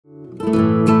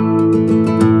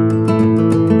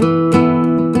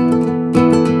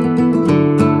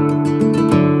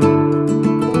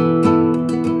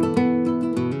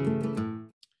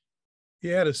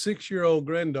a 6-year-old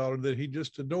granddaughter that he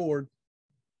just adored,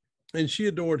 and she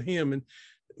adored him. And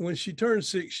when she turned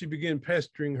 6, she began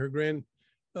pestering her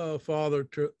grandfather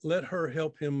to let her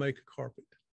help him make a carpet.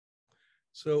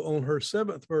 So on her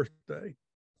 7th birthday,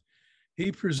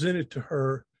 he presented to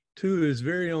her 2 of his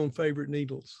very own favorite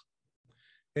needles,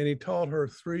 and he taught her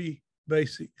 3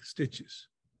 basic stitches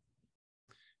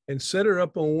and set her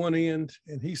up on one end,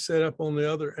 and he set up on the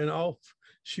other, and off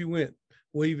she went,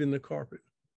 weaving the carpet.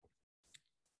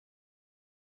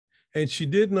 And she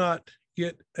did not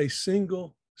get a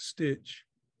single stitch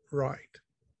right,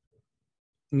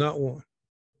 not one.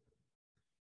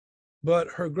 But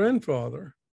her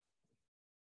grandfather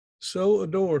so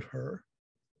adored her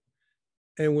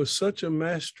and was such a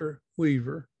master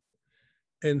weaver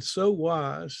and so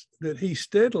wise that he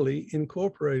steadily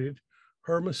incorporated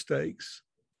her mistakes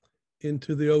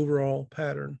into the overall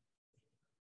pattern,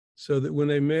 so that when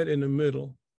they met in the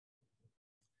middle,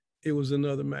 it was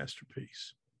another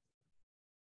masterpiece.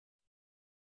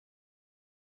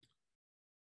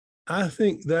 I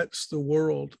think that's the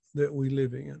world that we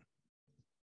live in.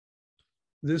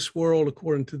 This world,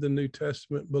 according to the New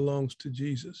Testament, belongs to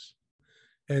Jesus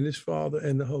and his Father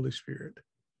and the Holy Spirit.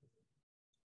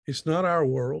 It's not our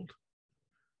world.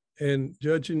 And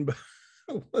judging by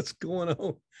what's going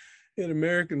on in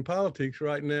American politics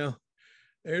right now,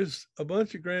 there's a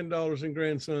bunch of granddaughters and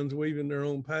grandsons weaving their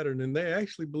own pattern, and they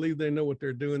actually believe they know what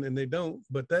they're doing, and they don't.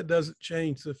 But that doesn't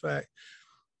change the fact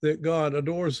that God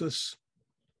adores us.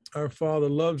 Our Father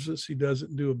loves us. He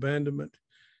doesn't do abandonment.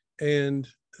 And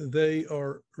they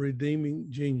are redeeming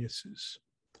geniuses.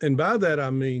 And by that, I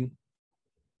mean,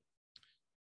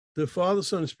 the Father,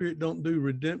 Son, and Spirit don't do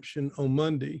redemption on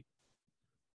Monday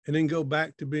and then go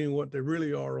back to being what they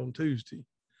really are on Tuesday.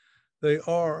 They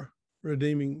are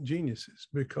redeeming geniuses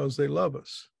because they love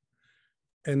us.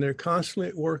 And they're constantly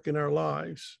at work in our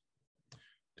lives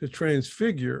to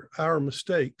transfigure our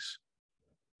mistakes.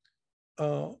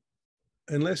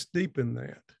 And let's deepen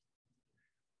that.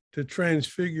 To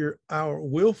transfigure our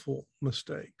willful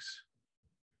mistakes,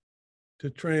 to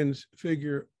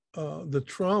transfigure the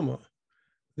trauma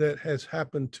that has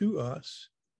happened to us,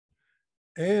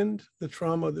 and the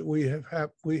trauma that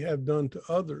we have done to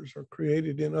others or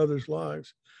created in others'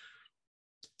 lives,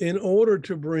 in order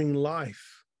to bring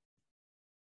life,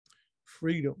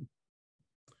 freedom,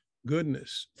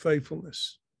 goodness,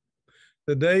 faithfulness.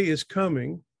 The day is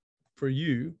coming for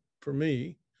you, for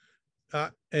me,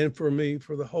 and for me,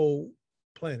 for the whole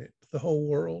planet, the whole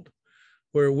world,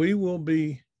 where we will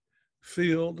be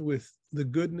filled with the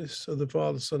goodness of the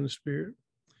Father, Son, and Spirit.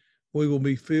 We will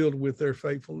be filled with their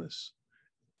faithfulness.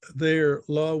 Their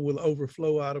love will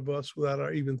overflow out of us without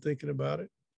our even thinking about it.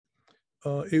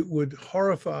 It would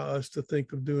horrify us to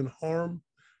think of doing harm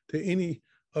to any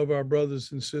of our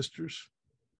brothers and sisters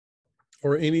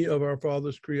or any of our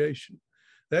Father's creation.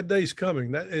 That day's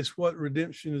coming. That is what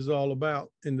redemption is all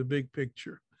about in the big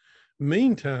picture.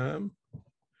 Meantime,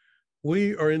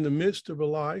 we are in the midst of a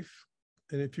life,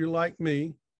 and if you're like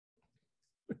me,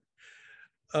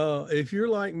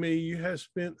 you have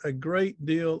spent a great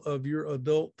deal of your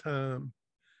adult time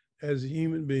as a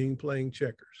human being playing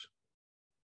checkers.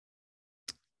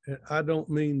 And I don't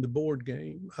mean the board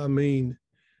game. I mean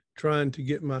trying to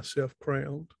get myself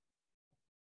crowned,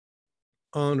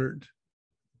 honored,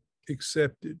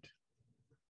 accepted,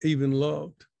 even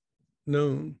loved,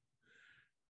 known.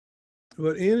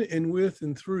 But in and with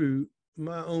and through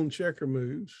my own checker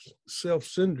moves,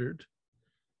 self-centered,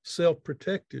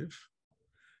 self-protective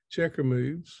checker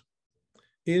moves,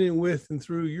 in and with and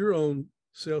through your own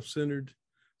self-centered,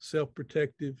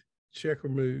 self-protective checker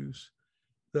moves,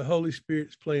 the Holy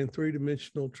Spirit's playing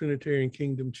 3-dimensional Trinitarian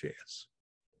kingdom chess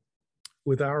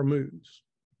with our moves.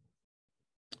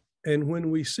 And when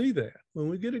we see that, when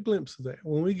we get a glimpse of that,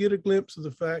 when we get a glimpse of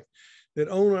the fact that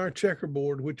on our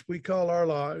checkerboard, which we call our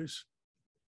lives,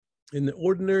 in the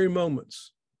ordinary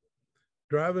moments,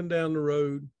 driving down the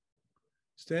road,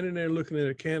 standing there looking at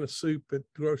a can of soup at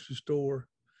the grocery store,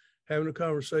 having a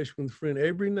conversation with a friend,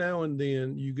 every now and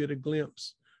then you get a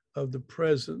glimpse of the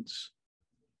presence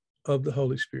of the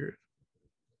Holy Spirit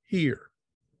here,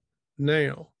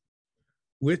 now,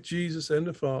 with Jesus and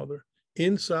the Father,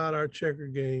 inside our checker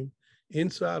game,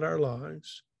 inside our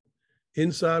lives,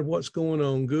 inside what's going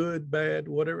on, good, bad,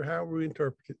 whatever, however we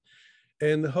interpret it.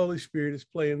 And the Holy Spirit is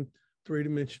playing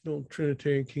 3-dimensional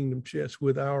Trinitarian kingdom chess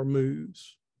with our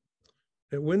moves.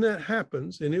 And when that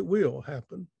happens, and it will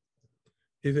happen,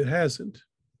 if it hasn't,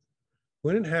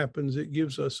 when it happens, it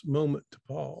gives us a moment to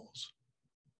pause,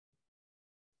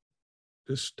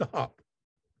 to stop.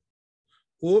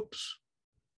 Whoops.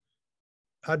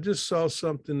 I just saw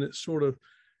something that sort of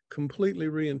completely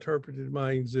reinterpreted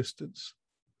my existence.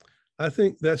 I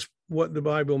think that's what the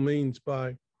Bible means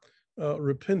by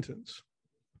repentance.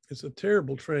 It's a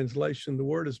terrible translation. The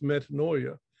word is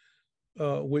metanoia,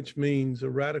 which means a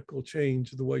radical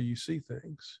change of the way you see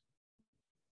things,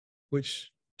 which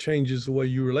changes the way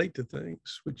you relate to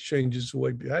things, which changes the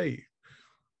way you behave.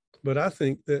 But I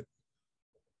think that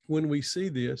when we see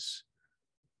this,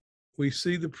 we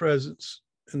see the presence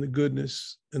and the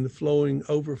goodness and the flowing,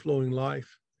 overflowing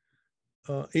life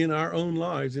in our own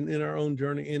lives and in our own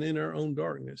journey and in our own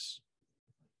darkness.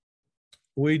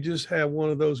 We just have one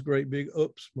of those great big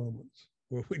oops moments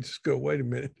where we just go, wait a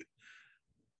minute.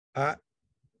 I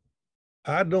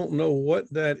don't know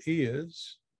what that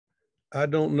is. I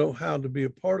don't know how to be a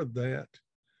part of that,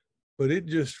 but it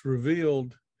just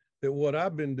revealed that what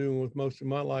I've been doing with most of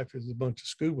my life is a bunch of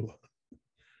scuba.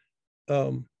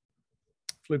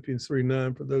 Philippians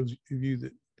 3:9 for those of you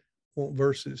that want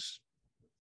verses.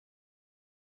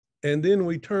 And then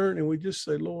we turn and we just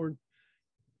say, Lord,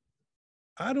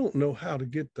 I don't know how to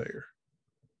get there.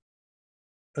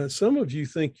 Some of you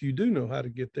think you do know how to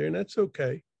get there, and that's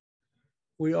okay.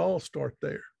 We all start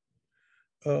there.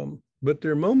 But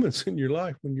there are moments in your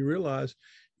life when you realize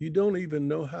you don't even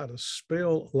know how to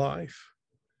spell life.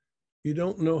 You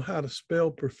don't know how to spell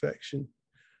perfection.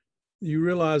 You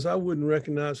realize I wouldn't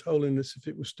recognize holiness if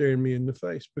it was staring me in the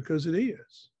face, because it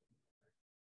is.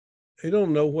 They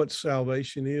don't know what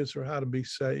salvation is or how to be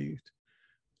saved.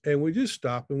 And we just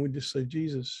stop and we just say,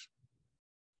 Jesus,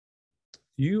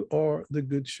 you are the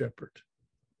good shepherd.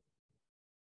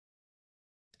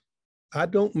 I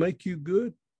don't make you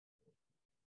good,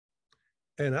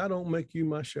 and I don't make you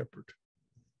my shepherd.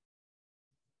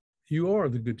 You are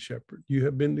the good shepherd. You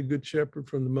have been the good shepherd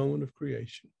from the moment of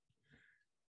creation.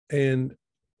 And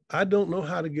I don't know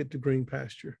how to get to green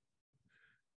pasture.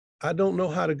 I don't know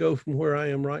how to go from where I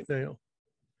am right now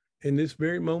in this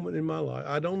very moment in my life.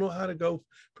 I don't know how to go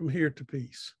from here to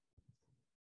peace.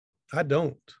 I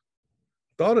don't.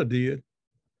 Thought I did.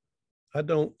 I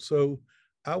don't. So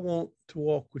I want to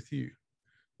walk with you.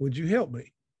 Would you help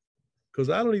me? Because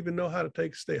I don't even know how to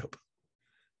take a step.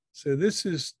 So this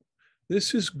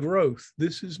is growth.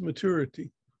 This is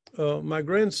maturity. My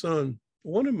grandson,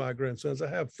 one of my grandsons, I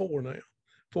have four now,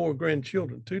 four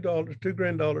grandchildren, two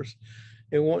granddaughters,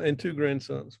 and two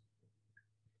grandsons.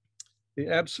 The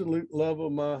absolute love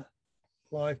of my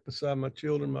life beside my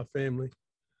children, my family.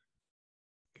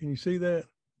 Can you see that?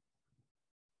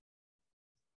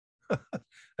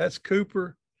 That's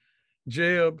Cooper,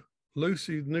 Jeb,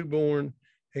 Lucy, newborn,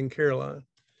 and Caroline.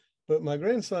 But my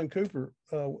grandson Cooper,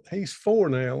 he's 4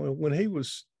 now. And when he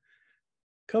was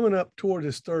coming up toward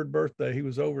his 3rd birthday, he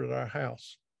was over at our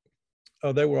house.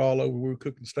 They were all over. We were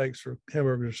cooking steaks or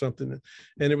hamburgers or something. And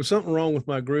there was something wrong with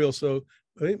my grill. So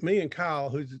me and Kyle,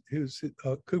 who's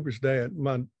Cooper's dad,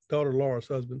 my daughter Laura's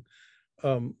husband,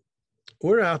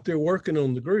 we're out there working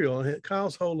on the grill. And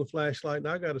Kyle's holding a flashlight, and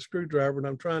I got a screwdriver, and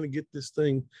I'm trying to get this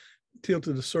thing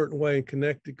tilted a certain way and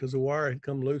connected because the wire had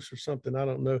come loose or something. I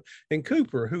don't know. And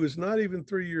Cooper, who is not even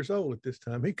 3 years old at this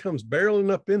time, he comes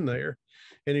barreling up in there,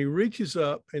 and he reaches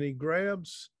up and he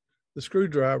grabs the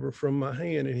screwdriver from my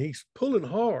hand, and he's pulling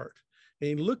hard. And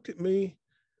he looked at me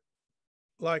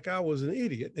like I was an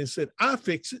idiot and said, I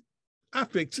fix it. I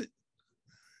fix it.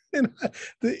 And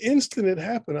the instant it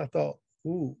happened, I thought,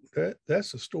 ooh,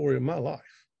 that's the story of my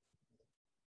life.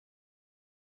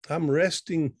 I'm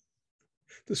wresting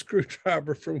the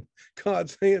screwdriver from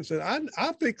God's hand, said,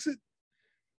 I fix it.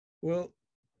 Well,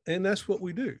 and that's what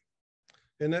we do.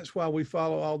 And that's why we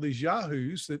follow all these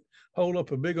yahoos that hold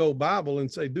up a big old Bible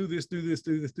and say, do this, do this,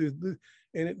 do this, do this.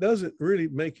 And it doesn't really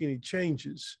make any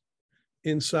changes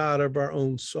inside of our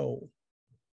own soul.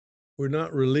 We're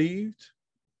not relieved.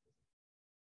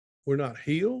 We're not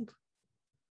healed.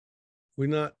 We're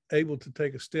not able to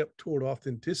take a step toward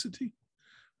authenticity.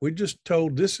 We're just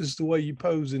told this is the way you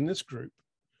pose in this group.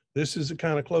 This is the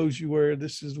kind of clothes you wear.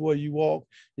 This is the way you walk.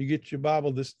 You get your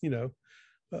Bible. This,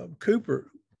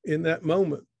 Cooper, in that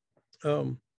moment,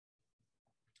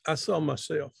 I saw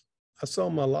myself. I saw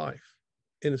my life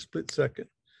in a split second.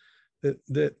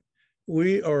 That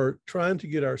we are trying to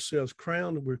get ourselves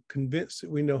crowned. We're convinced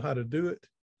that we know how to do it,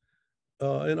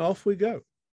 and off we go.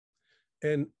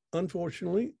 And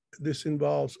unfortunately, this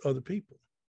involves other people,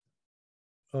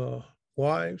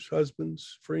 wives,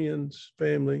 husbands, friends,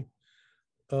 family,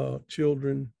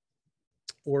 children,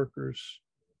 workers,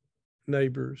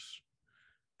 neighbors.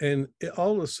 And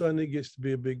all of a sudden it gets to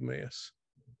be a big mess.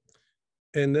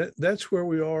 And that's where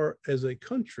we are as a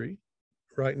country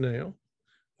right now.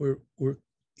 We're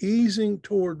easing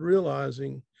toward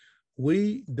realizing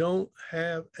we don't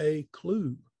have a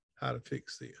clue how to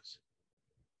fix this.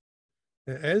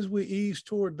 As we ease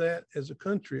toward that as a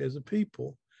country, as a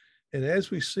people, and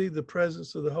as we see the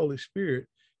presence of the Holy Spirit,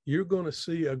 you're going to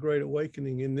see a great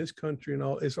awakening in this country, and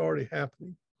all it's already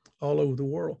happening all over the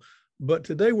world. But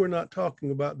today we're not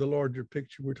talking about the larger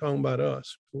picture. We're talking about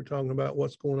us. We're talking about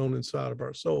what's going on inside of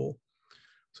our soul.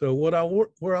 So where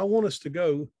I want us to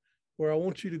go, where I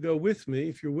want you to go with me,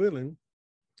 if you're willing,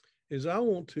 is I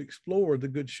want to explore the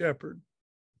Good Shepherd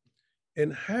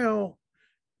and how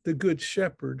the Good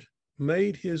Shepherd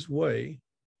made his way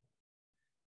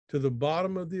to the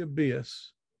bottom of the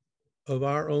abyss of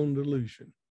our own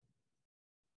delusion.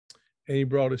 And he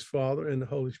brought his Father and the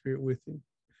Holy Spirit with him.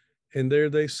 And there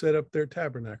they set up their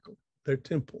tabernacle, their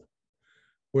temple,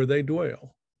 where they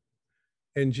dwell.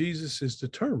 And Jesus is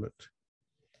determined.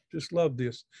 Just love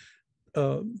this.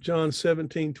 John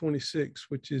 17:26,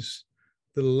 which is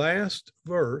the last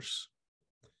verse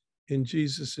in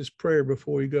Jesus's prayer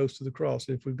before he goes to the cross.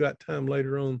 And if we've got time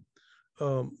later on,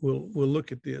 we'll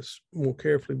look at this more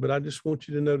carefully. But I just want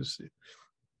you to notice it.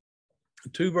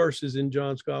 Two verses in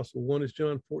John's gospel. One is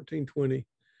John 14:20.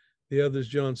 The other is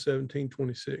John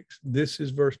 17:26. This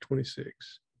is verse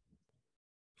 26.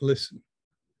 Listen,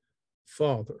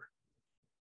 Father,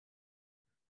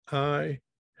 I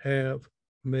have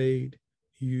made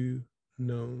you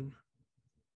known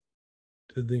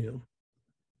to them,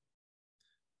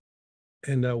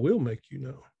 and I will make you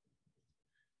known,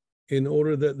 in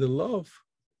order that the love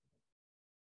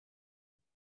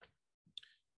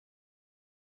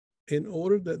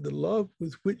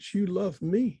with which you love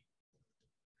me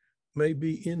may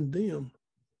be in them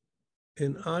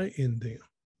and I in them.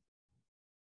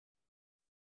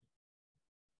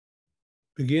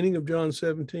 Beginning of John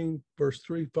 17, verse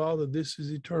 3, Father, this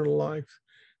is eternal life,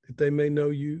 that they may know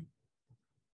you.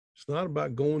 It's not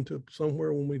about going to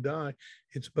somewhere when we die.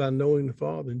 It's about knowing the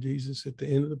Father. And Jesus at the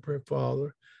end of the prayer,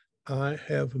 Father, I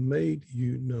have made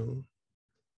you known.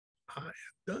 I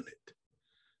have done it.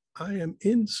 I am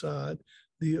inside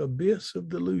the abyss of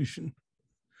delusion,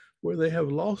 where they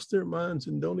have lost their minds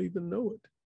and don't even know it,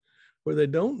 where they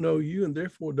don't know you and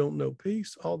therefore don't know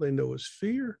peace. All they know is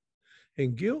fear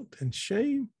and guilt and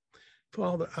shame.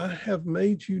 Father, I have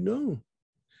made you known,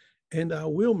 and I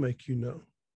will make you known,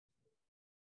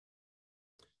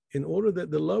 in order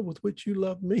that the love with which you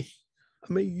love me,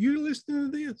 I mean, you're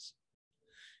listening to this,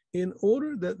 in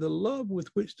order that the love with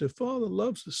which the Father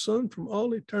loves the Son from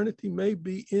all eternity may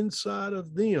be inside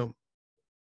of them,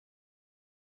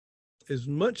 as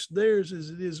much theirs as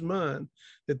it is mine,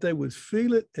 that they would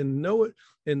feel it and know it,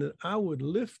 and that I would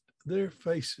lift their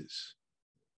faces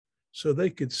so they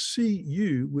could see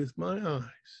you with my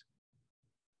eyes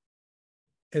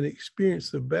and experience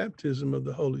the baptism of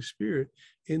the Holy Spirit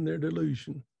in their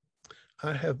delusion.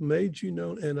 I have made you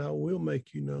known, and I will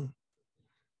make you known.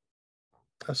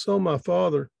 I saw my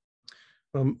father.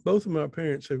 Both of my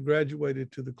parents have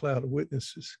graduated to the cloud of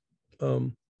witnesses.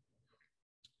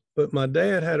 But my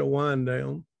dad had a wind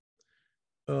down.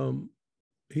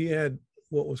 He had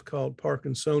what was called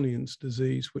Parkinsonian's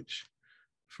disease, which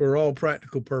for all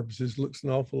practical purposes looks an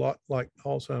awful lot like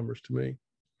Alzheimer's to me.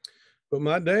 But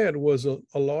my dad was a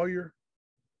lawyer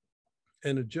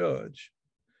and a judge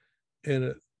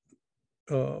and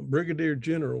a brigadier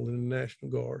general in the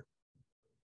National Guard.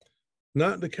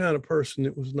 Not the kind of person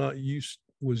that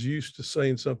was used to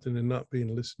saying something and not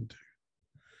being listened to.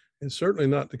 And certainly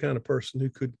not the kind of person who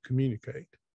could communicate.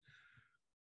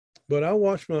 But I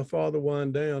watched my father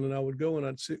wind down, and I would go and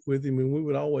I'd sit with him, and we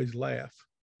would always laugh.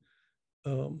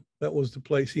 That was the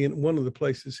place one of the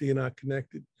places he and I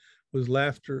connected was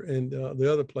laughter, and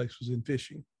the other place was in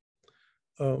fishing.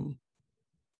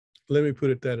 Let me put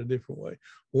it that a different way.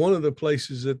 One of the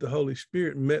places that the Holy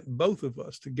Spirit met both of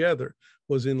us together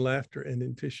was in laughter and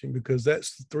in fishing, because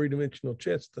that's the three-dimensional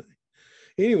chess thing.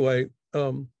 Anyway,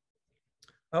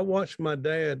 I watched my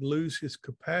dad lose his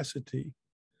capacity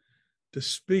to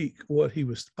speak what he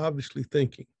was obviously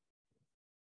thinking.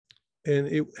 And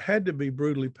it had to be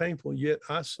brutally painful, yet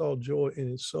I saw joy in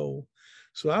his soul.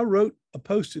 So I wrote a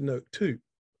Post-it note too.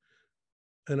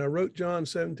 And I wrote John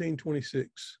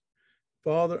 17:26.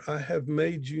 Father, I have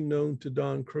made you known to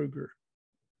Don Kruger,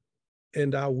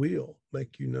 and I will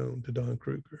make you known to Don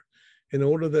Kruger, in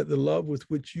order that the love with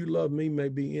which you love me may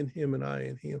be in him and I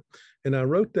in him. And I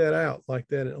wrote that out like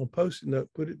that on a Post-it note,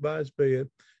 put it by his bed,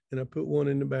 and I put one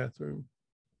in the bathroom.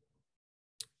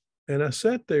 And I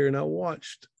sat there and I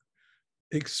watched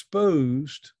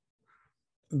exposed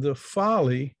the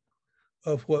folly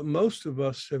of what most of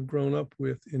us have grown up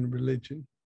with in religion.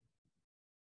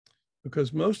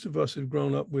 Because most of us have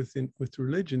grown up with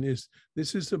religion is,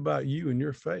 this is about you and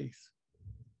your faith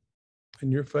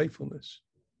and your faithfulness.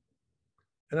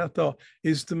 And I thought,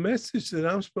 is the message that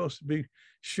I'm supposed to be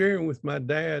sharing with my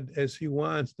dad as he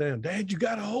winds down, Dad, you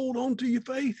got to hold on to your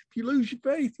faith. If you lose your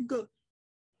faith, you're going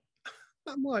to.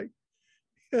 I'm like,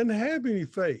 he doesn't have any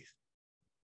faith.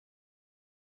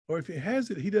 Or if he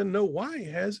has it, he doesn't know why he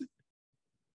has it.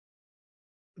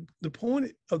 The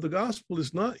point of the gospel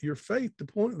is not your faith. The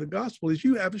point of the gospel is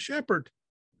you have a shepherd.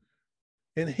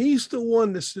 And he's the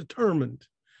one that's determined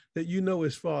that you know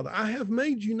his Father. I have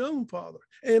made you known, Father,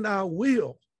 and I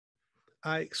will.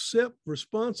 I accept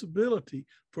responsibility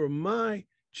for my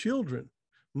children,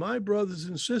 my brothers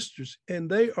and sisters, and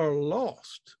they are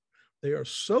lost. They are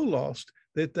so lost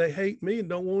that they hate me and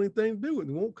don't want anything to do with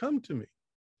it. They won't come to me.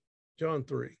 John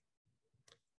 3.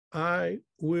 I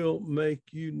will make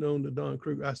you known to Don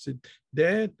Kruger. I said,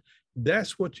 Dad,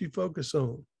 that's what you focus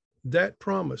on. That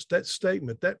promise, that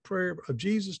statement, that prayer of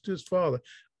Jesus to his Father,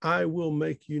 I will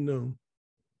make you known.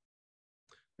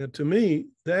 Now, to me,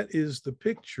 that is the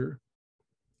picture,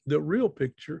 the real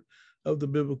picture of the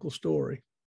biblical story.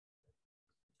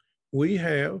 We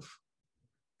have,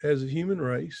 as a human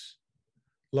race,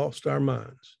 lost our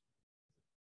minds.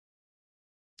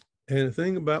 And the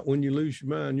thing about when you lose your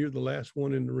mind, you're the last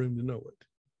one in the room to know it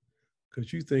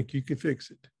because you think you can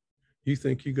fix it. You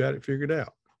think you got it figured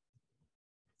out.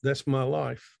 That's my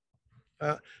life.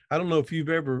 I don't know if you've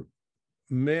ever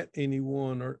met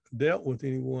anyone or dealt with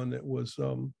anyone that was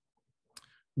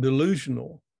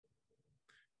delusional,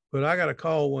 but I got a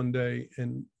call one day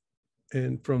and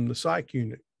from the psych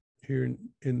unit here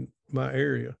in my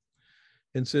area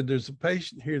and said, there's a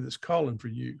patient here that's calling for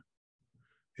you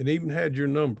and even had your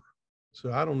number. So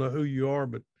I don't know who you are,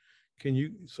 but can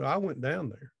you? So I went down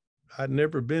there. I'd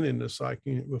never been in the psych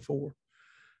unit before.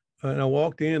 And I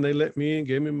walked in, they let me in,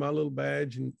 gave me my little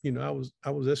badge. And, you know,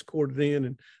 I was escorted in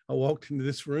and I walked into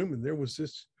this room and there was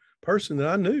this person that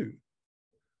I knew.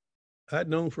 I'd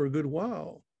known for a good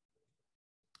while,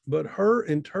 but her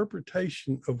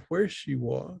interpretation of where she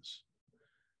was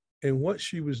and what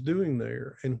she was doing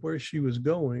there and where she was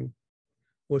going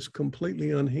was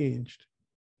completely unhinged.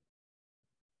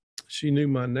 She knew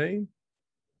my name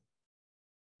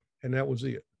and that was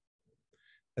it.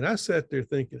 And I sat there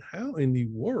thinking, how in the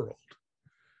world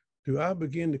do I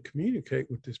begin to communicate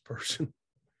with this person?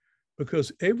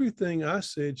 Because everything I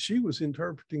said, she was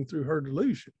interpreting through her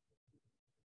delusion.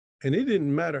 And it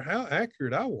didn't matter how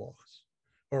accurate I was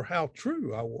or how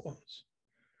true I was.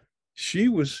 She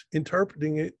was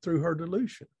interpreting it through her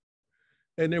delusion.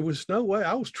 And there was no way.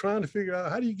 I was trying to figure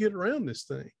out, how do you get around this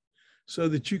thing so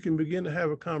that you can begin to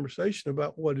have a conversation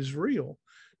about what is real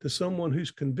to someone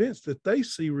who's convinced that they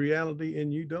see reality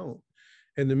and you don't.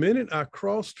 And the minute I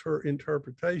crossed her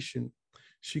interpretation,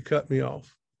 she cut me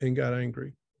off and got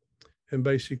angry and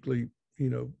basically,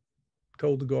 you know,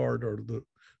 told the guard or the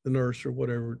nurse or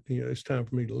whatever, you know, it's time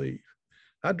for me to leave.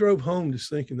 I drove home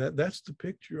just thinking that that's the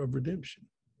picture of redemption.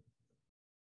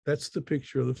 That's the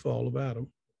picture of the fall of Adam.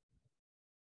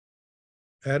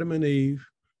 Adam and Eve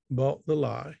bought the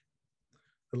lie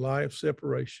of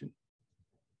separation.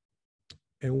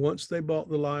 And once they bought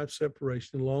the lie of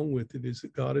separation, along with it is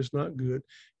that God is not good.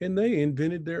 And they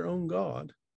invented their own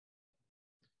God.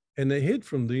 And they hid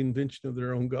from the invention of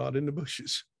their own God in the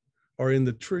bushes or in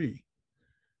the tree.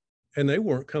 And they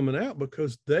weren't coming out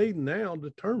because they now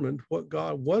determined what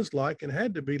God was like and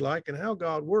had to be like and how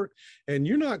God worked. And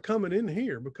you're not coming in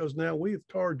here because now we have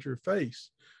tarred your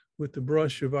face with the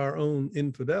brush of our own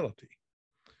infidelity.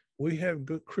 We have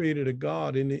created a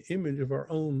God in the image of our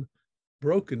own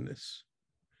brokenness.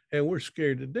 And we're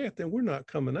scared to death, and we're not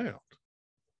coming out.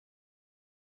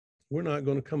 We're not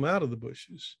going to come out of the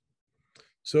bushes.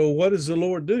 So what does the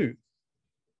Lord do?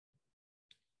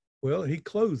 Well, he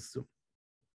clothes them.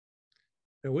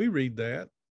 And we read that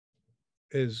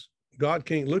as God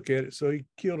can't look at it, so he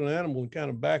killed an animal and kind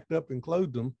of backed up and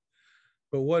clothed them.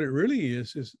 But what it really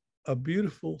is a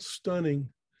beautiful, stunning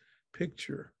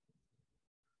picture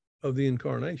of the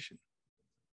incarnation.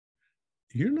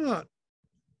 You're not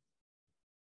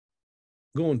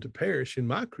going to perish in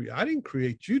my creation. I didn't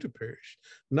create you to perish,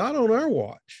 not on our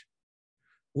watch.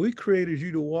 We created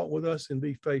you to walk with us and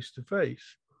be face to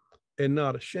face and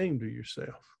not ashamed of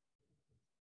yourself.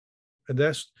 And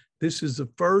this is the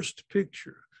first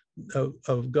picture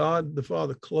of God the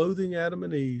Father clothing Adam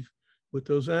and Eve with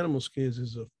those animal skins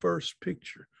is the first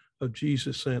picture of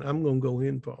Jesus saying, I'm going to go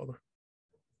in, Father,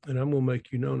 and I'm going to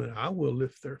make you known, and I will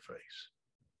lift their face.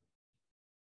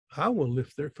 I will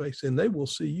lift their face and they will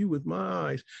see you with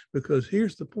my eyes, because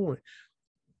here's the point.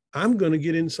 I'm going to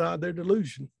get inside their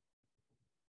delusion.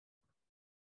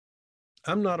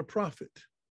 I'm not a prophet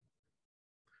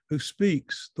who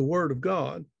speaks the word of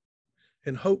God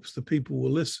and hopes the people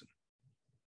will listen.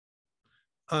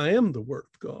 I am the Word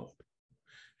of God.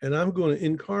 And I'm going to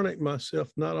incarnate myself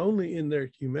not only in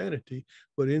their humanity,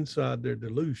 but inside their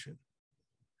delusion.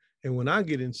 And when I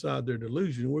get inside their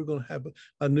delusion, we're going to have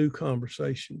a new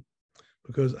conversation,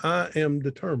 because I am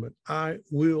determined. I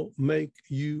will make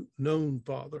you known,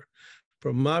 Father.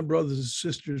 For my brothers and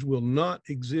sisters will not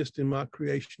exist in my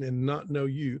creation and not know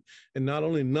you. And not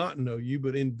only not know you,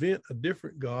 but invent a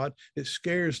different God that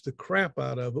scares the crap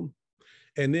out of them,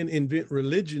 and then invent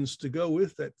religions to go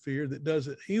with that fear that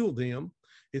doesn't heal them.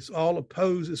 It's all a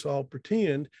pose. It's all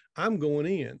pretend. I'm going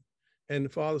in. And the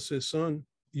Father says, son,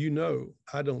 you know,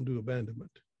 I don't do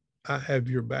abandonment. I have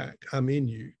your back. I'm in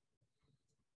you.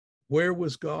 Where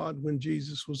was God when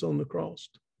Jesus was on the cross?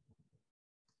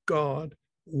 God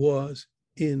was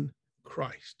in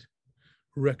Christ,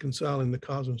 reconciling the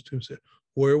cosmos to himself.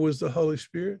 Where was the Holy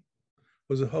Spirit?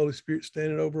 Was the Holy Spirit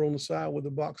standing over on the side with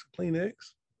a box of Kleenex?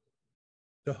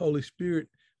 The Holy Spirit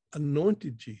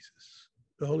anointed Jesus.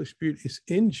 The Holy Spirit is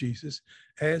in Jesus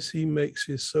as he makes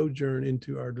his sojourn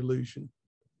into our delusion.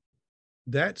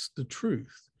 That's the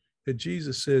truth that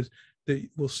Jesus says that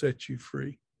will set you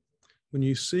free. When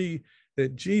you see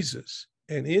that Jesus,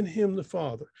 and in him the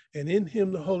Father, and in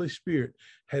him the Holy Spirit,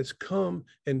 has come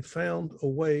and found a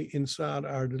way inside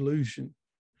our delusion,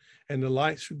 and the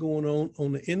lights are going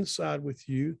on the inside with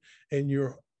you, and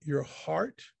your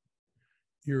heart,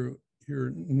 your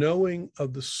knowing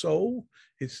of the soul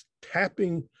is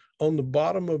tapping on the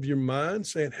bottom of your mind,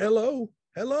 saying, hello,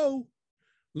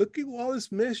 look at all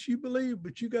this mess you believe,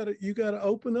 but you gotta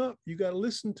open up. You gotta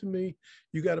listen to me.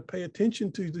 You gotta pay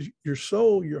attention to your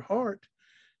soul, your heart,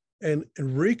 and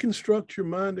reconstruct your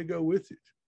mind to go with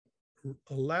it.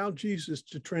 Allow Jesus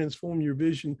to transform your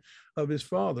vision of his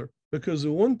Father. Because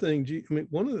one of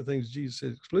the things Jesus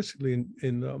said explicitly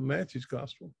in Matthew's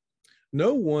gospel,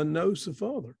 no one knows the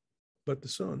Father but the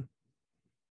Son.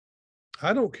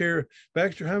 I don't care,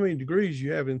 Baxter, how many degrees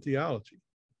you have in theology.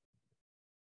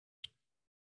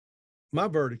 My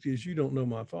verdict is you don't know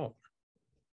my Father.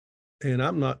 And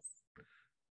I'm not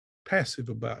passive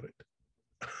about it.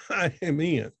 I am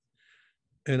in.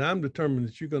 And I'm determined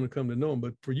that you're going to come to know him.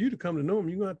 But for you to come to know him,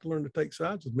 you're going to have to learn to take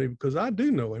sides with me, because I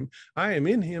do know him. I am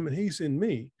in him and he's in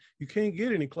me. You can't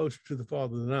get any closer to the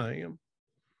Father than I am,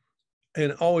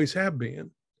 and always have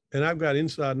been. And I've got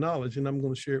inside knowledge, and I'm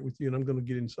going to share it with you, and I'm going to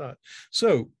get inside.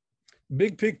 So,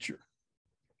 big picture.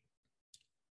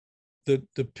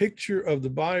 The picture of the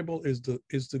Bible is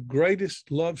the greatest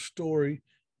love story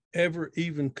ever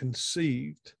even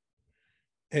conceived.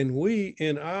 And we,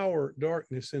 in our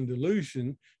darkness and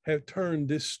delusion, have turned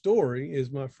this story,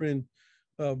 as my friend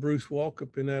Bruce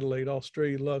Walkup in Adelaide,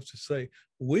 Australia, loves to say,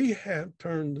 we have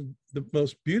turned the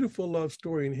most beautiful love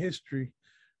story in history,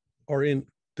 or in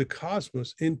the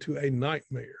cosmos, into a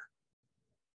nightmare.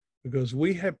 Because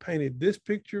we have painted this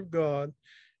picture of God,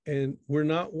 and we're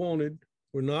not wanted,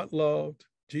 we're not loved.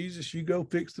 Jesus, you go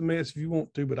fix the mess if you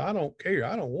want to, but I don't care.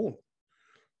 I don't want it.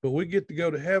 But we get to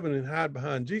go to heaven and hide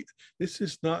behind Jesus. This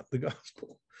is not the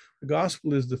gospel. The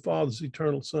gospel is the Father's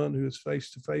eternal Son, who is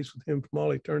face to face with him from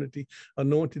all eternity,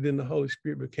 anointed in the Holy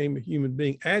Spirit, became a human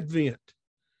being. Advent.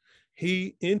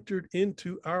 He entered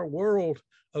into our world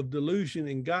of delusion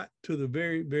and got to the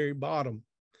very, very bottom.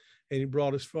 And he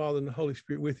brought his Father and the Holy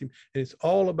Spirit with him. And it's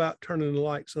all about turning the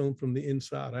lights on from the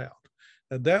inside out.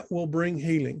 Now that will bring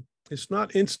healing. It's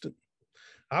not instant.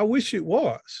 I wish it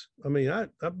was. I mean,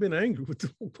 I've been angry with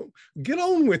them. Get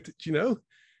on with it, you know?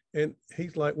 And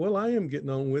he's like, well, I am getting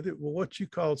on with it. Well, what you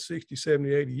called 60,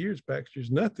 70, 80 years, Baxter, is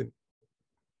nothing.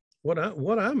 What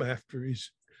I'm after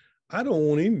is, I don't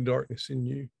want any darkness in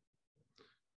you.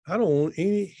 I don't want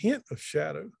any hint of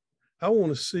shadow. I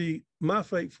want to see my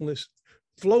faithfulness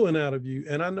flowing out of you,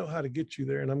 and I know how to get you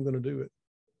there, and I'm going to do it.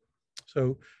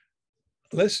 So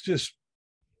let's just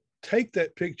take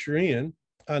that picture in.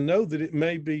 I know that it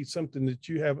may be something that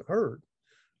you haven't heard.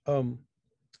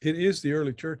 It is the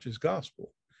early church's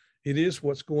gospel. It is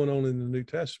what's going on in the New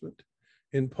Testament,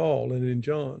 in Paul and in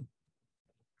John.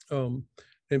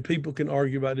 And people can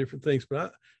argue about different things,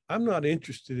 but I'm not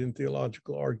interested in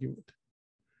theological argument.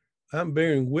 I'm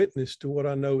bearing witness to what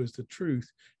I know is the truth.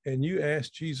 And you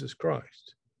ask Jesus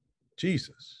Christ,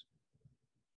 Jesus,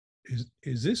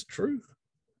 is this true?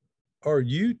 Are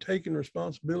you taking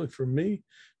responsibility for me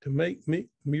to make me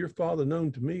your Father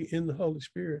known to me in the Holy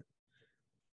Spirit?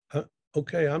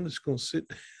 Okay, I'm just going to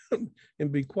sit down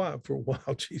and be quiet for a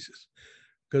while, Jesus,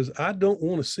 because I don't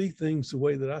want to see things the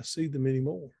way that I see them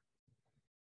anymore.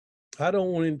 I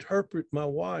don't want to interpret my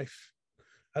wife.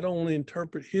 I don't want to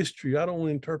interpret history. I don't want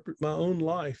to interpret my own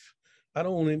life. I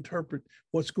don't want to interpret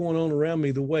what's going on around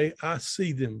me the way I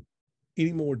see them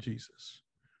anymore, Jesus.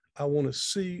 I want to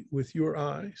see with your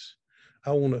eyes.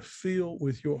 I want to feel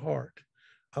with your heart.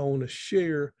 I want to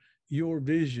share your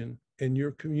vision and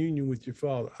your communion with your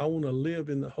Father. I want to live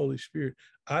in the Holy Spirit.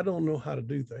 I don't know how to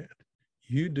do that.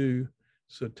 You do,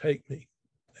 so take me.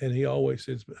 And he always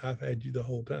says, but I've had you the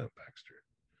whole time, Baxter.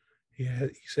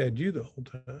 He's had you the whole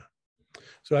time.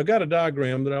 So I got a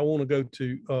diagram that I want to go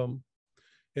to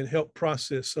and help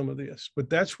process some of this. But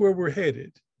that's where we're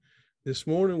headed. This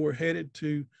morning, we're headed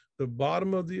to the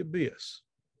bottom of the abyss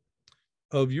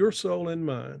of your soul and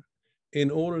mine in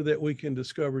order that we can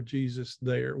discover Jesus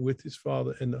there with his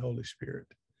Father and the Holy Spirit.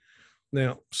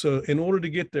 Now, so in order to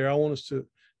get there, I want us to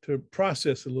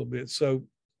process a little bit. So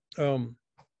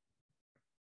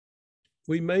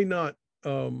we may not,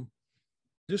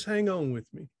 just hang on with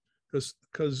me,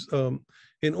 because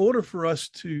in order for us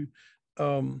to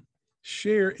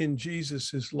share in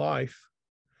Jesus's life,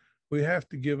 we have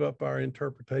to give up our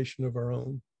interpretation of our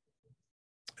own.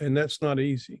 And that's not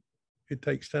easy. It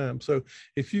takes time. So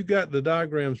if you got the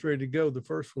diagrams ready to go, the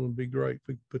first one would be great if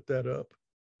we could put that up.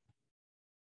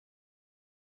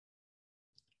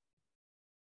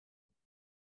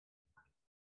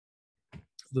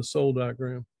 The soul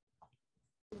diagram.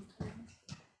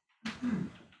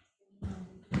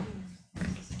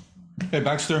 Hey,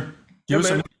 Baxter, give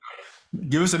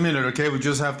us a minute, okay? We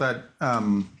just have that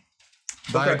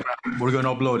diagram. Okay. We're going to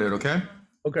upload it, okay?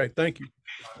 Okay, thank you.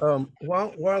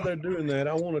 While they're doing that,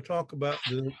 I want to talk about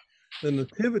the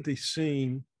nativity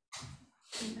scene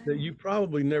that you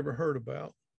probably never heard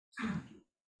about.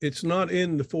 It's not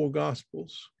in the four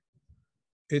Gospels.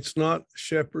 It's not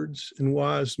shepherds and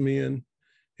wise men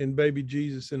and baby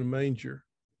Jesus in a manger.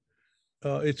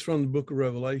 It's from the book of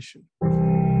Revelation.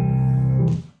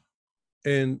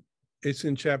 And it's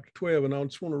in chapter 12. And I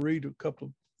just want to read a couple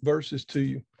of verses to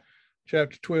you.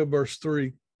 Chapter 12, verse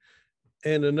 3.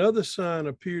 And another sign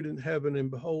appeared in heaven, and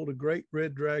behold, a great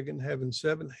red dragon having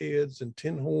 7 heads and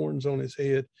 10 horns on his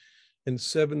head and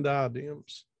 7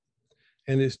 diadems.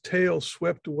 And his tail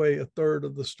swept away 1/3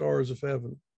 of the stars of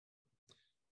heaven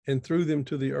and threw them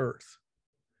to the earth.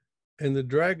 And the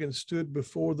dragon stood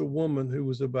before the woman who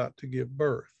was about to give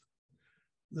birth,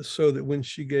 so that when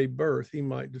she gave birth, he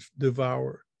might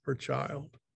devour her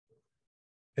child.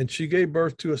 And she gave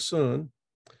birth to a son,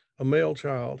 a male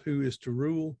child, who is to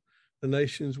rule the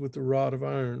nations with the rod of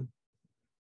iron.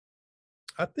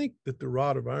 I think that the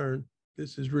rod of iron,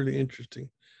 this is really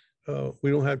interesting. We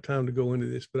don't have time to go into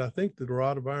this, but I think that the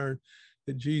rod of iron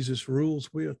that Jesus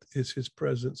rules with is his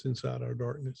presence inside our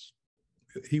darkness.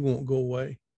 He won't go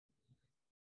away.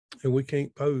 And we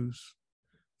can't pose.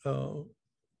 The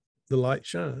light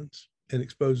shines and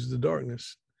exposes the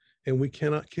darkness, and we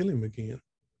cannot kill him again.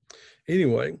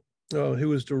 Anyway, who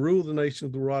was to rule the nation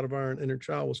with the rod of iron, and her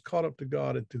child was caught up to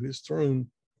God and to his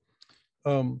throne.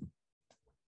 The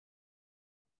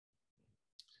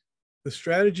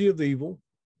strategy of the evil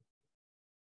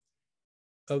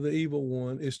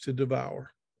one is to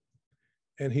devour.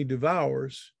 And he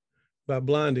devours by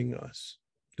blinding us,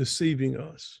 deceiving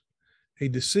us. He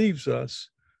deceives us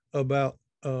about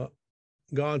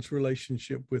God's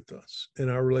relationship with us and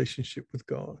our relationship with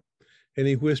God. And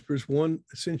he whispers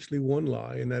essentially one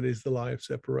lie, and that is the lie of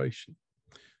separation.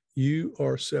 You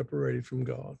are separated from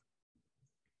God.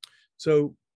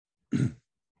 So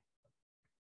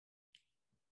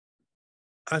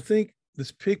I think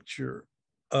this picture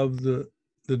of the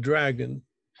dragon,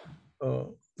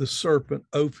 the serpent,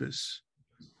 Ophis,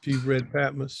 if you've read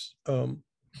Patmos,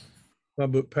 my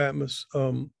book Patmos,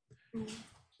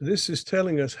 this is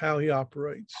telling us how he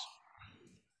operates.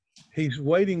 He's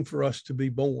waiting for us to be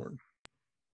born.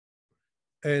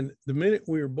 And the minute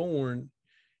we are born,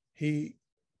 he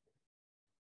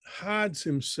hides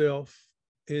himself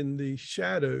in the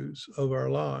shadows of our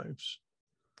lives.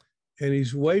 And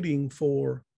he's waiting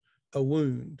for a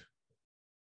wound.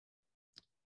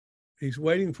 He's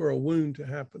waiting for a wound to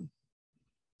happen,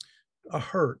 a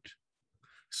hurt,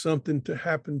 something to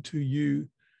happen to you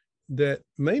that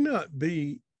may not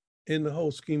be in the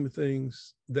whole scheme of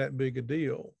things that big a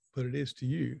deal, but it is to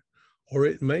you, or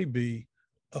it may be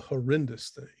a horrendous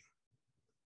thing.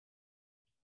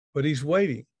 But he's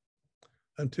waiting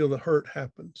until the hurt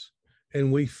happens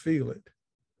and we feel it.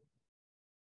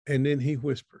 And then he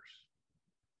whispers.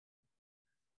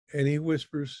 And he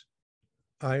whispers,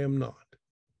 I am not,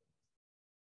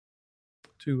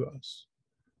 to us.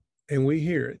 And we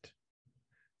hear it.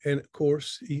 And of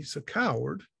course, he's a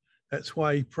coward. That's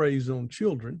why he preys on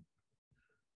children.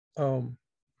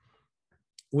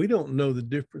 We don't know the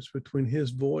difference between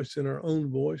his voice and our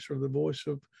own voice, or the voice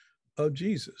of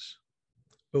Jesus.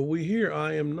 But we hear,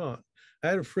 I am not. I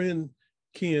had a friend,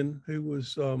 Ken, who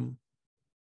was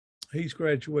He's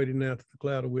graduated now to the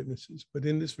cloud of witnesses. But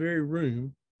in this very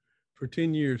room, for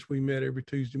 10 years, we met every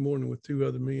Tuesday morning with 2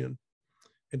 other men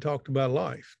and talked about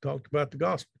life, talked about the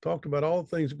gospel, talked about all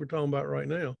the things that we're talking about right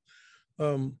now.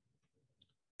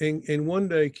 And one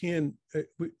day, Ken,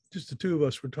 just the 2 of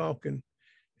us were talking,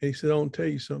 and he said, I want to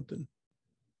tell you something.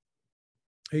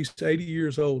 He's 80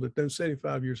 years old,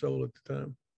 75 years old at the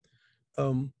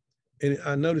time. And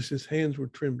I noticed his hands were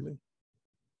trembling.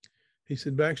 He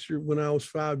said, Baxter, when I was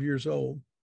 5 years old,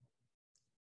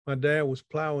 my dad was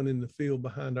plowing in the field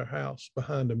behind our house,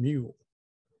 behind a mule.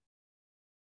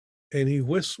 And he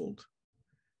whistled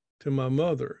to my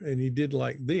mother, and he did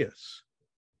like this,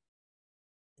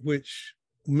 which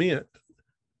meant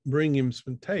bring him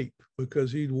some tape,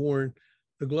 because he'd worn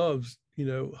the gloves,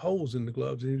 holes in the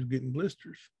gloves, and he was getting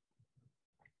blisters.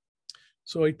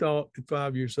 So he thought at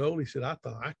 5 years old, he said, I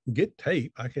thought I can get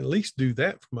tape. I can at least do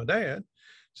that for my dad.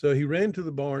 So he ran to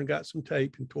the barn, got some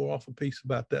tape, and tore off a piece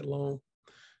about that long.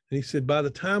 And he said, by the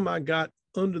time I got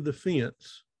under the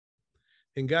fence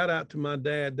and got out to my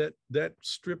dad, that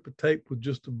strip of tape was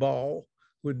just a ball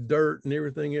with dirt and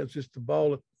everything else, just a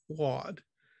ball of wad.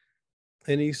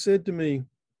 And he said to me,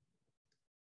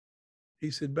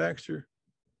 he said, Baxter,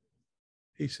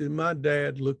 he said, my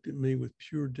dad looked at me with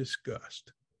pure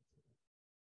disgust.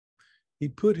 He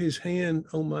put his hand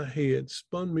on my head,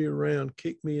 spun me around,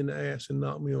 kicked me in the ass, and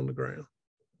knocked me on the ground.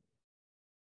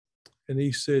 And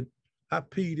he said, I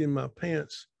peed in my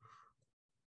pants,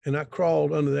 and I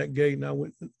crawled under that gate, and I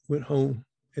went home.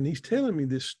 And he's telling me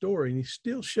this story, and he's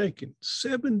still shaking.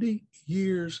 70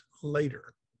 years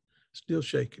later, still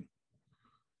shaking.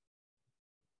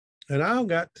 And I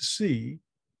got to see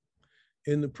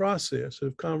in the process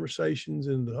of conversations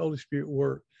and the Holy Spirit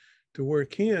work to where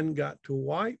Ken got to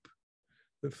wipe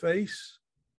the face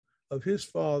of his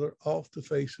father off the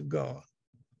face of God.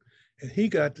 And he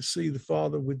got to see the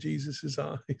Father with Jesus's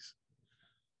eyes.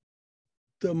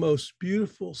 The most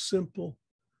beautiful, simple,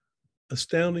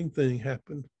 astounding thing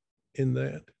happened in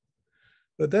that.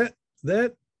 But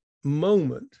that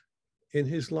moment in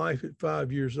his life at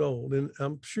 5 years old, and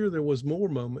I'm sure there was more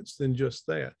moments than just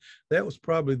that. That was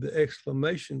probably the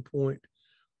exclamation point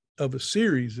of a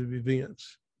series of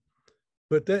events.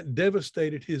 But that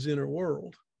devastated his inner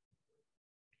world.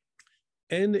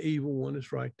 And the evil one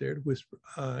is right there to whisper,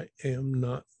 I am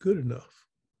not good enough.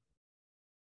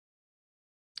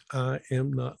 I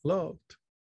am not loved.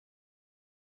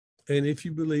 And if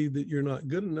you believe that you're not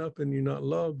good enough and you're not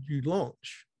loved, you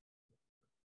launch.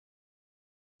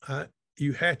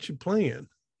 You hatch a plan,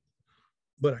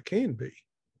 but I can be.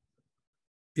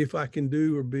 If I can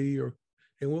do or be, and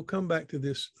we'll come back to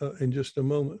this in just a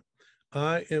moment.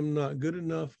 I am not good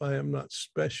enough. I am not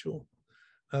special.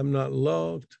 I'm not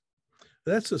loved.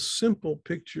 That's a simple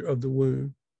picture of the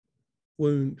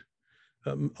wound.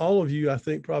 All of you, I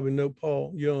think, probably know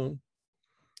Paul Young,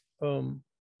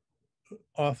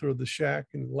 author of The Shack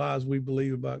and Lies We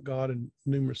Believe About God and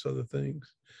numerous other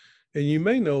things. And you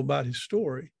may know about his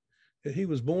story that he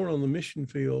was born on the mission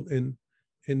field in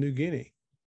New Guinea.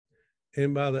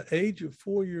 And by the age of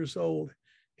 4 years old,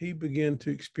 he began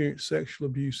to experience sexual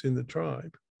abuse in the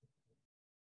tribe.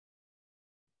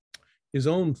 His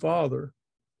own father,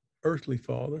 earthly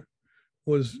father,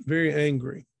 was very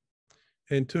angry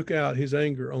and took out his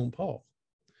anger on Paul.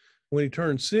 When he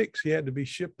turned 6, he had to be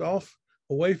shipped off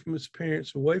away from his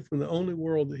parents, away from the only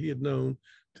world that he had known,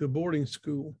 to a boarding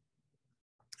school.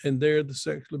 And there the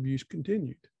sexual abuse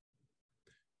continued.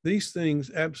 These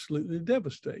things absolutely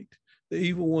devastate. The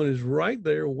evil one is right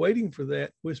there waiting for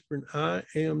that, whispering, I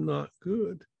am not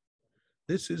good.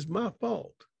 This is my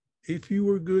fault. If you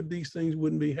were good, these things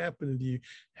wouldn't be happening to you,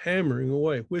 hammering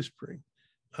away, whispering,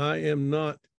 I am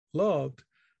not loved.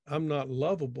 I'm not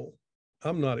lovable.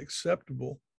 I'm not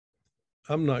acceptable.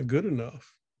 I'm not good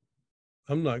enough.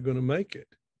 I'm not going to make it.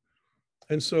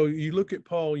 And so you look at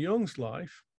Paul Young's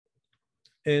life,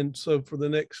 and so for the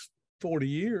next 40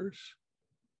 years,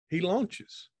 he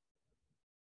launches.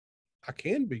 I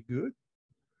can be good.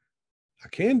 I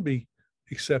can be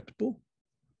acceptable.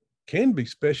 Can be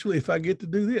special if I get to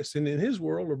do this. And in his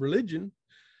world of religion,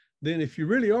 then if you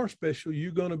really are special,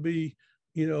 you're going to be,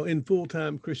 in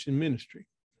full-time Christian ministry.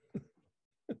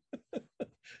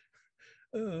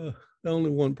 Only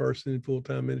one person in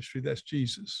full-time ministry, that's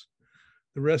Jesus.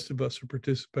 The rest of us are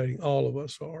participating, all of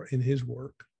us are, in his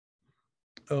work.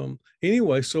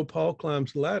 Anyway, so Paul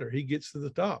climbs the ladder. He gets to the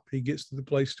top. He gets to the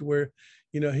place to where,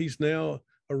 he's now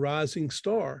a rising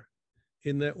star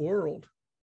in that world.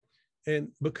 And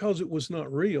because it was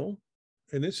not real,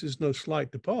 and this is no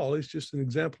slight to Paul, it's just an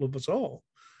example of us all.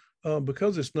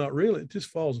 Because it's not real, it just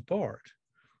falls apart.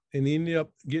 And he ended up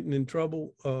getting in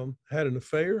trouble, had an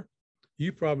affair,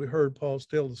 You probably heard Paul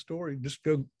tell the story. Just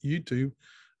go YouTube.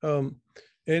 And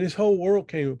his whole world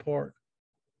came apart.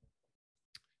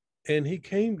 And he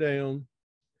came down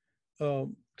to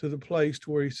the place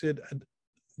to where he said,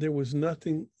 there was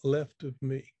nothing left of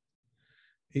me.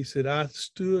 He said, I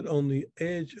stood on the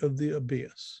edge of the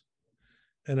abyss,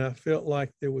 and I felt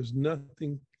like there was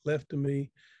nothing left of me,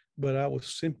 but I was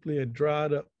simply a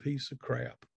dried up piece of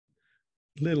crap,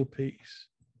 little piece.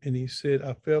 And he said,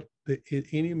 I felt that at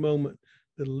any moment,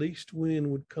 the least wind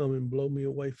would come and blow me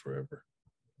away forever.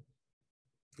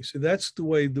 He said, that's the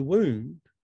way the wound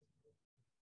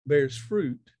bears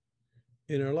fruit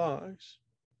in our lives.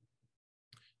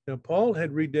 Now, Paul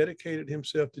had rededicated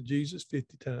himself to Jesus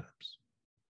 50 times.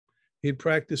 He had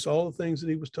practiced all the things that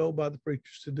he was told by the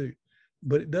preachers to do.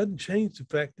 But it doesn't change the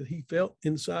fact that he felt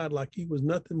inside like he was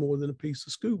nothing more than a piece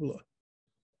of scuba.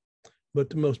 But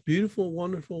the most beautiful,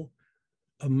 wonderful,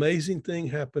 amazing thing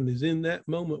happened is in that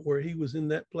moment where he was in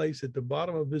that place at the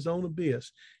bottom of his own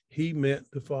abyss, he met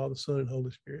the Father, Son, and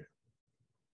Holy Spirit.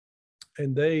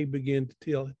 And they began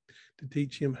to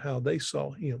teach him how they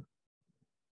saw him.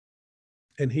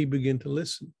 And he began to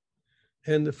listen.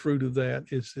 And the fruit of that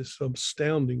is this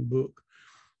astounding book,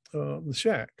 The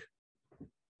Shack,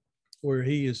 where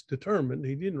he is determined.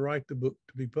 He didn't write the book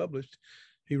to be published.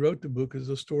 He wrote the book as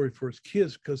a story for his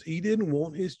kids because he didn't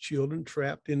want his children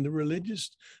trapped in the religious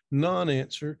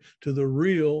non-answer to the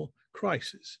real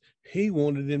crisis. He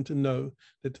wanted them to know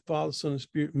that the Father, Son, and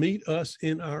Spirit meet us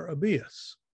in our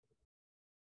abyss.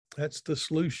 That's the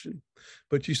solution.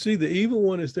 But you see, the evil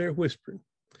one is there whispering,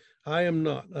 I'm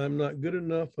not good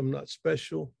enough. I'm not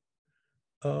special.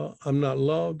 I'm not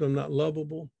loved. I'm not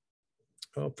lovable.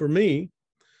 For me,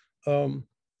 and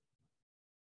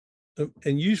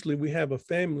usually we have a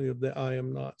family of the I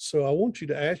am not. So I want you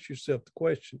to ask yourself the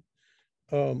question.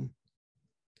 Well,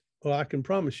 I can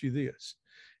promise you this.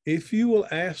 If you will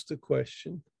ask the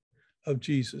question of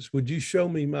Jesus, would you show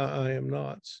me my I am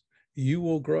nots? You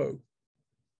will grow.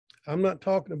 I'm not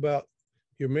talking about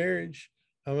your marriage.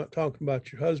 I'm not talking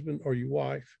about your husband or your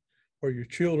wife or your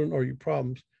children or your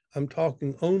problems. I'm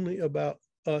talking only about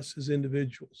us as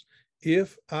individuals.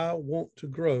 If I want to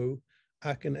grow,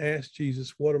 I can ask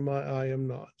Jesus, what are my I am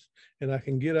nots? And I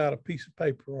can get out a piece of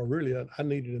paper, or really I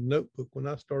needed a notebook when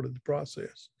I started the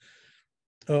process,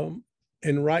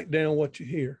 and write down what you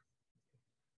hear.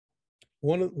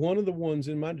 One of the ones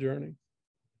in my journey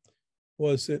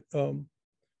was that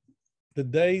the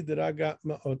day that I got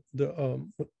my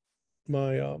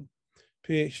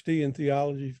PhD in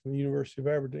theology from the University of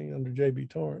Aberdeen under J.B.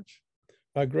 Torrance,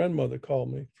 my grandmother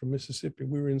called me from Mississippi.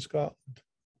 We were in Scotland.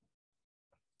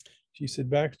 She said,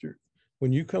 Baxter,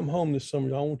 when you come home this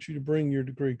summer, I want you to bring your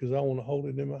degree because I want to hold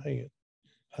it in my hand.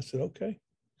 I said, okay.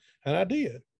 And I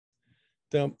did.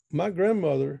 Now, my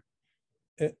grandmother,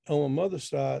 on my mother's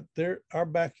side, our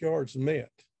backyards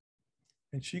met.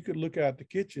 And she could look out the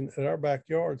kitchen at our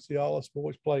backyard, see all us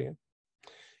boys playing.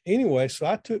 Anyway, so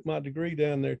I took my degree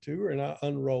down there to her and I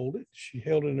unrolled it. She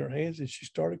held it in her hands and she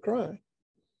started crying.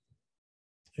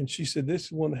 And she said, this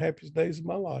is one of the happiest days of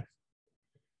my life.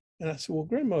 And I said, well,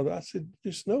 grandmother, I said,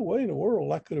 there's no way in the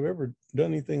world I could have ever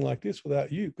done anything like this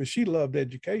without you, because she loved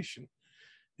education.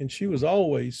 And she was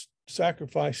always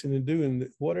sacrificing and doing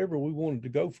whatever we wanted to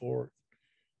go for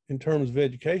in terms of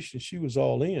education. She was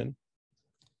all in.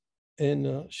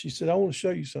 And she said, I want to show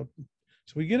you something.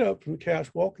 So we get up from the couch,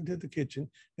 walk into the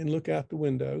kitchen, and look out the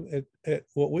window at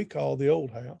what we call the old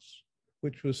house,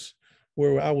 which was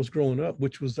where I was growing up,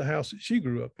 which was the house that she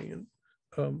grew up in.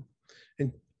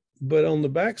 But on the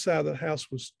back side of the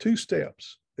house was 2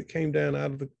 steps that came down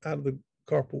out of the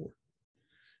carport.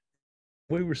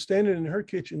 We were standing in her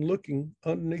kitchen looking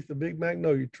underneath the big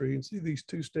magnolia tree and see these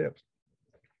 2 steps.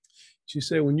 She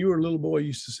said, when you were a little boy, you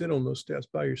used to sit on those steps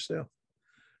by yourself,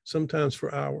 sometimes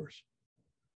for hours.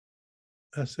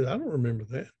 I said, I don't remember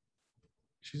that.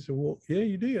 She said, well, yeah,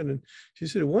 you did. And she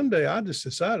said, one day I just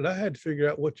decided I had to figure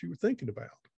out what you were thinking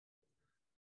about.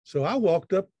 So I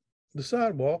walked up the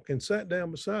sidewalk and sat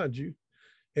down beside you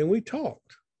and we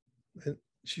talked. And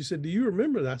she said, do you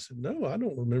remember that? I said, no, I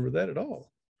don't remember that at all.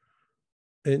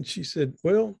 And she said,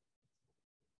 well,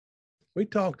 we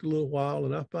talked a little while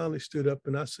and I finally stood up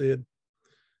and I said,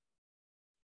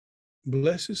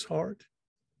 bless his heart,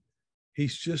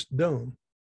 he's just dumb.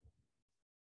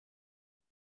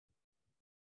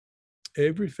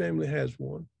 Every family has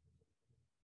one.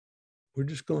 We're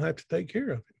just going to have to take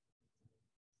care of it.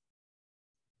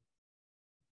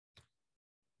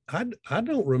 I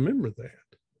don't remember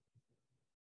that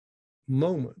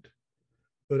moment,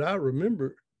 but I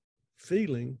remember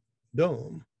feeling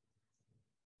dumb,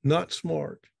 not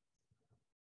smart,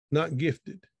 not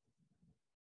gifted.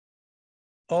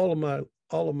 all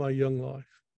of my young life.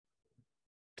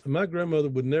 And my grandmother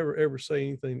would never, ever say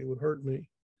anything that would hurt me.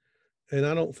 And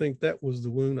I don't think that was the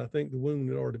wound. I think the wound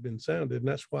had already been sounded, and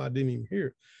that's why I didn't even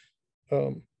hear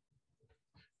it.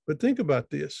 But think about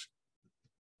this.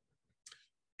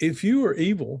 If you are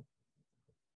evil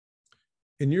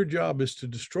and your job is to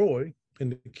destroy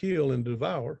and to kill and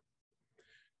devour,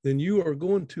 then you are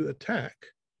going to attack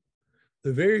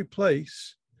the very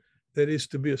place that is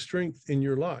to be a strength in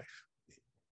your life.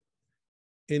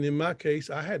 And in my case,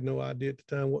 I had no idea at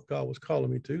the time what God was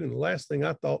calling me to. And the last thing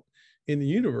I thought in the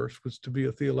universe was to be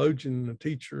a theologian and a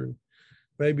teacher and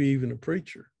maybe even a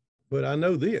preacher. But I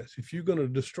know this, if you're going to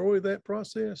destroy that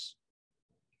process,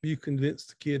 you convince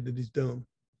the kid that he's dumb.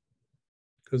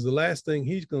 Because the last thing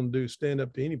he's going to do is stand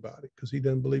up to anybody because he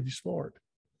doesn't believe he's smart.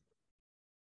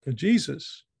 And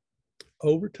Jesus,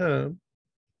 over time,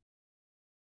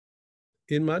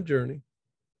 in my journey,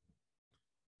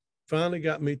 finally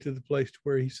got me to the place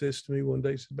where he says to me one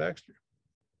day, he said, Baxter,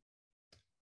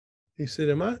 he said,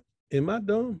 am I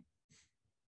dumb?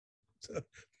 So,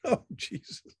 oh,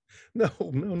 Jesus, no. I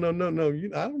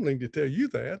don't need to tell you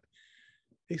that.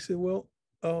 He said, well,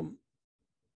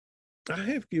 I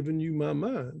have given you my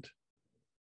mind.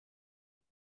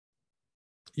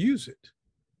 Use it.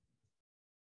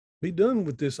 Be done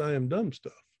with this I am dumb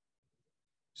stuff.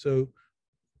 So,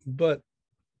 but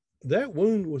that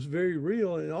wound was very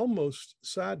real and almost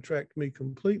sidetracked me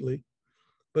completely.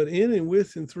 But in and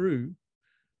with and through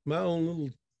my own little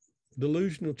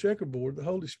delusional checkerboard, the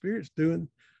Holy Spirit's doing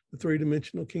the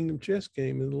three-dimensional kingdom chess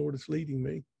game, and the Lord is leading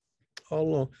me all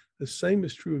along. The same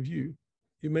is true of you.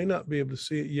 You may not be able to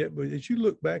see it yet, but as you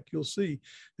look back, you'll see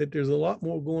that there's a lot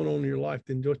more going on in your life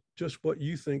than just what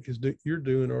you think you're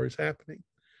doing or is happening.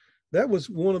 That was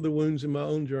one of the wounds in my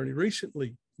own journey.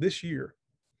 Recently, this year,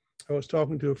 I was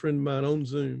talking to a friend of mine on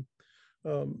Zoom.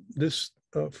 This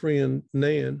friend,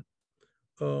 Nan,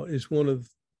 is one of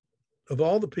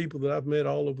all the people that I've met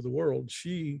all over the world.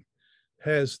 She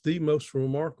has the most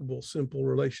remarkable, simple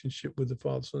relationship with the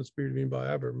Father, Son, Spirit of anybody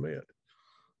I've ever met.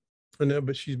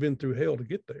 But she's been through hell to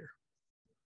get there.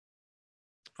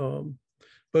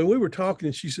 But we were talking,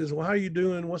 and she says, well, how are you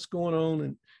doing? What's going on?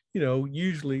 And,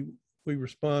 usually we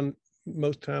respond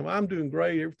most of the time, I'm doing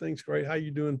great. Everything's great. How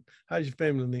you doing? How's your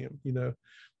family and them,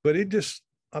 But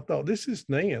I thought, this is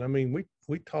Nan. I mean,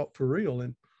 we talk for real.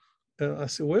 And I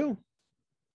said,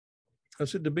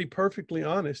 to be perfectly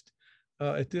honest,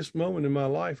 at this moment in my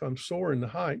life, I'm soaring the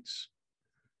heights,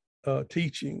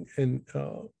 teaching and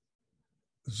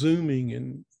Zooming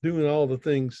and doing all the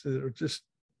things that are just,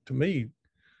 to me,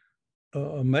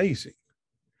 amazing.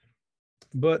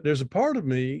 But there's a part of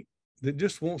me that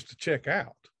just wants to check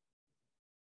out.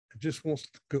 It just wants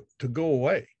to go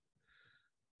away.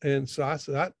 And so I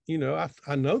said,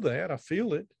 I know that. I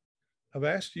feel it. I've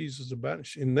asked Jesus about it.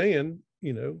 And then,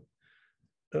 and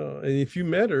if you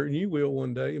met her, and you will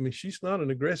one day, I mean, she's not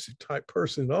an aggressive type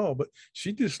person at all, but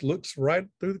she just looks right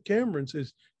through the camera and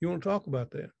says, you want to talk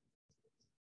about that?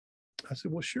 I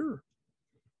said, well, sure.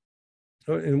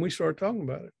 And we started talking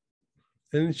about it.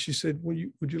 And then she said, well,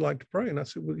 would you like to pray? And I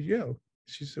said, well, yeah.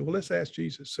 She said, well, let's ask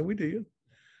Jesus. So we did.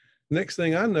 Next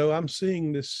thing I know, I'm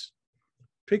seeing this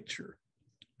picture,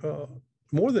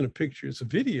 more than a picture, it's a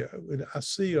video. And I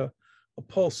see a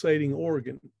pulsating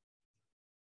organ.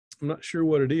 I'm not sure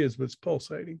what it is, but it's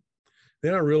pulsating.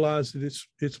 Then I realized that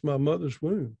it's my mother's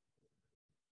womb,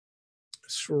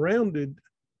 surrounded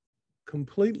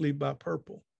completely by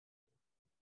purple,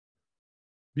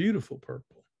 beautiful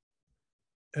purple.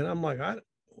 And I'm like,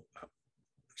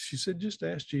 she said, just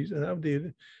ask Jesus. And I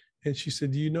did. And she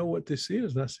said, do you know what this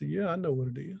is? And I said, yeah, I know what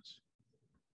it is.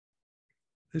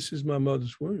 This is my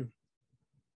mother's womb.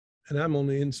 And I'm on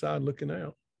the inside looking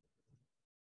out.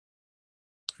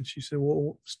 And she said,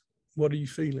 well, what are you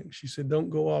feeling? She said, don't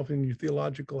go off in your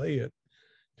theological head.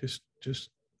 Just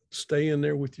stay in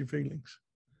there with your feelings.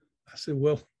 I said,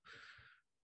 well,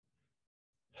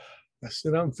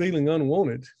 I'm feeling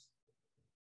unwanted.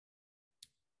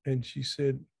 And she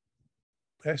said,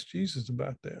 ask Jesus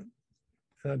about that.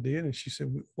 And I did. And she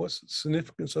said, what's the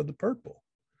significance of the purple?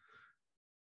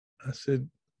 I said,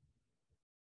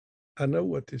 I know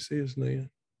what this is, Nan.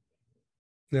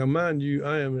 Now, mind you,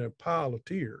 I am in a pile of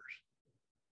tears.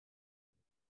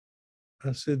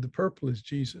 I said, the purple is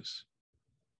Jesus.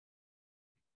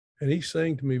 And he's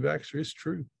saying to me, Baxter, it's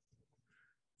true.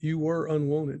 You were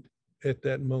unwanted at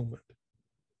that moment.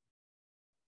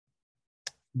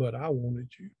 But I wanted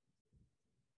you.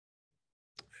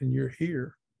 And you're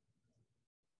here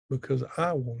because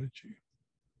I wanted you.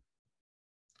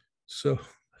 So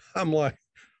I'm like,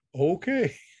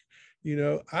 okay.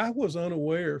 I was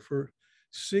unaware for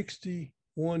 61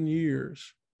 41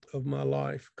 years of my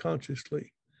life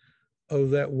consciously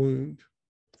of that wound.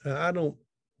 And I don't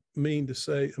mean to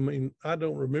say, I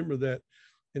don't remember that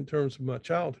in terms of my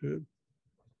childhood,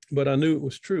 but I knew it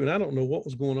was true. And I don't know what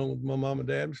was going on with my mom and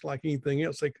dad. It's like anything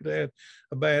else. They could have had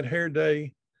a bad hair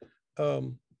day.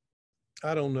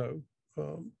 I don't know.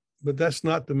 But that's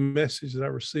not the message that I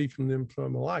received from them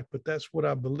from my life. But that's what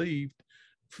I believed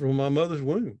from my mother's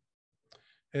womb.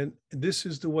 And this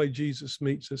is the way Jesus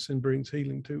meets us and brings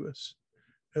healing to us.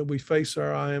 And we face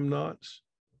our I am nots.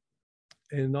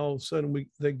 And all of a sudden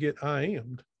they get I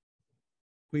am'd.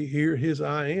 We hear his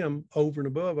I am over and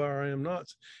above our I am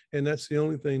nots. And that's the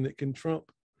only thing that can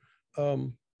trump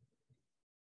the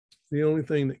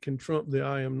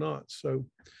I am nots. So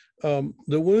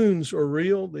the wounds are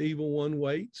real. The evil one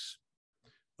waits.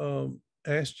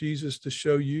 Ask Jesus to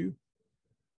show you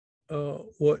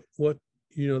what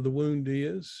the wound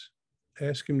is.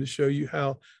 Ask him to show you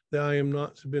how the I am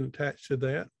nots have been attached to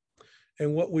that.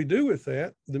 And what we do with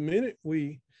that, the minute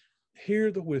we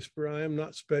hear the whisper, I am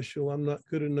not special, I'm not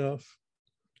good enough,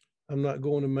 I'm not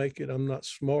going to make it, I'm not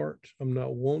smart, I'm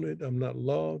not wanted, I'm not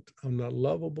loved, I'm not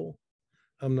lovable,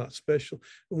 I'm not special.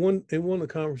 In one of the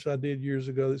conferences I did years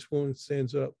ago, this woman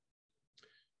stands up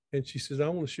and she says, I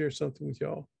want to share something with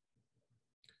y'all.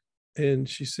 And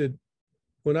she said,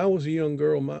 when I was a young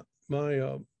girl, my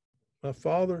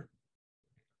father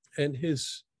and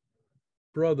his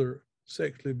brother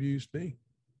sexually abused me.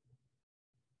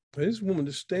 And this woman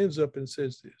just stands up and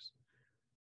says this,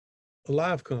 a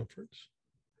live conference.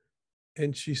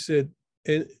 And she said,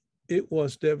 and it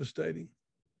was devastating,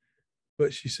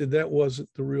 but she said that wasn't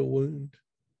the real wound.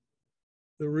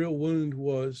 The real wound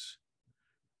was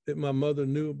that my mother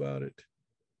knew about it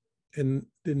and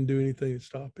didn't do anything to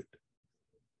stop it.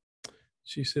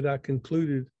 She said, I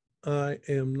concluded I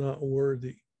am not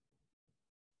worthy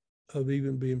of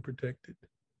even being protected.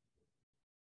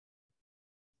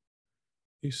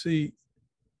 You see,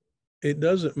 it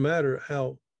doesn't matter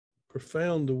how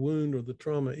profound the wound or the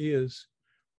trauma is,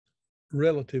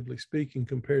 relatively speaking,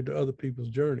 compared to other people's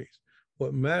journeys.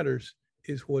 What matters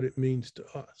is what it means to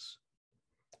us.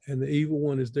 And the evil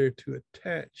one is there to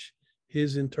attach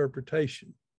his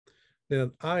interpretation.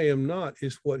 Now, I am not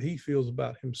is what he feels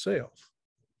about himself.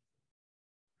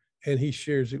 And he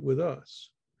shares it with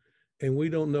us. And we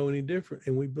don't know any different,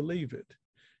 and we believe it.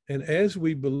 And as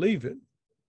we believe it,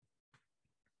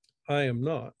 I am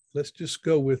not. Let's just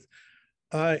go with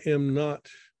I am not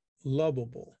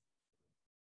lovable.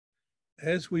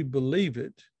 As we believe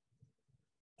it,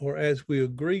 or as we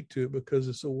agree to it, because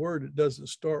it's a word that doesn't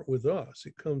start with us,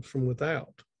 it comes from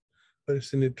without, but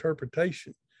it's an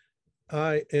interpretation.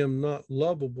 I am not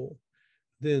lovable.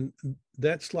 Then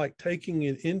that's like taking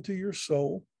it into your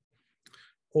soul,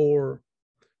 or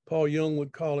Paul Young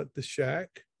would call it the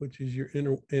shack, which is your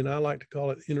inner, and I like to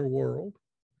call it inner world.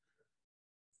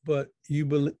 But you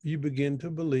begin to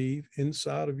believe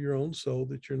inside of your own soul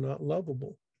that you're not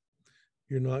lovable.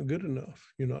 You're not good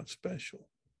enough. You're not special.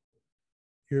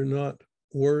 You're not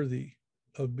worthy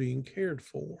of being cared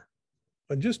for.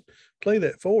 And just play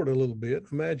that forward a little bit.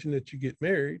 Imagine that you get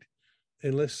married,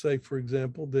 and let's say, for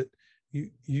example, that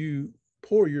you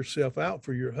pour yourself out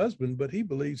for your husband, but he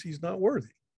believes he's not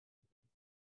worthy.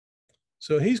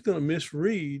 So he's going to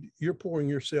misread you're pouring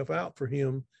yourself out for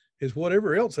him as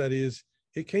whatever else that is.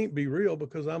 It can't be real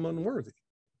because I'm unworthy.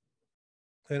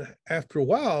 And after a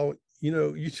while,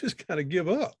 you just kind of give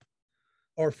up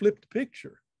or flip the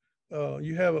picture.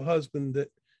 You have a husband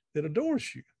that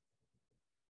adores you,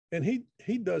 and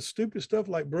he does stupid stuff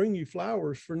like bring you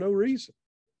flowers for no reason.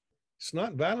 It's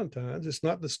not Valentine's. It's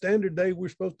not the standard day we're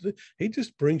supposed to do. He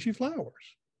just brings you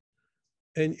flowers.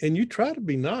 And you try to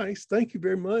be nice. Thank you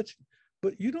very much.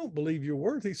 But you don't believe you're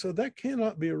worthy. So that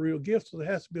cannot be a real gift. So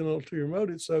there has to be an ulterior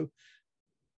motive. So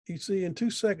you see, in 2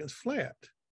 seconds flat,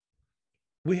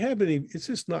 it's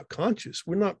just not conscious.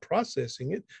 We're not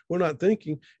processing it. We're not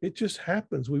thinking. It just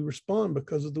happens. We respond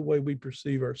because of the way we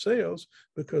perceive ourselves,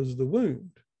 because of the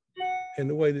wound and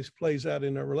the way this plays out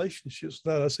in our relationships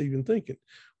without us even thinking.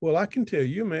 Well, I can tell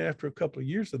you, man, after a couple of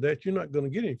years of that, you're not going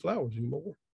to get any flowers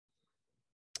anymore.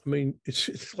 I mean,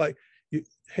 it's like you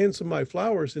hand somebody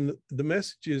flowers and the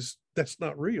message is that's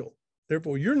not real.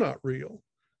 Therefore, you're not real.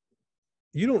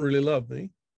 You don't really love me.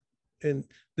 And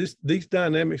these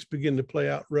dynamics begin to play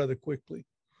out rather quickly.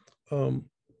 And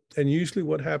usually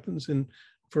what happens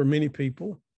for many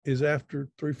people is after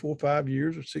 3, 4, 5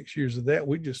 years or 6 years of that,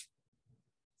 we just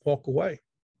walk away.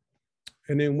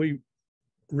 And then we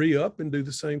re-up and do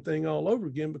the same thing all over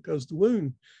again because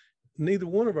neither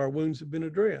one of our wounds have been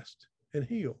addressed and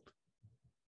healed.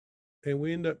 And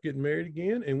we end up getting married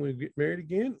again, and we get married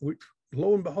again.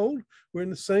 lo and behold, we're in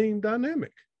the same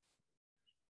dynamic.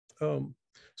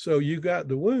 So you got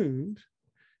the wound,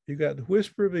 you got the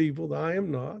whisper of evil, the I am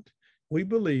not. We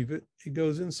believe it. It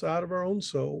goes inside of our own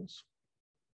souls,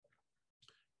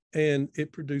 and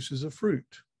it produces a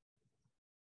fruit,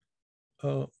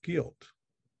 guilt,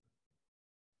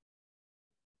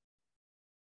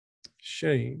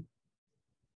 shame.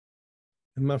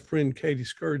 And my friend Katie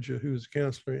Scourgia, who is a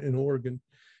counselor in Oregon,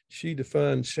 she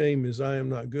defined shame as I am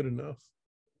not good enough.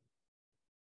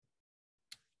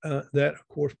 That, of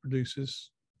course, produces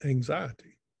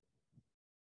anxiety,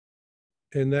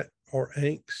 and that, or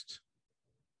angst,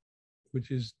 which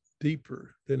is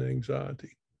deeper than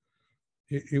anxiety.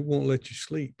 It won't let you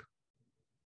sleep.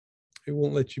 It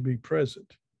won't let you be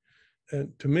present.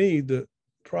 And to me, the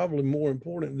probably more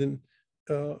important than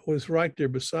was right there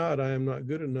beside I am not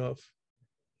good enough,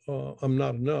 I'm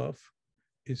not enough,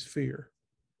 is fear.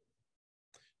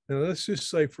 Now, let's just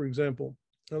say, for example,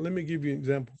 let me give you an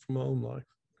example from my own life.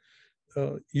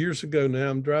 Years ago now,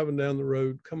 I'm driving down the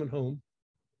road, coming home.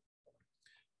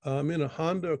 I'm in a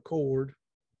Honda Accord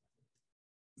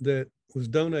that was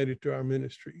donated to our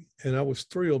ministry, and I was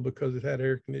thrilled because it had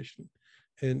air conditioning.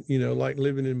 And, you know, like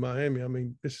living in Miami, I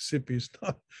mean, Mississippi is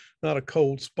not a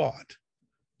cold spot.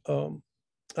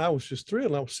 I was just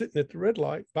thrilled. I was sitting at the red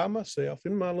light by myself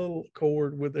in my little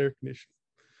Accord with air conditioning.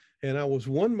 And I was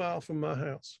 1 mile from my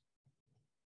house.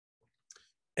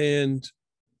 And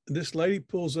this lady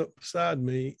pulls up beside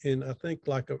me in, I think,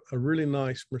 like a really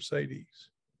nice Mercedes.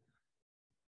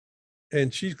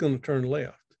 And she's going to turn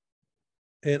left.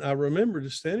 And I remember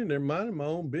just standing there minding my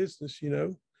own business, you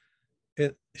know.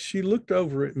 And she looked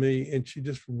over at me and she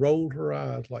just rolled her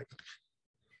eyes like,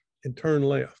 and turned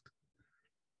left.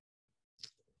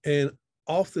 And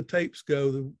off the tapes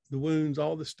go, the wounds,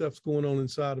 all the stuff's going on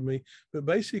inside of me. But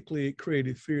basically, it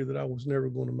created fear that I was never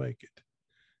going to make it.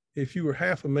 If you were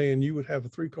half a man, you would have a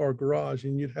 3-car garage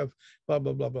and you'd have blah,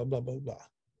 blah, blah, blah, blah, blah, blah.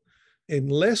 In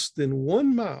less than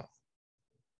 1 mile,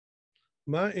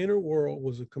 my inner world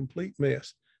was a complete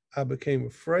mess. I became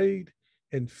afraid,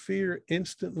 and fear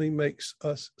instantly makes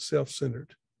us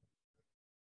self-centered.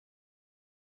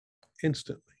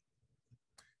 Instantly.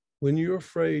 When you're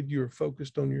afraid, you're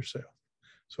focused on yourself.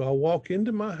 So I walk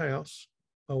into my house,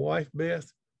 my wife,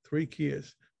 Beth, 3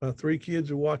 kids. My 3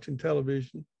 kids are watching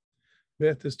television.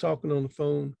 Beth is talking on the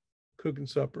phone, cooking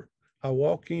supper. I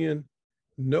walk in,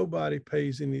 nobody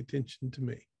pays any attention to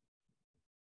me,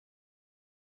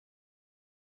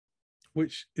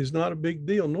 which is not a big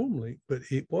deal normally, but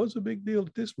it was a big deal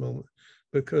at this moment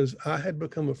because I had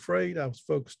become afraid. I was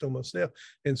focused on myself.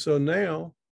 And so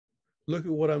now, look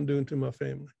at what I'm doing to my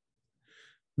family.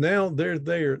 Now they're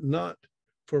there not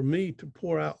for me to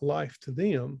pour out life to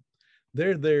them.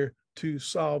 They're there to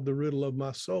solve the riddle of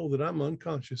my soul that I'm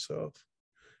unconscious of.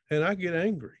 And I get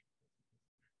angry.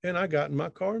 And I got in my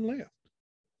car and left.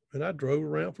 And I drove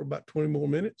around for about 20 more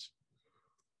minutes,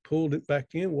 pulled it back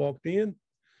in, walked in.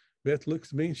 Beth looks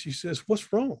at me and she says,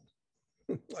 "What's wrong?"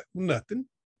 Like, nothing.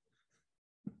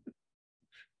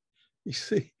 You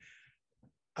see,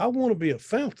 I want to be a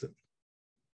fountain,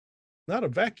 not a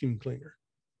vacuum cleaner.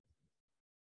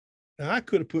 Now, I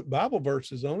could have put Bible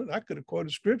verses on it. I could have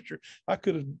quoted scripture. I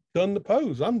could have done the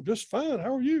pose. I'm just fine.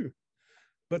 How are you?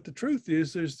 But the truth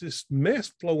is, there's this mess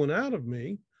flowing out of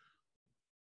me,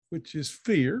 which is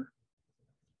fear,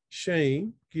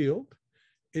 shame, guilt.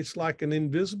 It's like an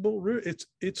invisible river.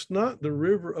 It's not the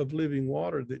river of living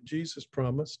water that Jesus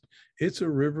promised. It's a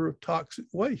river of toxic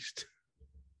waste.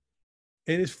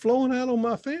 And it's flowing out on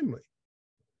my family.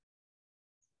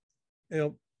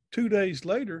 Now, 2 days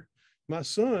later, my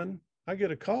son, I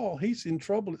get a call. He's in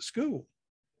trouble at school.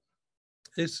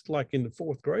 It's like in the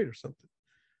 4th grade or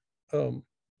something.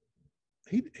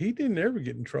 He didn't ever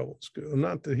get in trouble at school.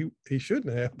 Not that he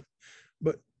shouldn't have,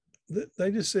 but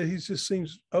they just said he just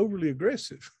seems overly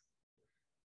aggressive.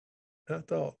 I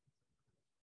thought,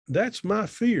 that's my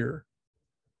fear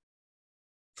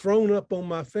thrown up on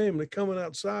my family, coming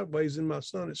out sideways in my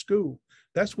son at school.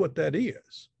 That's what that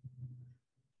is.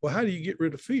 Well, how do you get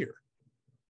rid of fear?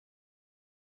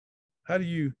 How do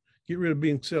you get rid of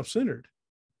being self-centered?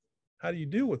 How do you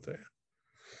deal with that?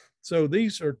 So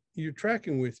you're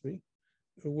tracking with me.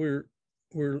 We're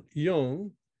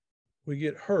young. We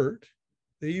get hurt.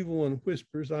 The evil one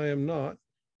whispers, "I am not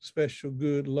special,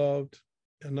 good, loved,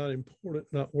 and not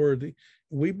important, not worthy."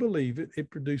 We believe it. It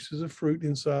produces a fruit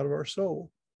inside of our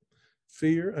soul.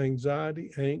 Fear, anxiety,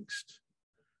 angst,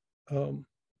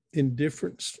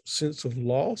 indifference, sense of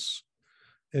loss.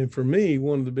 And for me,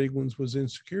 one of the big ones was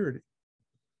insecurity.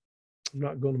 I'm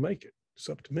not going to make it. It's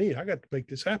up to me. I got to make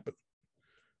this happen.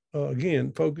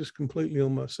 Again, focus completely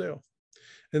on myself.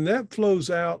 And that flows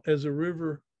out as a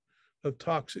river of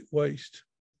toxic waste.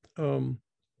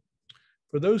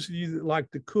 For those of you that like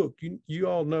to cook, you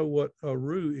all know what a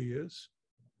roux is,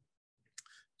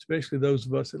 especially those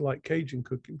of us that like Cajun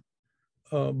cooking.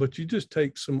 But you just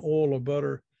take some oil or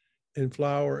butter and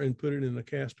flour and put it in a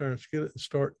cast iron skillet and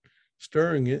start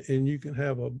stirring it, and you can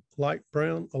have a light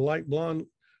blonde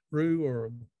roux, or a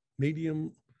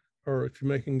medium, or if you're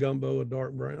making gumbo, a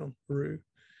dark brown roux.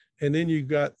 And then you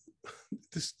got,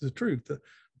 this is the truth,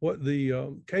 what the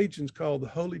Cajuns call the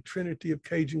holy trinity of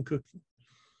Cajun cooking: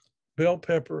 bell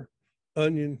pepper,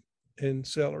 onion, and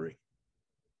celery.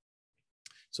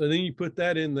 So then you put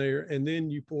that in there, and then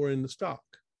you pour in the stock,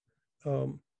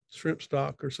 shrimp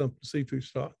stock or something, seafood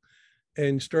stock,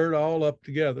 and stir it all up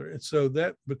together. And so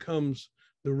that becomes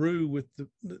the roux with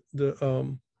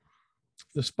the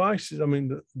spices. I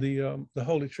mean, the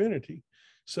holy trinity.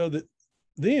 So that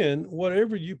then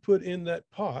whatever you put in that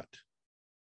pot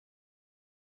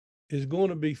is going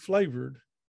to be flavored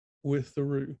with the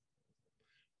roux.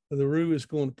 The roux is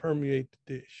going to permeate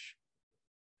the dish.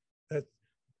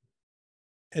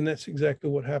 And that's exactly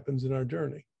what happens in our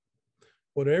journey.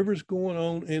 Whatever's going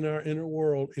on in our inner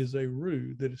world is a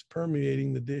roux that is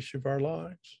permeating the dish of our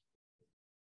lives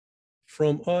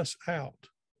from us out.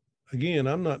 Again,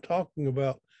 I'm not talking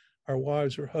about our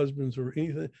wives or husbands or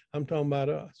anything. I'm talking about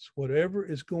us. Whatever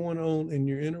is going on in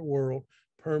your inner world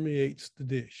permeates the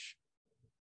dish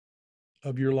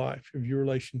of your life, of your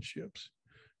relationships.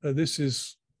 This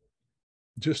is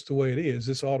just the way it is.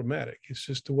 It's automatic. It's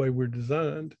just the way we're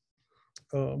designed.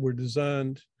 We're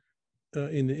designed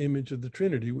in the image of the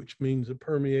Trinity, which means a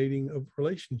permeating of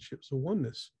relationships, a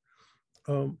oneness.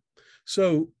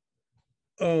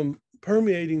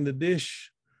 Permeating the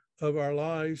dish of our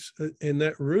lives, and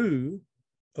that roux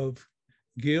of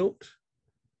guilt,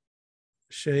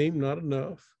 shame, not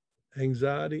enough,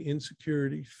 anxiety,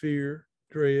 insecurity, fear,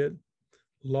 dread,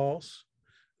 loss,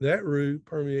 that roux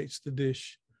permeates the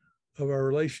dish of our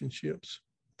relationships.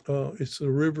 It's a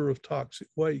river of toxic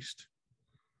waste.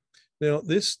 Now,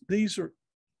 this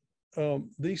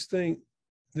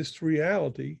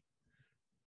reality,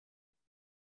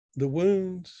 the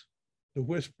wounds, the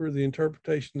whisper, the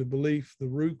interpretation, the belief, the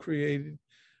roux created,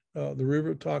 the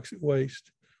river of toxic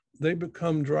waste, they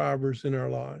become drivers in our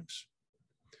lives,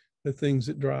 the things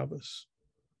that drive us.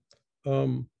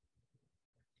 I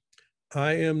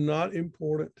am not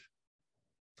important.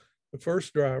 The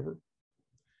first driver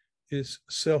is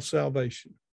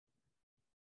self-salvation.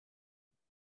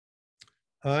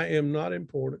 I am not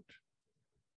important,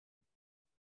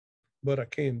 but I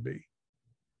can be,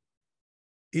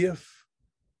 if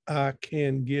I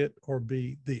can get or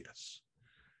be this.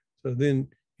 So then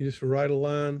you just write a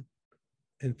line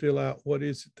and fill out, what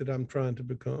is it that I'm trying to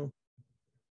become?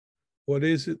 What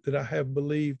is it that I have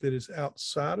believed that is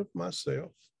outside of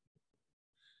myself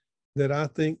that I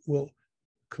think will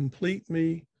complete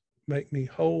me, make me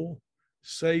whole,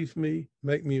 save me,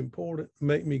 make me important,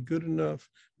 make me good enough,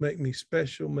 make me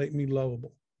special, make me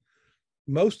lovable?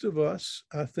 Most of us,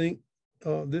 I think,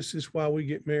 this is why we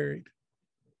get married.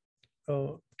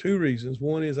 Two reasons.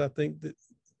 One is, I think that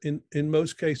in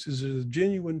most cases there's a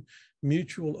genuine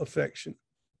mutual affection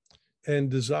and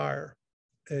desire,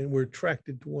 and we're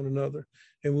attracted to one another,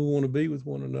 and we want to be with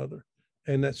one another,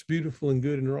 and that's beautiful and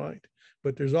good and right.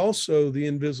 But there's also the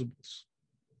invisibles,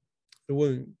 the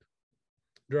wound,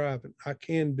 driving. I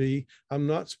can be, I'm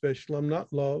not special, I'm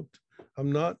not loved,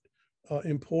 I'm not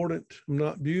important, I'm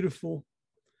not beautiful,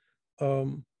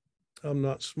 I'm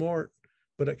not smart,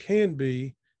 but I can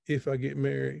be if I get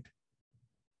married.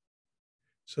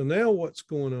 So now what's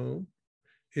going on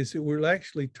is that we're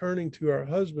actually turning to our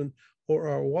husband or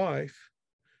our wife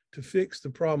to fix the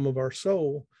problem of our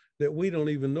soul that we don't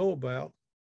even know about,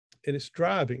 and it's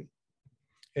driving.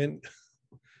 And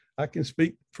I can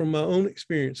speak from my own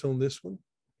experience on this one,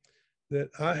 that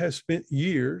I have spent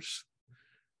years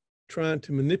trying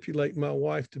to manipulate my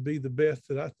wife to be the best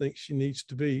that I think she needs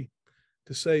to be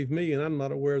to save me, and I'm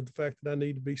not aware of the fact that I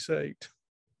need to be saved.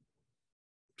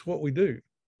 It's what we do.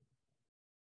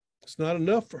 It's not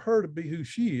enough for her to be who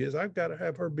she is. I've got to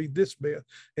have her be this best.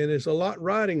 And there's a lot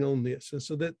riding on this. And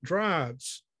so that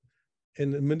drives.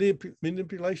 And the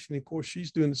manipulation, of course,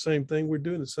 she's doing the same thing. We're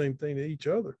doing the same thing to each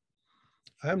other.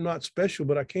 I'm not special,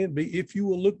 but I can be if you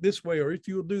will look this way, or if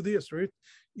you will do this, or if,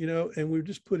 and we're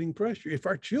just putting pressure. If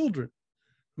our children,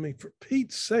 I mean, for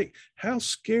Pete's sake, how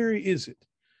scary is it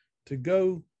to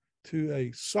go to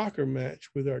a soccer match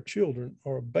with our children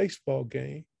or a baseball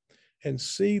game and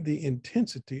see the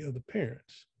intensity of the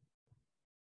parents?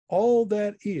 All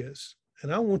that is,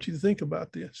 and I want you to think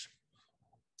about this,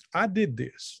 I did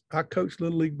this. I coached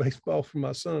Little League Baseball for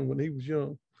my son when he was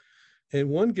young. And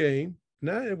one game,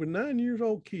 it was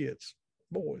 9-year-old kids,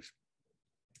 boys.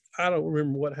 I don't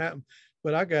remember what happened,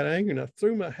 but I got angry and I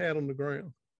threw my hat on the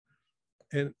ground.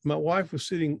 And my wife was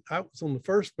sitting, I was on the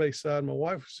first base side. My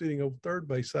wife was sitting over third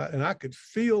base side, and I could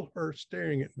feel her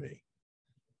staring at me.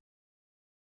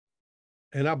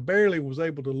 And I barely was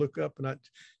able to look up, and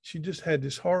she just had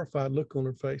this horrified look on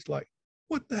her face, like,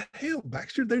 what the hell,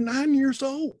 Baxter? They're 9 years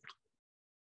old.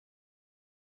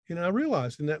 And I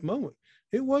realized in that moment,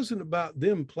 it wasn't about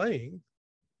them playing.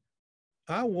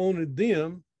 I wanted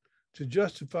them to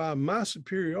justify my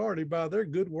superiority by their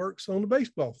good works on the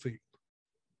baseball field.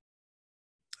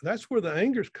 That's where the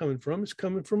anger is coming from. It's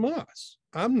coming from us.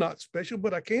 I'm not special,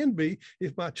 but I can be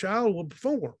if my child will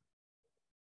perform.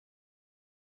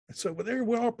 And so there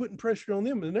we are putting pressure on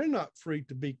them, and they're not free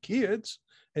to be kids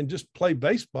and just play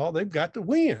baseball. They've got to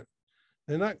win.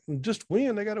 They're not just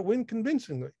win. They got to win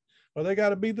convincingly, or they got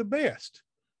to be the best,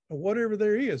 or whatever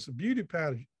there is, a beauty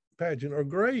pageant or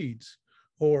grades,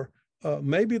 or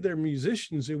maybe they're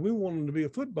musicians and we want them to be a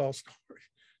football star.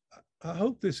 I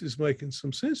hope this is making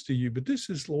some sense to you, but this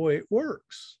is the way it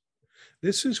works.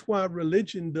 This is why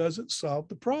religion doesn't solve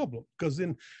the problem. Because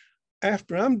then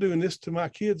after I'm doing this to my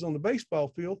kids on the baseball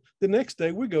field, the next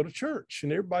day we go to church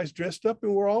and everybody's dressed up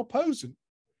and we're all posing.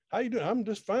 How you doing? I'm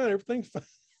just fine. Everything's fine.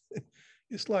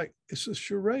 It's like, it's a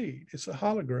charade. It's a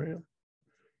hologram.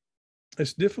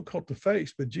 It's difficult to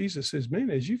face, but Jesus says, man,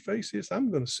 as you face this,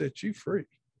 I'm going to set you free.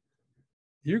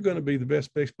 You're going to be the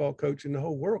best baseball coach in the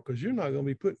whole world because you're not going to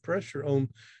be putting pressure on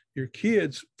your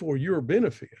kids for your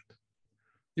benefit.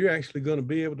 You're actually going to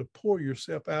be able to pour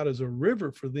yourself out as a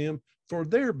river for them for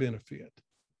their benefit.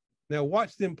 Now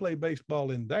watch them play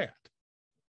baseball in that.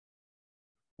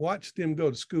 Watch them go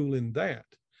to school in that.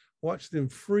 Watch them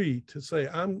free to say,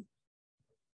 I'm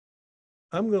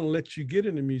going to let you get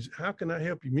into music. How can I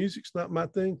help you? Music's not my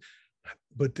thing,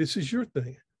 but this is your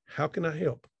thing. How can I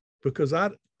help? Because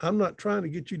I'm not trying to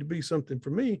get you to be something for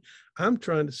me. I'm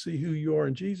trying to see who you are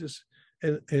in Jesus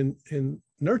and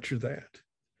nurture that.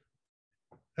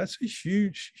 That's a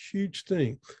huge, huge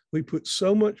thing. We put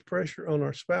so much pressure on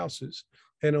our spouses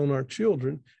and on our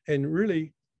children and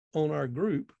really on our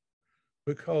group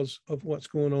because of what's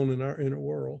going on in our inner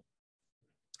world.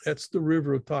 That's the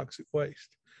river of toxic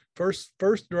waste.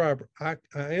 First driver, I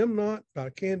am not, but I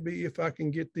can be if I can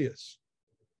get this.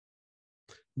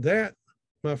 That,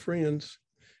 my friends,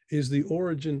 is the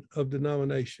origin of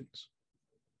denominations.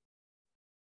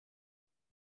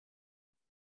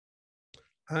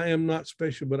 I am not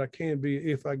special, but I can be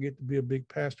if I get to be a big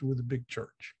pastor with a big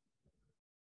church.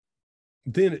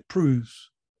 Then it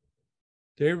proves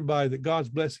to everybody that God's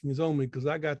blessing is on me because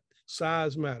I got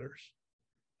size matters.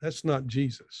 That's not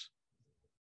Jesus.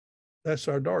 That's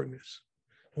our darkness.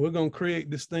 And we're going to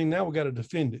create this thing. Now we got to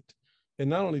defend it. And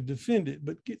not only defend it,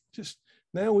 but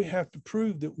now we have to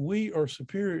prove that we are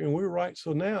superior and we're right.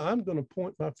 So now I'm going to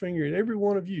point my finger at every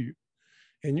one of you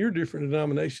and your different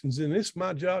denominations. And it's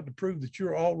my job to prove that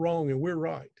you're all wrong and we're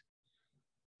right.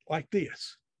 Like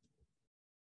this.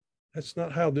 That's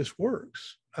not how this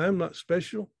works. I'm not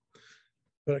special,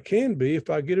 but I can be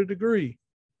if I get a degree.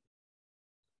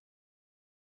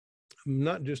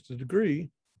 Not just a degree,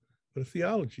 but a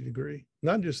theology degree.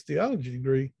 Not just a theology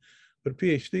degree, but a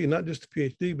PhD. Not just a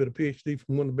PhD, but a PhD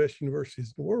from one of the best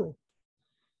universities in the world.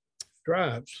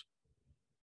 Drives.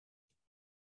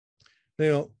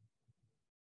 Now,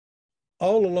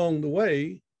 all along the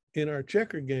way in our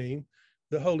checker game,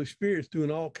 the Holy Spirit's doing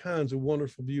all kinds of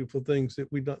wonderful, beautiful things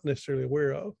that we're not necessarily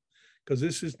aware of. Because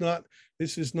this is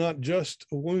not just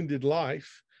a wounded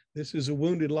life. This is a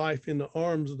wounded life in the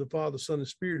arms of the Father, Son, and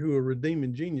Spirit, who are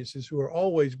redeeming geniuses, who are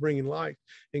always bringing life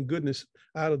and goodness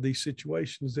out of these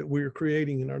situations that we are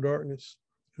creating in our darkness.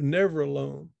 Never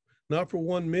alone. Not for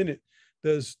 1 minute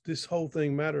does this whole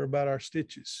thing matter about our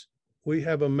stitches. We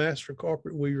have a master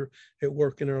carpet weaver at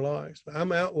work in our lives.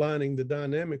 I'm outlining the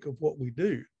dynamic of what we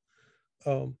do.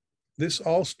 This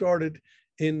all started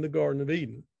in the Garden of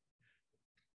Eden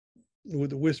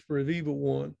with the whisper of evil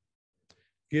one,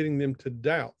 getting them to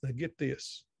doubt. Now get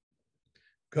this.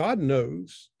 God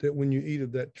knows that when you eat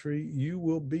of that tree, you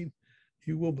will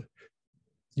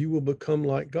become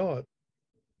like God.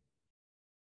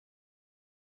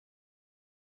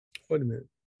 Wait a minute.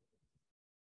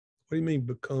 What do you mean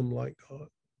become like God?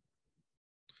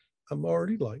 I'm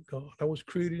already like God. I was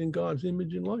created in God's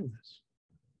image and likeness.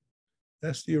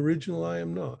 That's the original I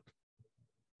am not.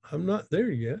 I'm not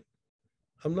there yet.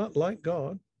 I'm not like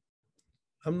God.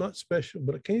 I'm not special,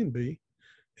 but I can be.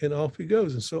 And off he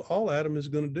goes. And so all Adam is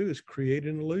going to do is create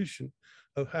an illusion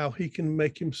of how he can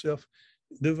make himself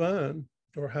divine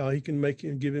or how he can make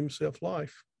and give himself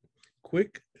life.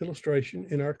 Quick illustration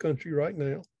in our country right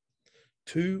now,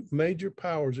 two major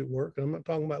powers at work. I'm not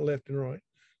talking about left and right.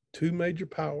 Two major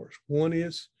powers. One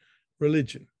is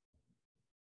religion.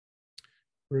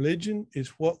 Religion is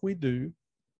what we do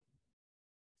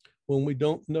when we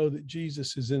don't know that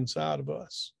Jesus is inside of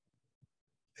us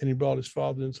and he brought his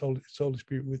Father and his Holy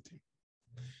Spirit with him.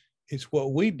 It's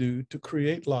what we do to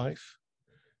create life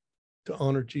to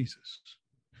honor Jesus.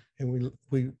 And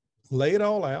we lay it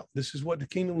all out. This is what the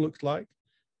kingdom looks like.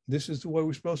 This is the way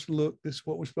we're supposed to look. This is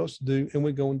what we're supposed to do. And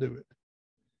we go and do it.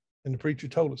 And the preacher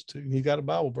told us to. And he got a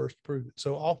Bible verse to prove it.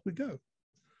 So off we go.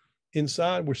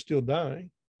 Inside, we're still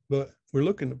dying, but we're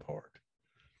looking the part.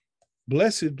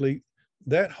 Blessedly,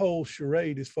 that whole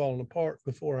charade is falling apart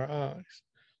before our eyes.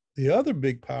 The other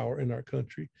big power in our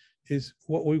country is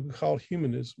what we would call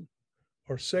humanism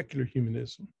or secular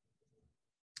humanism.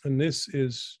 And this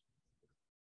is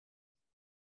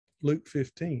Luke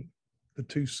 15, the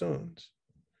two sons.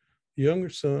 The younger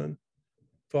son,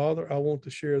 Father, I want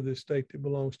to share this estate that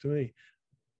belongs to me.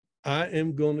 I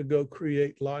am going to go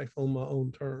create life on my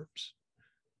own terms,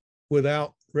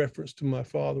 without reference to my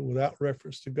Father, without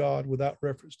reference to God, without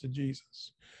reference to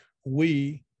Jesus.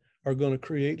 We are going to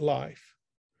create life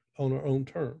on our own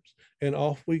terms. And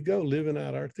off we go, living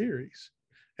out our theories.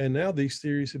 And now these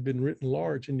theories have been written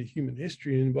large into human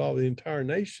history and involve the entire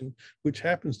nation, which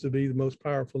happens to be the most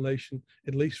powerful nation,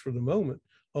 at least for the moment,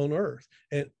 on earth.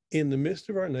 And in the midst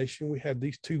of our nation, we have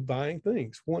these two vying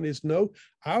things. One is, no,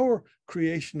 our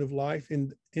creation of life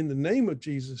in the name of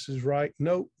Jesus is right.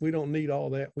 No, we don't need all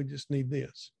that. We just need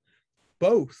this.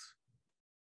 Both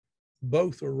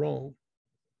are wrong.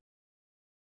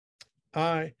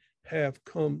 I have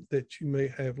come that you may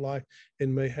have life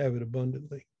and may have it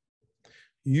abundantly.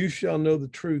 You shall know the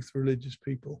truth, religious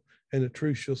people, and the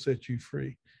truth shall set you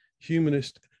free.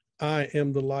 Humanist, I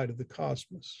am the light of the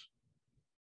cosmos.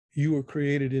 You were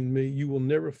created in me. You will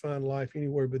never find life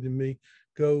anywhere but in me.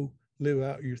 Go live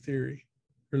out your theory.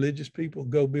 Religious people,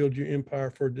 go build your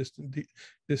empire for a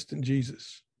distant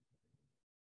Jesus.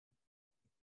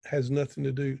 Has nothing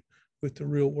to do with the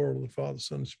real world of the Father,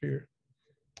 Son, and Spirit.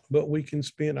 But we can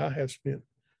spend, I have spent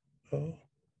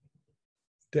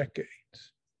decades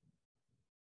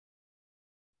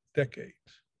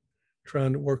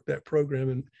trying to work that program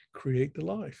and create the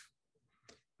life.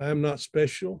 I am not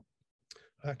special.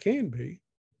 I can be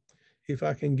if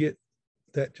I can get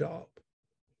that job.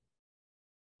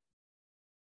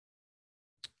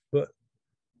 But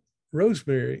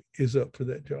Rosemary is up for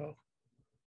that job.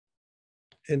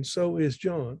 And so is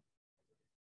John.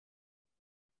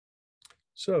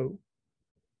 So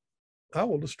I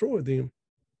will destroy them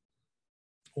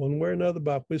one way or another,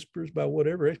 by whispers, by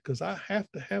whatever, because I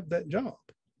have to have that job.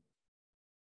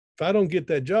 If I don't get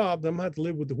that job, then I'm going to have to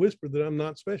live with the whisper that I'm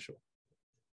not special.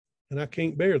 And I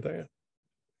can't bear that.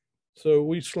 So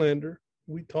we slander,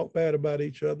 we talk bad about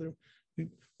each other, we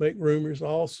make rumors,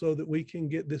 all so that we can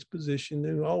get this position.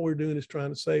 And all we're doing is trying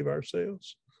to save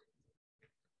ourselves.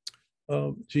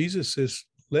 Jesus says,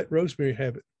 let Rosemary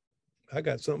have it. I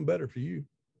got something better for you.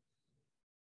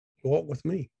 Walk with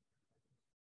me.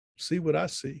 See what I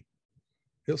see.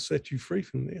 He'll set you free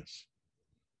from this.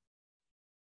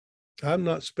 I'm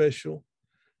not special.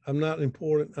 I'm not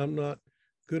important. I'm not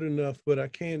good enough, but I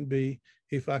can be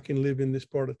if I can live in this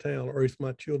part of town, or if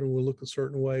my children will look a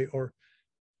certain way, or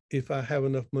if I have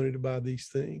enough money to buy these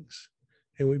things.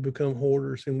 And we become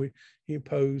hoarders and we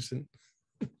impose. And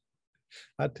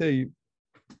I tell you,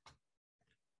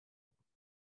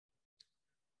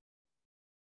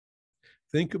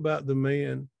 think about the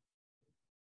man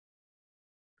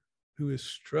who is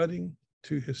strutting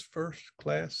to his first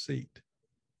class seat,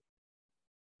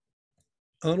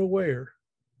 unaware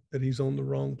that he's on the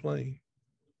wrong plane.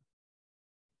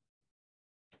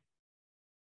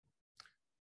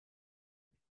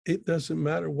 It doesn't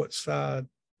matter what side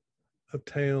of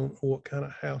town or what kind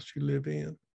of house you live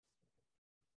in,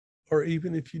 or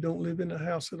even if you don't live in a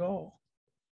house at all.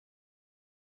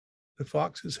 The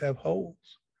foxes have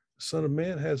holes. The Son of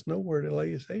Man has nowhere to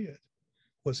lay his head.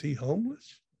 Was he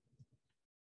homeless?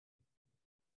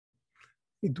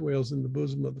 He dwells in the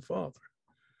bosom of the Father.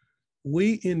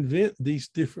 We invent these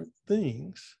different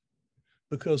things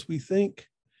because we think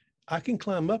I can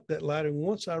climb up that ladder, and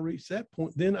once I reach that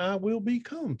point, then I will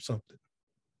become something.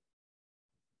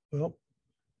 Well,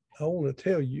 I want to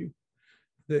tell you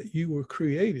that you were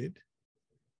created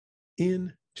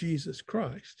in Jesus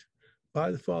Christ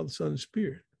by the Father, Son, and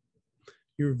Spirit.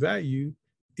 Your value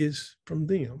is from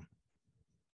them.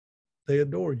 They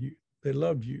adore you. They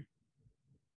love you.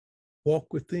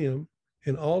 Walk with them,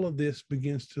 and all of this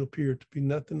begins to appear to be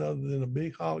nothing other than a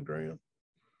big hologram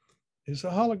It's a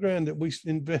hologram that we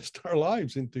invest our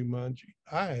lives into, mind you.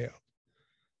 I have.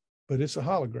 But it's a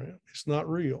hologram. It's not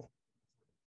real.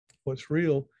 What's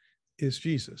real is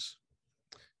Jesus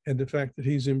and the fact that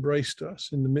he's embraced us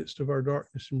in the midst of our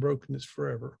darkness and brokenness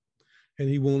forever. And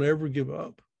he won't ever give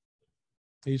up.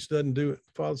 He just doesn't do it.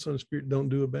 Father, Son, and Spirit don't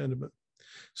do abandonment.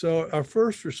 So our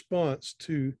first response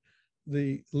to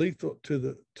the lethal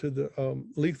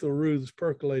lethal root that's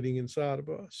percolating inside of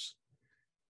us.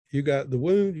 You got the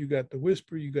wound, you got the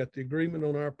whisper, you got the agreement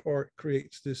on our part,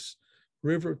 creates this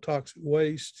river of toxic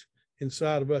waste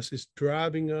inside of us. Is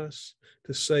driving us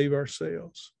to save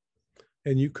ourselves.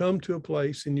 And you come to a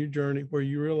place in your journey where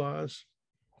you realize,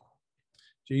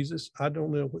 Jesus, I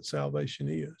don't know what salvation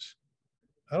is.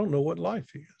 I don't know what life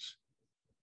is.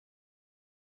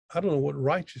 I don't know what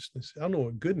righteousness is. I don't know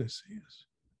what goodness is.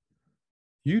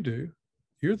 You do.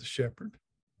 You're the shepherd.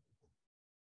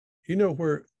 You know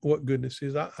what goodness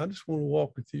is. I just want to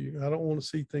walk with you. I don't want to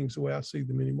see things the way I see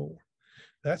them anymore.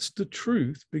 That's the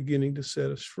truth beginning to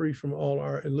set us free from all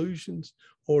our illusions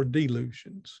or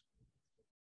delusions.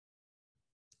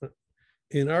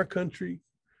 In our country,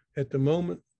 at the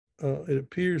moment, it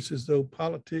appears as though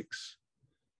politics,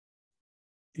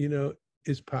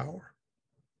 is power.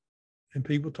 And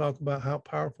people talk about how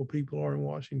powerful people are in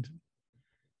Washington.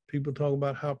 People talk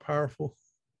about how powerful,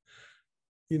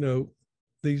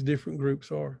 these different groups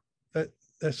are.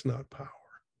 That's not power.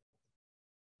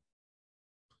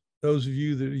 Those of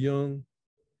you that are young,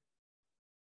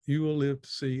 you will live to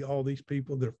see all these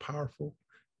people that are powerful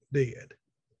dead.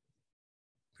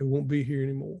 They won't be here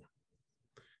anymore.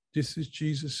 This is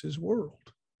Jesus's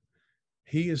world.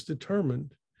 He is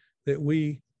determined that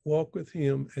we walk with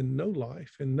him and know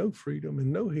life and know freedom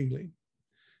and know healing.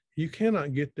 You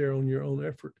cannot get there on your own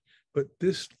effort, but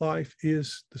this life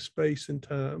is the space and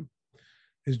time.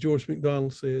 As George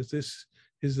MacDonald says, this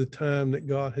is the time that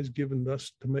God has given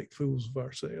us to make fools of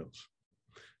ourselves.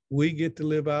 We get to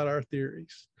live out our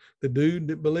theories. The dude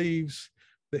that believes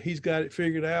that he's got it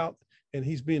figured out and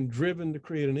he's being driven to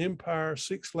create an empire,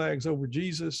 6 flags over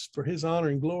Jesus for his honor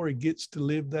and glory, gets to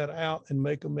live that out and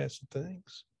make a mess of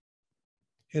things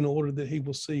in order that he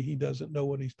will see he doesn't know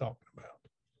what he's talking about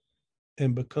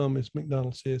and become, as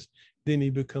MacDonald says, then he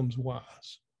becomes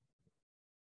wise.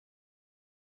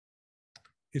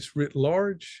 It's writ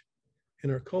large in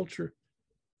our culture,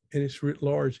 and it's writ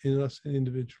large in us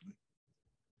individually.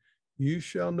 You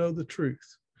shall know the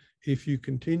truth if you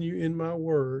continue in my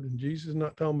word. And Jesus is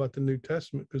not talking about the New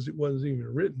Testament because it wasn't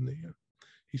even written then.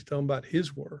 He's talking about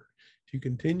his word. If you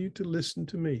continue to listen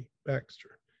to me,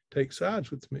 Baxter, take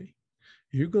sides with me,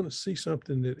 you're going to see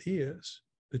something that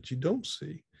you don't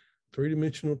see.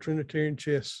 3-dimensional Trinitarian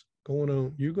chess going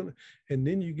on. And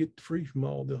then you get free from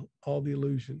all the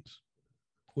illusions,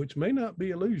 which may not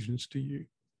be illusions to you.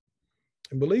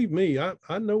 And believe me,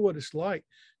 I know what it's like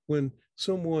when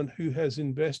someone who has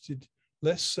invested,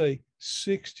 let's say,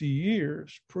 60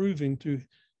 years proving to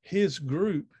his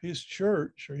group, his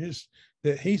church, or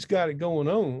that he's got it going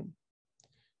on,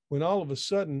 when all of a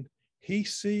sudden he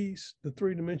sees the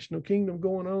 3-dimensional kingdom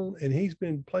going on and he's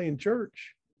been playing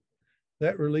church,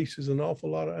 that releases an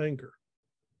awful lot of anger.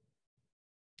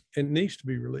 And it needs to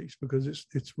be released because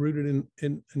it's rooted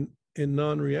in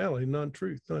non-reality,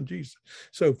 non-truth, non-Jesus.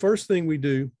 So first thing we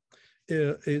do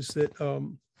is that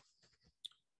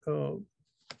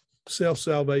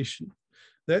self-salvation.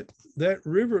 That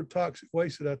river of toxic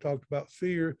waste that I talked about,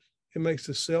 fear, it makes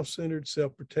us self-centered,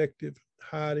 self-protective,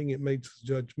 hiding. It makes us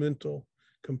judgmental,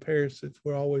 comparison.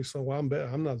 We're always saying, well,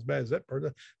 I'm not as bad as that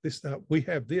person. We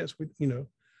have this,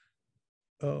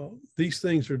 these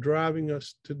things are driving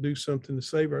us to do something to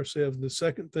save ourselves. The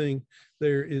second thing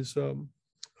there is a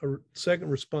second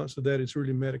response to that is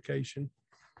really medication.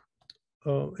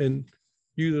 And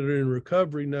you that are in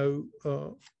recovery know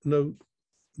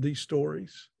these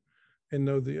stories and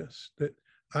know this, that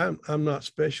I'm not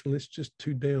special. It's just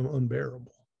too damn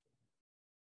unbearable.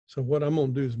 So what I'm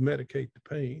going to do is medicate the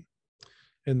pain.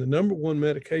 And the number one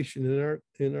medication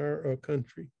in our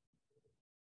country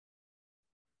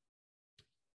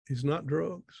is not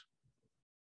drugs.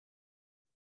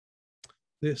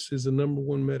 This is the number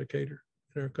one medicator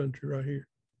in our country right here.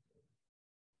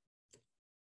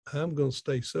 I'm going to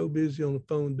stay so busy on the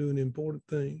phone doing important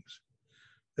things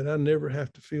that I never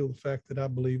have to feel the fact that I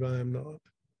believe I am not.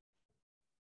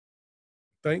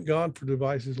 Thank God for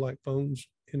devices like phones,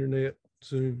 internet,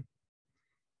 Zoom.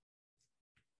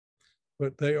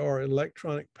 But they are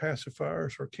electronic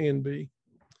pacifiers, or can be.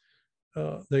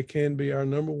 They can be our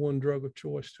number one drug of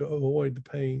choice to avoid the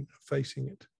pain of facing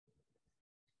it.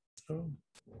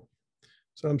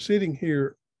 So I'm sitting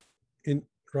here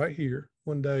right here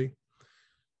one day.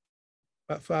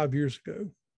 about 5 years ago.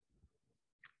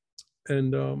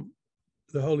 And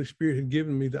the Holy Spirit had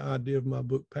given me the idea of my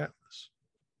book, Patmos.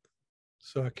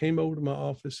 So I came over to my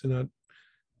office and I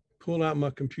pulled out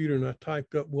my computer and I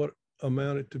typed up what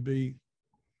amounted to be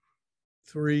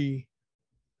first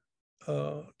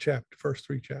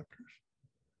three chapters.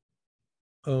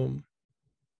 And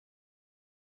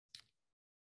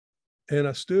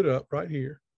I stood up right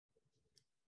here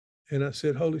and I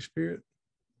said, Holy Spirit,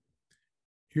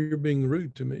 you're being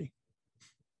rude to me.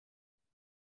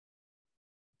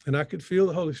 And I could feel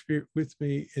the Holy Spirit with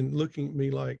me and looking at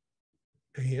me like,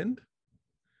 and?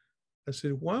 I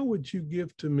said, why would you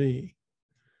give to me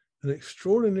an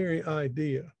extraordinary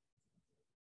idea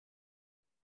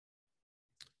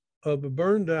of a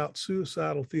burned out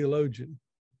suicidal theologian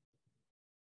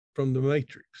from the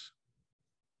Matrix,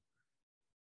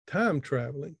 time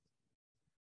traveling,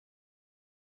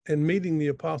 and meeting the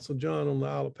Apostle John on the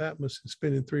Isle of Patmos and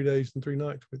spending 3 days and 3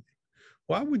 nights with him?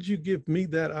 Why would you give me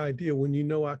that idea when you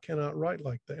know I cannot write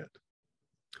like that?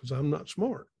 Because I'm not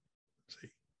smart,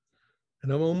 see?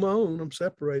 And I'm on my own, I'm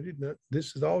separated, and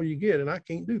this is all you get, and I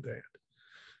can't do that.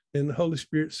 And the Holy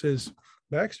Spirit says,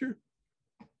 Baxter,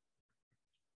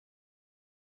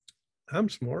 I'm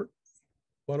smart.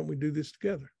 Why don't we do this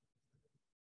together?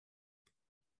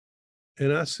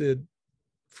 And I said,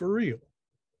 for real?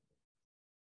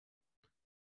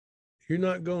 You're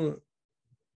going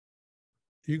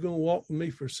to walk with me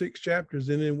for 6 chapters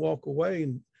and then walk away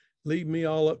and leave me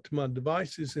all up to my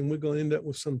devices, and we're going to end up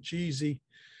with some cheesy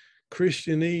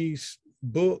Christianese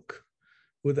book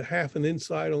with a half an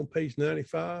insight on page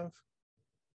 95?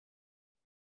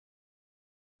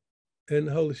 And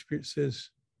the Holy Spirit says,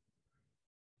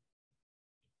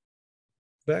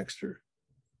 Baxter,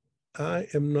 I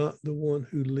am not the one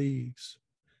who leaves.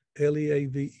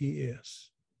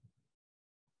 Leaves.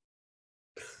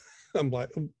 I'm like,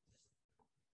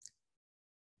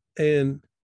 and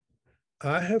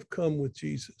I have come with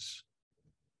Jesus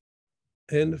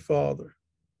and the Father,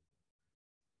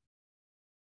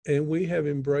 and we have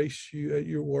embraced you at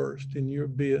your worst, in your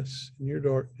abyss, in your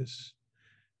darkness,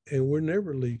 and we're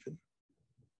never leaving.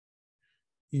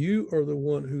 You are the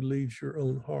one who leaves your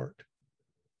own heart.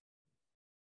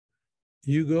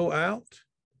 You go out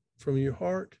from your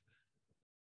heart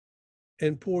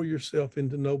and pour yourself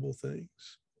into noble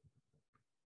things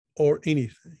or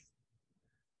anything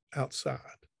outside,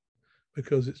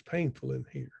 because it's painful in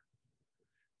here.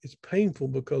 It's painful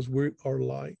because we are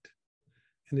light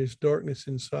and there's darkness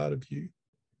inside of you,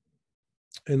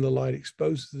 and the light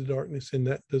exposes the darkness, and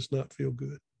that does not feel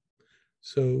good.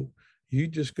 So you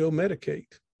just go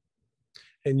medicate,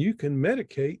 and you can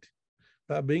medicate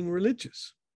by being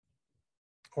religious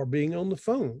or being on the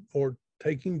phone or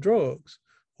taking drugs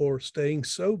or staying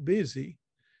so busy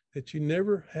that you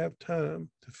never have time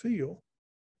to feel.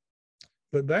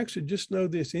 But Baxter, just know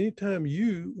this: anytime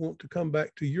you want to come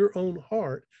back to your own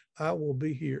heart, I will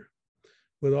be here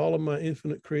with all of my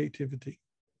infinite creativity.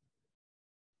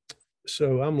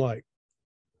 So I'm like,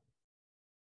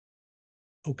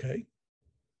 okay,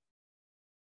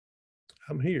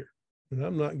 I'm here, and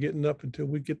I'm not getting up until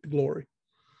we get the glory.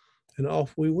 And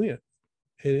off we went.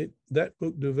 And that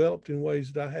book developed in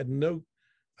ways that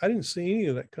I didn't see any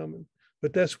of that coming.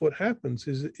 But that's what happens,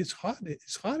 is it's hot.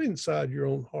 It's hot inside your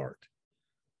own heart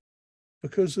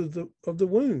because of the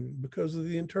wound, because of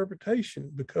the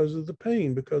interpretation, because of the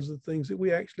pain, because of the things that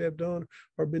we actually have done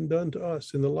or been done to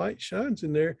us. And the light shines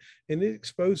in there, and it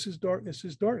exposes darkness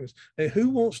as darkness. And who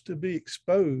wants to be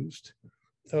exposed?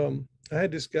 I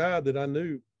had this guy that I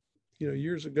knew,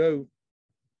 years ago.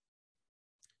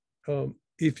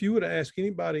 If you would have asked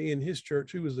anybody in his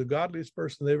church who was the godliest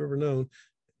person they've ever known,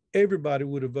 everybody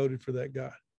would have voted for that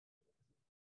guy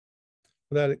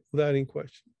without any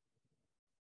question.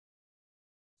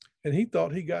 And he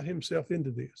thought he got himself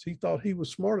into this. He thought he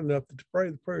was smart enough to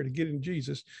pray the prayer to get in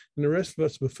Jesus, and the rest of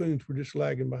us buffoons were just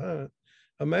lagging behind.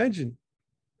 Imagine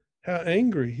how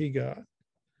angry he got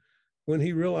when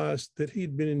he realized that he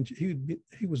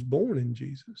was born in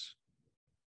Jesus.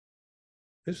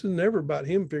 This is never about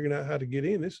him figuring out how to get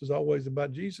in. This is always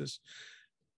about Jesus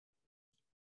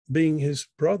being his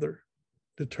brother,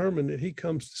 determined that he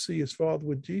comes to see his Father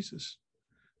with Jesus'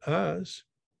 eyes.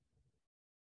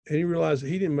 And he realized that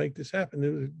he didn't make this happen.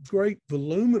 There was a great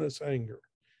voluminous anger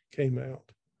came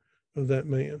out of that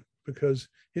man because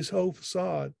his whole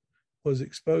facade was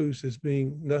exposed as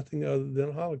being nothing other than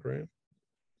a hologram.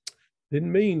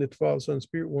 Didn't mean that the Father, Son, and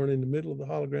Spirit weren't in the middle of the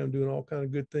hologram doing all kinds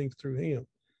of good things through him,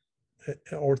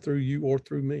 or through you, or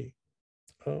through me.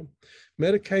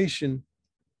 Medication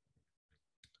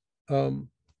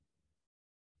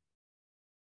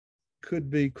could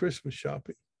be Christmas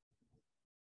shopping.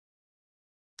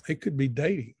 It could be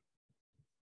dating.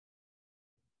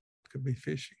 It could be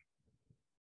fishing,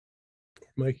 or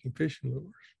making fishing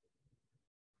lures.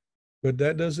 But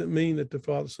that doesn't mean that the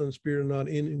Father, Son, and Spirit are not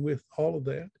in and with all of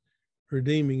that,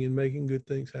 redeeming and making good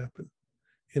things happen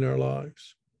in our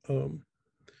lives.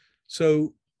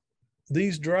 So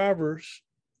these drivers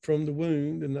from the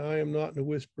wound and the I am not in a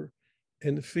whisper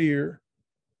and the fear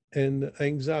and the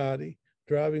anxiety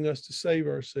driving us to save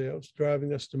ourselves,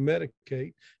 driving us to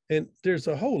medicate. And there's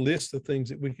a whole list of things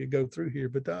that we could go through here,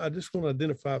 but I just want to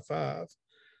identify 5.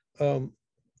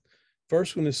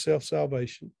 First one is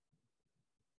self-salvation.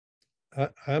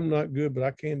 I'm not good, but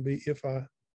I can be if hey,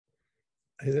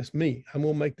 that's me. I'm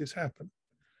going to make this happen.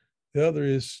 The other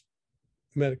is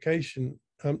medication.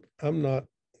 I'm not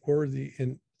worthy,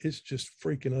 and it's just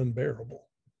freaking unbearable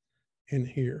in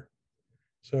here.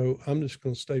 So I'm just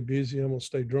going to stay busy. I'm going to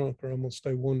stay drunk, or I'm going to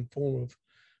stay one form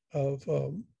of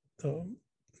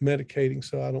medicating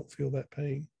so I don't feel that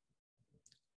pain.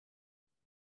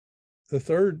 The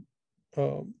third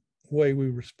way we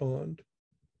respond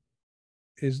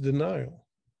is denial,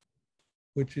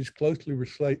 which is closely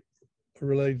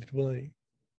related to blame.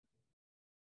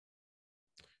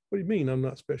 What do you mean I'm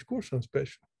not special? Of course I'm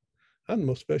special. I'm the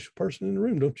most special person in the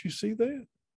room. Don't you see that?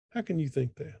 How can you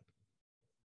think that?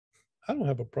 I don't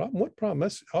have a problem. What problem?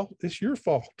 It's your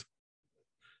fault.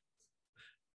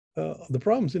 The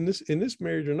problems in this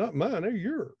marriage are not mine. They're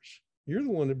yours. You're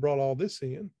the one that brought all this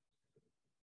in.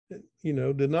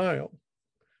 Denial,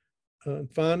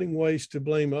 finding ways to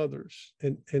blame others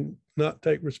and not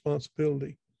take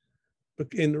responsibility.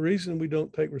 And the reason we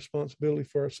don't take responsibility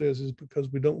for ourselves is because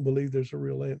we don't believe there's a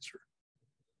real answer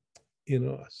in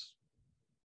us.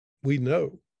 We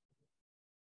know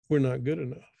we're not good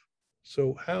enough.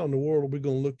 So how in the world are we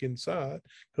going to look inside?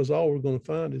 Because all we're going to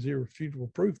find is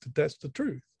irrefutable proof that that's the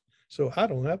truth. So I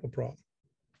don't have a problem.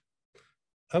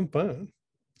 I'm fine.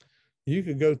 You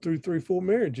could go through 3, 4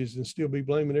 marriages and still be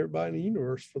blaming everybody in the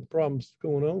universe for the problems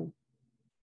going on.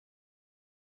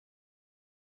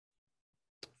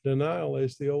 Denial,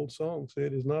 as the old song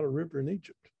said, is not a river in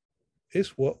Egypt.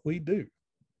 It's what we do.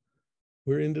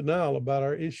 We're in denial about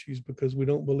our issues because we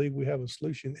don't believe we have a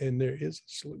solution, and there is a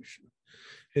solution.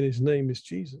 And his name is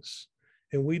Jesus.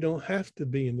 And we don't have to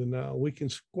be in denial. We can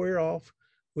square off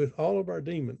with all of our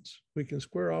demons. We can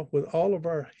square off with all of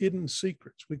our hidden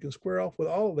secrets. We can square off with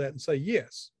all of that and say,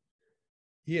 yes,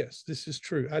 this is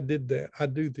true. I did that. I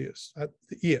do this.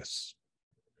 Yes,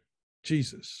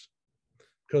 Jesus.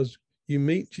 Because you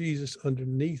meet Jesus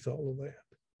underneath all of that.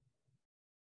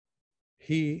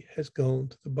 He has gone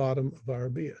to the bottom of our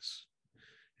abyss,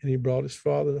 and he brought his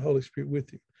Father and the Holy Spirit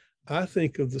with him. I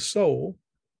think of the soul,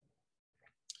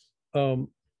 our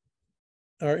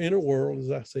inner world,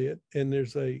 as I said, and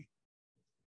there's a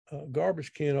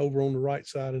garbage can over on the right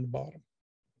side and the bottom.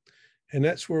 And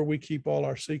that's where we keep all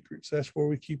our secrets. That's where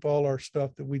we keep all our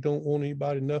stuff that we don't want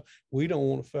anybody to know, we don't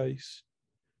want to face.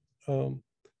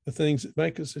 The things that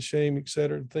make us ashamed, et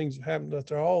cetera, the things that happen to us,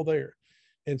 they're all there.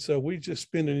 And so we just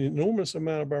spend an enormous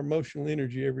amount of our emotional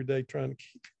energy every day trying to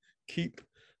keep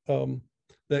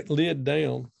that lid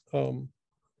down.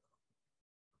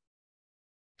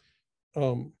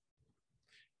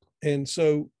 And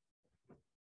so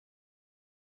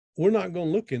we're not going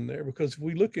to look in there, because if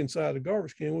we look inside the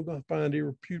garbage can, we're going to find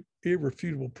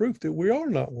irrefutable proof that we are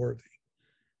not worthy.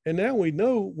 And now we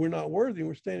know we're not worthy, and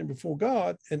we're standing before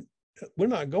God, and we're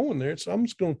not going there. So I'm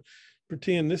just going to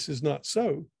pretend this is not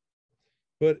so.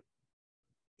 But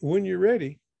when you're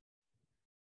ready,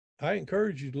 I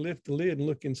encourage you to lift the lid and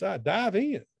look inside. Dive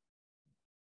in.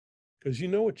 Because you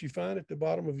know what you find at the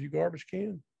bottom of your garbage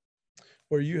can?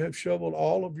 Where you have shoveled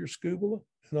all of your scuba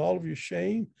and all of your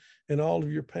shame and all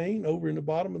of your pain over in the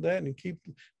bottom of that, and keep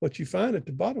what you find at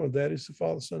the bottom of that is the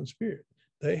Father, Son, and Spirit.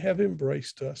 They have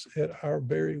embraced us at our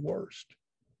very worst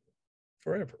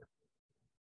forever.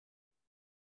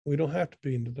 We don't have to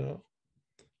be in denial.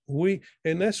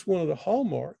 And that's one of the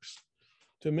hallmarks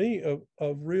to me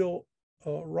of real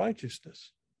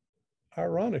righteousness.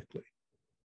 Ironically,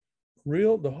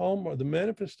 the hallmark, the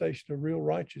manifestation of real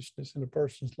righteousness in a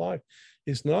person's life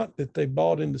is not that they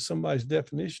bought into somebody's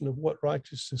definition of what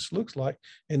righteousness looks like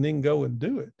and then go and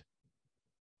do it.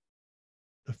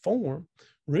 The form,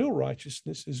 real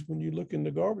righteousness, is when you look in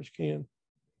the garbage can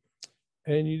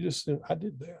and you just think, I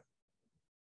did that.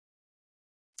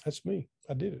 That's me.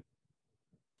 I did it.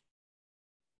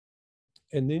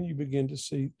 And then you begin to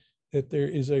see that there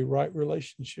is a right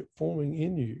relationship forming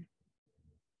in you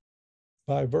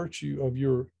by virtue of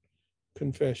your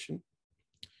confession.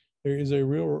 There is a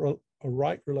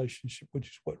right relationship, which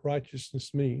is what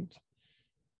righteousness means,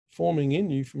 forming in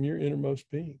you from your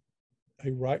innermost being.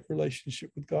 a right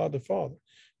relationship with God the Father.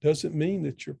 Doesn't mean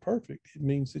that you're perfect. It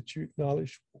means that you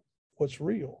acknowledge what's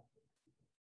real.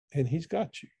 And he's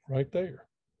got you right there.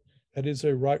 That is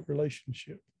a right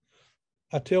relationship.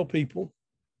 I tell people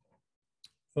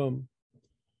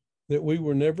that we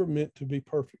were never meant to be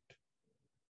perfect.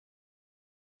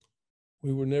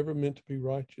 We were never meant to be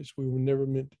righteous. We were never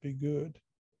meant to be good.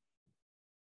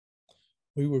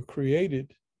 We were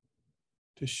created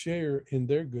to share in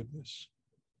their goodness.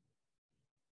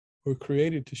 We're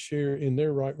created to share in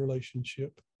their right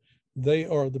relationship. They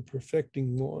are the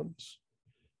perfecting ones,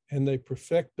 and they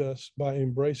perfect us by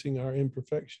embracing our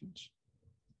imperfections.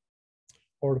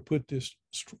 Or to put this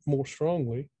more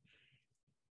strongly,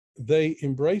 they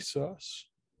embrace us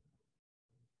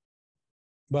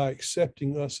by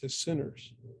accepting us as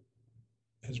sinners,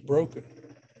 as broken.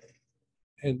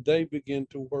 And they begin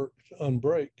to work to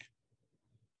unbreak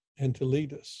and to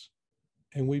lead us.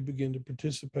 And we begin to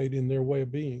participate in their way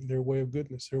of being, their way of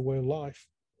goodness, their way of life,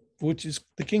 which is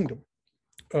the kingdom.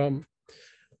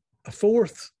 A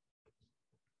fourth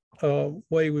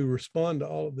way we respond to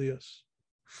all of this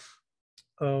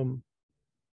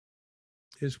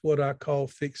is what I call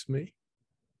fix me.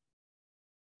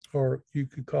 Or you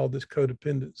could call this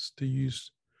codependence, to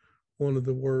use one of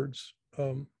the words.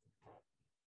 I'm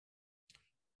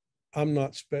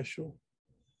not special.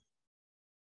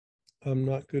 I'm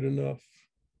not good enough.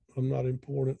 I'm not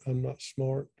important. I'm not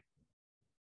smart.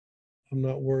 I'm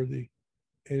not worthy.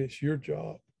 And it's your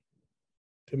job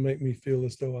to make me feel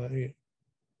as though I am.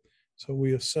 So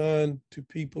we assign to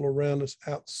people around us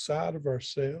outside of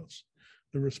ourselves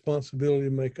the responsibility to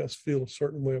make us feel a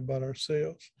certain way about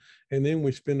ourselves. And then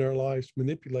we spend our lives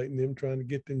manipulating them, trying to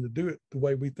get them to do it the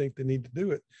way we think they need to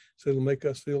do it. So it'll make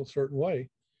us feel a certain way.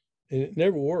 And it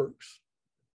never works.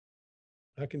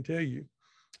 I can tell you,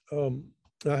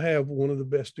 I have one of the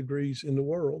best degrees in the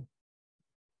world.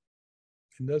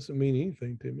 It doesn't mean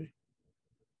anything to me.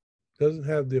 It doesn't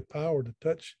have the power to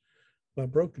touch my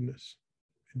brokenness.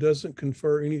 It doesn't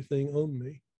confer anything on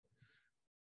me.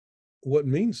 What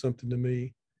means something to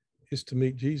me is to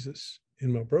meet Jesus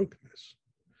in my brokenness,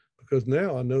 because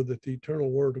now I know that the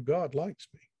eternal word of God likes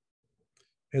me.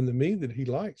 And the me that he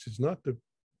likes is not the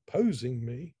posing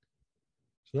me.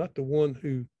 It's not the one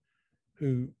who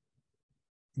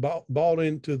bought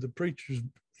into the preacher's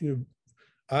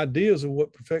ideas of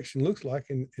what perfection looks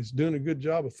like and is doing a good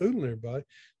job of fooling everybody.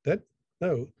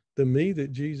 No, the me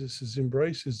that Jesus has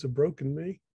embraced is the broken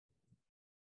me.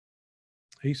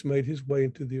 He's made his way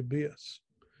into the abyss.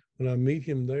 When I meet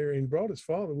him there, and brought his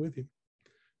Father with him,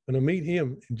 when I meet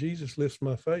him and Jesus lifts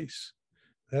my face,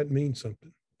 that means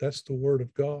something. That's the word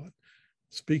of God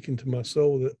speaking to my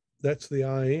soul, that's the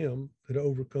I am that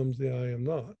overcomes the I am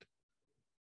not,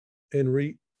 and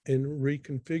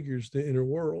reconfigures the inner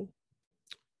world.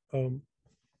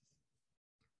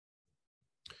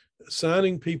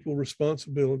 Assigning people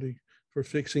responsibility for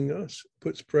fixing us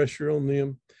puts pressure on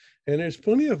them. And there's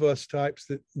plenty of us types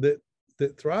that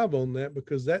thrive on that,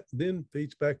 because that then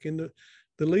feeds back into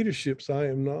the leadership's I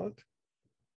am not.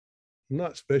 I'm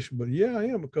not special, but yeah, I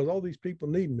am, because all these people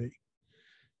need me.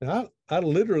 Now, I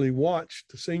literally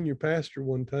watched the senior pastor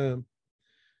one time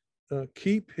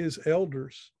keep his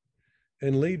elders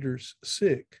and leaders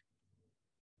sick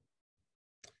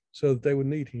so that they would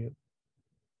need him.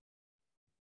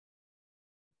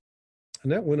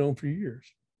 And that went on for years.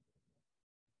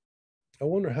 I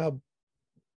wonder how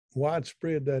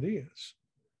widespread that is.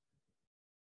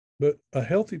 But a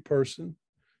healthy person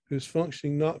who's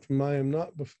functioning not from I am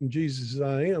not, but from Jesus'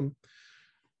 I am,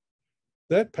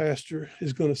 that pastor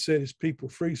is going to set his people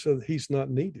free so that he's not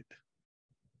needed.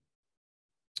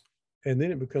 And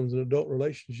then it becomes an adult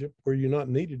relationship where you're not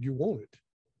needed, you're wanted.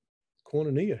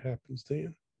 Koinonia happens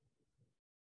then.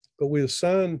 But we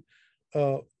assign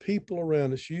people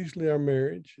around us, usually our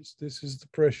marriage, this is the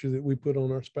pressure that we put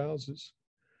on our spouses,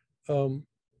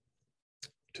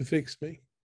 to fix me.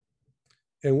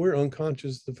 And we're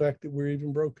unconscious of the fact that we're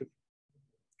even broken.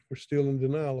 We're still in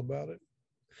denial about it.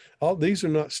 All these are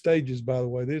not stages, by the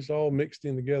way. These are all mixed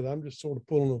in together. I'm just sort of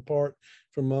pulling them apart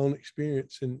from my own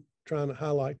experience and trying to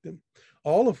highlight them,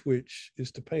 all of which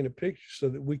is to paint a picture so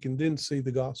that we can then see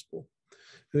the gospel.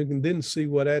 We can then see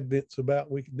what Advent's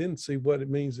about. We can then see what it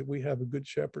means that we have a good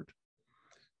shepherd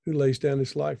who lays down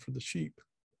his life for the sheep,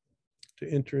 to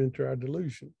enter into our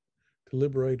delusion, to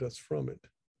liberate us from it,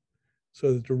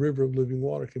 so that the river of living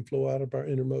water can flow out of our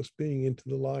innermost being into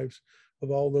the lives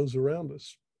of all those around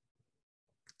us.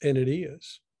 And it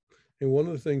is. And one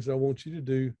of the things I want you to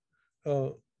do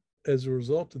as a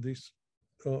result of this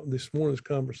morning's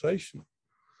conversation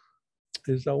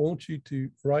is I want you to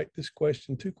write this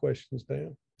question, two questions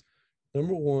down.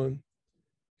 Number one,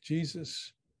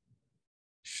 Jesus,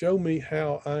 show me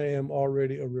how I am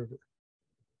already a river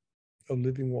of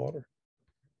living water.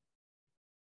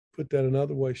 Put that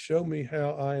another way. Show me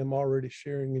how I am already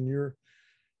sharing in your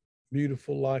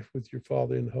beautiful life with your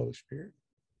Father and the Holy Spirit.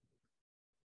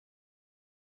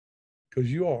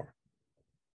 Because you are.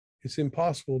 It's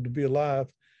impossible to be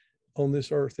alive on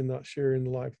this earth and not share in the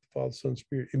life of the Father, Son,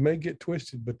 Spirit. It may get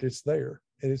twisted, but it's there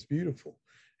and it's beautiful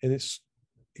and it's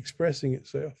expressing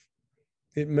itself.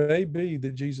 It may be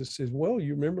that Jesus says, well,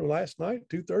 you remember last night,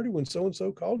 2:30, when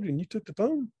so-and-so called you and you took the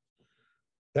phone?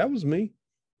 That was me.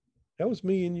 That was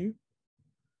me and you.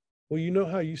 Well, you know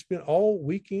how you spent all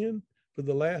weekend for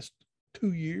the last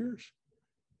 2 years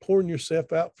pouring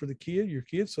yourself out for your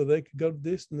kids, so they could go to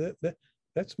this and that.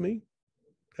 That's me.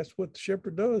 That's what the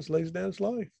shepherd does, lays down his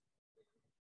life.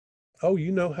 Oh,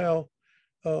 you know how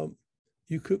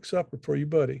you cook supper for your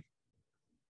buddy.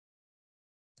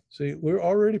 See, we're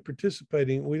already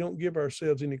participating. We don't give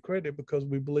ourselves any credit because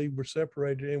we believe we're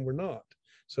separated and we're not.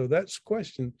 So that's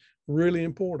question really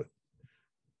important.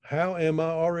 How am I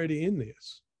already in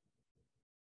this?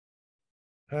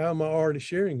 How am I already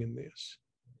sharing in this?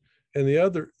 And the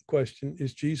other question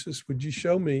is, Jesus, would you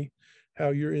show me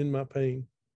how you're in my pain?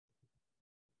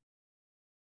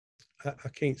 I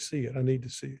can't see it. I need to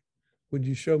see it. Would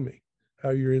you show me how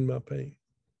you're in my pain?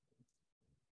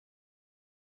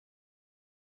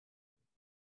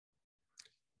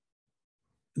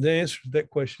 The answer to that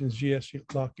question is yes,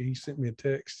 Lockie. He sent me a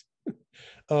text.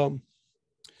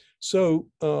 So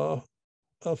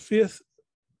a fifth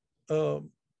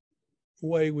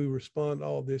way we respond to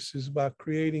all this is by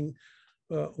creating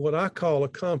what I call a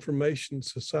confirmation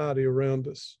society around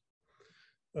us.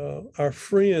 Our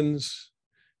friends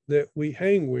that we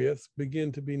hang with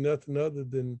begin to be nothing other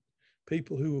than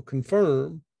people who will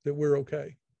confirm that we're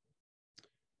okay,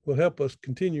 will help us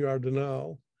continue our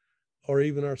denial or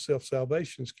even our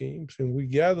self-salvation schemes. And we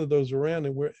gather those around,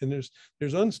 and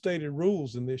there's unstated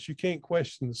rules in this. You can't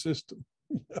question the system.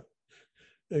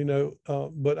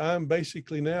 But I'm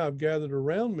basically now, I've gathered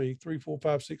around me 3, 4,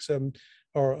 5, 6, 7,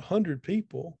 or 100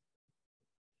 people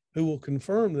who will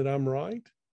confirm that I'm right,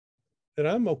 that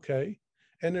I'm okay.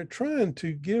 And they're trying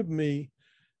to give me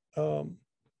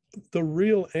the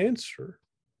real answer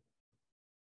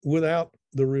without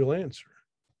the real answer.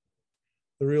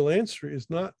 The real answer is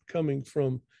not coming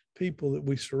from people that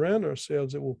we surround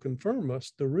ourselves that will confirm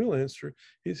us. The real answer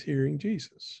is hearing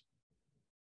Jesus.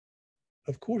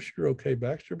 Of course you're okay,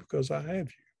 Baxter, because I have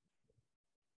you.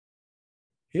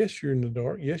 Yes, you're in the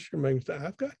dark. Yes, you're making mistakes.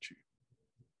 I've got you.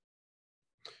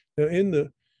 Now, in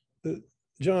the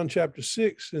John chapter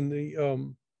 6, in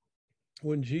the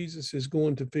when Jesus is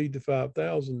going to feed the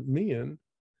 5,000 men,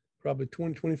 probably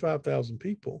 25,000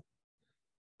 people,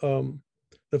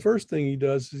 the first thing he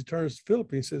does is he turns to Philip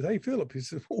and he says, hey, Philip, he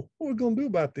says, well, what are we going to do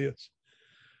about this?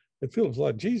 And Philip's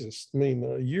like, Jesus, I mean,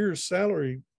 a year's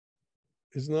salary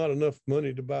is not enough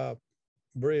money to buy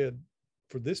bread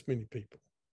for this many people.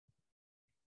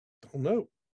 Don't know.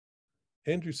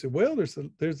 Andrew said, well, there's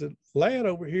a lad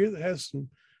over here that has some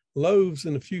loaves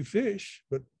and a few fish,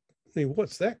 but I mean,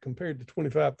 what's that compared to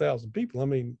 25,000 people? I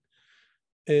mean,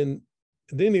 and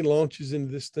then he launches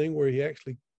into this thing where he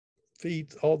actually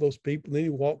feeds all those people. And then he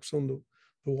walks on the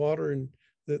water, and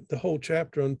the whole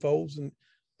chapter unfolds.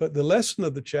 But the lesson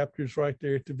of the chapter is right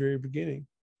there at the very beginning.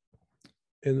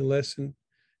 And the lesson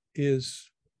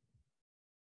is,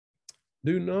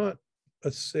 do not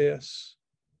assess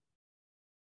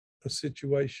a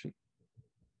situation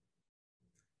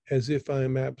as if I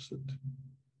am absent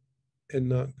and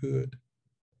not good.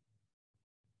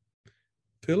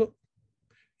 Philip,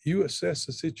 you assess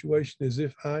the situation as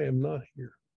if I am not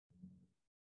here.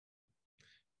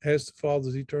 As the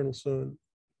Father's eternal Son,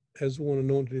 as the one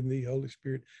anointed in the Holy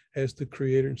Spirit, as the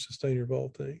creator and sustainer of all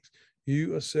things.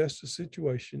 You assess the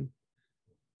situation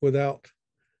without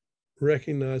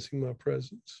recognizing my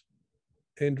presence.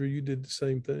 Andrew, you did the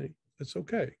same thing. It's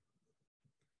okay.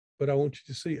 But I want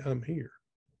you to see I'm here.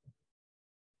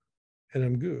 And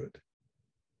I'm good.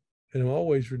 And I'm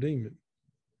always redeeming.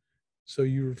 So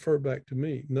you refer back to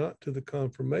me, not to the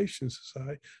confirmation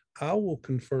society. I will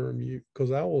confirm you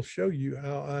because I will show you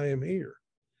how I am here,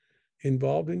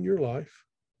 involved in your life,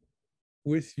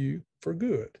 with you for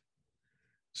good.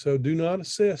 So do not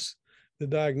assess the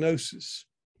diagnosis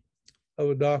of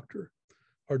a doctor,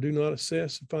 or do not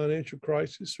assess a financial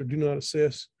crisis, or do not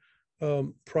assess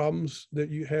problems that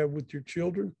you have with your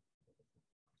children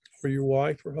or your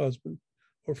wife or husband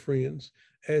or friends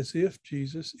as if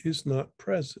Jesus is not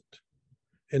present.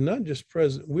 And not just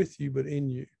present with you, but in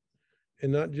you.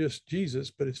 And not just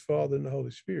Jesus, but his Father and the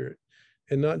Holy Spirit.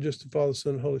 and not just the Father,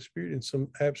 Son, and Holy Spirit in some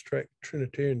abstract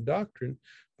Trinitarian doctrine,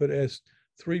 but as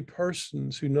three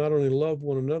persons who not only love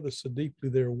one another so deeply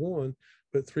they're one,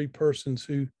 but three persons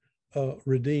who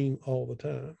redeem all the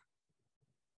time.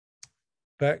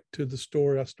 Back to the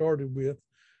story I started with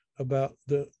about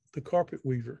the carpet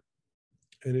weaver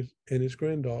and his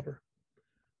granddaughter.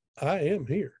 I am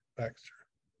here, Baxter,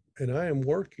 and I am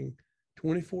working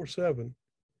 24/7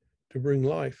 to bring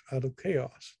life out of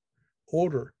chaos,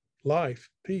 order, life,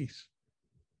 peace,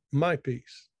 my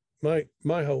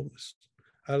wholeness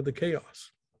out of the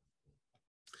chaos.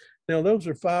 Now, those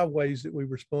are 5 ways that we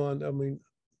respond. I mean,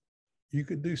 you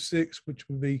could do 6, which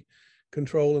would be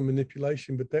control and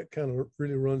manipulation, but that kind of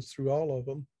really runs through all of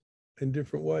them in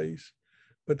different ways.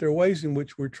 But there are ways in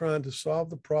which we're trying to solve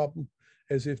the problem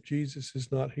as if Jesus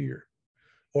is not here.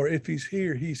 Or if he's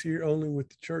here only with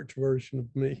the church version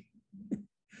of me,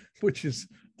 which is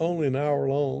only an hour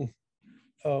long,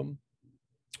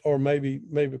 or maybe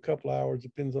a couple hours,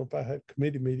 depends on if I have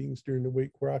committee meetings during the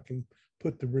week where I can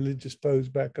put the religious pose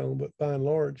back on. But by and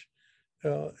large,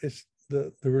 it's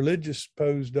the religious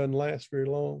pose doesn't last very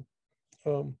long.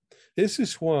 This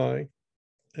is why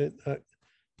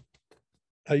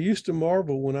I used to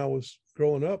marvel when I was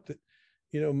growing up that,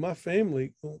 my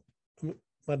family,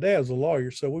 my dad's a lawyer,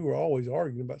 so we were always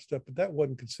arguing about stuff, but that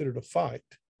wasn't considered a fight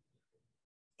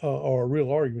or a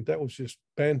real argument. That was just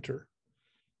banter.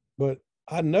 But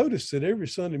I noticed that every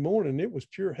Sunday morning it was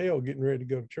pure hell getting ready to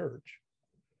go to church.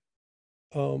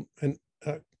 And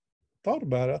I thought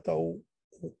about it. I thought,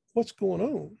 what's going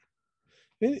on?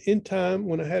 In time,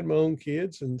 when I had my own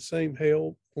kids and the same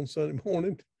hell on Sunday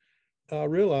morning, I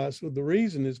realized the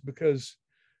reason is because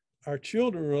our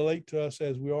children relate to us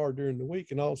as we are during the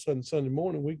week, and all of a sudden Sunday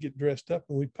morning we get dressed up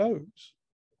and we pose.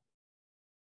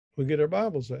 We get our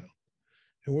Bibles out,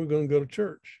 and we're going to go to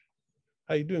church.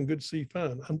 How you doing? Good to see you.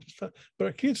 Fine. I'm just fine. But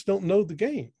our kids don't know the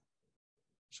game,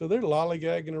 so they're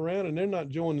lollygagging around and they're not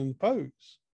joining the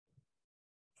pose.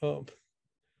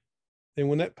 And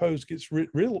when that pose gets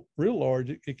real large,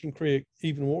 it can create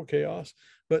even more chaos.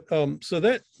 But so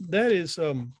that is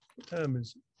what time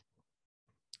is it?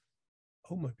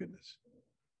 Oh my goodness!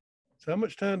 So how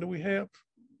much time do we have?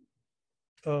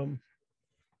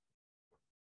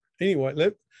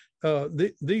 Anyway,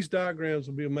 these diagrams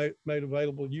will be made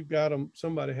available. You've got them.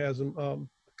 Somebody has them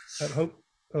at Hope,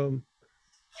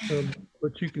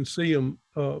 but you can see them.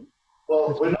 Well,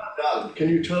 we're not done. Can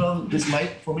you turn on this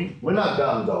mic for me? We're not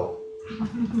done though.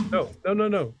 No.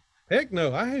 Heck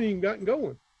no, I hadn't even gotten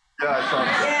going. Yeah, I thought.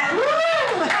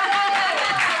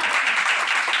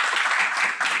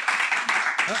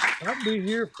 I'll be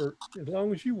here for as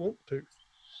long as you want to.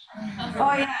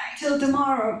 Oh yeah, till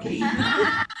tomorrow, please.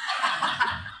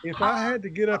 If I had to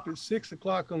get up at 6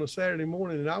 o'clock on a Saturday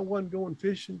morning and I wasn't going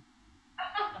fishing,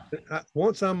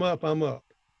 once I'm up, I'm up.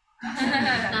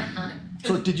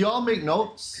 So did y'all make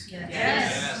notes?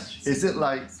 Yes. Is it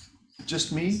like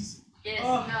just me?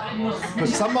 Yes.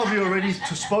 Because some of you already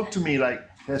spoke to me, like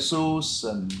Jesus,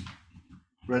 and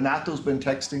Renato's been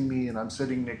texting me, and I'm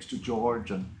sitting next to George,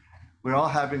 and we're all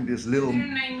having this little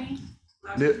mind,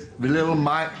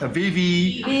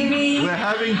 Vivi. We're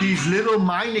having these little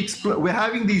mind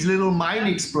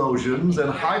explosions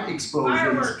and heart explosions.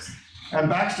 Fireworks. And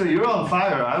Baxter, you're on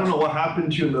fire. I don't know what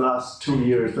happened to you in the last 2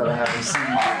 years that I haven't seen you.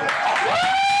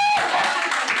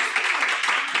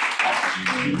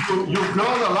 You've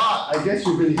grown a lot. I guess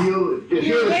you've been healed.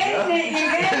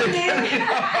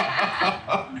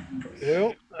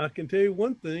 Well, I can tell you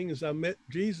one thing: is I met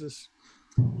Jesus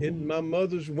in my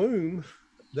mother's womb.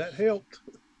 That helped.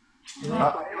 Are you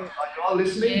all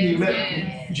listening? He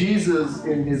met Jesus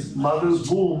in his mother's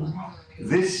womb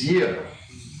this year.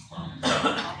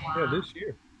 Yeah, this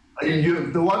year.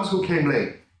 You, the ones who came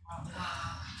late.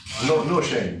 No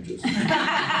shame.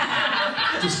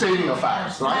 Just stating a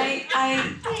fact, right?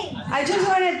 I just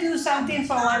want to do something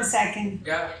for 1 second.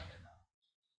 Yeah.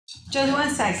 Just 1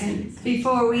 second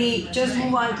before we just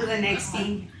move on to the next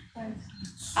thing.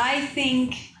 I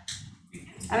mean,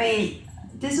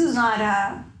 this was not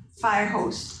a fire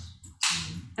hose.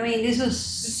 I mean, this was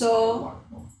so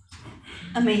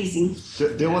amazing.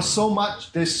 There's so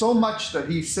much that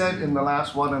he said in the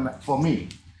last one, and for me,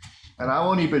 and I've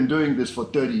only been doing this for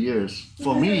 30 years.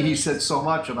 For me, he said so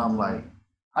much, and I'm like,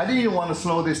 I didn't even want to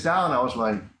slow this down. I was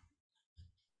like,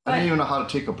 I didn't even know how to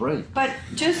take a break. But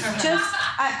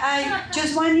I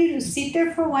just want you to sit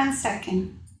there for 1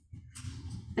 second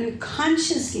and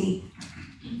consciously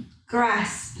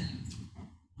grasp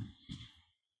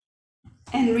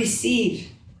and receive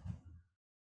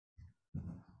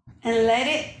and let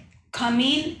it come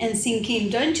in and sink in.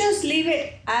 Don't just leave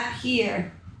it up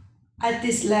here at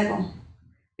this level.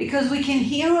 Because we can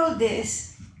hear all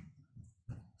this,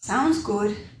 sounds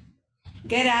good,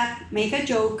 get up, make a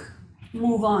joke,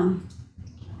 move on,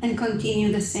 and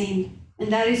continue the same.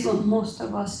 And that is what most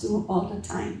of us do all the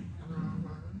time.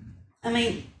 I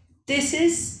mean, this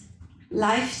is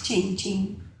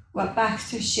life-changing, what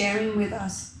Baxter's sharing with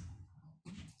us.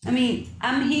 I mean,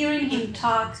 I'm hearing him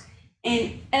talk,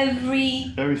 and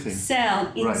everything,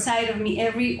 cell inside of me,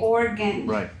 every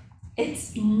organ,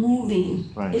 it's moving,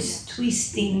 it's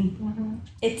twisting,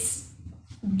 it's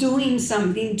doing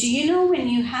something. Do you know when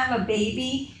you have a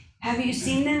baby, have you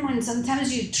seen them when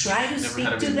sometimes you try to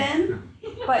speak to them?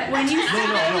 But when you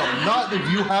no, not if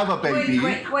you have a baby,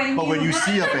 but when you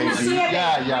see a baby,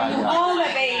 yeah. Hold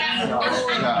a baby.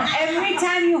 Every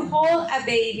time you hold a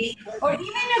baby, or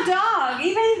even a dog,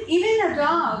 even a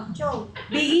dog,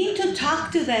 begin to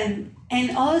talk to them,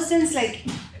 and all of a sudden it's like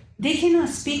they cannot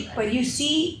speak, but you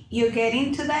see you're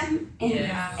getting to them,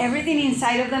 and everything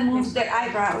inside of them moves. Their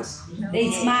eyebrows,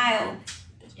 they smile.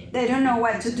 They don't know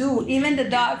what to do. Even the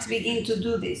dogs begin to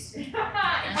do this. The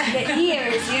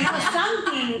ears,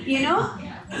 something,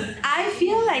 I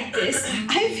feel like this.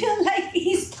 I feel like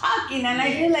he's talking, and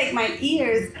I feel like my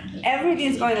ears,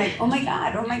 everything's going like, oh my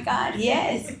God,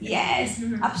 yes,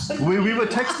 absolutely. We were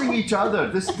texting each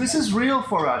other. This is real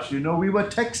for us, We were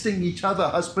texting each other,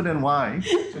 husband and wife,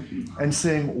 and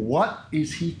saying, what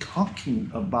is he talking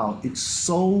about? It's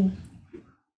so...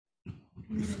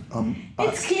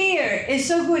 it's clear. It's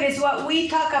so good. It's what we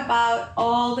talk about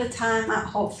all the time at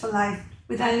Hope4Life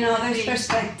with another's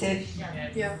perspective.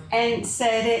 And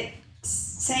saying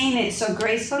it so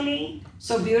gracefully,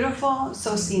 so beautiful,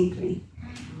 so simply.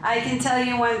 I can tell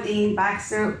you one thing,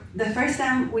 Baxter. The first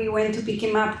time we went to pick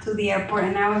him up to the airport,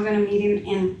 and I was going to meet him,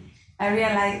 and I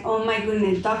realized, oh my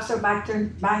goodness, Dr.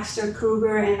 Baxter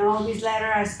Kruger, and all these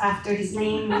letters after his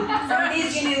name from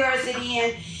this university,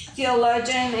 and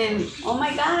theologian, and oh my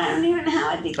God, I don't even know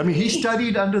how a degree. I mean, he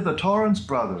studied under the Torrance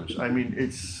brothers. I mean,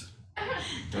 it's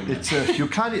you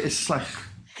can't. It's like.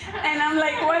 And I'm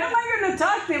like, what am I going to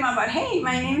talk to him about? Hey,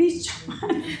 my name is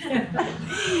John.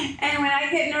 And when I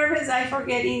get nervous, I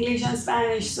forget English and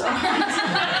Spanish. So.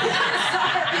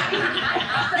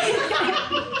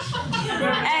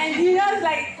 And it's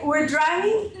like we're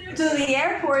driving to the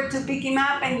airport to pick him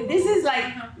up, and this is like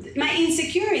my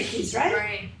insecurities, right?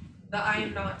 Right. The I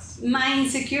am nots. My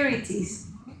insecurities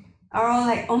are all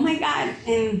like, oh my God,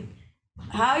 and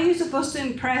how are you supposed to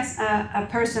impress a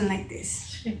person like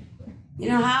this?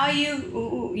 How are you,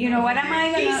 what am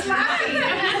I going to,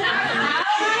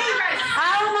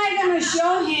 how am I going to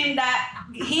show him that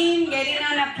him getting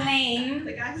on a plane,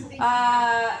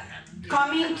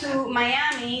 coming to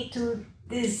Miami, to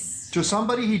this... To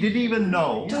somebody he didn't even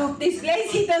know. To this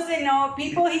place he doesn't know,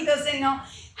 people he doesn't know.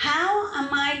 How am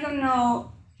I going to...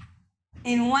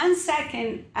 In 1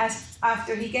 second,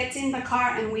 after he gets in the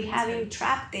car and we have him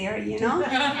trapped there,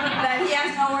 that he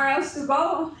has nowhere else to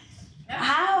go,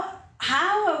 how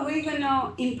are we going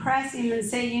to impress him and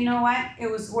say, you know what, it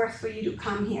was worth for you to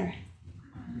come here.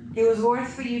 It was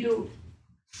worth for you to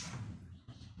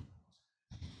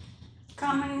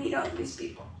come and meet all these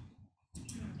people.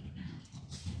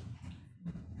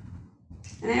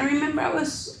 And I remember I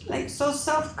was like so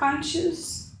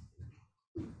self-conscious.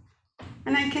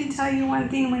 And I can tell you one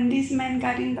thing, when these men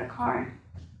got in the car,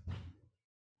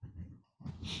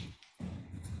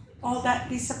 all that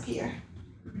disappeared.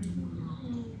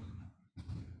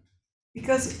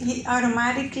 Because he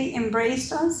automatically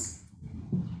embraced us.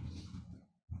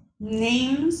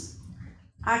 Names,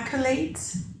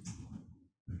 accolades,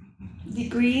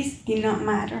 degrees did not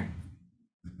matter.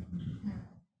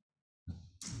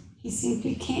 He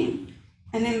simply came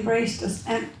and embraced us,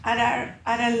 and at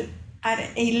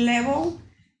a level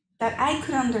that I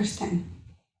could understand.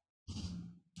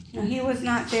 He was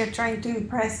not there trying to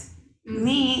impress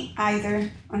me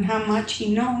either on how much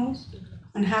he knows,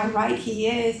 on how right he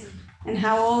is, and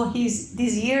how all these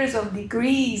years of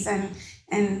degrees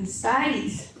and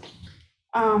studies.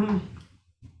 And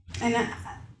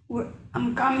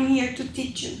I'm coming here to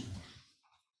teach you.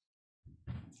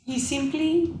 He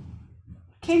simply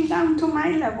came down to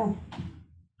my level.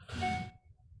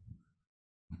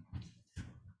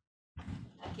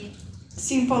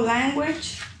 Simple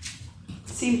language,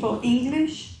 simple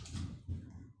English,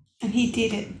 and he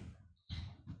did it.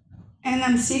 And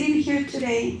I'm sitting here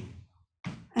today,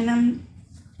 and I'm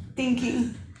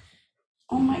thinking,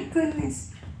 oh my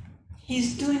goodness,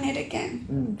 he's doing it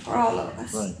again for all of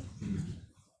us. Right.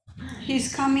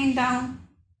 He's coming down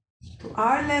to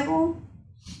our level,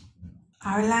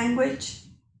 our language,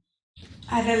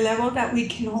 at a level that we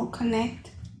can all connect,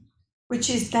 which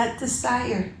is that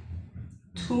desire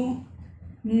to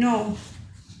know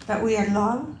that we are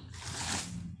loved,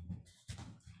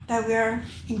 that we are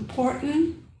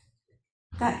important,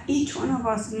 that each one of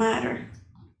us matter.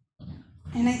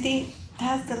 And I think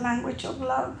that's the language of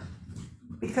love,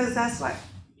 because that's what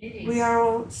we are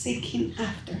all seeking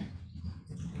after.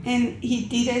 And he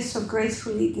did it so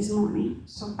gracefully this morning.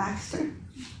 So Baxter,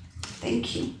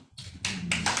 thank you.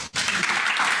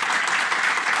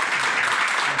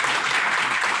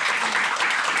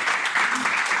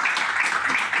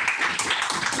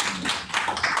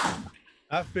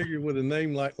 I figured with a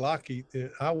name like Lockheed,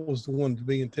 I was the one to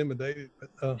be intimidated.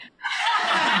 But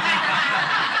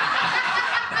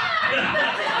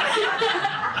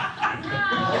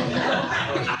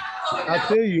I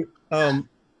tell you,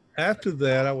 after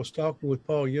that, I was talking with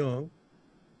Paul Young,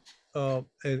 and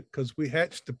because we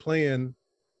hatched a plan,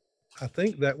 I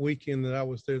think that weekend that I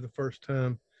was there the first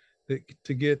time,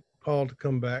 to get Paul to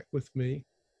come back with me.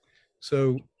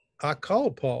 So I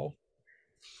called Paul,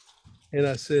 and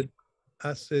I said,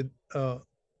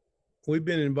 we've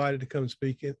been invited to come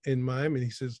speak in Miami. And he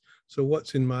says, so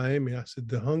what's in Miami? I said,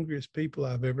 the hungriest people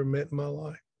I've ever met in my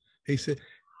life. He said,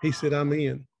 I'm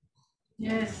in.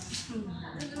 Yes.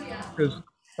 Because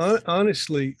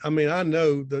honestly, I mean, I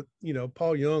know that,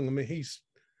 Paul Young, I mean, he's,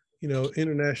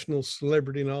 international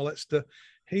celebrity and all that stuff.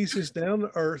 He's just down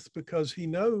to earth because he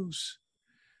knows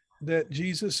that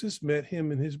Jesus has met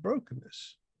him in his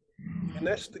brokenness. And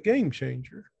that's the game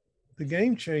changer. The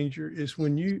game changer is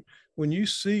when you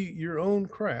see your own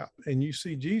crap and you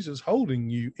see Jesus holding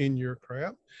you in your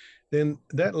crap, then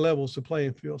that levels the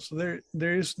playing field. So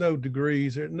there is no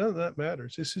degrees, none of that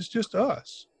matters. This is just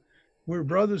us. We're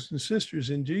brothers and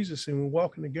sisters in Jesus, and we're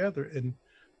walking together. And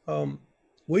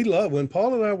we love, when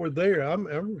Paul and I were there, I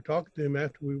remember talking to him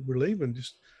after we were leaving,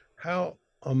 just how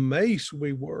amazed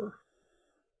we were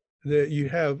that you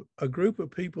have a group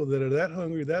of people that are that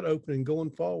hungry, that open, and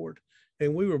going forward.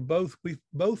 And we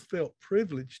both felt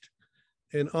privileged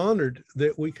and honored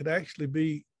that we could actually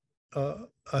be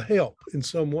a help in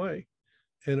some way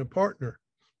and a partner.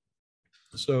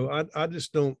 So I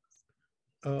just don't,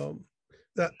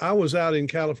 I was out in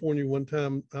California one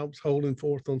time. I was holding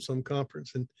forth on some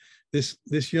conference, and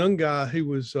this young guy who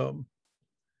was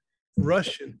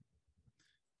Russian,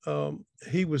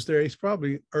 he was there. He's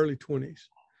probably early 20s.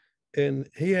 And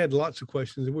he had lots of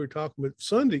questions, and we were talking, but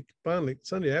Sunday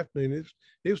afternoon,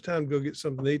 it was time to go get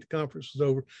something to eat. The conference was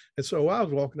over. And so I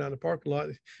was walking out in the parking lot,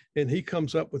 and he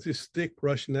comes up with this thick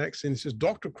Russian accent. He says,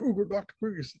 Dr. Kruger.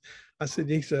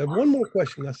 He said, one more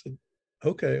question. I said,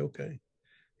 okay.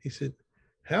 He said,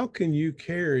 how can you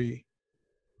carry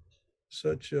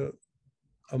such a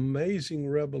amazing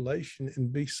revelation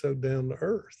and be so down to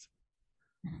earth?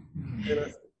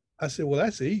 And I said, well,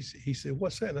 that's easy. He said,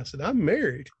 what's that? And I said, I'm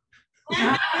married.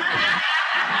 I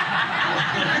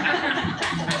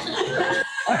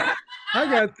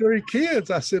got 3 kids.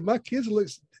 I said, my kids look,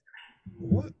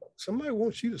 what? Somebody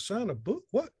wants you to sign a book?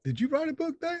 What? Did you write a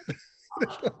book, Dad?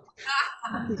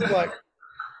 It's like,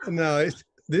 no,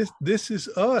 this is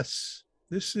us.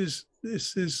 This is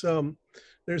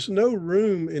there's no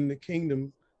room in the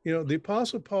kingdom. The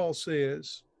Apostle Paul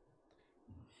says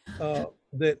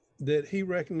that he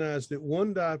recognized that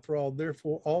one died for all,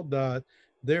 therefore all died.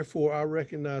 Therefore, I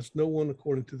recognize no one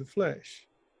according to the flesh.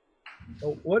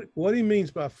 What he means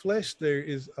by flesh there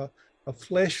is a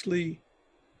fleshly,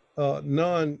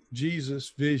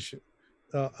 non-Jesus vision.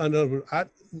 In other words,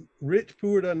 rich,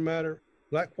 poor doesn't matter.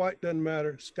 Black, white doesn't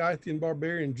matter. Scythian,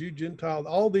 barbarian, Jew, Gentile,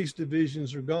 all these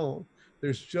divisions are gone.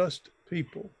 There's just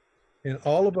people. And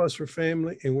all of us are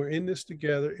family, and we're in this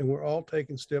together, and we're all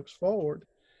taking steps forward.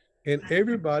 And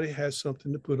everybody has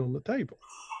something to put on the table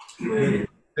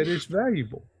that is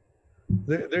valuable.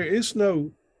 There is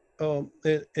no,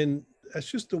 and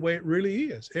that's just the way it really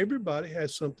is. Everybody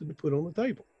has something to put on the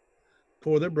table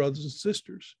for their brothers and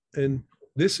sisters. And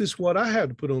this is what I have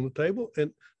to put on the table.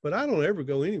 But I don't ever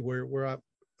go anywhere where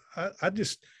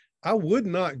I would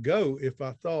not go if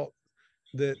I thought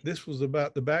that this was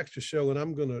about the Baxter Show and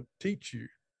I'm going to teach you.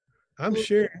 I'm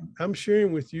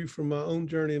sharing with you from my own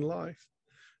journey in life.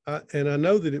 And I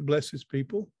know that it blesses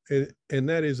people, and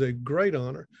that is a great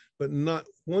honor, but not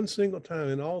one single time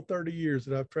in all 30 years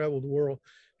that I've traveled the world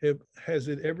has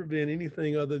it ever been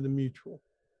anything other than mutual.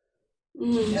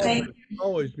 Thank you.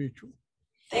 Always mutual.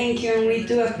 Thank you, and we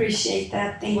do appreciate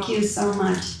that. Thank you so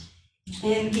much.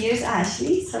 And here's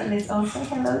Ashley, so let's all say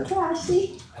hello to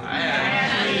Ashley. Hi,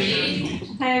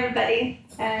 Ashley. Hi, everybody,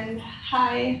 and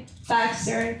hi,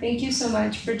 Baxter. Thank you so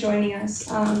much for joining us.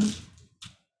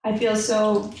 I feel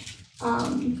so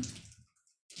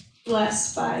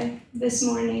blessed by this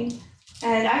morning.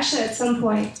 And actually, at some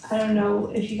point, I don't know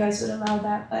if you guys would allow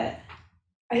that, but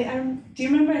do you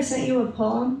remember I sent you a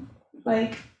poem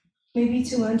like maybe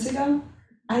 2 months ago?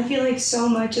 I feel like so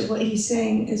much of what he's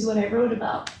saying is what I wrote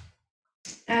about.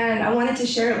 And I wanted to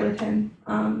share it with him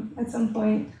at some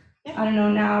point. I don't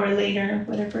know, now or later,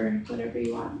 whatever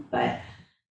you want. But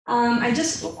I'm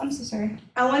so sorry.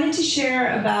 I wanted to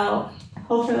share about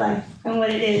Hope4Life and what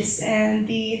it is and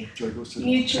the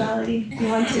mutuality, if you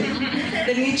want to,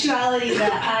 the mutuality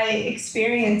that I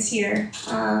experience here.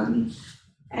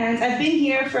 And I've been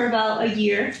here for about a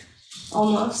year,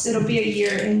 almost. It'll be a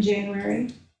year in January,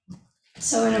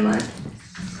 so in a month.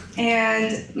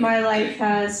 And my life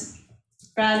has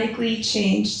radically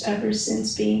changed ever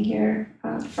since being here,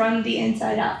 from the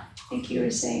inside out, like you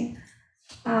were saying.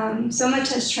 So much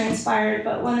has transpired,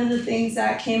 but one of the things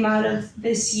that came out of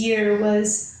this year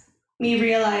was me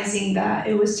realizing that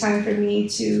it was time for me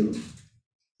to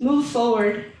move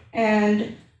forward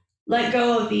and let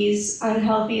go of these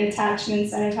unhealthy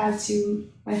attachments that I've had to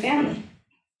my family.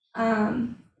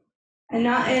 And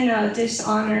not in a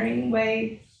dishonoring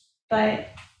way, but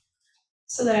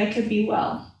so that I could be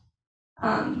well.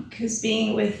 Because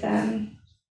being with them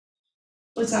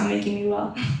was not making me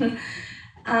well.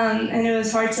 And it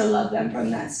was hard to love them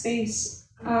from that space.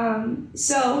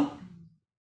 So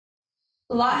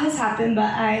a lot has happened,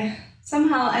 but I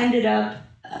somehow ended up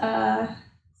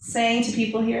saying to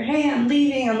people here, hey, I'm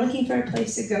leaving, I'm looking for a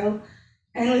place to go.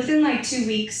 And within like 2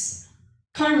 weeks,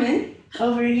 Carmen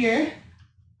over here,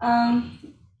 I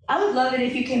would love it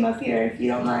if you came up here, if you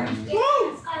don't mind.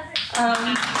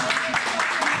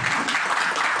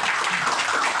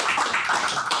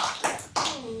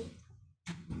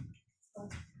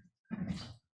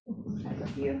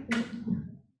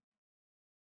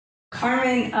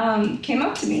 Carmen came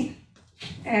up to me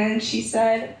and she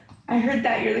said, I heard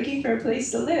that you're looking for a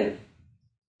place to live.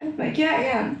 I'm like, yeah, I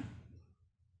am.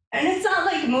 And it's not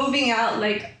like moving out,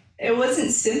 like it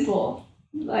wasn't simple.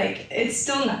 Like it's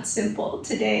still not simple.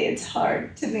 Today it's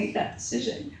hard to make that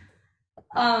decision.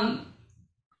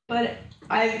 But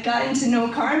I've gotten to know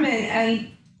Carmen,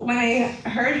 and when I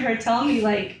heard her tell me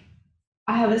like,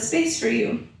 I have a space for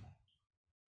you,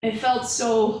 it felt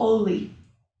so holy.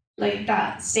 Like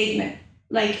that statement,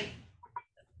 like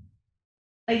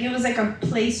it was like a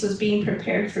place was being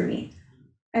prepared for me.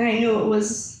 And I knew it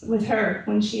was with her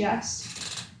when she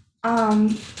asked.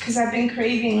 Because I've been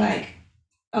craving like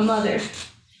a mother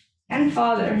and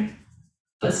father,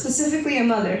 but specifically a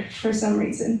mother for some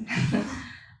reason.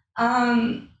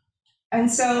 And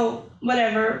so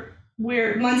whatever,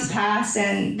 months passed,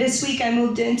 and this week I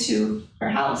moved into her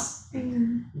house.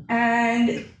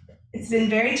 And it's been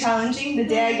very challenging. The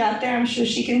day I got there, I'm sure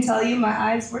she can tell you, my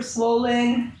eyes were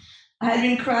swollen. I had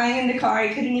been crying in the car. I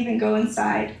couldn't even go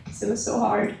inside because it was so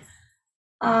hard.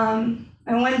 And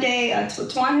one day,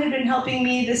 Tuan had been helping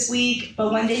me this week,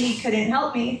 but one day he couldn't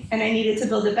help me, and I needed to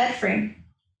build a bed frame.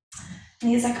 And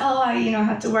he's like, oh, I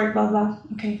have to work, blah, blah.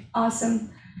 Okay, awesome.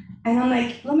 And I'm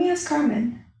like, let me ask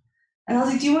Carmen. And I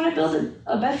was like, do you want to build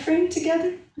a bed frame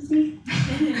together with me?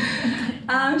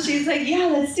 She's like, yeah,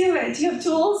 let's do it. Do you have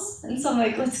tools? And so I'm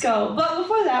like, let's go. But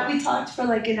before that, we talked for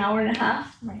like an hour and a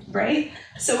half, right?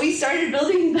 So we started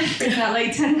building the bed frame at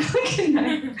like 10 o'clock at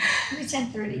night. Maybe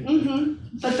 10:30.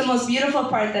 Mm-hmm. But the most beautiful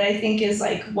part that I think is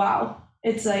like, wow,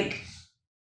 it's like,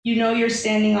 you're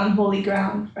standing on holy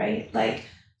ground, right? Like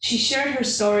she shared her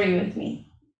story with me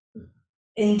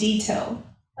in detail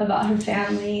about her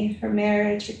family, her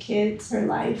marriage, her kids, her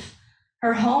life,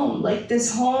 her home, like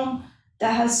this home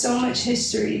that has so much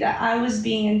history that I was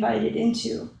being invited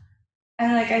into.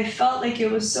 And like, I felt like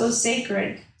it was so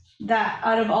sacred that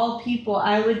out of all people,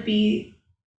 I would be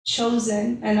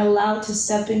chosen and allowed to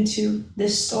step into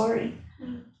this story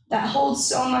that holds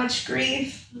so much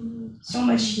grief, so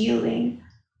much healing,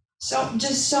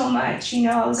 just so much,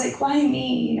 I was like, why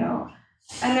me,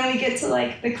 And then we get to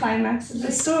like the climax of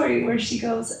the story where she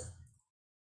goes,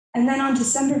 and then on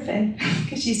December 5th,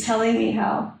 because she's telling me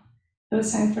how it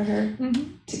was time for her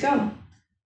to go.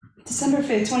 December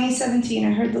 5th, 2017,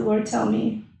 I heard the Lord tell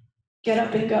me, get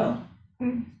up and go.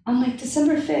 I'm like,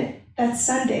 December 5th, that's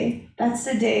Sunday. That's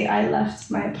the day I left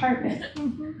my apartment.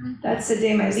 That's the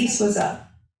day my lease was up.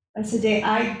 That's the day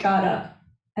I got up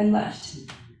and left.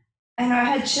 And I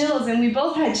had chills, and we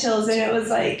both had chills, and it was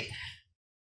like,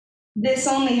 this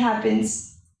only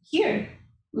happens here.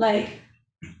 Like,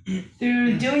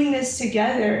 through doing this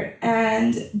together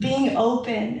and being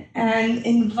open and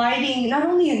not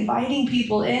only inviting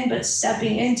people in, but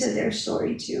stepping into their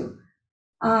story too.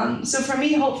 So for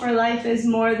me, Hope4Life is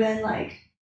more than like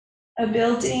a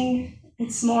building.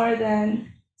 It's more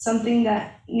than something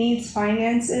that needs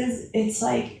finances. It's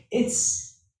like,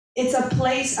 it's a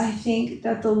place I think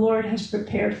that the Lord has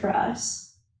prepared for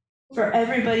us. for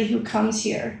everybody who comes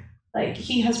here. Like,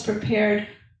 he has prepared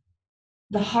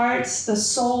the hearts, the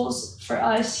souls for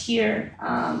us here,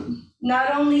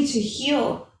 not only to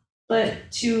heal, but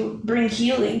to bring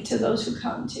healing to those who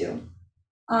come too.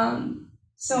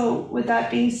 So with that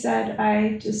being said,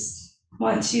 I just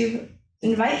want to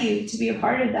invite you to be a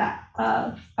part of that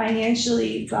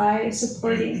financially by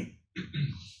supporting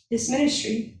this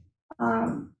ministry.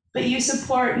 But you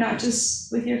support not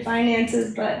just with your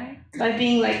finances, but by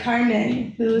being like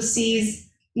Carmen, who sees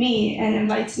me and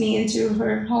invites me into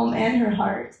her home and her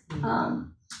heart.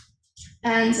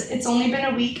 And it's only been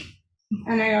a week,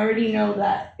 and I already know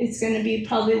that it's going to be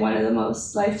probably one of the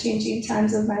most life-changing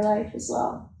times of my life as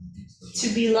well. To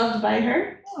be loved by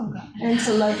her and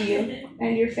to love you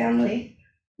and your family.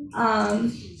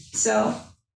 So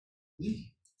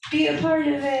be a part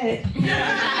of it.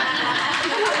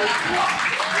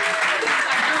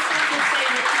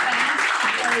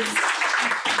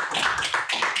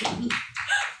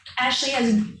 Ashley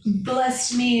has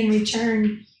blessed me in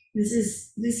return. This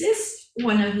is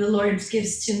one of the Lord's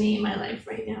gifts to me in my life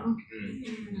right now.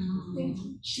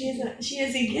 She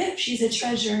is a gift. She's a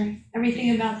treasure.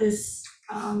 Everything about this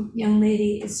young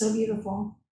lady is so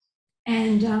beautiful.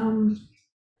 And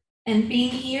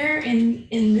being here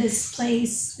in this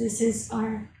place, this is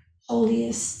our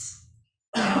holiest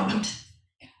ground.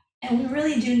 And we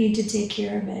really do need to take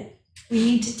care of it. We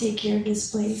need to take care of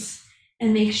this place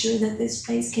and make sure that this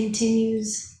place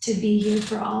continues to be here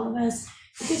for all of us,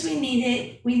 because we need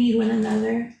it. We need one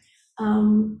another.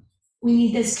 We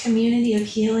need this community of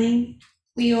healing.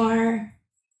 We are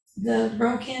the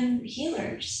broken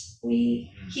healers.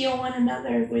 We heal one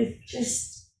another with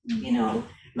just,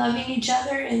 loving each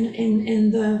other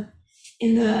in the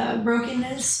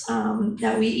brokenness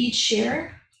that we each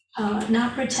share,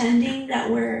 not pretending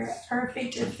that we're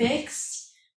perfect or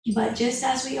fixed, but just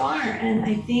as we are. And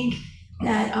I think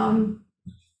that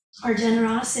our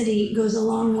generosity goes a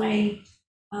long way.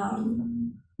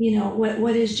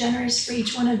 What is generous for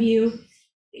each one of you,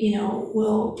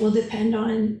 will depend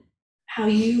on how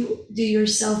you do your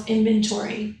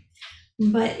self-inventory.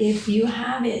 But if you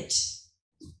have it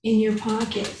in your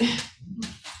pocket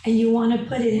and you want to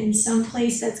put it in some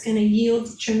place that's going to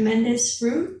yield tremendous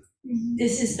fruit,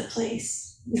 this is the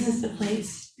place. This is the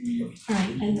place. All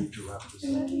right. And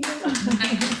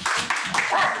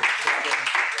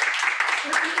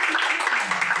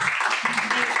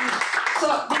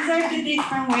so these are the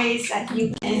different ways that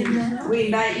you can, we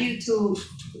invite you to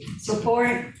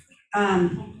support,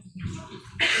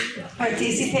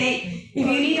 participate. If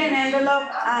you need an envelope,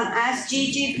 ask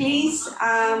Gigi, please.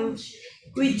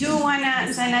 We do want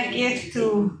to send a gift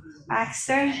to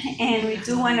Baxter, and we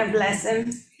do want to bless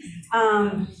him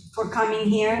for coming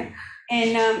here.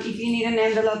 And if you need an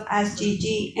envelope, ask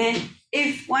Gigi. And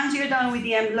if once you're done with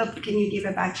the envelope, can you give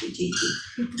it back to Gigi?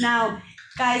 Now,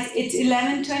 guys, it's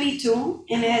 11:22,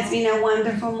 and it has been a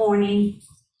wonderful morning.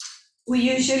 We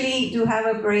usually do have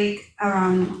a break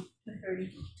around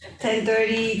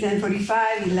 10:30,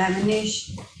 10:45,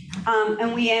 11-ish,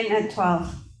 and we end at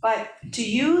 12. But do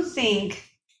you think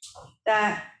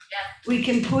that we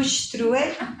can push through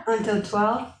it until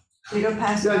 12? Little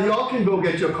past 12? Yeah, y'all can go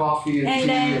get your coffee and tea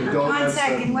then, and donuts. one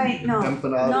second, wait, no.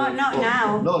 Empanadas. No, not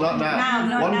now. No, not now.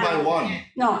 Not one now. by one.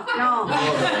 No.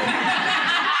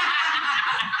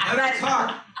 Let her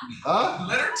talk. Huh?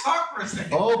 Let her talk for a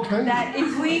second. Okay. That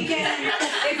if we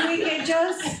can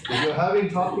just, If you're having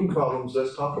talking problems,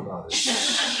 let's talk about it.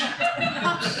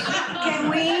 can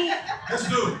we, Let's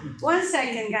do it. 1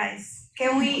 second, guys. Do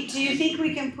you think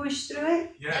we can push through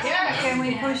it? Yes. Can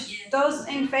we push those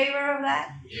in favor of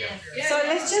that? Yeah. So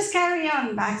let's just carry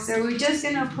on, Baxter. We're just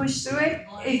gonna push through it.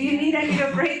 If you need a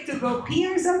little break to go pee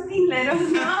or something, let us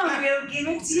know. We'll give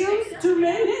it to you, 2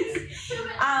 minutes.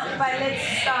 But let's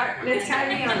start. Let's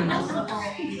carry on.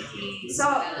 So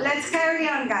let's carry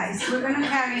on, guys. We're gonna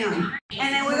carry on.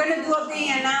 And then we're gonna do the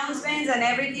announcements and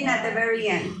everything at the very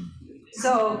end.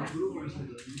 So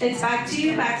it's back to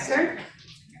you, Baxter.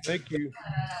 Thank you.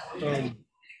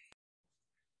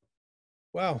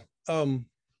 Wow. I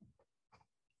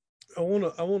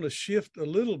want to shift a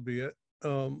little bit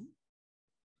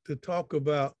to talk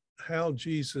about how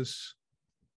Jesus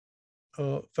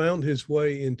found his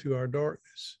way into our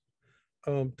darkness.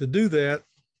 To do that,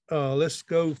 let's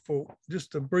go for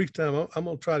just a brief time. I'm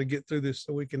going to try to get through this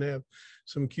so we can have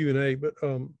some Q&A. But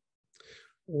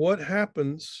what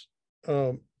happens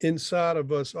inside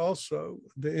of us also,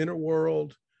 the inner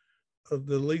world of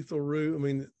the lethal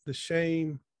root, the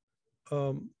shame,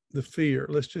 the fear.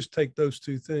 Let's just take those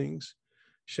two things.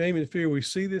 Shame and fear, we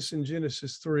see this in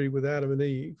Genesis 3 with Adam and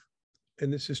Eve,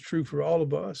 and this is true for all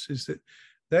of us, is that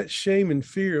that shame and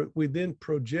fear we then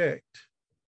project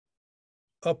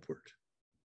upward.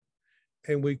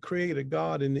 And we create a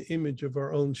God in the image of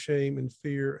our own shame and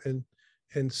fear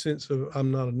and sense of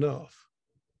I'm not enough.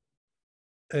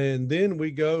 And then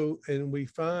we go and we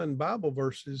find Bible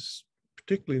verses,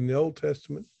 particularly in the Old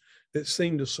Testament, that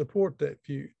seem to support that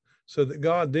view, so that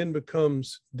God then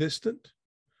becomes distant,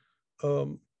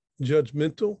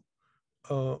 judgmental.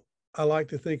 I like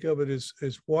to think of it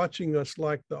as watching us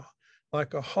like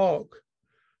a hawk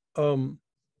from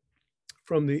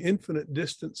the infinite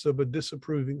distance of a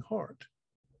disapproving heart.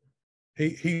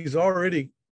 He's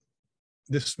already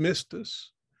dismissed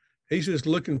us. He's just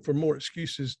looking for more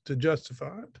excuses to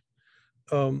justify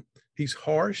it. He's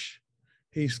harsh.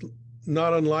 He's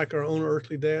not unlike our own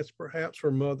earthly dads, perhaps,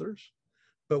 or mothers,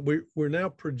 but we're now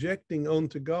projecting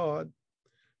onto God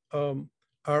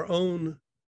our own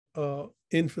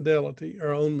infidelity,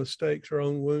 our own mistakes, our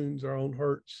own wounds, our own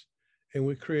hurts, and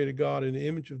we create a God in the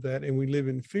image of that, and we live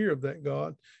in fear of that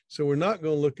God. So we're not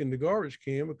going to look in the garbage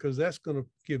can, because that's going to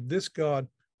give this God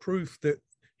proof that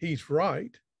he's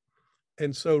right.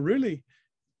 And so really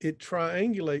it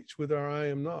triangulates with our I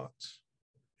am nots.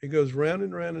 It goes round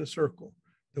and round in a circle.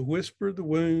 The whisper, the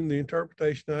wound, the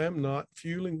interpretation, I am not,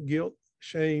 fueling guilt,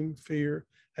 shame, fear,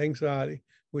 anxiety,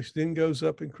 which then goes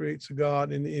up and creates a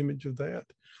God in the image of that.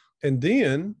 And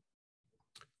then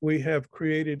we have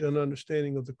created an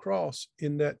understanding of the cross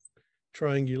in that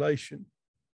triangulation.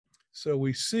 So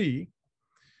we see,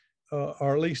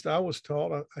 or at least I was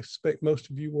taught, I expect most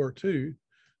of you were too,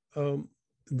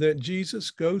 that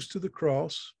Jesus goes to the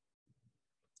cross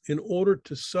in order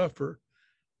to suffer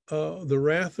the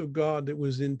wrath of God that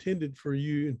was intended for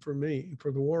you and for me,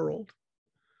 for the world.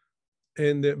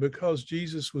 And that because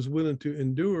Jesus was willing to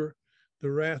endure the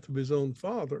wrath of his own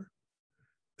Father,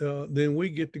 then we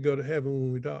get to go to heaven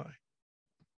when we die.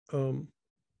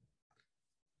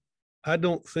 I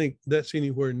don't think that's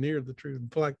anywhere near the truth.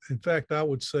 In fact, I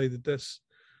would say that that's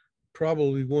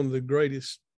probably one of the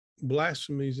greatest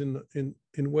blasphemies in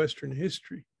Western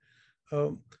history.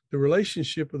 The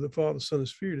relationship of the Father, Son, and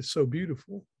Spirit is so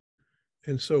beautiful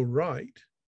and so right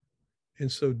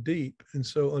and so deep and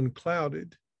so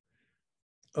unclouded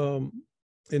and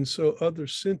so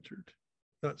other-centered,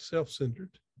 not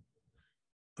self-centered.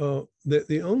 That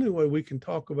the only way we can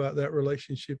talk about that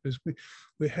relationship is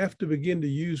we have to begin to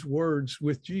use words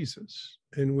with Jesus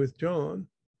and with John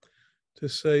to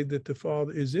say that the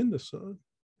Father is in the Son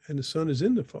and the Son is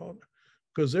in the Father,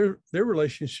 because their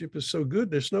relationship is so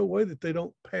good. There's no way that they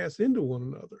don't pass into one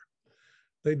another.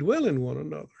 They dwell in one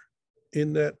another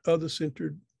in that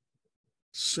other-centered,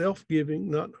 self-giving,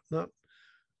 not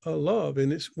love.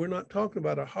 And we're not talking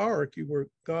about a hierarchy where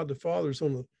God the Father is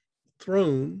on the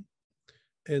throne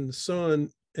and the Son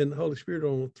and the Holy Spirit are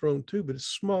on the throne too, but it's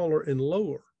smaller and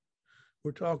lower.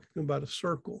 We're talking about a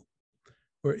circle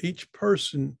where each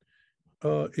person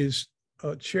is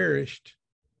cherished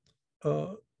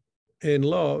and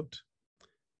loved.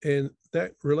 And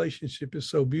that relationship is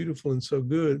so beautiful and so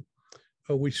good.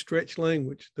 We stretch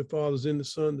language. The Father's in the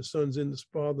Son, the Son's in the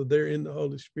Father, they're in the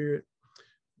Holy Spirit.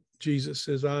 Jesus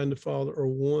says, I and the Father are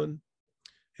one.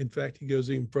 In fact, he goes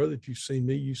even further. If you've seen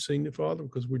me, you've seen the Father,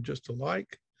 because we're just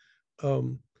alike.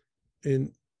 And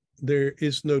there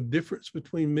is no difference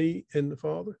between me and the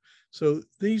Father. So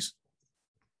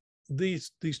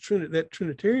that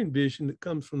Trinitarian vision that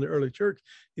comes from the early church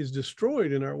is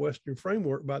destroyed in our Western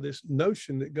framework by this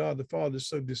notion that God the Father is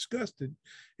so disgusted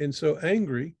and so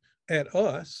angry at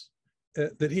us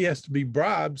that he has to be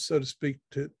bribed, so to speak,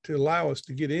 to allow us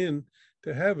to get in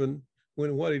to heaven,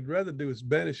 when what he'd rather do is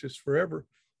banish us forever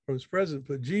from his presence.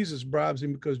 But Jesus bribes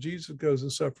him because Jesus goes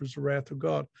and suffers the wrath of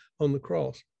God on the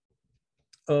cross.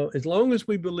 As long as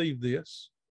we believe this,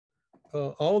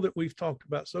 all that we've talked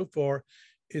about so far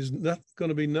is not going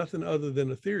to be nothing other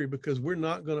than a theory, because we're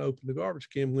not going to open the garbage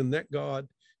can when that God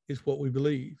is what we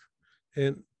believe.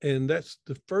 And that's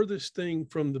the furthest thing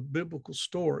from the biblical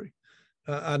story.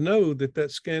 I know that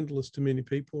that's scandalous to many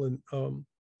people, and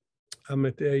I'm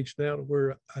at the age now to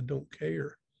where I don't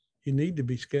care. You need to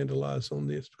be scandalized on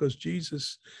this, because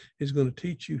Jesus is going to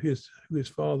teach you who his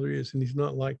Father is, and he's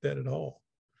not like that at all.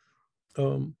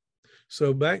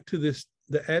 So back to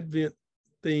the Advent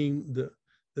theme,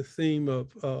 the theme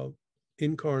of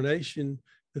incarnation,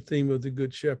 the theme of the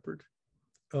Good Shepherd.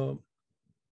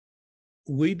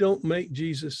 We don't make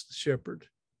Jesus the shepherd.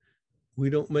 We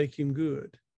don't make him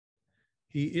good.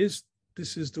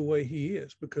 This is the way he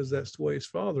is, because that's the way his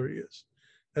Father is.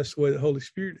 That's the way the Holy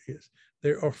Spirit is.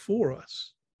 They are for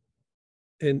us.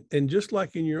 And just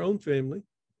like in your own family,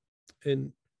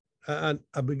 and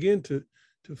I begin to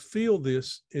feel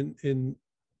this in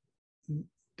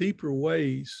deeper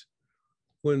ways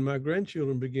when my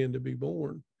grandchildren began to be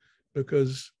born,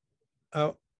 because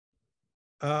I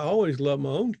always loved my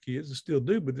own kids, I still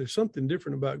do, but there's something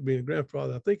different about being a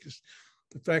grandfather. I think it's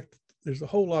the fact that there's a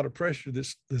whole lot of pressure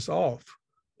that's off,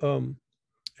 and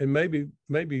maybe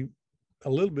a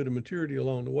little bit of maturity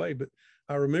along the way. But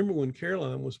I remember when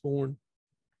Caroline was born,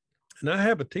 and I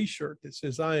have a T-shirt that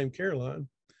says "I am Caroline,"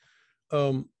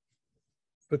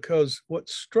 because what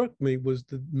struck me was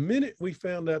the minute we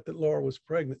found out that Laura was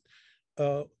pregnant,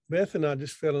 Beth and I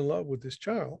just fell in love with this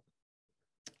child.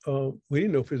 We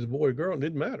didn't know if it was a boy or girl, it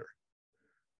didn't matter.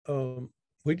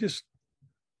 We just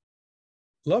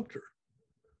loved her.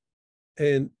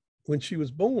 And when she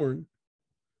was born,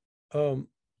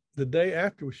 the day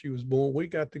after she was born, we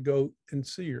got to go and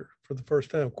see her for the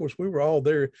first time. Of course, we were all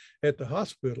there at the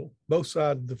hospital, both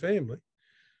sides of the family.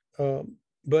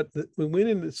 We went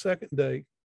in the second day,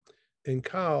 and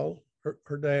Kyle,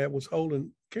 her dad, was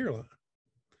holding Caroline.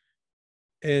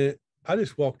 And I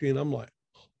just walked in, I'm like,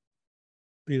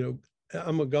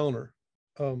 I'm a goner.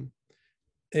 And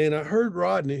I heard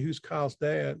Rodney, who's Kyle's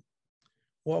dad,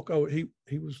 walk over. He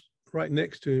was right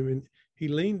next to him, and he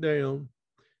leaned down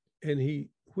and he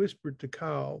whispered to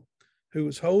Kyle, who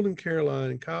was holding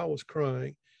Caroline, and Kyle was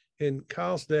crying. And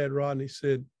Kyle's dad, Rodney,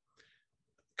 said,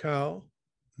 "Kyle,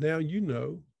 now you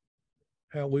know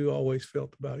how we always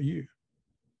felt about you."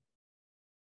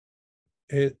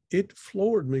 And it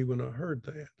floored me when I heard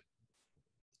that.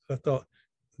 I thought,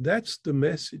 that's the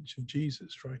message of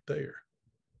Jesus right there.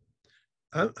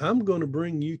 I'm going to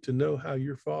bring you to know how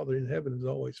your Father in heaven has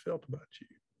always felt about you.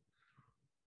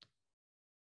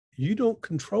 You don't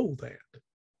control that.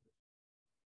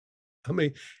 I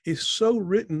mean, it's so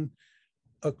written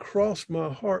across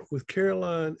my heart with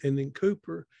Caroline, and then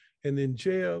Cooper, and then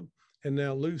Jeb, and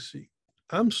now Lucy.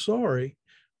 I'm sorry,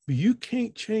 but you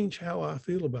can't change how I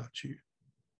feel about you.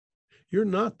 You're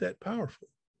not that powerful.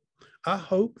 I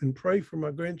hope and pray for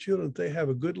my grandchildren that they have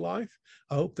a good life.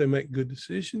 I hope they make good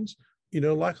decisions,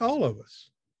 like all of us.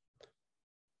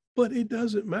 But it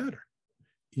doesn't matter.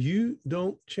 You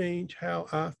don't change how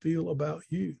I feel about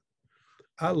you.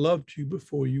 I loved you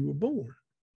before you were born.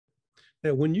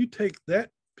 Now, when you take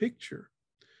that picture,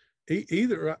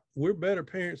 either we're better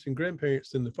parents and grandparents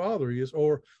than the Father is,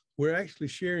 or we're actually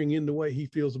sharing in the way he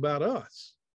feels about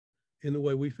us, in the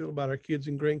way we feel about our kids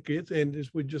and grandkids, and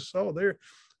as we just saw there,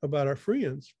 about our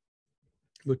friends.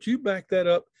 But you back that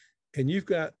up, and you've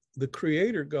got the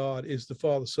Creator God is the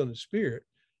Father, Son, and Spirit,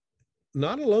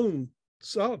 not alone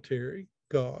solitary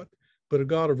God, but a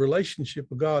God of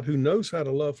relationship, a God who knows how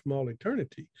to love from all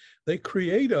eternity. They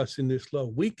create us in this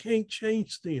love. We can't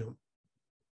change them.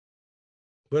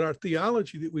 But our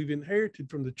theology that we've inherited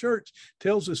from the church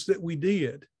tells us that we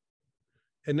did.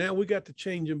 And now we got to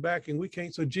change them back, and we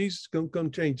can't. So Jesus is going to come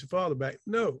change the Father back.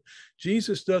 No,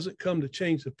 Jesus doesn't come to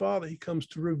change the Father. He comes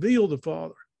to reveal the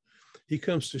Father. He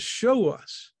comes to show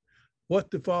us what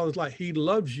the Father's like. He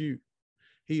loves you.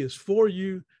 He is for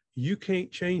you. You can't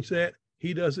change that.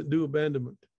 He doesn't do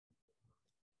abandonment.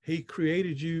 He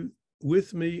created you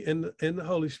with me and the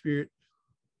Holy Spirit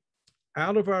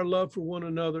out of our love for one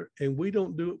another, and we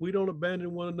don't do it. We don't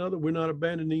abandon one another. We're not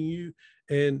abandoning you,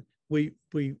 and we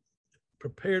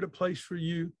prepared a place for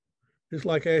you. Just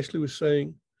like Ashley was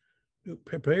saying,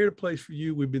 prepared a place for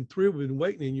you. We've been thrilled, we've been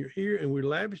waiting, and you're here, and we're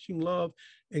lavishing love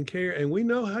and care. And we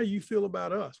know how you feel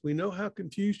about us. We know how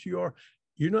confused you are.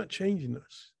 You're not changing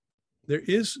us. There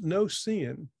is no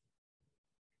sin.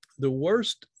 The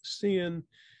worst sin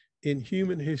in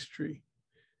human history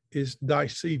is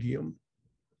disidium,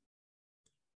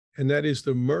 and that is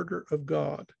the murder of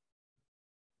God.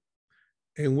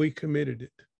 And we committed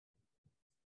it.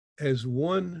 As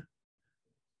one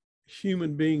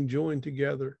human being joined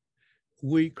together,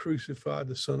 we crucified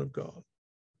the Son of God.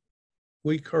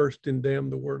 We cursed and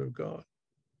damned the Word of God.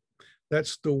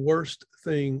 That's the worst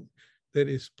thing that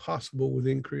is possible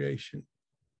within creation.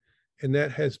 And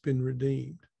that has been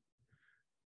redeemed.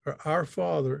 Our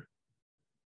Father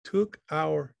took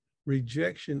our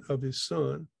rejection of his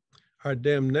Son, our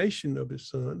damnation of his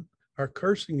Son, our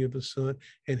cursing of his Son,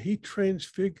 and he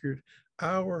transfigured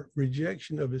our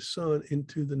rejection of his Son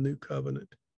into the new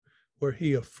covenant, where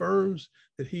he affirms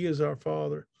that he is our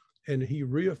Father, and he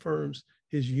reaffirms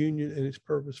his union and his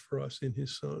purpose for us in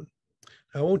his Son.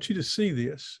 I want you to see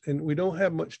this, and we don't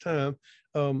have much time.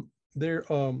 I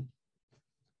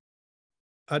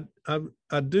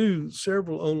do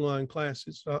several online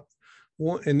classes.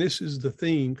 And this is the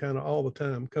theme kind of all the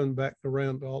time, coming back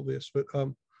around to all this. But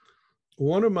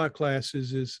one of my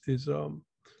classes is it's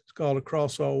called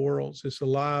Across All Worlds. It's a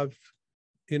live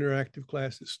interactive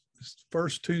class. It's the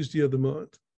first Tuesday of the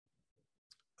month.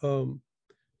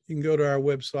 you can go to our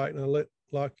website, and I'll let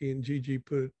Lockie and Gigi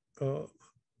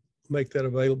make that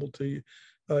available to you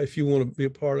if you want to be a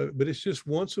part of it. But it's just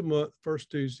once a month, first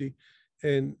Tuesday.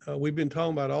 And we've been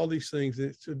talking about all these things.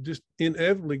 It's just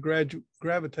inevitably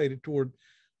gravitated toward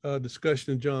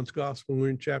discussion of John's Gospel. We're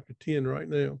in chapter 10 right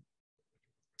now.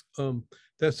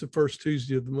 That's the first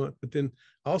Tuesday of the month. But then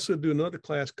I also do another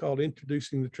class called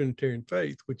Introducing the Trinitarian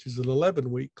Faith, which is an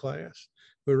 11-week class.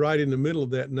 We're right in the middle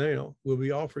of that now. We'll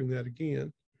be offering that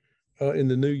again in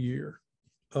the new year.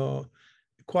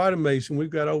 Quite amazing. We've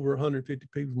got over 150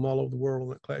 people from all over the world in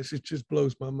that class. It just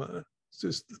blows my mind. It's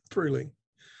just thrilling.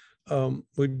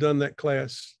 We've done that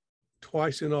class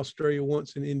twice in Australia,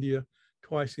 once in India,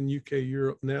 twice in UK,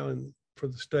 Europe, now for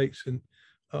the States. And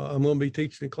I'm going to be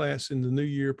teaching a class in the new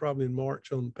year, probably in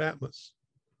March, on Patmos.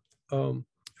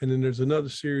 And then there's another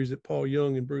series that Paul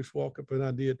Young and Bruce Walkup and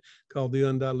I did called The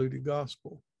Undiluted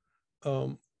Gospel.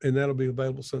 And that'll be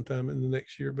available sometime in the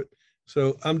next year. But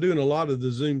so I'm doing a lot of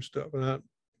the Zoom stuff, and I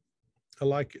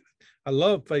like it. I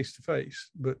love face-to-face,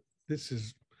 but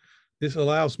this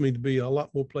allows me to be a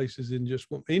lot more places than just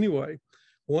one. Anyway,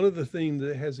 one of the things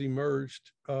that has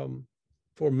emerged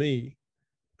for me,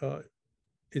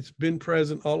 it's been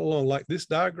present all along. Like this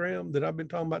diagram that I've been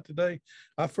talking about today,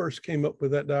 I first came up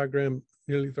with that diagram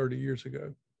nearly 30 years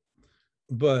ago.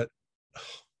 But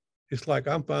it's like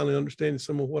I'm finally understanding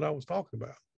some of what I was talking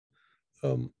about.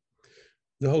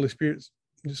 The Holy Spirit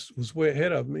just was way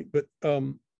ahead of me. But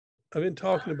I've been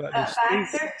talking about this.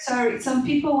 Baxter, sorry, some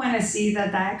people want to see the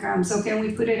diagram, so can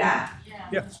we put it up?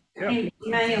 Yeah.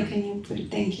 Emmanuel, can you put it?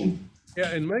 Thank you.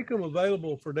 Yeah, and make them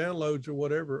available for downloads or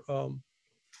whatever.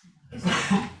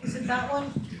 Is it that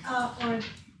one? Or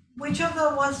which of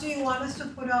the ones do you want us to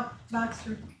put up,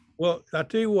 Baxter? Well, I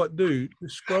tell you what, dude,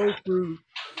 just scroll through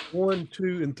 1,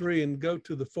 2, and 3 and go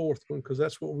to the 4th one, because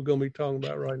that's what we're going to be talking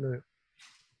about right now.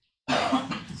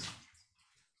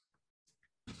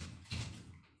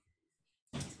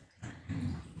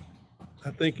 I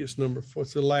think it's number 4.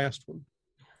 It's the last one.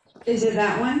 Is it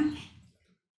that one?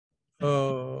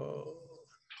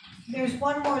 There's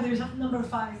one more. There's number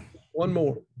 5. One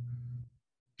more.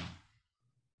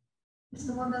 It's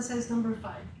the one that says number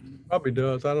 5. Probably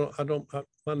does. I know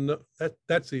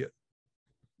that's it.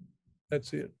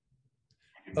 That's it.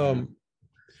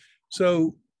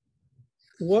 So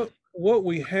what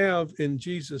we have in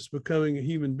Jesus becoming a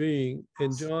human being,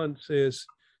 and John says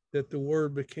that the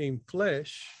Word became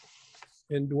flesh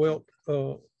and dwelt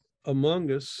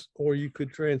among us, or you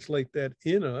could translate that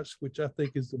in us, which I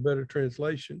think is the better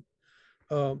translation.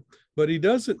 But he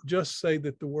doesn't just say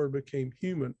that the Word became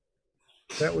human.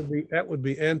 That would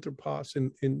be anthropos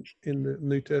in the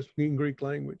New Testament, in Greek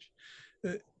language.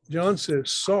 John says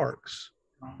sarx,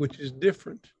 which is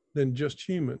different than just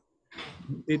human.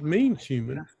 It means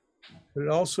human, but it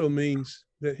also means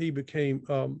that he became.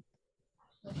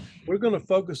 We're going to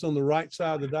focus on the right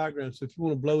side of the diagram. So if you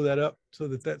want to blow that up so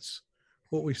that that's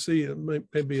what we see, it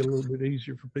may be a little bit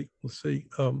easier for people to see.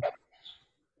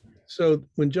 So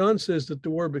when John says that the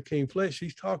Word became flesh,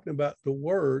 he's talking about the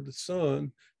Word, the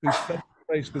Son, who's face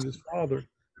to face with his Father,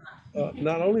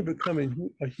 not only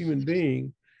becoming a human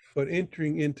being, but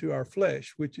entering into our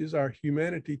flesh, which is our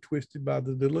humanity twisted by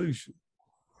the delusion.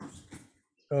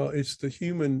 It's the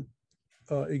human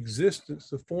existence,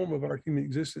 the form of our human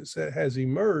existence that has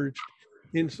emerged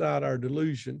inside our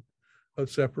delusion of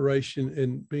separation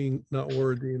and being not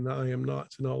worthy and the I am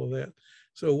nots and all of that.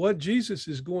 So what Jesus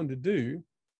is going to do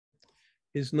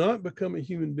is not become a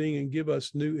human being and give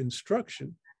us new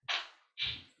instruction,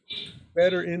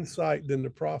 better insight than the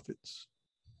prophets,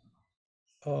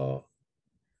 an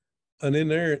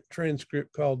inerrant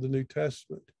transcript called the New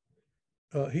Testament.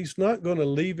 He's not going to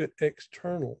leave it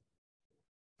external,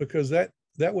 because that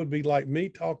would be like me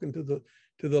talking to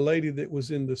the lady that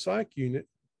was in the psych unit.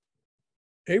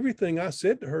 Everything I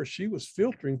said to her, she was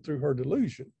filtering through her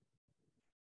delusion.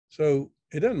 So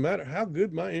it doesn't matter how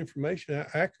good my information, how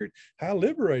accurate, how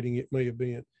liberating it may have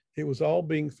been. It was all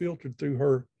being filtered through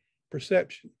her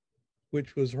perception,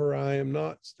 which was her I am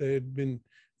nots that had been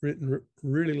written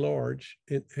really large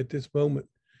at this moment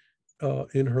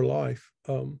in her life.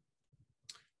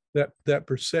 That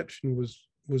perception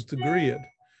was the grid.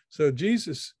 So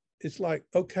Jesus, it's like,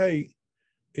 okay,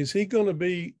 is he going to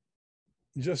be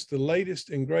just the latest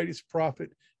and greatest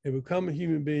prophet and become a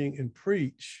human being and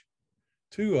preach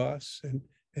to us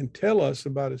and tell us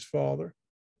about his Father,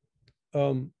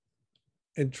 and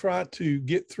try to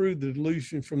get through the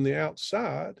delusion from the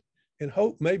outside and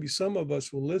hope maybe some of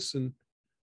us will listen?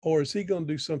 Or is he going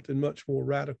to do something much more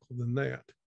radical than that?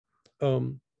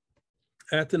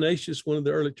 Athanasius, one of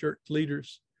the early church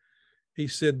leaders, he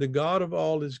said, the God of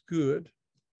all is good,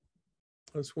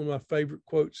 That's one of my favorite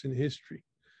quotes in history.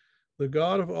 The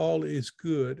God of all is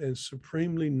good and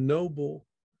supremely noble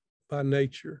by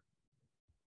nature.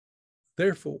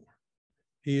 Therefore,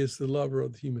 he is the lover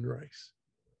of the human race.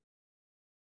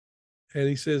 And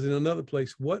he says in another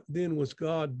place, what then was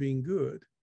God being good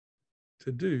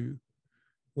to do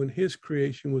when his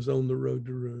creation was on the road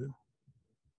to ruin?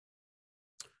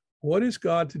 What is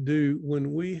God to do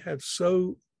when we have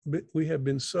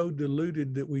been so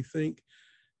deluded that we think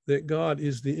that God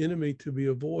is the enemy to be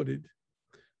avoided,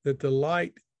 that the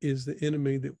light is the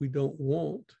enemy that we don't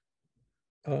want?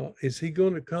 Is he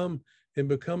going to come and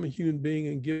become a human being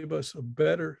and give us a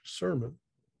better sermon,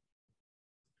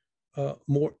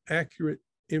 more accurate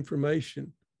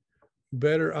information,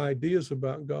 better ideas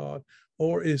about God?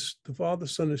 Or is the Father,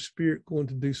 Son, and Spirit going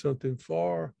to do something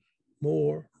far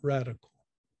more radical?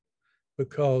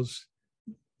 Because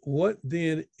what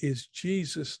then is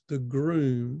Jesus the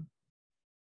groom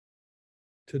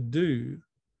to do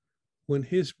when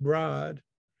his bride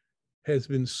has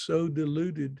been so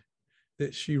deluded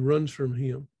that she runs from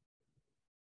him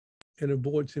and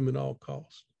avoids him at all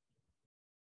costs?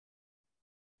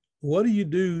 What do you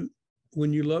do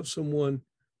when you love someone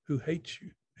who hates you?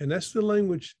 And that's the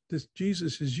language that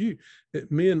Jesus is used,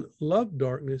 that men love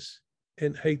darkness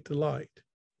and hate the light.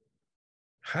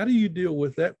 How do you deal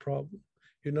with that problem?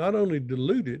 You're not only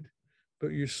deluded,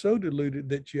 but you're so deluded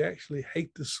that you actually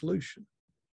hate the solution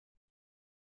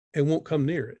and won't come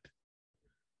near it.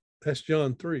 That's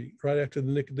John 3, right after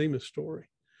the Nicodemus story.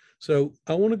 So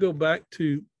I want to go back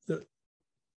to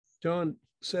John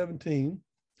 17.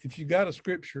 If you got a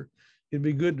scripture, it'd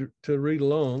be good to read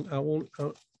along. I want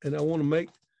to make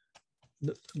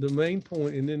the main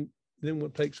point, and then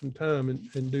we'll take some time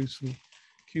and do some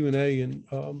Q&A, and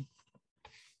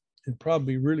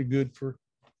probably really good for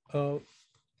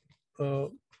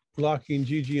Lockie and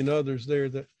Gigi and others there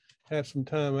that have some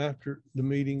time after the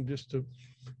meeting just to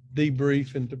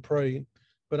debrief and to pray.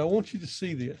 But I want you to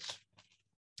see this.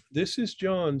 This is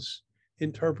John's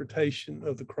interpretation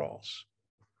of the cross.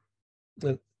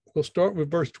 And we'll start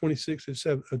with verse 26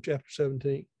 of chapter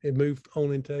 17 and move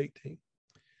on into 18.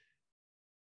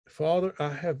 Father, I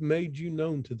have made you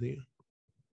known to them.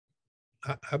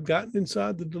 I've gotten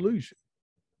inside the delusion,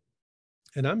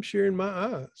 and I'm sharing my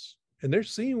eyes, and they're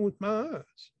seeing with my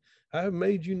eyes. I have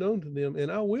made you known to them,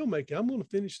 and I will make it. I'm going to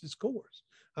finish this course.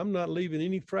 I'm not leaving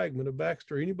any fragment of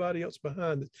Baxter or anybody else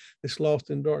behind that's lost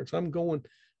in darkness. I'm going,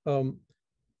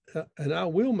 and I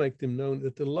will make them known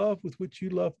that the love with which you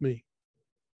love me.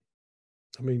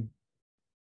 I mean,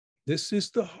 this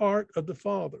is the heart of the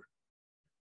Father.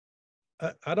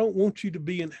 I don't want you to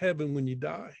be in heaven when you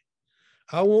die.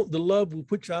 I want the love with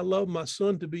which I love my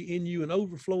Son to be in you and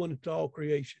overflowing into all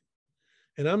creation.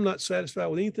 And I'm not satisfied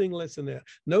with anything less than that.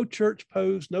 No church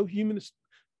pose, no humanist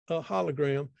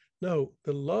hologram. No,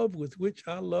 the love with which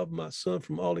I love my Son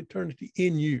from all eternity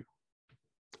in you.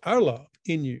 Our love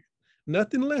in you.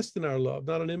 Nothing less than our love,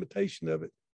 not an imitation of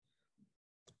it.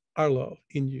 Our love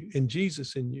in you, and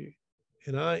Jesus in you,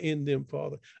 and I in them,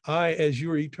 Father. I as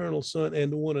your eternal Son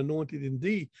and the one anointed in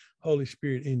thee, Holy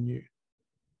Spirit, in you.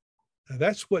 Now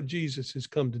that's what Jesus has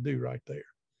come to do right there.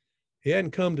 He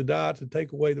hadn't come to die to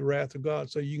take away the wrath of God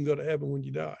so you can go to heaven when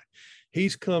you die.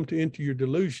 He's come to enter your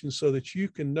delusion so that you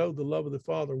can know the love of the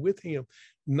Father with him.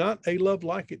 Not a love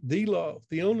like it, the love,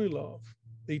 the only love,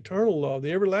 the eternal love,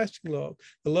 the everlasting love,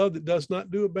 the love that does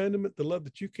not do abandonment, the love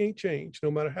that you can't change,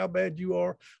 no matter how bad you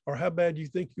are or how bad you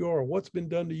think you are or what's been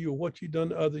done to you or what you've done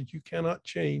to others. You cannot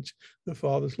change the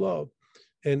Father's love.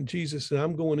 And Jesus said,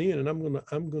 I'm going in and I'm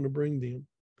going to bring them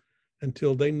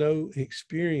until they know and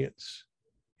experience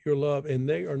your love, and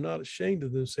they are not ashamed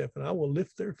of themselves, and I will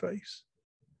lift their face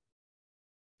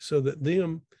so that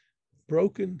them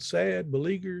broken, sad,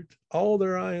 beleaguered, all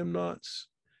their I am nots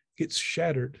gets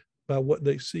shattered by what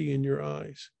they see in your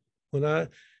eyes when I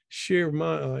share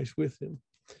my eyes with them.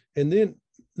 And then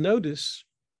notice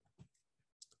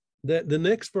that the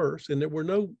next verse, and there were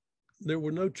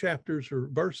no chapters or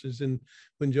verses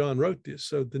when John wrote this.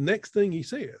 So the next thing he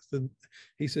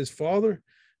says, Father,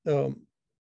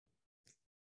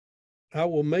 I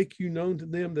will make you known to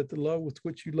them that the love with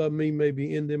which you love me may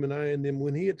be in them and I in them.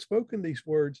 When he had spoken these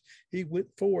words, he went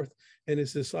forth and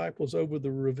his disciples over the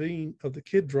ravine of the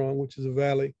Kidron, which is a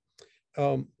valley,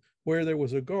 where there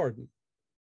was a garden.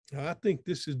 Now, I think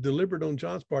this is deliberate on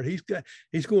John's part. He's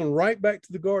going right back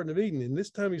to the Garden of Eden, and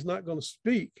this time he's not going to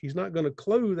speak. He's not going to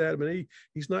clothe Adam and Eve.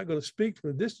 He's not going to speak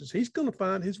from a distance. He's going to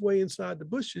find his way inside the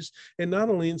bushes, and not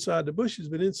only inside the bushes,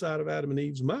 but inside of Adam and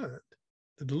Eve's mind.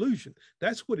 The delusion.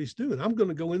 That's what he's doing. I'm going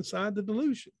to go inside the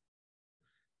delusion.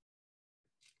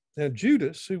 Now,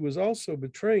 Judas, who was also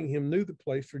betraying him, knew the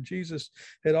place, for Jesus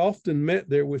had often met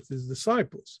there with his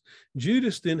disciples.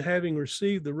 Judas, then, having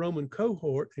received the Roman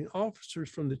cohort and officers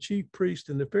from the chief priests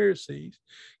and the Pharisees,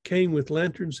 came with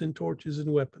lanterns and torches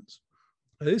and weapons.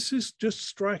 Now, this is just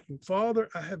striking. Father,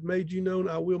 I have made you known.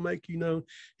 I will make you known.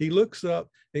 He looks up,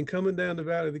 and coming down the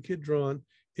valley of the Kidron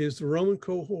is the Roman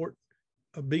cohort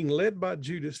being led by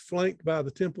Judas, flanked by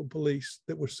the temple police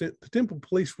that were sent. The temple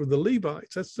police were the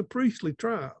Levites. That's the priestly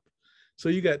tribe. So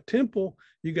you got temple,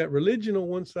 you got religion on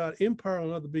one side, empire on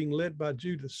the other, being led by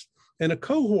Judas. And a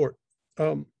cohort,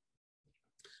 a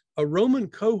Roman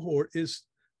cohort is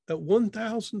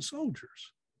 1,000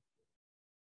 soldiers.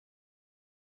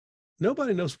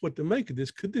 Nobody knows what to make of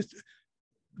this. Could this,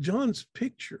 John's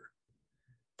picture,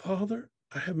 Father,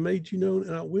 I have made you known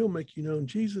and I will make you known.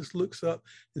 Jesus looks up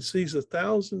and sees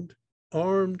 1,000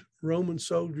 armed Roman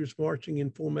soldiers marching in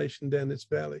formation down this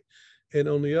valley. And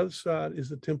on the other side is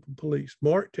the temple police.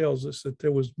 Mark tells us that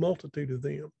there was multitude of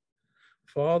them.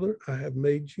 Father, I have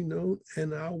made you known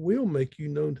and I will make you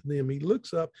known to them. He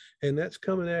looks up and that's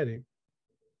coming at him.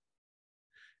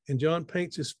 And John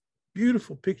paints this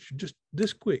beautiful picture, just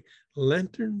this quick: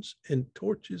 lanterns and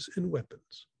torches and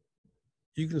weapons.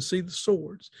 You can see the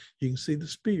swords, you can see the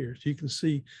spears, you can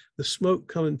see the smoke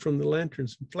coming from the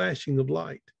lanterns and flashing of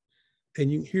light. And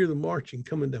you can hear the marching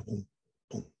coming down, boom,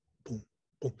 boom, boom,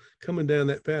 boom, coming down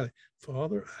that valley.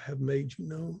 Father, I have made you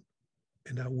known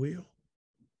and I will.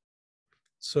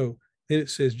 So then it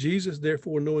says, Jesus,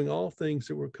 therefore, knowing all things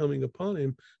that were coming upon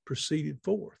him, proceeded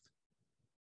forth.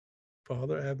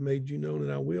 Father, I have made you known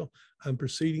and I will. I'm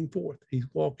proceeding forth. He's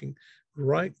walking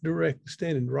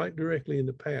standing right directly in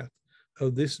the path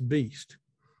of this beast.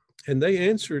 And they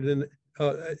answered,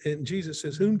 and Jesus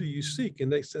says, whom do you seek?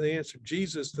 And they answered,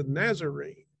 Jesus the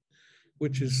Nazarene,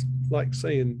 which is like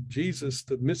saying Jesus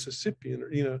the Mississippian,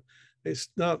 or, it's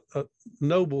not a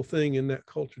noble thing in that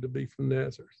culture to be from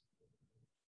Nazareth.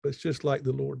 But it's just like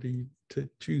the Lord to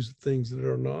choose the things that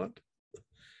are not.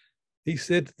 He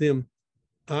said to them,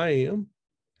 I am.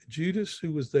 Judas,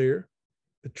 who was there,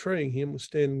 betraying him, was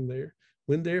standing there.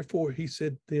 When therefore he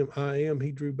said to them, I am,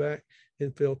 he drew back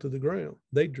and fell to the ground.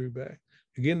 They drew back.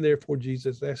 Again, therefore,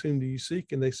 Jesus asked, whom do you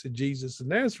seek? And they said, Jesus the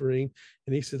Nazarene.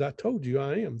 And he said, I told you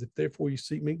I am. If therefore you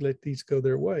seek me, let these go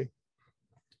their way.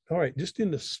 All right, just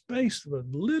in the space of a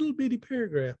little bitty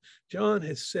paragraph, John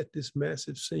has set this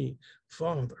massive scene.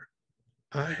 Father,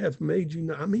 I have made you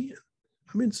know. I'm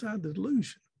inside the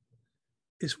delusion.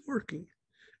 It's working.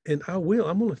 And I'm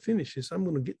going to finish this. I'm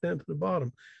going to get down to the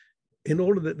bottom, in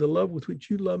order that the love with which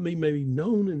you love me may be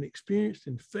known and experienced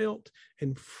and felt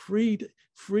and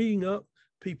freeing up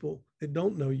people that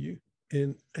don't know you.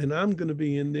 And I'm going to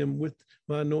be in them with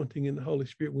my anointing in the Holy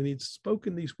Spirit. When he'd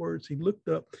spoken these words, he looked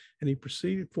up and he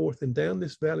proceeded forth, and down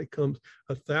this valley comes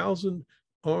 1,000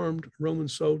 armed Roman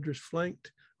soldiers,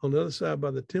 flanked on the other side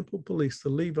by the temple police, the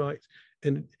Levites,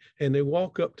 and they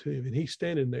walk up to him, and he's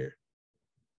standing there.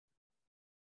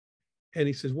 And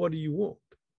he says, what do you want?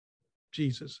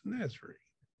 Jesus Nazarene.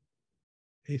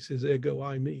 He says, ego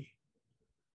I me.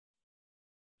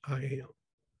 I am.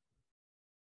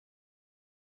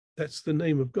 That's the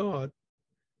name of God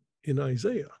in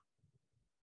Isaiah.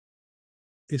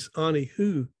 It's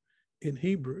Anihu in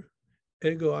Hebrew,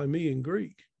 ego I me in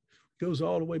Greek. It goes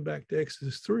all the way back to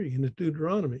Exodus 3 in the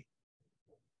Deuteronomy.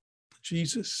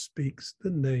 Jesus speaks the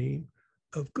name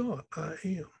of God, I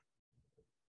am.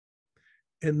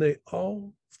 And they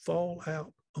all fall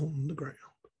out on the ground.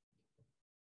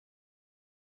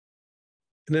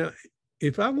 Now,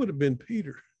 if I would have been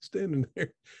Peter standing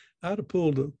there, I'd have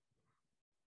pulled him.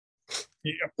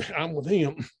 Yeah, I'm with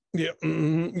him. Yeah,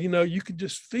 you could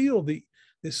just feel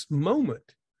this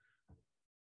moment.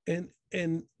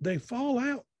 And they fall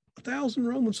out, 1,000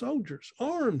 Roman soldiers,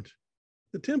 armed.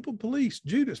 The temple police,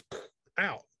 Judas,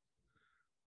 out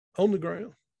on the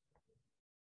ground.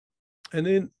 And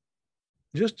then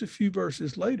just a few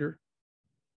verses later,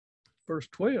 verse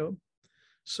 12,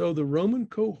 so the Roman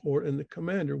cohort and the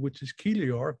commander, which is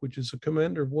Chiliarch, which is a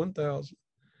commander of 1,000,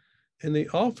 and the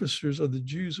officers of the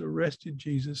Jews arrested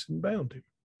Jesus and bound him.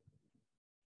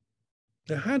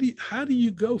 Now, how do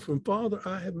you go from Father,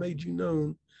 I have made you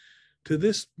known, to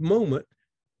this moment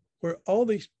where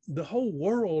the whole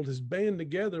world is band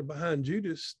together behind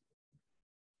Judas,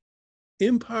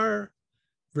 empire,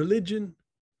 religion,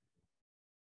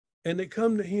 and they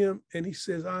come to him and he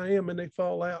says, I am, and they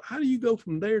fall out. How do you go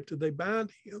from there to they bind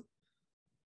him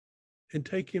and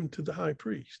take him to the high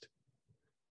priest?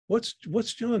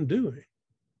 What's John doing?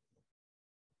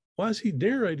 Why is he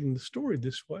narrating the story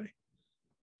this way?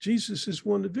 Jesus has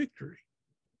won the victory.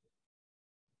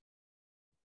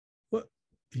 What?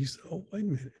 He said, oh, wait a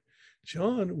minute.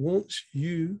 John wants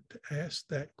you to ask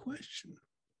that question.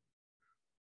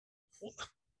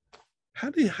 How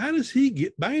does he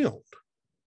get bound?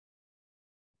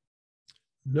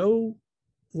 No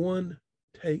one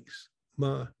takes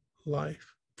my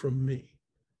life from me.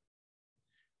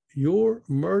 Your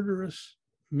murderous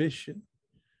mission,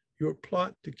 your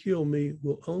plot to kill me,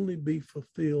 will only be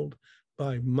fulfilled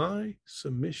by my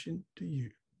submission to you.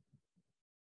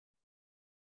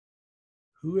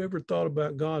 Whoever thought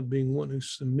about God being one who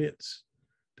submits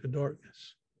to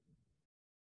darkness?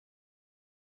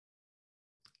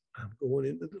 I'm going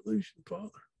into delusion, Father.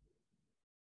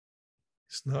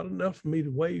 It's not enough for me to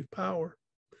wave power.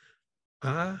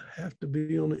 I have to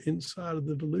be on the inside of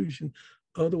the delusion.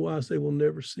 Otherwise, they will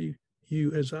never see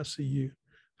you as I see you.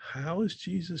 How is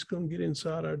Jesus going to get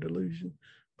inside our delusion?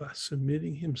 By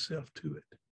submitting himself to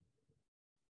it.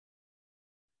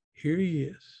 Here he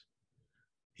is.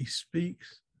 He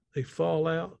speaks. They fall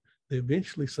out. They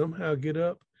eventually somehow get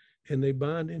up and they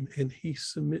bind him, and he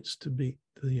submits to them.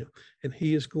 And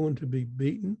he is going to be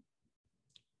beaten,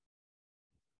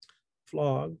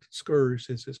 flogged, scourged,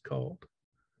 as it's called.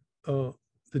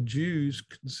 The Jews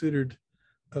considered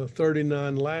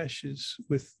 39 lashes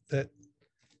with that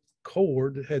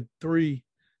cord that had 3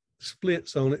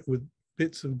 splits on it with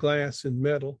bits of glass and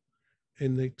metal,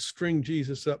 and they string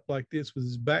Jesus up like this with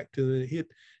his back to them, and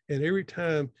hit. And every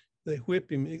time they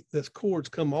whip him, those cords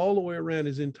come all the way around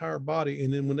his entire body.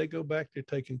 And then when they go back, they're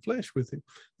taking flesh with him.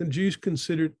 The Jews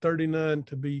considered 39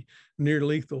 to be near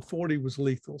lethal. 40 was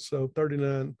lethal, so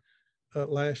 39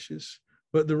 lashes.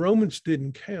 But the Romans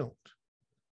didn't count.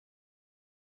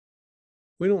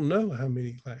 We don't know how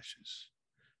many lashes.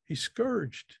 He's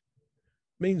scourged.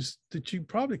 Means that you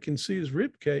probably can see his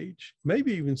rib cage,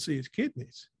 maybe even see his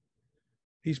kidneys.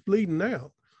 He's bleeding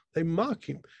out. They mock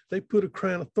him. They put a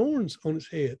crown of thorns on his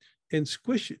head and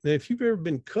squish it. Now, if you've ever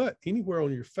been cut anywhere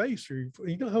on your face, or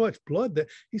you know how much blood that,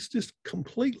 he's just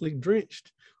completely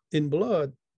drenched in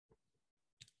blood.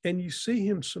 And you see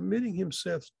him submitting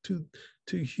himself to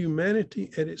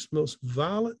humanity at its most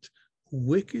violent,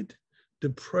 wicked,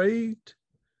 depraved,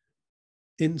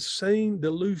 insane,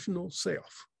 delusional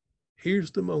self.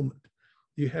 Here's the moment.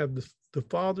 You have the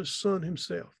Father, Son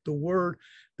himself, the Word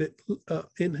that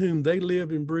in whom they live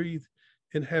and breathe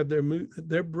and have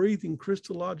they're breathing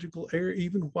Christological air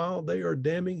even while they are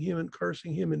damning him and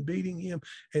cursing him and beating him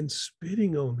and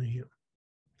spitting on him.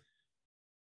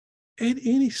 At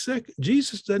any second,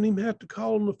 Jesus doesn't even have to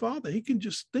call on the Father. He can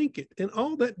just think it, and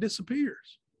all that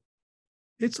disappears.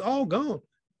 It's all gone.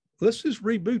 Let's just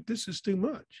reboot. This is too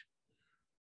much.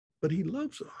 But he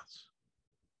loves us.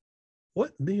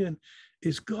 What then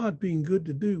is God being good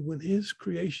to do when his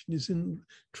creation is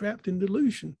trapped in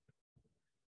delusion?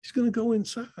 He's going to go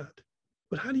inside.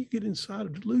 But how do you get inside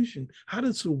of delusion? How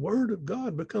does the word of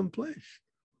God become flesh?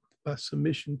 By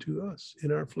submission to us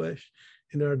in our flesh,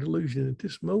 in our delusion. At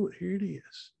this moment, here it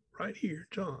is, right here,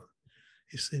 John.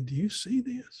 He said, do you see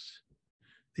this?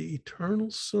 The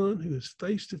eternal Son who is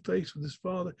face to face with his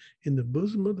Father, in the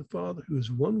bosom of the Father, who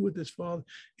is one with his Father,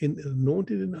 and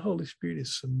anointed in the Holy Spirit,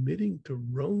 is submitting to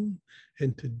Rome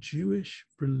and to Jewish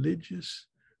religious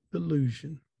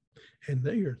delusion. And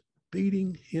they are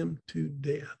beating him to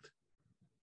death.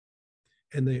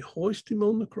 And they hoist him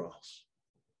on the cross.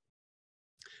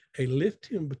 They lift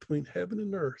him between heaven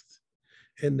and earth,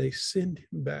 and they send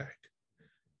him back,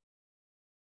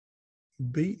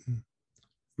 beaten,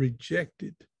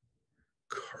 rejected,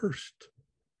 cursed.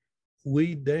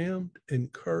 We damned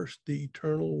and cursed the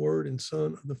eternal Word and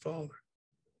Son of the Father.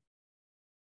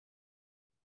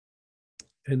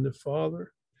 And the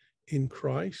Father in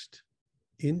Christ,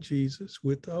 in Jesus,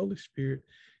 with the Holy Spirit,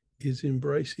 is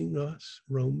embracing us,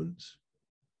 Romans,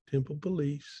 temple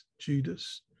beliefs,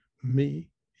 Judas, me,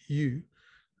 you,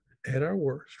 at our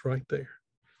worst, right there,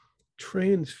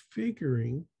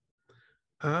 transfiguring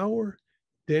our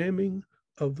damning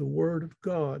of the Word of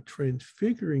God,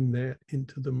 transfiguring that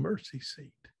into the mercy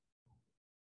seat,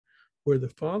 where the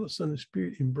Father, Son, and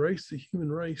Spirit embrace the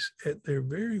human race at their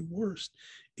very worst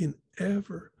in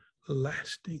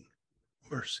everlasting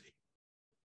mercy,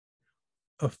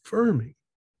 affirming,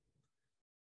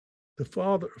 the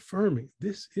Father affirming,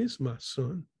 this is my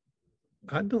Son.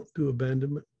 I don't do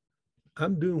abandonment.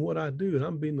 I'm doing what I do, and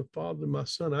I'm being the father of my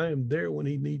son. I am there when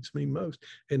he needs me most.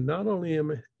 And not only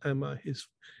am I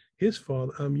his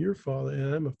father, I'm your father,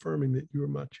 and I'm affirming that you are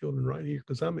my children right here,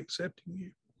 because I'm accepting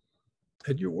you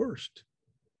at your worst.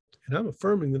 And I'm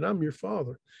affirming that I'm your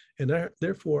father. And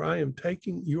therefore, I am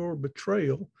taking your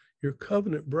betrayal, your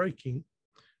covenant breaking,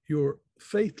 your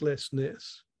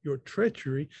faithlessness, your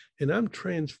treachery, and I'm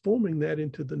transforming that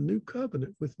into the new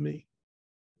covenant with me.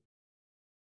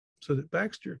 So that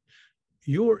Baxter,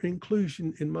 your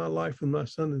inclusion in my life and my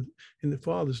son and the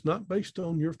Father is not based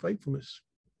on your faithfulness.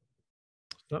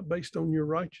 It's not based on your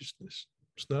righteousness.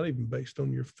 It's not even based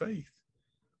on your faith.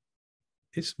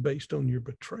 It's based on your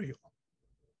betrayal.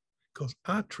 Because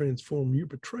I transform your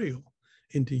betrayal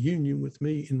into union with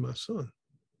me and my son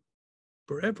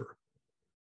forever.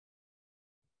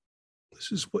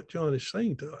 This is what John is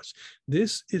saying to us.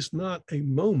 This is not a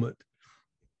moment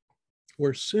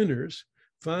where sinners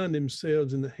find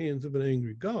themselves in the hands of an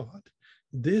angry God.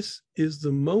 This is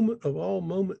the moment of all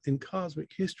moments in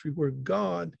cosmic history where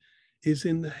God is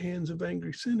in the hands of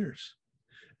angry sinners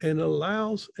and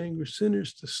allows angry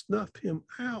sinners to snuff him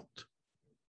out.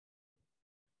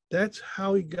 That's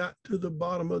how he got to the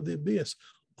bottom of the abyss.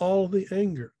 All the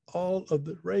anger, all of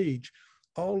the rage,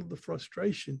 all of the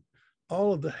frustration,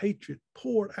 all of the hatred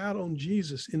poured out on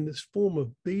Jesus in this form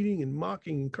of beating and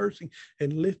mocking and cursing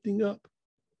and lifting up.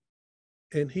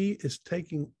 And he is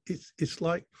taking, it's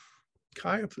like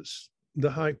Caiaphas,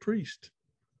 the high priest,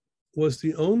 was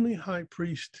the only high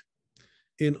priest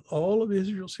in all of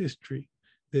Israel's history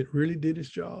that really did his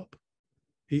job.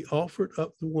 He offered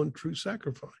up the one true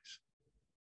sacrifice,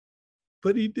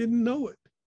 but he didn't know it.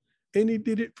 And he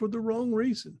did it for the wrong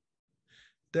reason.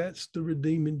 That's the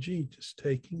redeeming Jesus,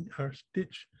 taking our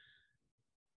stitch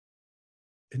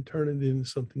and turning it into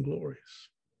something glorious,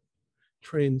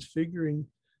 transfiguring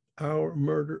our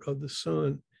murder of the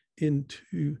Son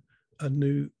into a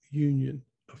new union,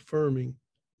 affirming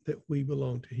that we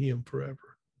belong to him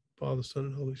forever, Father, Son,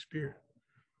 and Holy Spirit.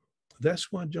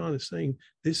 That's why John is saying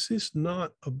this is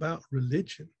not about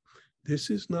religion. This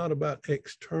is not about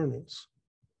externals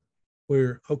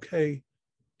where, okay,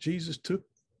 Jesus took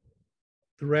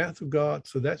the wrath of God,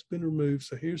 so that's been removed.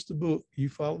 So here's the book. You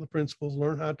follow the principles,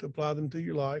 learn how to apply them to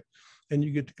your life, and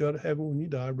you get to go to heaven when you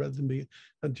die rather than be.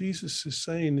 Now, Jesus is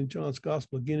saying in John's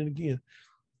gospel again and again,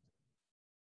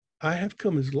 I have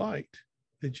come as light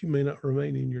that you may not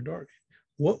remain in your darkness.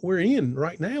 What we're in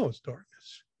right now is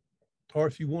darkness. Or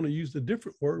if you want to use the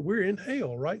different word, we're in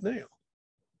hell right now.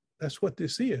 That's what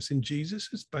this is. And Jesus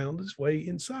has found his way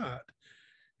inside,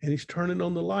 and he's turning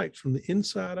on the lights from the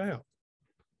inside out.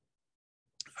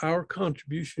 Our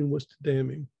contribution was to damn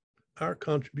him. Our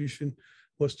contribution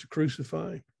was to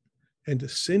crucify him and to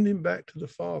send him back to the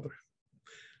Father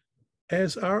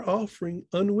as our offering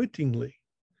unwittingly,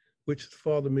 which the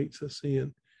Father meets us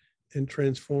in and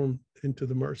transformed into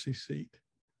the mercy seat.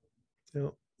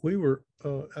 Now,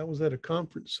 I was at a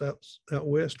conference out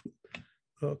west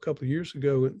a couple of years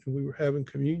ago, and we were having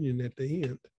communion at the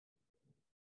end.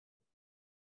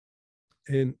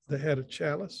 And they had a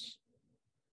chalice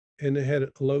and they had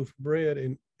a loaf of bread,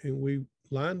 and we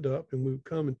lined up, and we would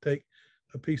come and take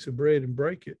a piece of bread and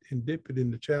break it and dip it in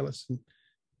the chalice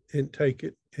and take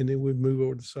it, and then we'd move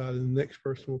over to the side, and the next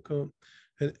person will come.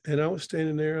 And I was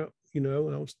standing there, and I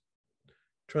was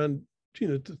trying,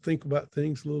 to think about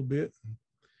things a little bit.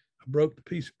 I broke the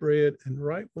piece of bread, and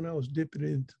right when I was dipping it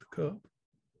into the cup,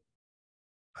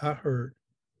 I heard,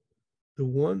 the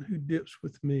one who dips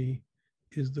with me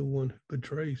is the one who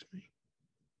betrays me.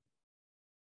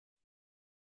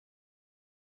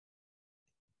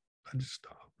 I just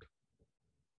stopped.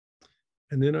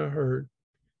 And then I heard,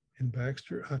 and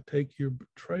Baxter, I take your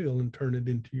betrayal and turn it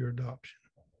into your adoption.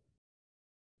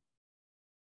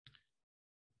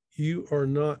 You are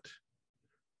not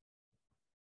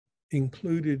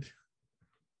included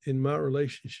in my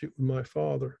relationship with my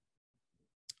Father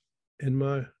and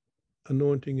my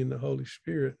anointing in the Holy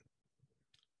Spirit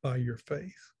by your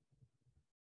faith.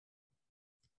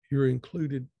 You're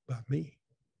included by me,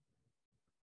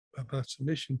 by my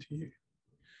submission to you.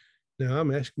 Now,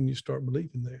 I'm asking you to start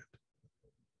believing that.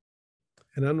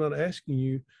 And I'm not asking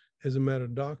you as a matter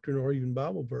of doctrine or even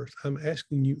Bible verse. I'm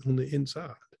asking you on the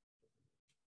inside.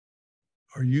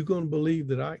 Are you going to believe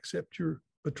that I accept your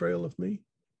betrayal of me?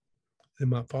 And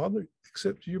my Father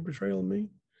accepts your betrayal of me?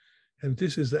 And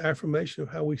this is the affirmation of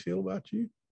how we feel about you?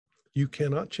 You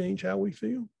cannot change how we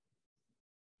feel?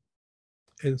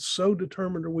 And so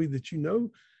determined are we that you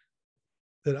know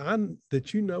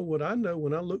that you know what I know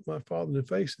when I look my Father in the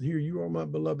face and hear you are my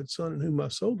beloved Son in whom my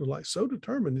soul delights. So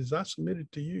determined is I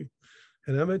submitted to you.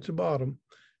 And I'm at the bottom.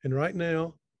 And right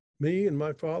now, me and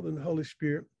my Father and the Holy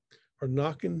Spirit are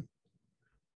knocking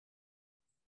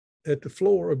at the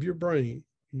floor of your brain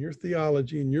and your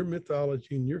theology and your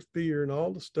mythology and your fear and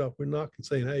all the stuff. We're knocking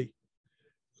saying, hey,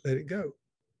 let it go.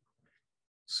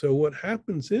 So what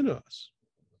happens in us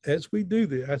as we do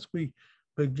this, as we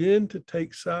begin to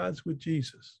take sides with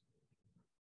Jesus,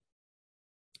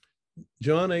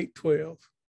 John :12,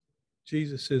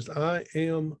 Jesus says, I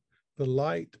am the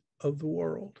light of the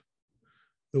world.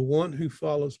 The one who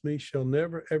follows me shall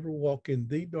never, ever walk in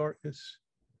the darkness.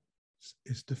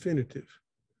 It's definitive.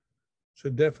 It's a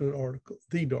definite article.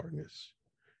 The darkness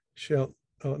shall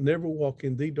never walk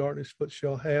in the darkness, but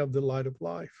shall have the light of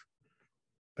life.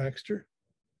 Baxter,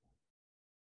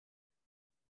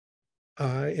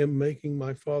 I am making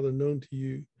my Father known to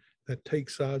you that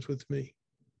takes sides with me.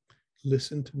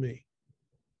 Listen to me.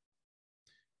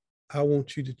 I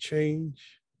want you to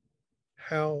change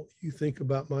how you think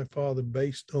about my Father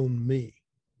based on me,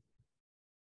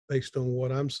 based on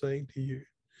what I'm saying to you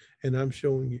and I'm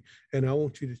showing you. And I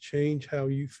want you to change how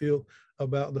you feel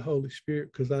about the Holy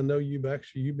Spirit, because I know you've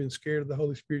been scared of the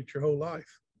Holy Spirit your whole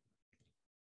life.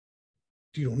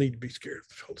 You don't need to be scared of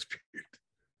the Holy Spirit.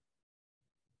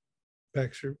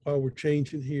 Baxter, while we're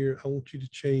changing here, I want you to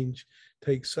change,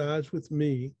 take sides with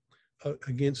me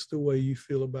against the way you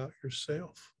feel about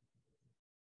yourself.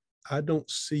 I don't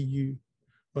see you.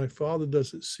 My Father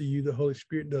doesn't see you. The Holy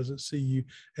Spirit doesn't see you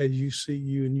as you see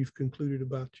you, and you've concluded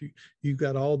about you. You've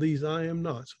got all these I am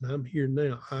nots, and I'm here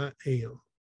now. I am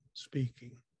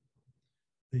speaking.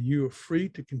 And you are free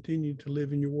to continue to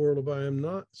live in your world of I am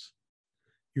nots.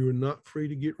 You are not free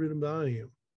to get rid of the I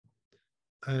am.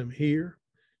 I am here,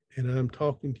 and I'm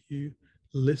talking to you.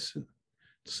 Listen.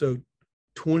 So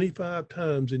 25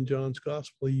 times in John's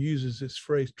gospel, he uses this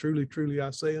phrase, truly, truly, I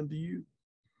say unto you.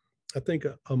 I think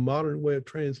a modern way of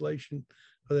translation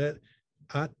of that,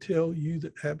 I tell you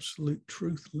the absolute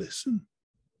truth. Listen.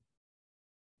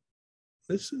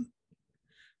 Listen.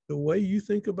 The way you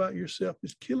think about yourself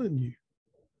is killing you.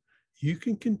 You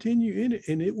can continue in it,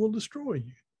 and it will destroy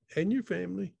you and your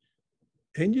family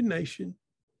and your nation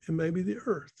and maybe the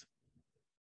earth.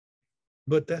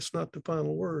 But that's not the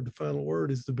final word. The final word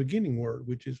is the beginning word,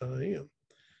 which is I am.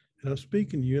 And I'm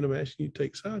speaking to you, and I'm asking you to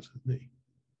take sides with me.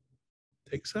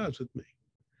 Take sides with me.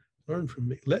 Learn from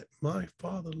me. Let my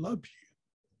Father love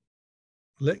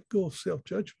you. Let go of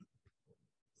self-judgment.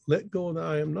 Let go of the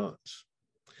I am nots.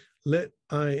 Let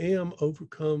I am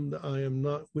overcome the I am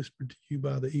not whispered to you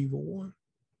by the evil one.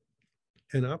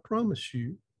 And I promise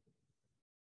you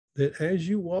that as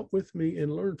you walk with me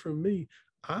and learn from me,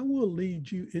 I will lead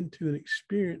you into an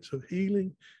experience of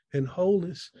healing and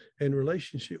wholeness and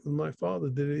relationship with my Father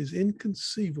that is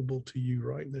inconceivable to you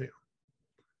right now,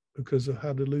 because of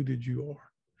how deluded you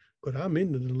are. But I'm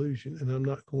in the delusion, and I'm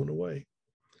not going away.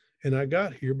 And I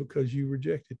got here because you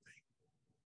rejected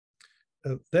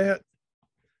me. That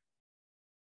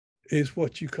is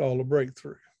what you call a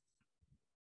breakthrough.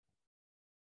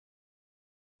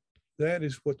 That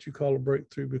is what you call a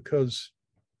breakthrough, because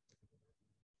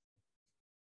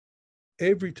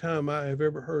every time I have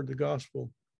ever heard the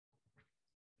gospel,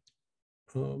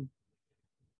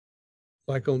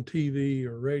 like on TV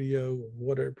or radio or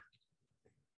whatever,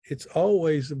 it's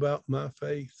always about my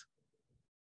faith.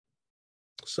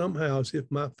 Somehow, as if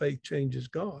my faith changes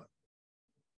God.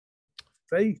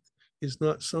 Faith is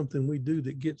not something we do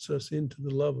that gets us into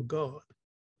the love of God.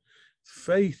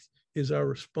 Faith is our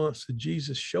response to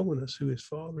Jesus showing us who his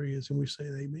Father is, and we say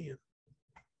amen.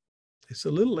 It's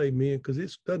a little amen because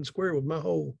it doesn't square with my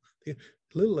whole thing.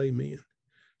 Little amen.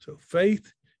 So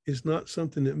faith is not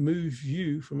something that moves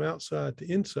you from outside to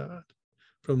inside,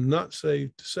 from not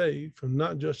saved to saved, from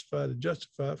not justified to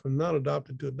justified, from not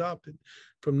adopted to adopted,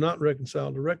 from not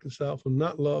reconciled to reconciled, from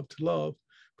not loved to love,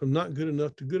 from not good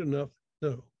enough to good enough.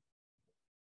 No.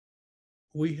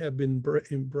 We have been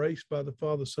embraced by the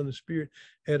Father, Son, and Spirit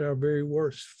at our very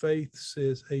worst. Faith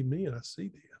says, amen, I see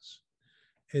this.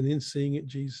 And in seeing it,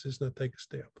 Jesus says, now take a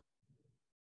step.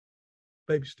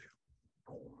 Baby step.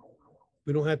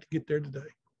 We don't have to get there today.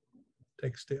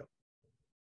 Take a step.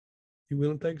 You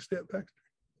willing to take a step, Baxter?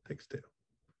 Take a step.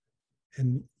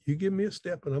 And you give me a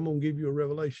step, and I'm going to give you a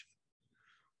revelation.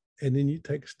 And then you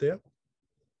take a step.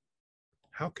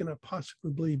 How can I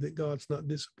possibly believe that God's not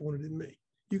disappointed in me?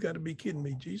 You got to be kidding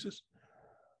me, Jesus.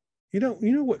 You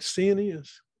know what sin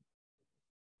is?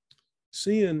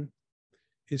 Sin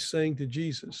is saying to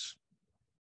Jesus,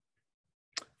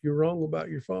 you're wrong about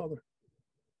your Father.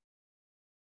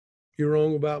 You're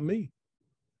wrong about me.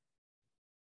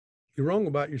 You're wrong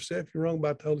about yourself. You're wrong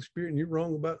about the Holy Spirit, and you're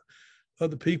wrong about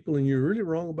other people, and you're really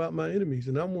wrong about my enemies.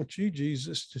 And I want you,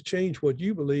 Jesus, to change what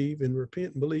you believe and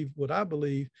repent and believe what I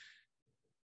believe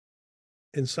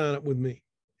and sign up with me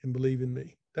and believe in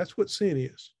me. That's what sin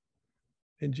is.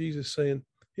 And Jesus saying,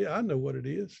 yeah, I know what it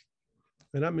is.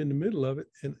 And I'm in the middle of it,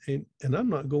 and I'm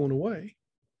not going away.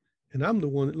 And I'm the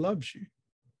one that loves you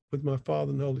with my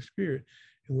Father and the Holy Spirit.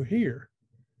 And we're here.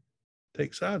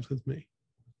 Take sides with me.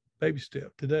 Baby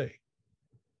step today,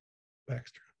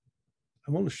 Baxter.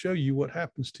 I want to show you what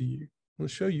happens to you. I want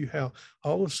to show you how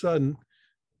all of a sudden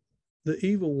the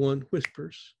evil one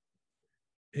whispers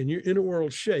and your inner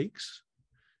world shakes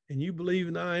and you believe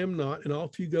in I am not, and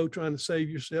off you go trying to save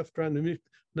yourself,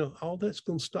 no, all that's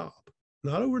going to stop.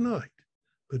 Not overnight,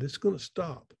 but it's going to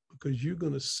stop because you're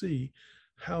going to see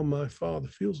how my Father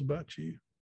feels about you.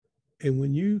 And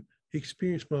when you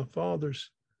experience my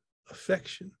Father's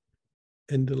affection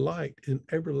and delight and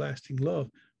everlasting love,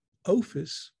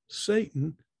 Ophis,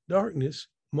 Satan, darkness,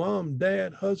 mom,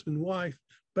 dad, husband, wife,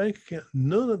 bank account,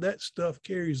 none of that stuff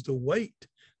carries the weight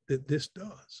that this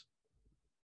does.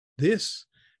 This,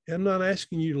 I'm not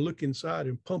asking you to look inside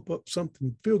and pump up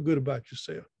something, feel good about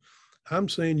yourself. I'm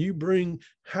saying you bring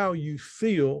how you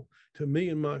feel to me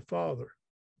and my Father.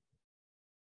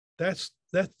 That's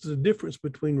the difference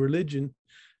between religion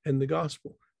and the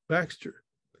gospel. Baxter,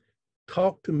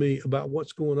 talk to me about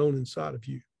what's going on inside of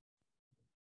you.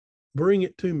 Bring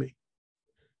it to me.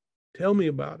 Tell me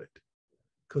about it,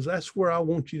 because that's where I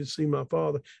want you to see my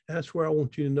Father. That's where I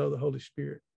want you to know the Holy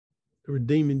Spirit, the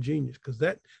redeeming genius, because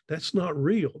that's not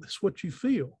real. That's what you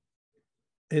feel.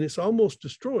 And it's almost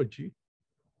destroyed you.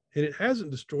 And it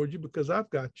hasn't destroyed you because I've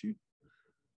got you.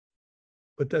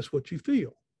 But that's what you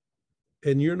feel.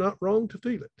 And you're not wrong to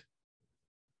feel it.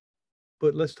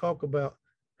 But let's talk about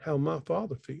how my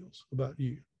Father feels about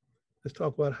you. Let's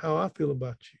talk about how I feel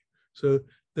about you. So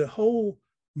the whole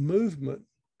movement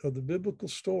of the biblical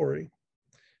story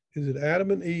is that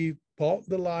Adam and Eve bought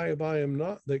the lie of I am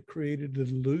not. They created the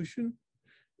delusion,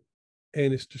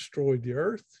 and it's destroyed the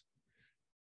earth.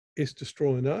 It's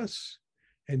destroying us.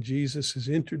 And Jesus has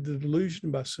entered the delusion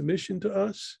by submission to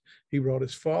us. He brought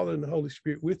his Father and the Holy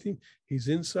Spirit with him. He's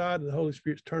inside, and the Holy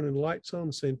Spirit's turning the lights on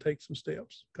and saying, take some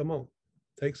steps. Come on,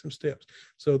 take some steps.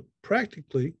 So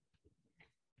practically,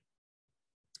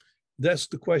 that's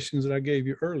the questions that I gave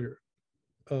you earlier.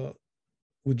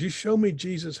 Would you show me,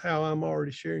 Jesus, how I'm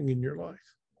already sharing in your life?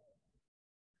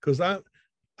 Because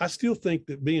I still think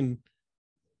that being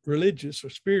religious or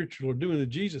spiritual or doing the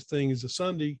Jesus thing is a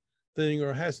Sunday thing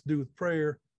or has to do with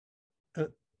prayer.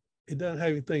 It doesn't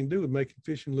have anything to do with making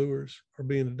fishing lures or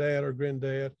being a dad or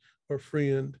granddad or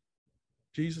friend.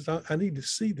 Jesus, I need to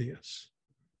see this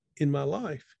in my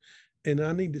life, and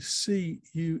I need to see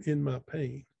you in my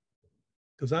pain,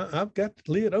 because I've got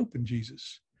the lid open,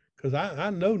 Jesus, because I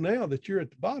know now that you're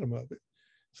at the bottom of it.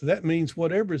 So that means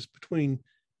whatever is between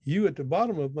you at the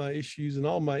bottom of my issues and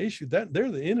all my issues, that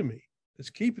they're the enemy that's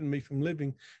keeping me from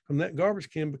living, from that garbage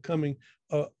can becoming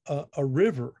a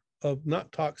river of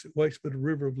not toxic waste, but a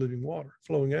river of living water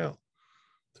flowing out.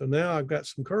 So now I've got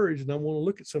some courage, and I want to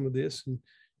look at some of this, and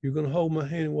you're going to hold my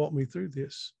hand and walk me through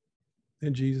this.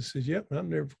 And Jesus says, yep, I'm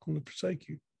never going to forsake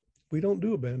you. We don't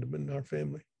do abandonment in our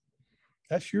family.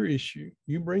 That's your issue.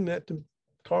 You bring that to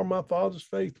tar my Father's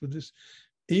faith with this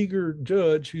eager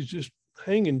judge who's just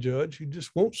hanging judge, who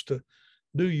just wants to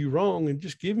do you wrong and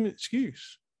just give him an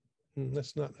excuse.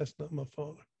 That's not my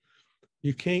Father.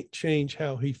 You can't change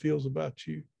how he feels about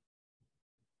you.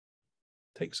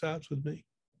 Take sides with me.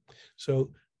 So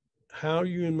how are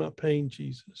you in my pain,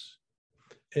 Jesus?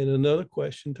 And another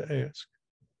question to ask.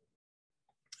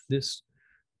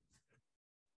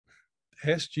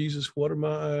 Ask Jesus, what are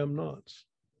my I am nots?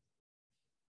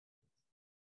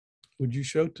 Would you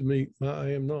show to me my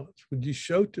I am nots? Would you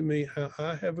show to me how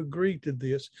I have agreed to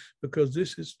this, because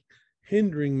this is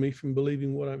hindering me from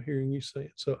believing what I'm hearing you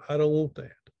saying? So I don't want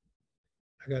that.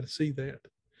 I got to see that.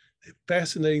 The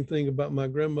fascinating thing about my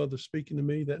grandmother speaking to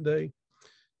me that day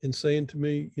and saying to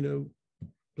me, you know,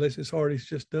 bless his heart, he's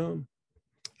just dumb.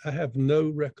 I have no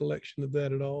recollection of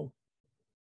that at all.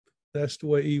 That's the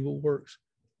way evil works.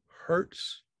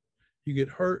 Hurts, you get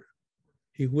hurt,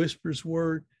 he whispers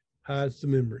word, hides the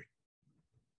memory.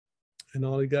 And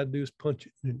all you got to do is punch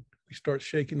it. And we start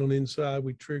shaking on the inside,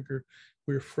 we trigger,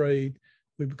 we're afraid,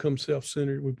 we become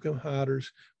self-centered, we become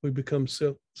hiders, we become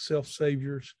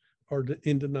self-saviors, or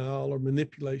in denial or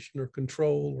manipulation or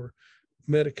control or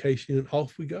medication, and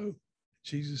off we go.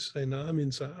 Jesus is saying, no, I'm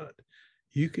inside.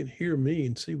 You can hear me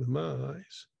and see with my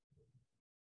eyes.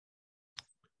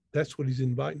 That's what he's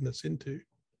inviting us into.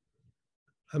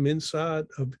 I'm inside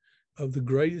of the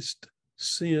greatest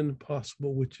sin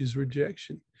possible, which is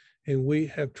rejection. And we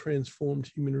have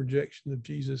transformed human rejection of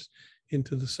Jesus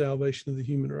into the salvation of the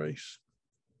human race.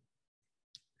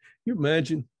 You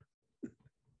imagine,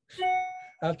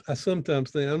 I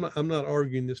sometimes think, I'm not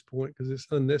arguing this point because it's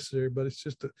unnecessary, but it's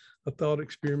just a thought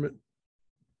experiment.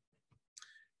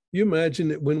 You imagine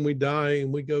that when we die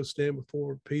and we go stand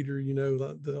before Peter, you know,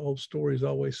 the old stories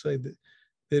always say that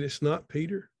it's not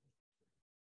Peter,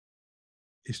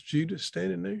 it's Judas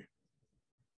standing there.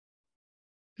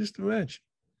 Just imagine.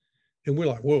 And we're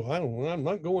like, whoa, I don't know, I'm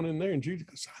not going in there. And Judas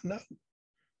goes, I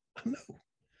know.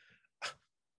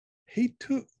 He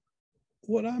took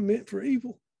what I meant for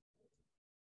evil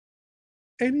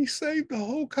and he saved the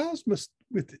whole cosmos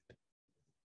with it.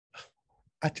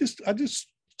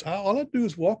 All I do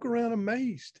is walk around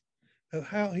amazed of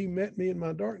how he met me in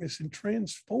my darkness and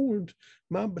transformed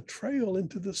my betrayal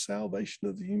into the salvation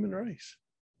of the human race.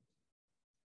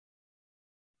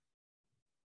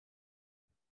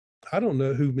 I don't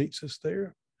know who meets us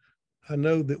there. I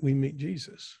know that we meet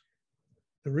Jesus,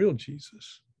 the real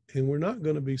Jesus, and we're not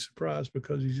going to be surprised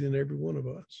because he's in every one of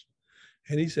us.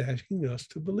 And he's asking us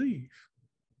to believe.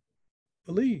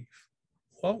 Believe.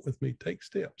 Walk with me. Take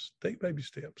steps. Take baby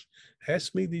steps.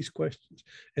 Ask me these questions.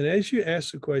 And as you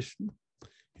ask the question,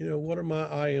 what are my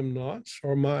I am nots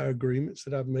or my agreements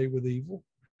that I've made with evil?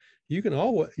 You can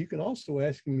also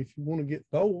ask him if you want to get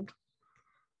bold.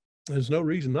 There's no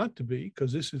reason not to be,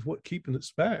 because this is what keeping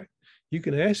us back. You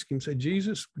can ask him, say,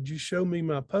 Jesus, would you show me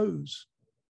my pose?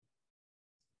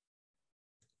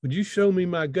 Would you show me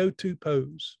my go-to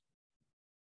pose?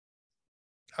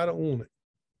 I don't want it.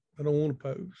 I don't want a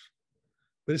pose.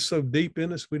 But it's so deep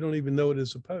in us, we don't even know it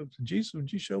as a pose. Jesus,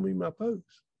 would you show me my pose?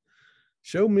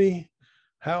 Show me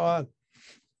how I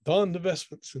don the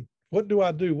vestments and what do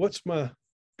I do? What's my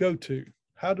go-to?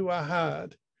 How do I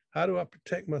hide? How do I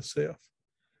protect myself?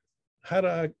 How do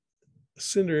I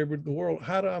center the world?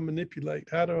 How do I manipulate?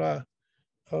 How do I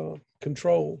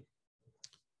control?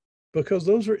 Because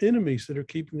those are enemies that are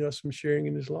keeping us from sharing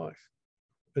in his life.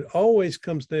 It always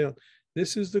comes down.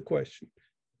 This is the question.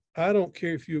 I don't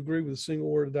care if you agree with a single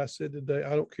word that I said today.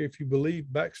 I don't care if you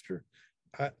believe Baxter.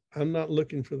 I'm not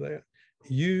looking for that.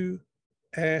 You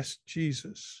ask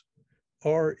Jesus,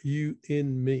 are you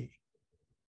in me?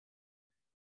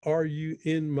 Are you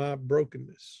in my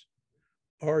brokenness?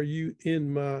 Are you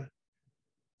in my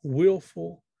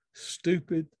willful,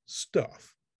 stupid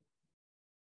stuff?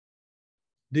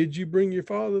 Did you bring your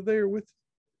Father there with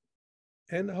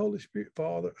you? And the Holy Spirit?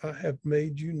 Father, I have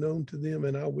made you known to them,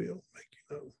 and I will make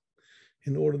you known,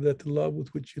 in order that the love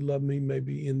with which you love me may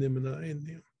be in them and I in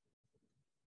them.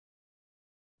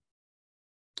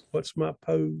 What's my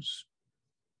pose?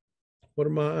 What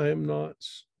are my I am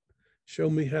nots?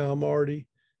 Show me how I'm already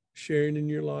sharing in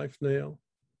your life now.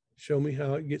 Show me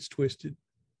how it gets twisted.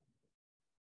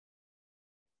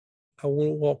 I want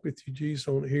to walk with you, Jesus.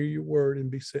 I want to hear your word and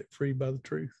be set free by the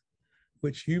truth,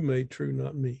 which you made true,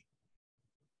 not me.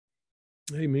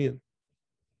 Amen.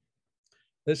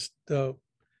 Let's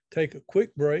take a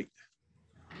quick break.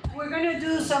 We're going to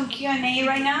do some Q&A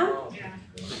right now.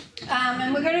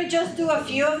 And we're going to just do a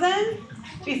few of them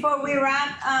before we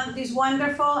wrap this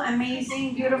wonderful,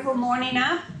 amazing, beautiful morning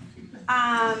up.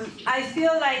 I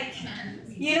feel like,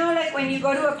 like when you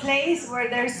go to a place where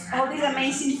there's all this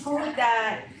amazing food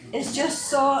that is just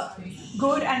so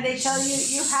good, and they tell you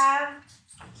you have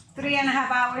 3.5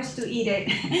 hours to eat it.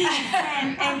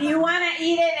 and you want to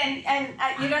eat it, and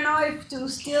you don't know if to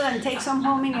steal and take some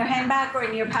home in your handbag or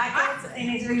in your pockets, and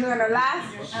it's really going to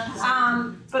last.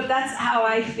 But that's how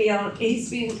I feel. It's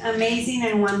been amazing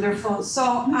and wonderful.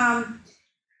 So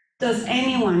does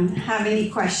anyone have any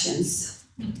questions?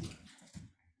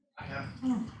 I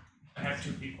have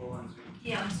 2 people on Zoom.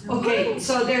 Yeah. Okay,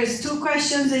 so there's 2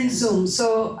 questions in Zoom.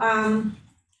 So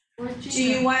do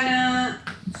you want to...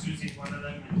 Susie's one of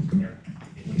them.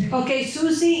 And Okay,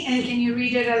 Susie, and can you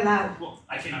read it aloud? well,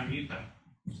 I can unmute them.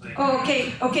 So they Oh,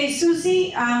 okay. Okay,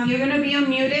 Susie, you're going to be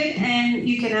unmuted and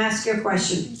you can ask your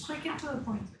question. Quick and to the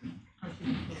point.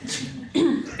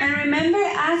 And remember,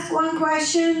 ask one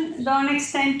question. Don't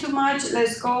extend too much.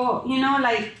 Let's go,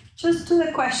 just to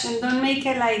the question. Don't make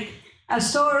it like a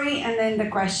story and then the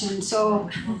question. So,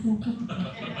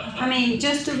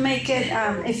 just to make it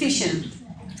efficient.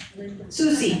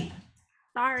 Susie.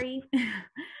 Sorry.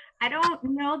 I don't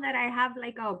know that I have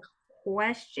like a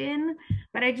question,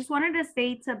 but I just wanted to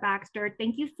say to Baxter,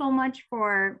 thank you so much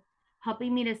for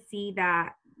helping me to see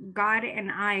that God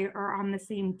and I are on the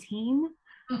same team.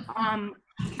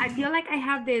 I feel like I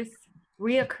have this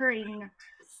reoccurring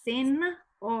sin,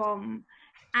 and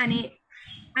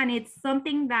it's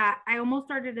something that I almost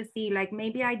started to see, like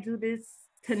maybe I do this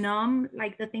to numb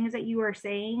like the things that you were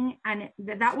saying, and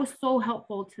that was so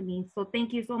helpful to me. So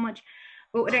thank you so much.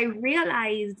 But what I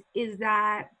realized is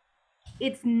that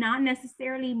it's not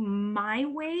necessarily my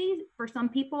way. For some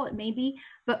people it may be,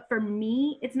 but for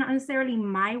me, it's not necessarily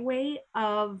my way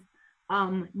of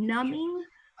numbing,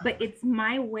 but it's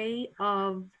my way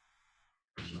of,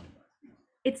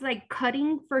 it's like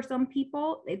cutting for some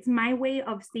people. It's my way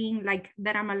of seeing like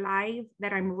that I'm alive,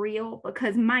 that I'm real,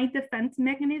 because my defense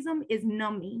mechanism is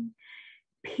numbing.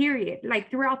 period. Like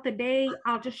throughout the day,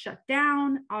 I'll just shut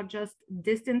down, I'll just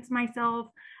distance myself,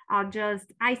 I'll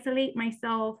just isolate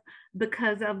myself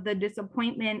because of the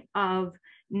disappointment of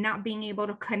not being able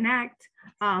to connect,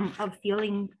 of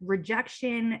feeling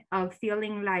rejection, of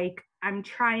feeling like I'm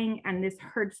trying and this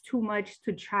hurts too much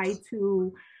to try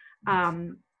to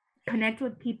connect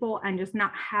with people and just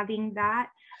not having that.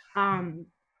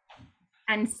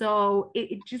 And so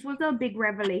it just was a big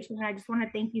revelation. And I just want to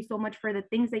thank you so much for the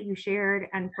things that you shared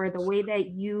and for the way that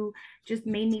you just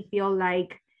made me feel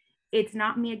like it's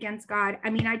not me against God. I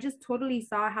mean, I just totally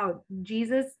saw how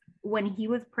Jesus, when he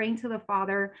was praying to the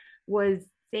Father, was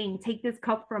saying, take this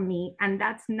cup from me. And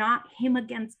that's not him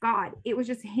against God. It was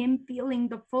just him feeling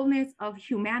the fullness of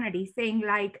humanity, saying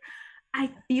like, I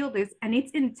feel this and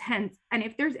it's intense. And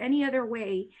if there's any other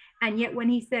way, and yet when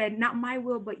he said, not my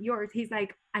will, but yours, he's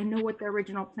like, I know what the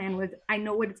original plan was. I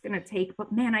know what it's going to take,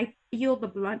 but man, I feel the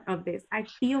blunt of this. I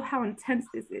feel how intense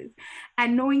this is.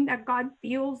 And knowing that God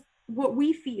feels what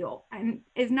we feel and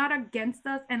is not against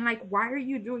us. And like, why are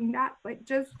you doing that? But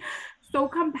just so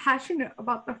compassionate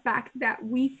about the fact that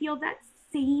we feel that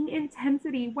same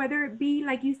intensity, whether it be,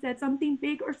 like you said, something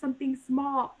big or something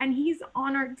small. And he's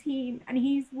on our team and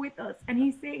he's with us and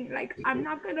he's saying like, I'm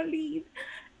not going to leave.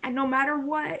 And no matter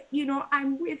what, you know,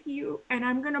 I'm with you and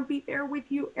I'm going to be there with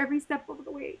you every step of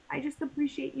the way. I just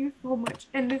appreciate you so much.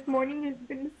 And this morning has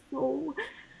been so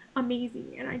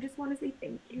amazing. And I just want to say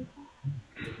thank you.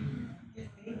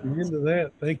 Into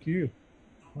that, thank you.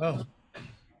 Wow.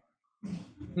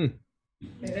 Quite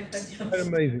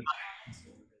amazing.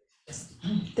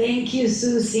 Thank you,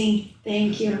 Susie.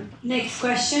 Thank you. Next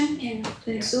question in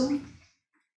Zoom.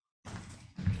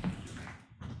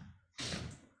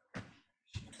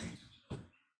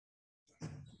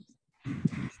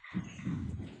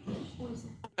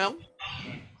 Hello?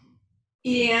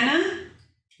 Ileana?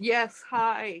 Yes,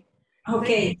 hi.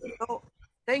 Okay.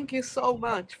 Thank you so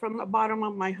much from the bottom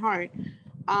of my heart.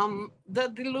 The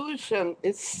delusion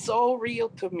is so real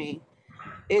to me.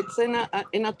 It's in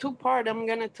a two-part. I'm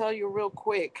gonna tell you real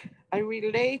quick. I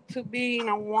relate to being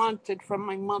unwanted from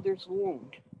my mother's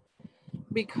womb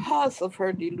because of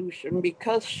her delusion,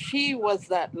 because she was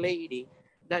that lady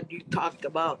that you talked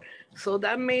about. So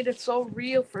that made it so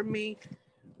real for me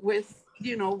with,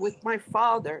 you know, with my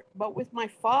father. But with my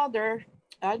father,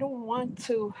 I don't want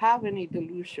to have any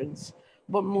delusions,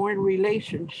 but more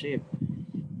relationship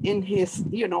in his,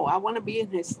 you know, I want to be in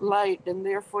his light. And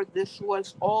therefore this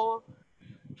was all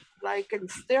like in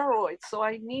steroids. So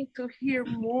I need to hear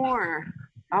more.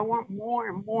 I want more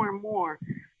and more and more.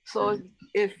 So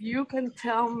if you can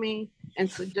tell me and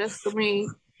suggest to me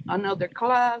another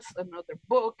class, another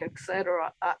book,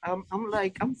 etc.,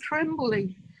 I'm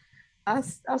trembling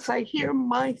as I hear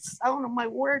my sound of my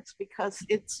words, because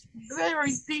it's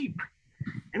very deep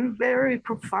and very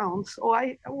profound. So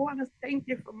I want to thank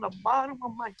you from the bottom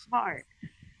of my heart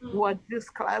what this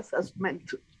class has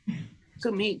meant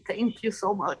to me. Thank you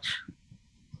so much.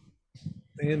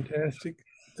 Fantastic.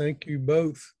 Thank you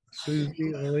both,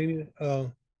 Susie, Alina.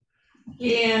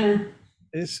 Ileana.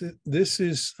 This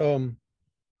is we're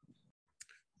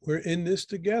in this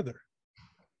together,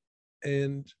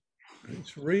 and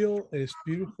it's real and it's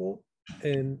beautiful.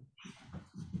 And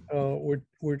we're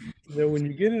you know, when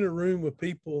you get in a room with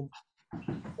people,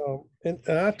 and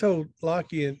I told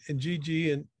Lockie and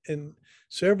Gigi and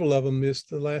several of them this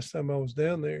the last time I was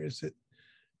down there, is that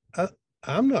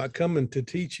I'm not coming to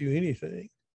teach you anything.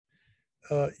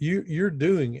 You're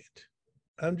doing it.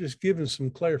 I'm just giving some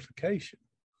clarification.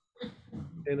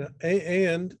 And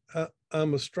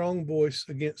I'm a strong voice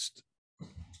against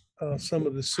some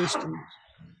of the systems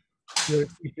that are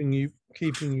keeping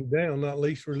you down, not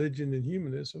least religion and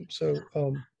humanism. So,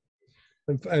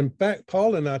 in fact,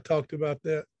 Paul and I talked about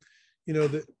that. You know,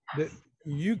 that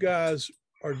you guys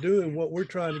are doing what we're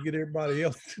trying to get everybody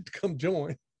else to come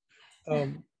join.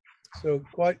 So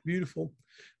quite beautiful.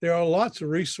 There are lots of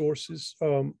resources,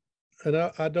 and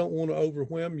I don't want to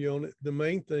overwhelm you on it. The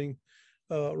main thing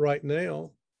right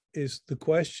now is the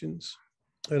questions,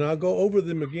 and I'll go over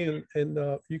them again, and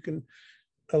you can,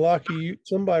 Alaki,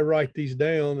 somebody write these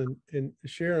down and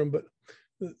share them. But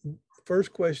the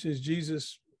first question is,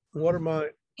 Jesus, what are my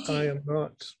I am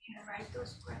nots?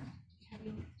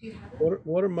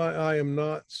 What are my I am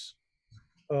nots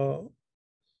 /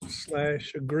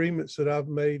 agreements that I've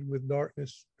made with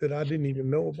darkness that I didn't even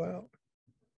know about?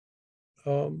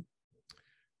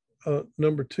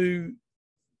 Number two,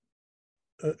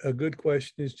 a good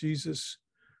question is, Jesus,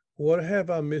 what have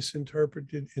I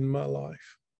misinterpreted in my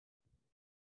life?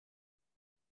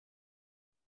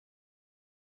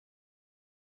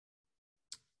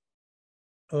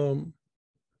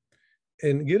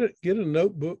 and get a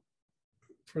notebook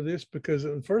for this, because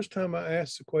the first time I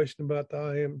asked the question about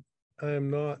the I am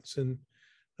nots and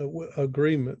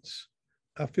agreements,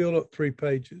 I filled up 3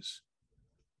 pages.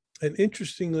 And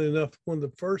interestingly enough, one of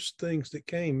the first things that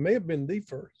came, may have been the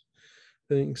first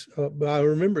things, but I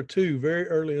remember 2 very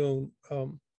early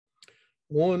on.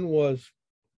 One was,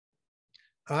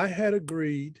 I had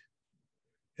agreed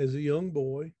as a young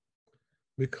boy,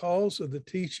 because of the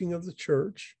teaching of the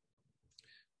church,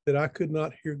 that I could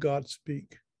not hear God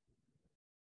speak.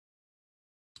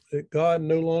 That God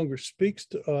no longer speaks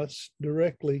to us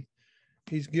directly.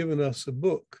 He's given us a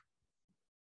book.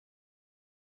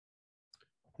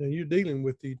 Now you're dealing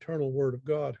with the eternal word of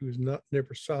God, who is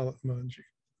never silent, mind you.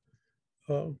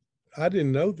 I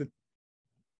didn't know that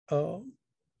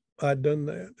I'd done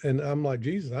that. And I'm like,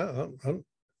 Jesus,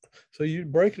 so you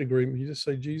break an agreement. You just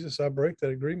say, Jesus, I break that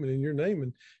agreement in your name,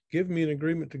 and give me an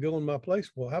agreement to go in my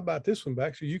place. Well, how about this one,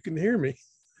 Baxter? You can hear me.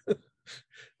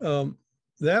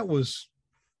 That was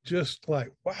just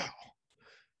like,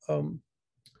 wow.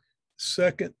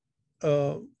 Second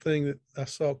thing that I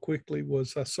saw quickly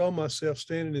was, I saw myself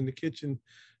standing in the kitchen.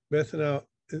 Beth and I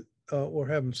were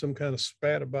having some kind of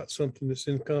spat about something that's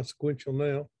inconsequential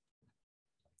now,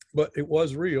 but it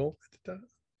was real at the time.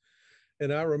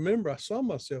 And I remember I saw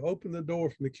myself open the door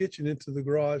from the kitchen into the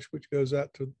garage, which goes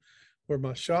out to where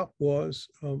my shop was.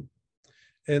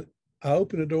 And I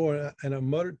opened the door and I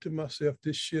muttered to myself,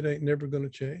 this shit ain't never going to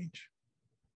change.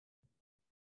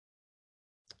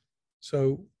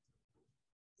 So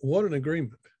what an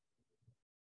agreement.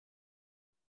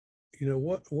 You know,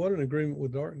 what an agreement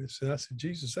with darkness. And I said,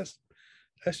 Jesus,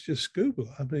 that's just scuba.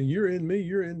 I mean, you're in me,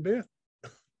 you're in Beth.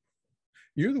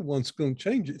 You're the one that's going to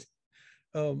change it.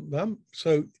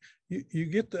 So you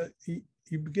get that,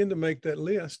 you begin to make that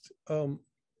list, and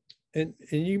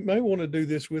you may want to do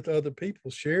this with other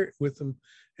people, share it with them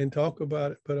and talk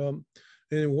about it. But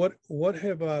and what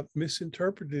have I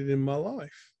misinterpreted in my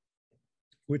life,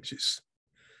 which is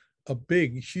a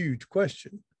big, huge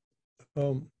question.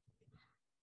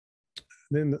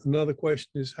 Then another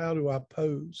question is, how do I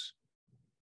pose?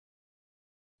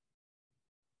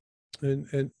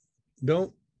 And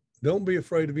don't be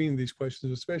afraid of any of these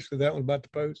questions, especially that one about the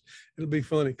pose. It'll be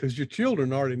funny because your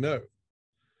children already know.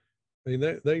 I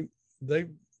mean, they've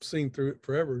seen through it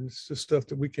forever, and it's just stuff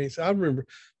that we can't say. I remember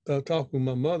talking with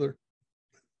my mother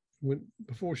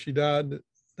before she died, that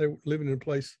they were living in a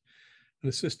place, an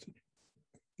assisted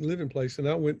living place, and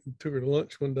I went and took her to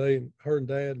lunch one day, and her and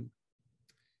Dad,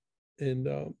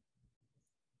 and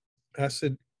I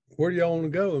said, where do y'all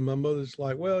want to go? And my mother's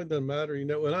like, well, it doesn't matter, you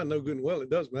know. And I know good and well it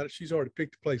does matter. She's already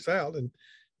picked the place out. And,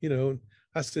 you know,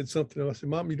 I said something. I said,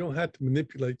 Mom, you don't have to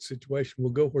manipulate the situation.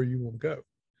 We'll go where you want to go.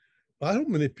 Well, I don't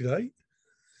manipulate.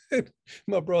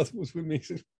 My brother was with me. He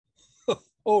said,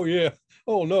 oh, yeah.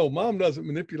 Oh, no, Mom doesn't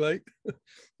manipulate.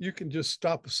 You can just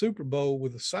stop a Super Bowl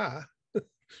with a sigh.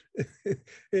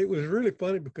 It was really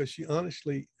funny because she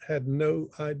honestly had no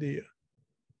idea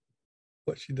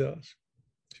what she does.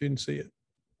 She didn't see it.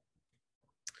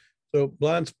 So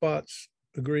blind spots,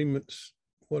 agreements,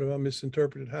 what have I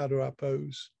misinterpreted? How do I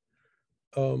pose?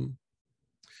 And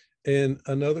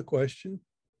another question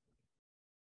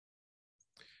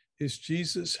is,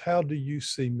 Jesus, how do you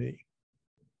see me?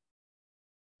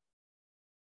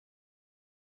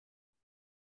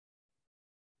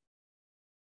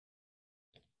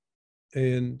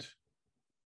 And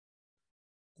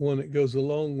one that goes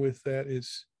along with that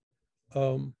is,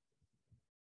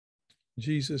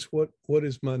 Jesus, what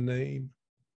is my name?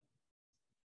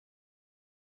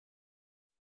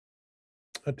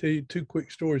 I'll tell you 2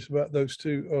 quick stories about those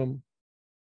two.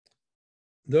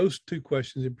 Those 2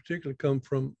 questions in particular come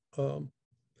from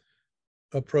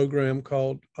a program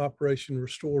called Operation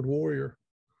Restored Warrior.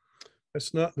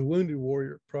 That's not the Wounded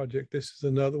Warrior Project. This is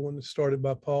another one that's started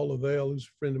by Paul Lavelle, who's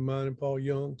a friend of mine, and Paul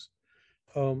Young's.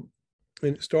 And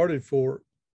it started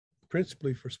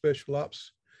principally for special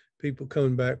ops people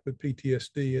coming back with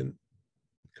PTSD and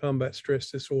combat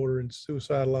stress disorder and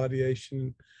suicidal ideation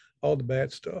and all the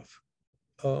bad stuff.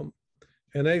 And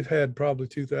they've had probably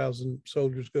 2,000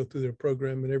 soldiers go through their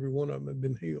program, and every one of them have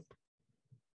been healed.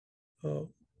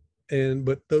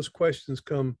 But those questions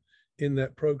come in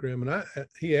that program. And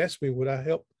he asked me, would I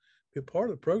help be a part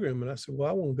of the program? And I said, well,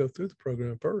 I want to go through the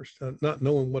program first, not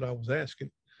knowing what I was asking.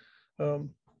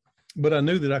 But I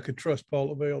knew that I could trust Paul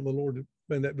Lavelle. The Lord had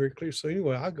made that very clear. So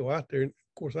anyway, I go out there, and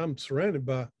of course I'm surrounded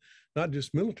by not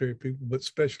just military people, but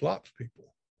special ops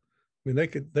people. I mean,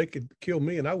 they could kill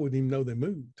me and I wouldn't even know they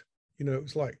moved. You know,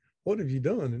 it's like, what have you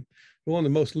done? And one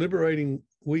of the most liberating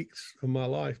weeks of my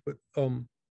life. But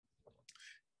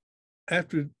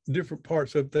after different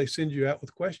parts of it, they send you out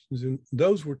with questions, and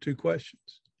those were 2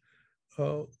 questions.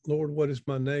 Lord, what is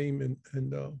my name,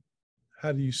 and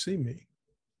how do you see me?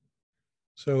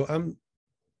 So I'm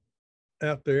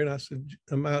out there, and I said,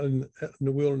 I'm out in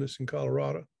the wilderness in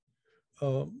Colorado,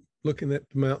 looking at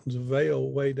the mountains of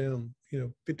Vail way down,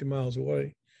 50 miles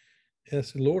away. And I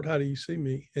said, Lord, how do you see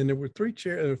me? And there were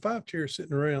 5 chairs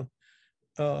sitting around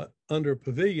under a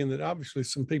pavilion that obviously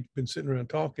some people have been sitting around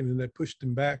talking, and they pushed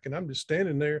them back. And I'm just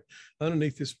standing there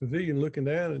underneath this pavilion looking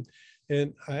down.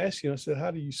 And I asked him, I said,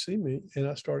 how do you see me? And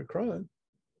I started crying.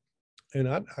 And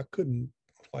I couldn't,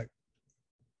 like,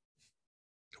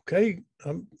 okay,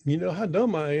 you know how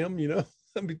dumb I am,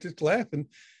 I'd be just laughing.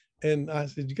 And I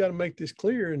said, you got to make this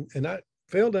clear. And I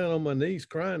fell down on my knees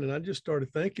crying, and I just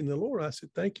started thanking the Lord. I said,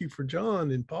 thank you for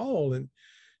John and Paul and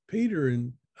Peter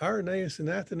and Irenaeus and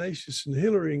Athanasius and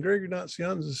Hilary and Gregory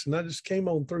Nazianzus. And I just came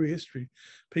on through history,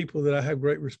 people that I have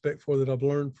great respect for, that I've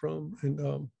learned from.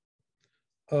 And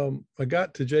I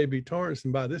got to J.B. Torrance,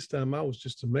 and by this time I was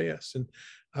just a mess. And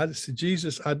I just said,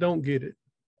 Jesus, I don't get it.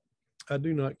 I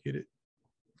do not get it.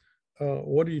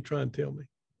 What are you trying to tell me?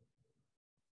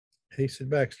 He said,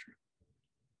 Baxter.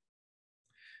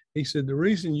 He said, the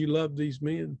reason you love these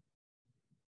men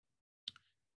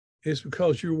is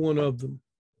because you're one of them.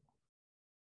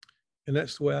 And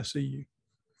that's the way I see you.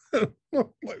 Like,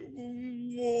 whoa.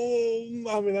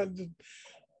 I mean,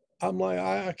 I'm like,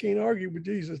 I can't argue with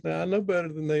Jesus. Now, I know better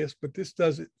than this, but this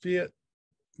doesn't fit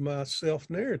my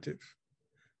self-narrative.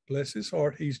 Bless his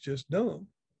heart, he's just dumb.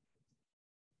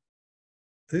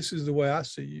 This is the way I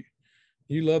see you.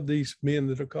 You love these men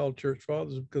that are called church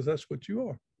fathers because that's what you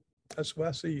are. That's the way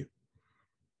I see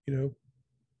you,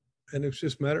 And it's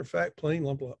just matter of fact, plain,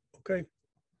 blah, blah. Okay.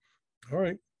 All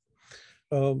right.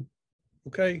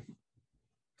 Okay.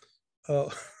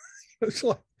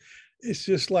 It's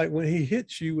just like when he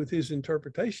hits you with his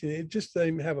interpretation, it just doesn't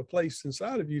even have a place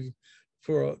inside of you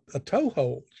for a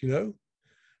toehold,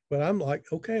 But I'm like,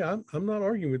 okay, I'm not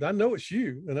arguing with it. I know it's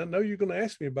you, and I know you're going to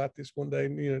ask me about this one day,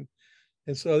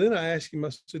 And so then I asked him, I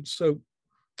said, so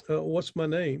what's my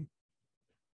name?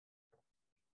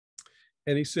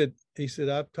 And he said,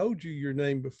 I've told you your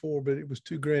name before, but it was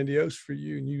too grandiose for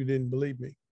you, and you didn't believe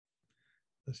me.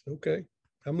 I said, okay,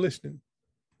 I'm listening.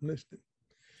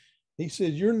 He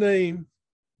said, your name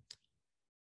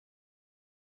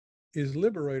is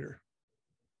Liberator.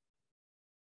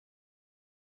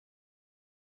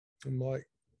 I'm like,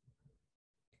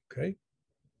 okay.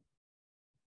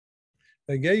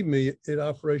 They gave me at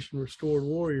Operation Restored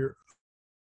Warrior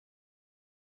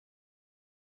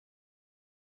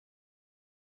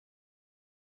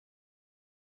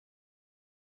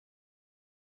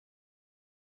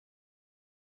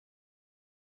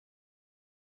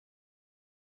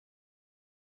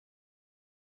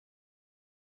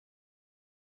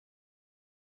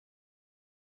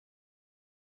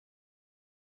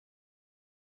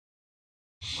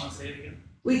Say it again.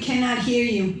 We cannot hear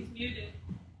you.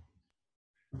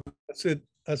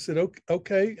 I said,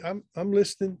 okay, I'm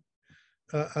listening.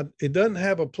 It doesn't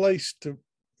have a place to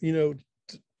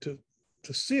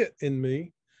sit in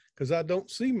me, because I don't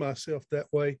see myself that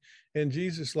way. And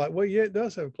Jesus like, well, yeah, it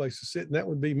does have a place to sit, and that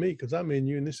would be me, because I'm in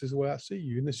you, and this is the way I see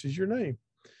you, and this is your name.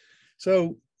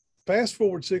 So fast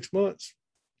forward 6 months,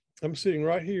 I'm sitting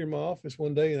right here in my office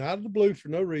one day, and out of the blue, for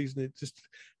no reason,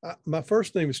 my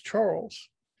first name is Charles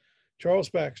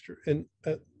Baxter, and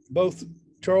both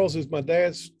Charles is my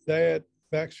dad's dad.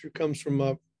 Baxter comes from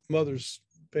my mother's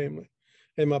family,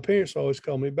 and my parents always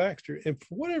call me Baxter. And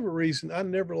for whatever reason, I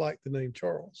never liked the name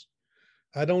Charles.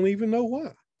 I don't even know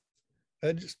why.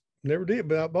 I just never did,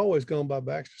 but I've always gone by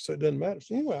Baxter, so it doesn't matter.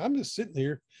 So anyway, I'm just sitting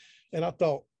here, and I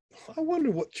thought, I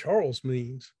wonder what Charles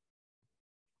means.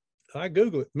 I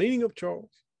Google it, meaning of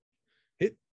Charles.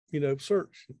 Hit,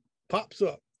 search, pops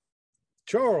up.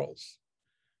 Charles,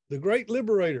 the great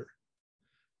liberator,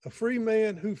 a free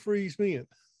man who frees men.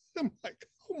 I'm like,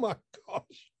 oh my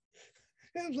gosh.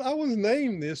 I was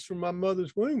named this from my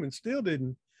mother's womb and still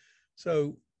didn't.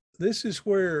 So this is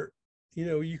where,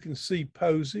 you can see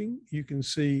posing, you can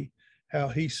see how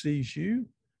he sees you,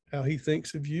 how he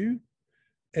thinks of you,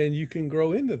 and you can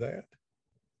grow into that.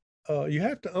 You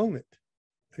have to own it.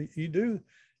 You do.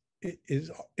 It is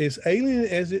as alien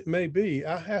as it may be,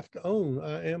 I have to own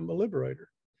I am a liberator.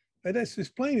 And that's as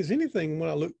plain as anything. When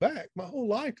I look back, my whole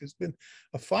life has been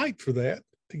a fight for that,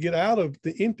 to get out of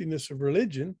the emptiness of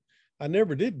religion. I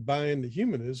never did buy into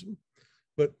humanism,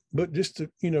 but just to,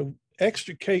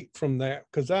 extricate from that,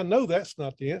 because I know that's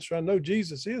not the answer. I know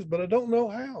Jesus is, but I don't know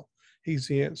how he's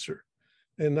the answer.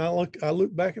 And I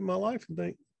look back at my life and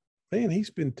think, man, he's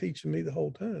been teaching me the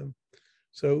whole time.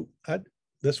 So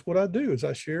that's what I do is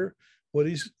I share what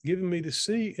he's given me to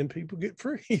see, and people get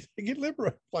free. They get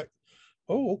liberated. Like,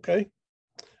 oh, okay.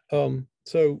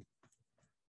 So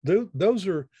those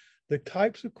are the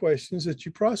types of questions that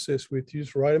you process with. You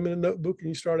just write them in a notebook and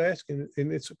you start asking,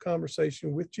 and it's a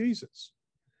conversation with Jesus.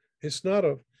 It's not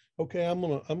a, okay, I'm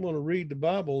gonna read the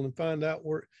Bible and find out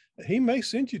where he may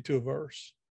send you to a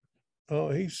verse.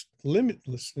 He's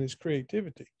limitless in his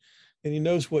creativity, and he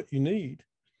knows what you need.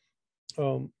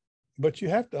 But you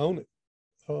have to own it.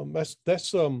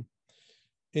 That's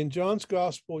in John's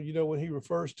gospel, when he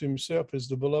refers to himself as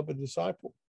the beloved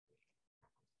disciple,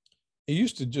 he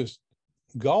used to just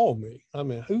gall me. I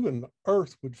mean, who in the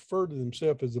earth would refer to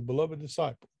himself as a beloved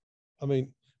disciple? I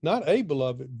mean, not a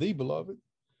beloved, the beloved.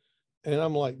 And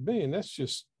I'm like, man, that's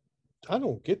just, I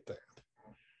don't get that.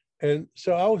 And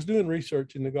so I was doing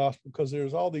research in the gospel because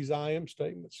there's all these I am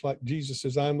statements, like Jesus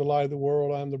says, I'm the light of the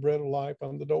world, I'm the bread of life,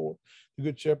 I'm the door, the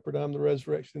good shepherd, I'm the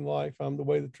resurrection and life, I'm the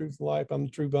way, the truth, and life, I'm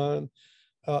the true vine.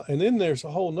 And then there's a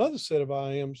whole nother set of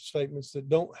I am statements that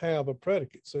don't have a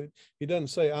predicate. So he doesn't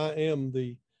say I am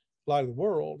the light of the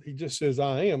world. He just says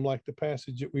I am, like the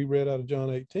passage that we read out of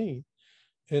John 18.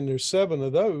 And there's 7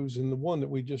 of those, and the one that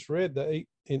we just read,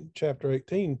 in chapter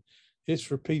 18,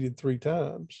 it's repeated 3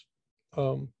 times.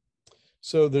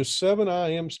 So there's 7 I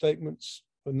am statements,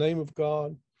 the name of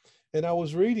God. And I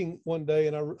was reading one day,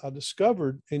 and I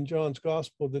discovered in John's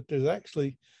gospel that there's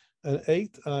actually an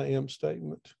 8th I am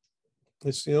statement.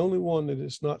 It's the only one that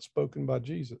is not spoken by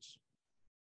Jesus.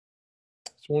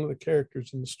 It's one of the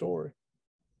characters in the story.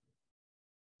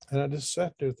 And I just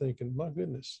sat there thinking, my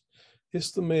goodness,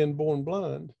 it's the man born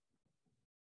blind.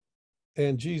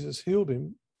 And Jesus healed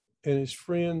him, and his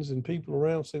friends and people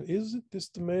around said, isn't this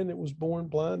the man that was born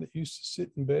blind that used to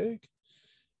sit and beg?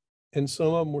 And some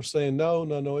of them were saying, no,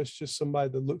 it's just somebody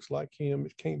that looks like him.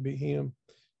 It can't be him.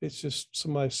 It's just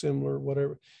somebody similar,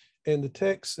 whatever. And the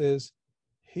text says,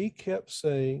 he kept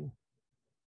saying,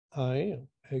 I am,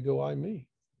 ego I me.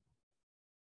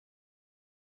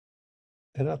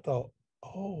 And I thought,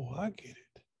 oh, I get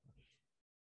it.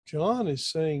 John is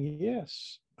saying,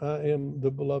 yes, I am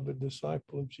the beloved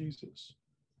disciple of Jesus.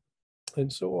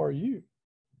 And so are you.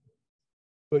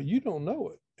 But you don't know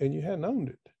it, and you hadn't owned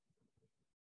it.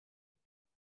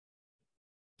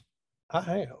 I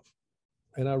have.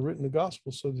 And I've written the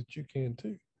gospel so that you can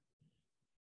too.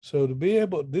 So to be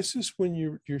able, this is when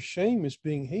your shame is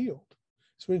being healed.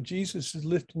 It's when Jesus is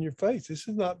lifting your face. This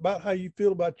is not about how you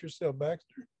feel about yourself,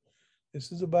 Baxter.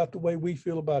 This is about the way we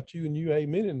feel about you, and you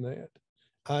amen in that.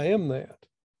 I am that.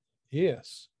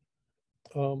 Yes.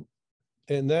 And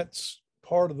that's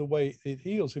part of the way it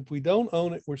heals. If we don't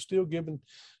own it, we're still giving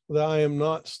the I am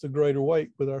nots the greater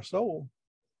weight with our soul.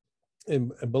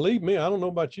 And believe me, I don't know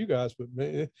about you guys, but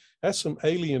man, that's some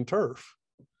alien turf.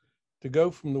 To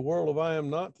go from the world of I am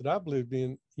not that I've lived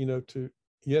in, to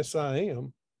yes, I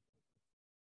am.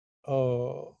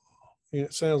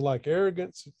 It sounds like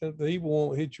arrogance. The evil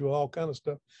won't hit you, all kind of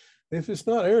stuff. If it's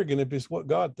not arrogant, if it's what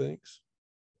God thinks,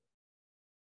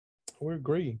 we're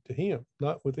agreeing to him,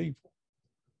 not with evil.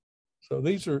 So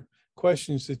these are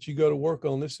questions that you go to work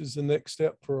on. This is the next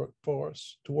step for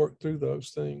us to work through those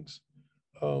things.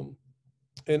 And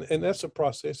that's a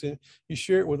process, and you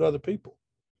share it with other people.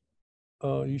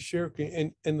 You share,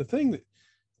 and the thing that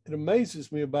it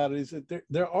amazes me about it is that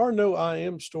there are no I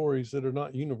am stories that are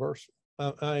not universal.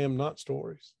 I am not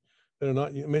stories that are not.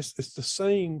 I mean, it's the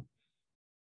same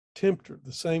tempter,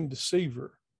 the same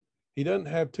deceiver. He doesn't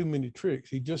have too many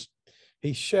tricks.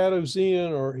 He shadows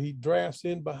in, or he drafts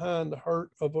in behind the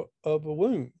hurt of a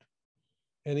wound,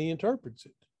 and he interprets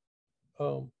it.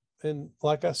 And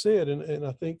like I said, and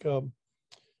I think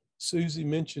Susie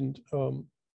mentioned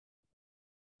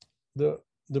the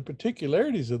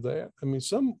particularities of that. I mean,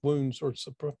 some wounds are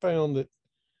so profound that,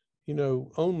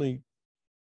 only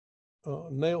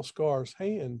nail-scarred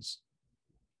hands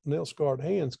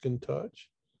can touch.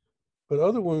 But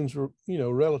other wounds are,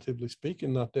 relatively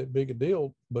speaking, not that big a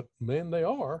deal, but man, they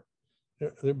are.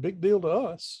 They're a big deal to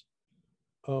us.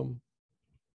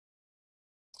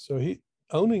 So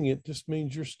owning it just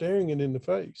means you're staring it in the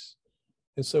face.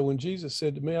 And so when Jesus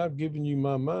said to me, I've given you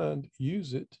my mind,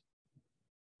 use it.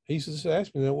 He just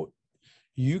asked me, now,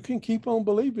 you can keep on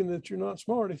believing that you're not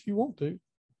smart if you want to.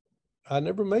 I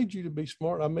never made you to be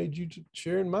smart. I made you to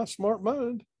share in my smart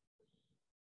mind.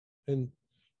 And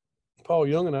Paul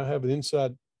Young and I have an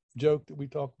inside joke that we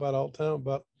talk about all the time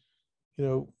about,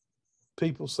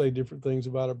 people say different things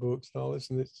about our books and all this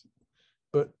and this,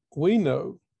 but we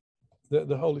know that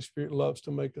the Holy Spirit loves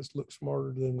to make us look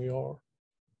smarter than we are.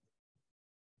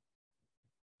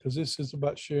 Because this is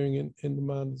about sharing in the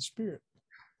mind of the Spirit,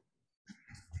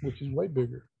 which is way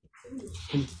bigger.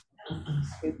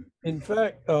 In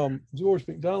fact, George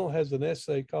MacDonald has an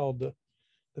essay called The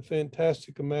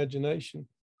Fantastic Imagination.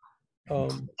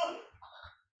 And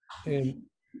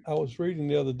I was reading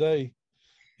the other day,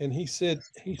 and he said,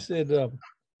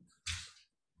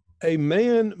 a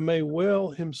man may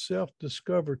well himself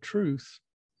discover truth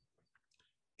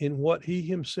in what he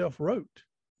himself wrote,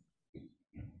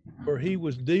 for he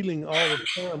was dealing all the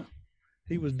time.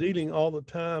 He was dealing all the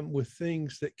time with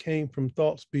things that came from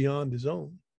thoughts beyond his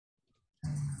own.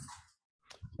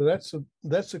 So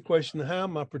that's a question. How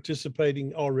am I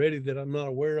participating already that I'm not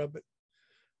aware of it?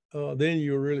 Then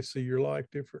you'll really see your life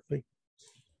differently.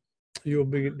 You'll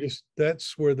be just,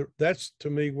 that's to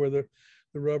me where the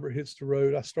rubber hits the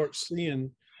road. I start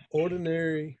seeing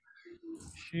ordinary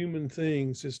human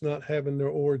things as not having their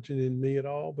origin in me at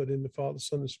all, but in the Father,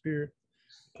 Son, and Spirit.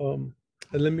 And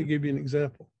let me give you an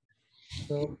example.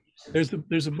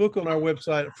 There's a book on our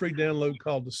website, a free download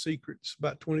called The Secrets,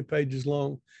 about 20 pages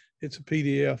long. It's a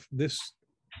PDF. This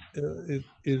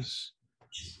is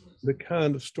the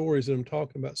kind of stories that I'm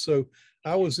talking about. So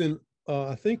I was in,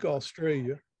 I think,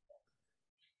 Australia.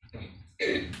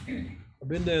 I've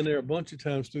been down there a bunch of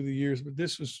times through the years, but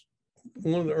this was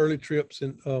one of the early trips.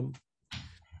 And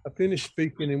I finished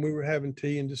speaking, and we were having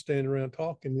tea and just standing around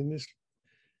talking. And this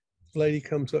lady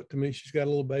comes up to me. She's got a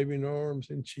little baby in her arms,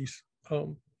 and she's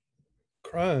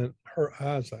crying her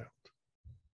eyes out.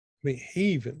 I mean,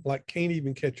 heaving, like can't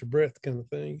even catch a breath kind of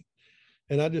thing.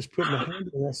 And I just put my hand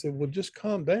in and I said, well, just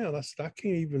calm down. I said, I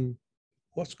can't even,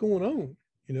 what's going on?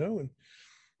 You know, and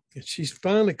she's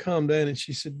finally calmed down, and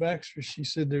she said, Baxter, she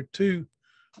said, there are two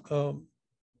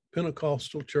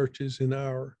Pentecostal churches in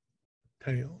our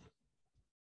town,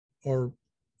 or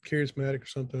charismatic or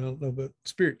something, I don't know, but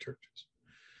spirit churches.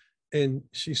 And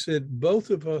she said, both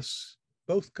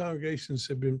congregations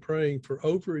have been praying for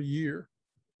over a year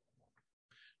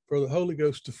for the Holy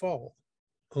Ghost to fall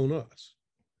on us.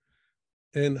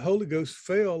 And the Holy Ghost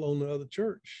fell on the other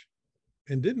church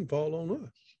and didn't fall on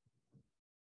us.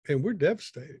 And we're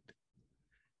devastated.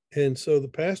 And so the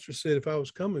pastor said, if I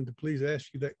was coming, to please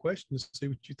ask you that question to see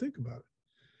what you think about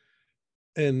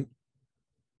it. And,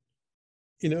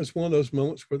 you know, it's one of those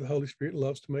moments where the Holy Spirit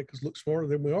loves to make us look smarter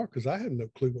than we are, because I have no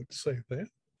clue what to say to that.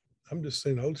 I'm just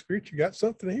saying, Holy Spirit, you got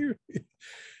something here.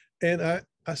 And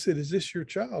I said, is this your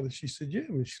child? And she said, yeah.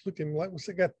 And she's looking like, what's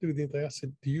that got to do with anything? I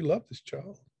said, do you love this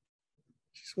child?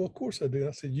 She said, well, of course I do.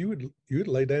 I said, you would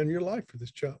lay down your life for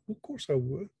this child. Well, of course I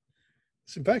would. I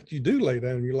said, in fact, you do lay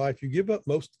down your life. You give up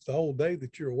most of the whole day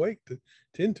that you're awake to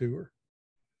tend to her.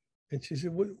 And she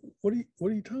said, what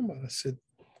are you talking about? I said,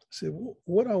 well,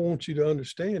 what I want you to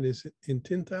understand is that in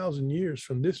 10,000 years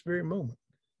from this very moment,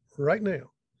 right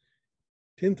now,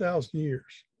 10,000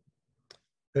 years,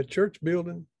 that church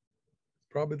building,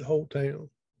 probably the whole town,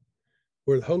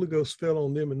 where the Holy Ghost fell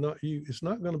on them and not you, it's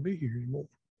not going to be here anymore.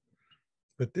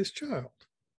 But this child,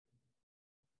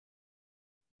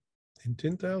 in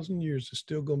 10,000 years, is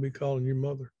still going to be calling your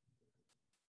mother.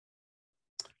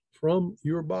 From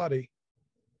your body,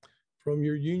 from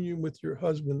your union with your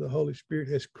husband, the Holy Spirit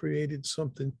has created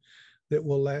something that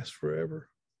will last forever.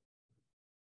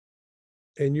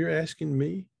 And you're asking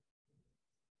me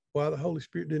why the Holy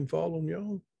Spirit didn't fall on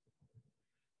y'all?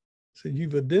 So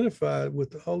you've identified with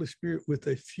the Holy Spirit with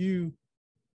a few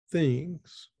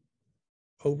things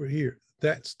over here.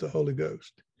 That's the Holy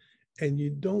Ghost. And you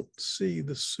don't see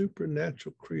the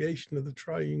supernatural creation of the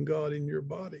triune God in your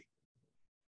body.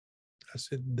 I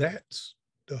said, that's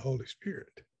the Holy Spirit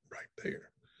right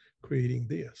there, creating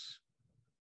this.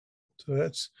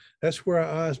 So that's where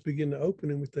our eyes begin to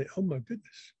open, and we think, oh my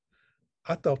goodness,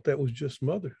 I thought that was just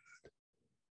motherhood.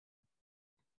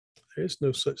 There's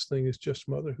no such thing as just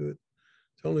motherhood.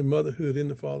 It's only motherhood in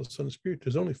the Father, Son, and Spirit.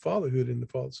 There's only fatherhood in the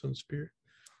Father, Son, and Spirit.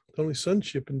 It's only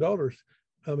sonship and daughters.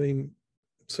 I mean,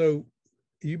 so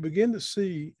you begin to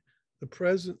see the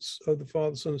presence of the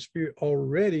Father, Son, and Spirit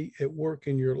already at work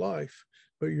in your life,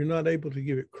 but you're not able to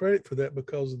give it credit for that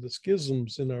because of the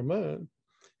schisms in our mind.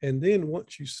 And then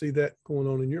once you see that going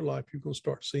on in your life, you're going to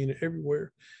start seeing it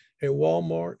everywhere, at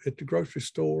Walmart, at the grocery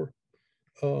store,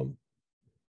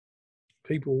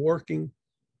 people working.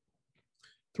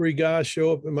 3 guys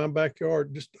show up in my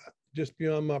backyard just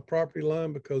beyond my property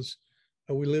line, because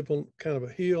we live on kind of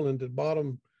a hill, and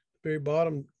the very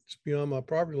bottom, just beyond my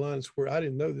property line, is where, I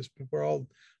didn't know this, but where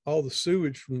all the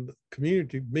sewage from the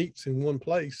community meets in one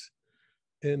place.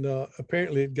 And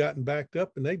apparently it had gotten backed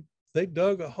up, and they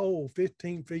dug a hole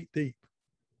 15 feet deep.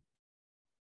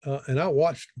 And I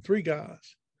watched 3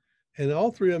 guys, and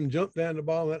all 3 of them jumped down the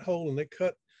bottom of that hole, and they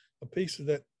cut a piece of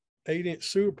that 8-inch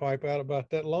sewer pipe out about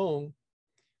that long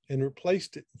and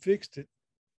replaced it and fixed it.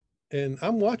 And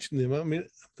I'm watching them. I mean, I'm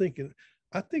thinking,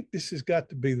 I think this has got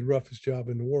to be the roughest job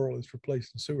in the world, is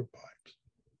replacing sewer pipes.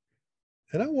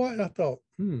 And I watched, I thought,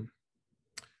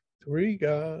 three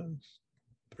guys,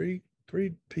 three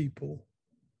people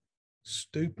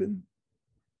stooping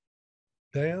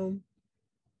down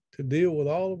to deal with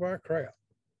all of our crap.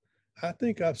 I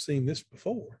think I've seen this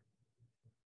before.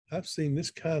 I've seen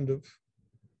this kind of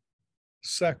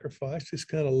sacrifice, this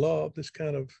kind of love, this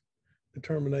kind of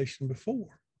determination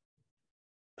before.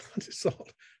 I just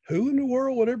thought, who in the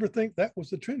world would ever think that was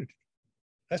the Trinity?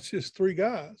 That's just three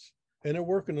guys, and they're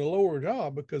working a lower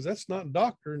job because that's not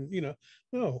doctrine, you know.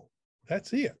 No,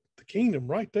 that's it. The kingdom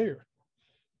right there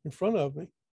in front of me.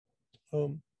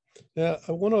 Now,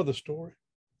 one other story.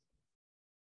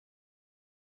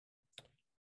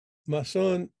 My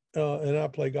son and I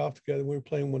play golf together. We were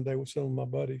playing one day with some of my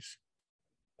buddies.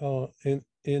 In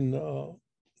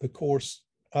the course,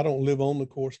 I don't live on the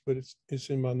course, but it's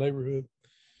in my neighborhood.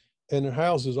 And their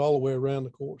house is all the way around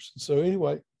the course. So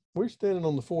anyway, we're standing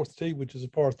on the fourth tee, which is a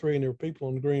par 3, and there were people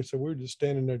on the green. So we were just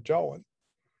standing there jawing.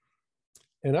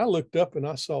 And I looked up and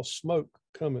I saw smoke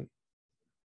coming.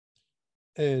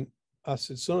 And I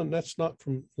said, son, that's not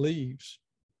from leaves.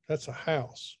 That's a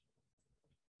house.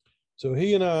 So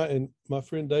he and I and my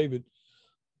friend David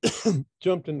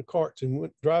jumped in the carts and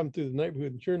went driving through the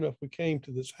neighborhood. And sure enough, we came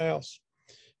to this house,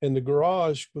 and the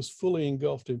garage was fully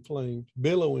engulfed in flames,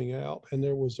 billowing out. And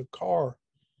there was a car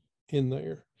in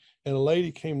there. And a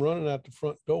lady came running out the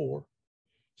front door,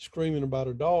 screaming about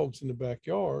her dogs in the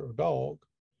backyard, her dog.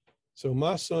 So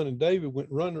my son and David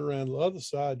went running around the other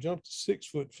side, jumped a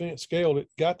 6-foot fence, scaled it,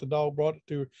 got the dog, brought it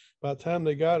to her. By the time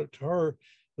they got it to her,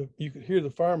 you could hear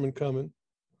the firemen coming.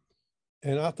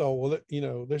 And I thought, well, you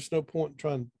know, there's no point in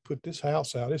trying to put this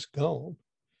house out. It's gone.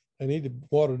 They need to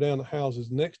water down the houses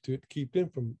next to it to keep them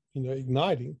from, you know,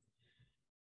 igniting.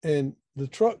 And the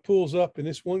truck pulls up, and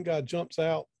this one guy jumps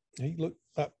out. He looked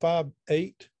like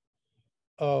 5'8",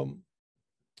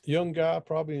 young guy,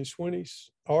 probably in his 20s,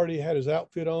 already had his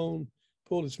outfit on,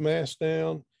 pulled his mask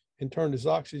down, and turned his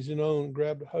oxygen on, and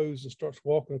grabbed a hose and starts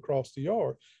walking across the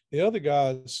yard. The other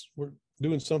guys were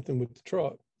doing something with the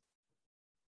truck.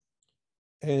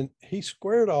 And he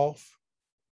squared off.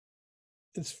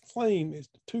 This flame is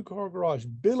the 2-car garage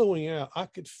billowing out. I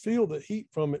could feel the heat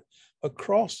from it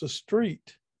across the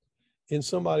street in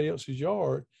somebody else's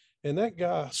yard. And that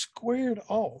guy squared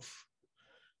off.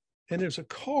 And there's a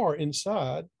car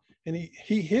inside, and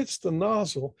he hits the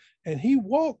nozzle, and he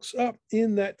walks up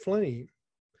in that flame,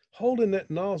 holding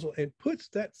that nozzle, and puts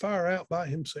that fire out by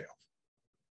himself.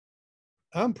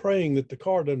 I'm praying that the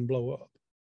car doesn't blow up.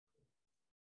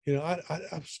 You know,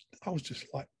 I was just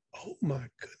like, oh my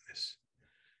goodness.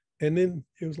 And then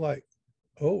it was like,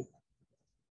 oh,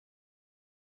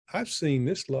 I've seen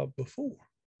this love before.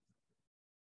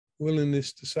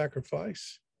 Willingness to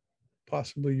sacrifice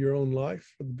possibly your own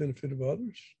life for the benefit of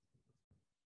others,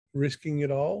 risking it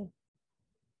all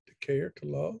to care, to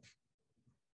love.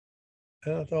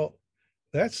 And I thought,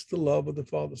 that's the love of the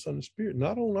Father, Son, and Spirit,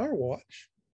 not on our watch.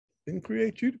 Didn't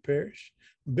create you to perish.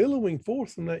 Billowing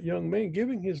forth from that young man,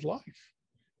 giving his life,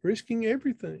 risking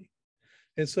everything.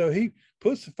 And so he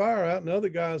puts the fire out, and the other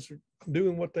guys are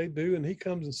doing what they do, and he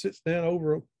comes and sits down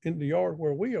over in the yard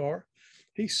where we are.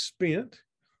 He's spent.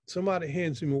 Somebody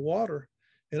hands him water.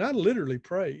 And I literally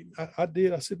prayed. I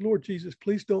did. I said, Lord Jesus,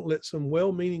 please don't let some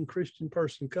well-meaning Christian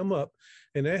person come up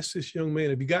and ask this young man,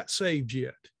 have you got saved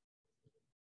yet?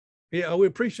 Yeah, we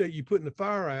appreciate you putting the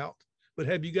fire out, but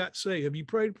have you got saved? Have you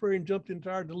prayed a prayer and jumped into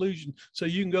our delusion so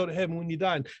you can go to heaven when you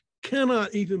die? And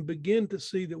cannot even begin to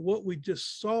see that what we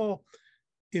just saw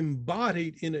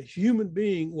embodied in a human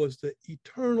being was the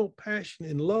eternal passion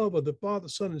and love of the Father,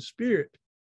 Son, and Spirit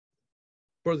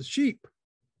for the sheep,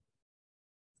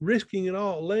 risking it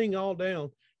all, laying all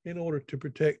down in order to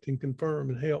protect and confirm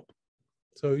and help.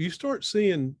 So you start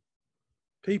seeing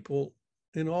people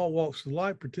in all walks of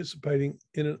life participating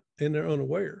in their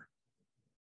unaware.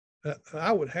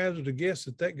 I would hazard a guess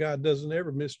that guy doesn't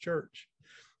ever miss church.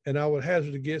 And I would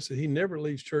hazard a guess that he never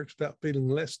leaves church without feeling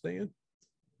less than.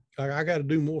 I got to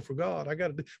do more for God.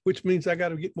 Which means I got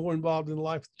to get more involved in the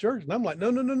life of the church. And I'm like,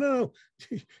 no.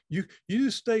 You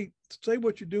just stay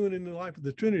what you're doing in the life of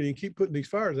the Trinity and keep putting these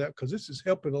fires out, because this is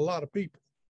helping a lot of people.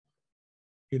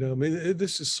 You know, I mean,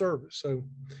 this is service. So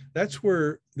that's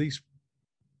where these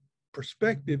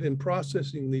perspective and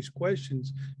processing these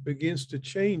questions begins to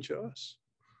change us.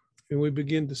 And we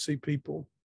begin to see people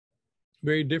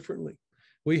very differently.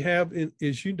 We have,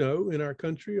 as you know, in our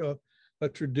country, a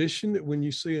tradition that when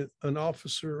you see an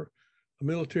officer, a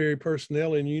military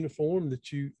personnel in uniform,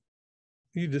 that you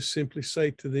just simply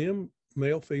say to them,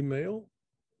 male, female,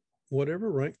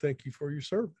 whatever rank, thank you for your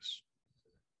service.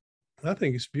 I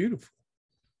think it's beautiful.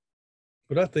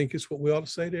 But I think it's what we ought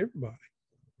to say to everybody.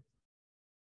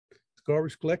 The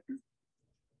garbage collector,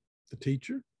 the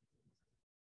teacher,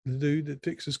 the dude that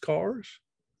fixes cars,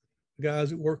 the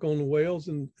guys that work on the wells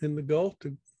in the Gulf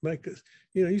to make us,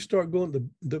 you start going to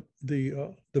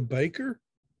the baker,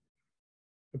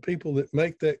 the people that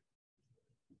make that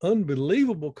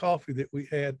unbelievable coffee that we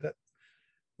had that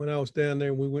when I was down there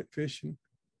and we went fishing.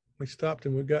 We stopped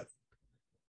and it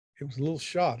was a little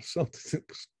shot of something that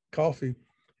was coffee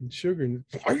and sugar.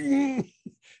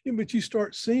 But you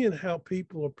start seeing how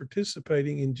people are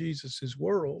participating in Jesus's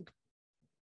world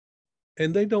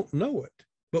and they don't know it,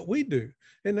 but we do.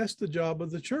 And that's the job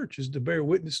of the church, is to bear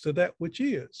witness to that which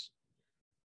is.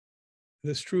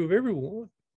 That's true of everyone,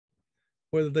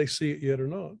 whether they see it yet or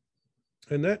not.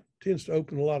 And that tends to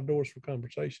open a lot of doors for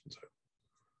conversations.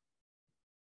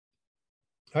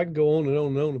 I can go on and on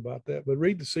and on about that, but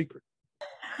read The Secret.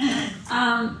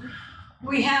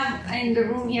 We have in the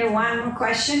room here one more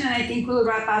question, and I think we'll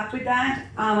wrap up with that.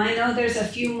 I know there's a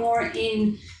few more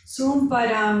in Zoom, but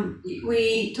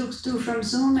we took two from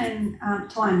Zoom and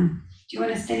Tuan. Do you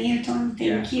want to stand here, Tuan?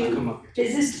 Thank you. Come up.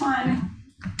 This is Tuan.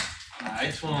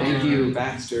 Thank you,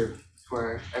 Baxter,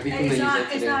 for everything that you said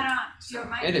today. It's not on. Your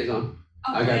mic? It is on.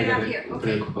 Oh, I got it. here. Put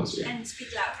Okay. it closer. And speak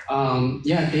louder.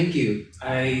 Yeah, thank you.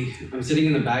 I'm sitting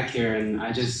in the back here, and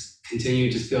I just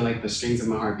continue to feel like the strings of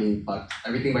my heart being plucked.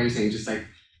 Everything by you're saying, just like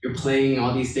you're playing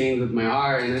all these things with my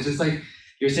heart, and it's just like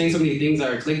you're saying so many things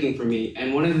that are clicking for me.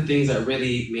 And one of the things that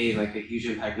really made like a huge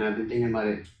impact, and I've been thinking about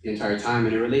it the entire time,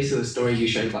 and it relates to the story you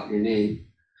shared about your name.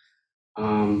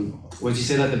 Was you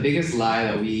said that the biggest lie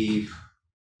that we've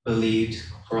believed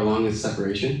for a long is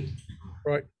separation.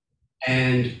 Right.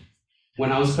 And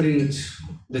when I was putting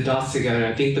the dots together,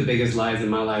 I think the biggest lies in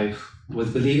my life was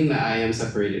believing that I am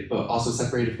separated, but also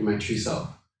separated from my true self.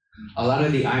 A lot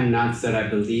of the I'm nots that I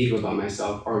believe about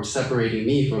myself are separating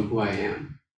me from who I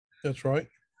am. That's right.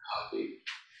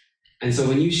 And so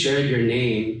when you shared your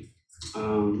name,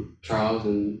 Charles,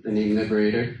 and the name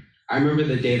Liberator, I remember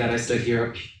the day that I stood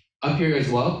here up here as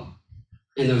well.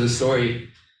 And there was a story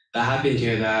that happened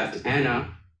here that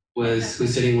Anna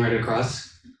who's sitting right across,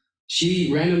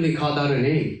 she randomly called out a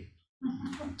name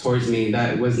towards me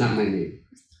that was not my name.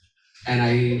 And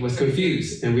I was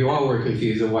confused, and we all were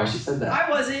confused of why she said that. I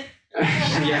wasn't.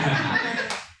 Yeah.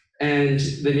 And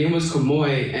the name was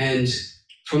Kamoy, and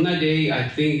from that day, I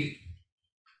think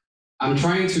I'm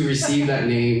trying to receive that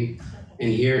name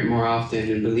and hear it more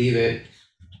often and believe it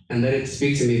and let it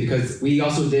speak to me, because we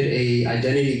also did a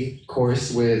identity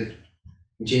course with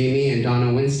Jamie and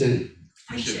Donna Winship,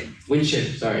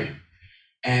 sorry.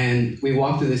 And we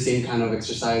walked through the same kind of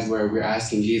exercise where we're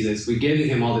asking Jesus, we're giving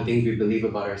him all the things we believe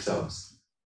about ourselves.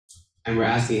 And we're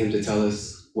asking him to tell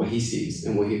us what he sees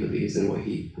and what he believes and what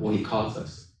he calls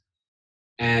us.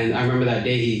 And I remember that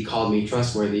day he called me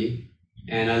trustworthy.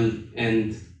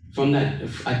 And from that,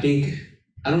 I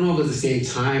don't know if it was the same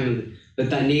time,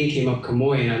 but that name came up,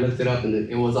 Kamoy, and I looked it up,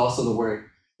 and it was also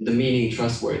the meaning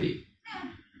trustworthy.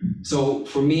 So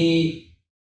for me,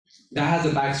 that has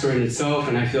a backstory in itself,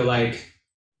 and I feel like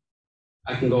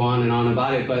I can go on and on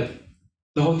about it, but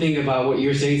the whole thing about what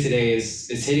you're saying today is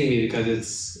hitting me, because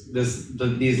it's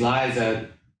these lies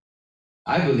that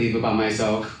I believe about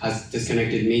myself has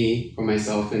disconnected me from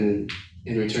myself, and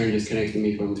in return disconnected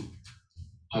me from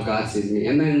how God sees me.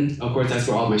 And then, of course, that's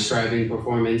where all my striving,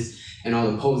 performance, and all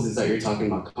the poses that you're talking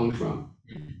about come from.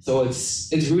 So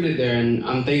it's rooted there, and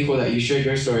I'm thankful that you shared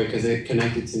your story, because it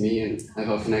connected to me, and I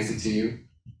felt connected to you.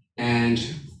 And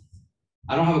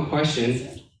I don't have a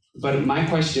question, but my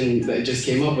question that just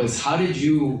came up was, how did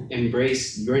you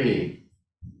embrace your name?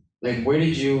 Like, where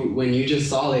did you, when you just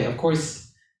saw it, of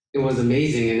course, it was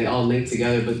amazing and it all linked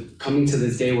together, but coming to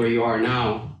this day where you are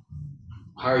now,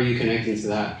 how are you connecting to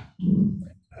that?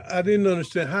 I didn't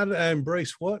understand. How did I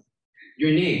embrace what?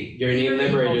 Your name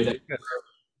Liberator.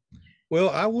 Well,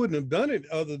 I wouldn't have done it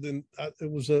other than it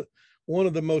was one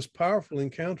of the most powerful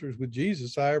encounters with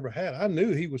Jesus I ever had. I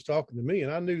knew he was talking to me,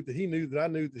 and I knew that he knew that I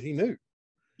knew that he knew.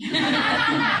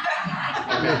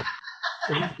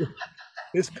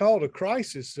 It's called a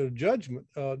crisis of judgment,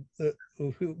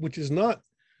 which is not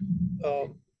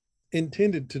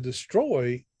intended to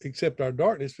destroy except our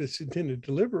darkness. It's intended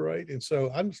to liberate. And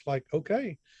so I'm just like,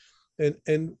 okay.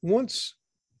 And once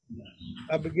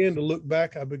I began to look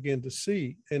back, I began to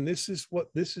see, and this is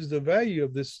the value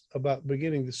of this, about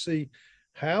beginning to see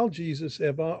how Jesus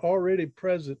have already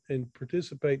present and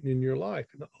participating in your life.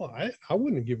 And I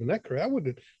wouldn't have given that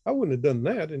credit. I wouldn't have done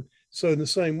that. And so in the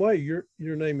same way, your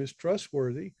name is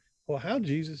trustworthy. Well, how,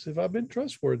 Jesus, have I been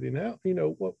trustworthy? And how,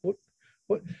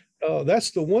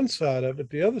 That's the one side of it.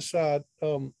 The other side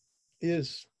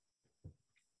is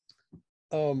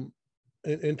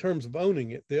in terms of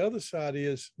owning it. The other side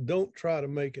is don't try to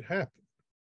make it happen.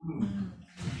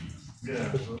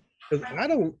 Yeah. Because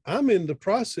I'm in the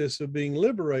process of being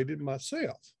liberated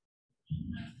myself.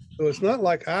 So it's not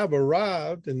like I've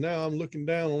arrived and now I'm looking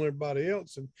down on everybody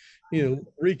else and,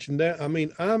 reaching down. I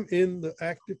mean, I'm in the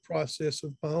active process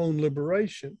of my own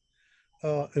liberation.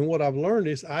 And what I've learned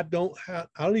is I don't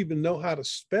even know how to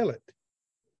spell it,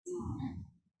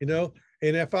 and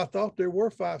if I thought there were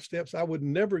 5 steps, I would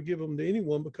never give them to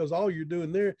anyone, because all you're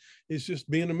doing there is just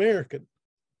being American.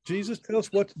 Jesus, tell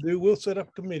us what to do. We'll set up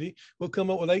a committee. We'll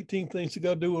come up with 18 things to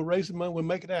go do. We'll raise the money. We'll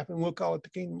make it happen. We'll call it the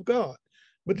kingdom of God.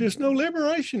 But there's no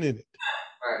liberation in it.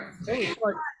 So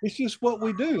it's just what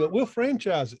we do. We'll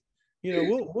franchise it.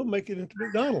 We'll make it into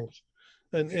McDonald's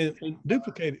and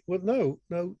duplicate it. Well,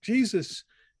 no, Jesus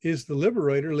is the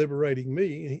liberator, liberating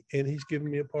me, and he's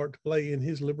given me a part to play in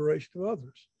his liberation of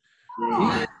others.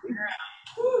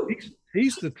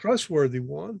 He's the trustworthy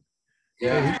one.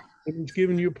 Yeah. And he's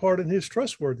giving you a part in his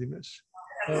trustworthiness.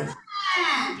 So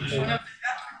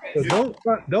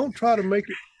don't try to make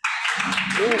it.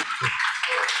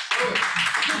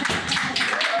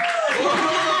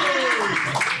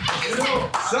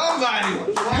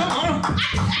 Somebody, come on.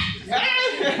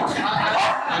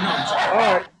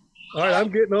 All right. I'm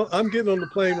getting on the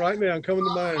plane right now. I'm coming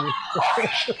to Miami.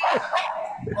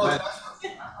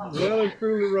 Well and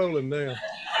truly rolling now.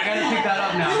 I gotta pick that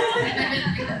up now.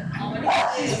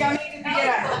 She's coming to pick it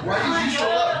up. Why did you show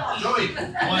up? Joey.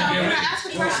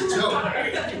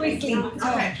 Quickly.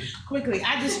 Okay, quickly.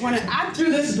 I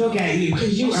threw this book at you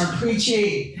because you are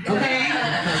preaching, okay?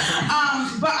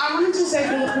 But I wanted to say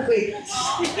really quickly,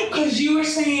 because you were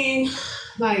saying,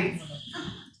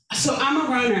 so I'm a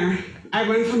runner. I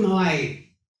run from the light.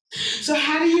 So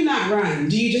how do you not run?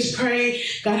 Do you just pray,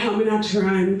 God help me not to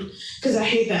run? Because I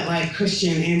hate that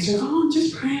Christian answer,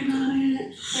 just pray about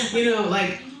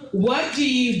it. What do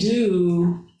you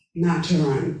do not to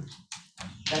run?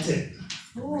 That's it.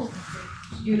 Ooh,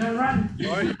 you don't run.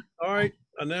 All right.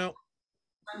 Now,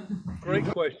 great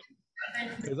question.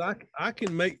 Because I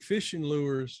can make fishing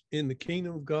lures in the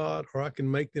kingdom of God, or I can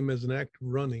make them as an act of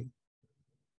running.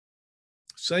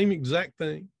 Same exact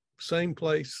thing, same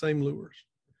place, same lures.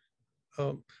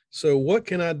 So what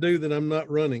can I do that I'm not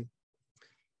running?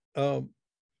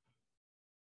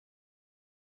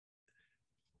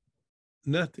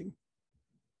 Nothing.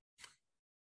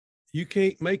 You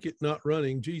can't make it not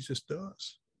running. Jesus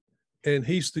does. And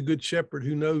he's the good shepherd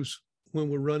who knows when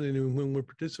we're running and when we're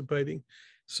participating.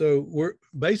 So we're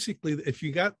basically, if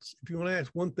you want to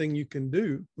ask one thing you can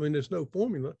do, there's no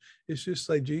formula, it's just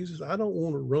say, Jesus, I don't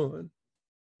want to run.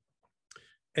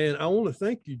 And I want to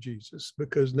thank you, Jesus,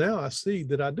 because now I see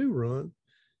that I do run,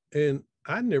 and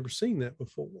I'd never seen that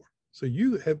before. So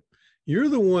you're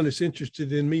the one that's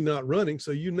interested in me not running.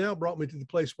 So you now brought me to the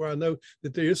place where I know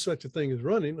that there is such a thing as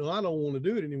running. No, I don't want to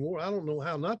do it anymore. I don't know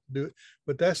how not to do it,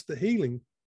 but that's the healing.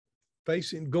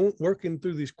 Working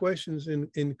through these questions in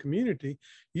the community,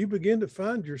 you begin to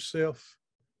find yourself,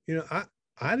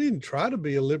 I didn't try to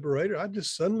be a liberator. I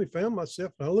just suddenly found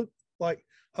myself, and I looked like,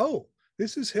 oh,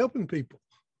 this is helping people.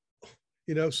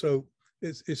 So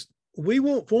we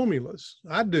want formulas.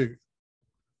 I do.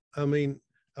 I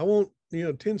want,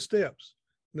 10 steps.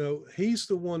 No, he's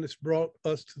the one that's brought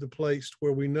us to the place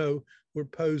where we know we're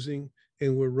posing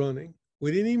and we're running.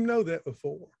 We didn't even know that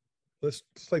before. It's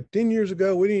like 10 years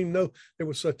ago, we didn't even know there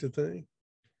was such a thing.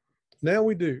 Now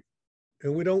we do,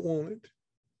 and we don't want it,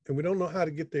 and we don't know how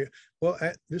to get there. Well,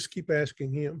 just keep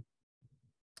asking him.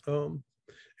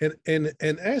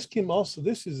 And ask him also,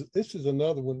 this is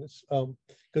another one that's,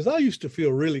 because I used to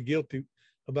feel really guilty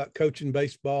about coaching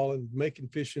baseball and making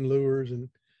fishing lures, and,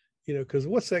 because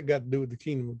what's that got to do with the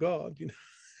kingdom of God,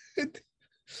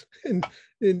 and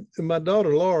my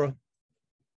daughter, Laura,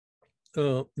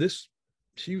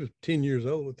 she was 10 years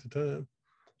old at the time.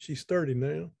 She's 30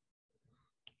 now.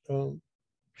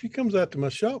 She comes out to my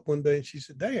shop one day and she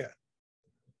said, Dad,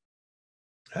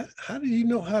 how did you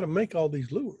know how to make all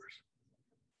these lures?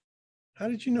 How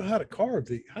did you know how to carve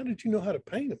these? How did you know how to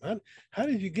paint them? How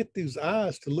did you get these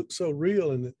eyes to look so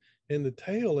real, and the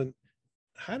tail, and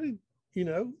how did,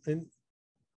 and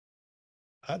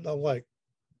I'm like,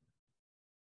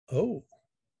 oh.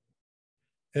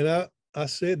 And I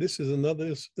said, this is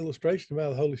another illustration of how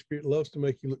the Holy Spirit loves to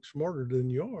make you look smarter than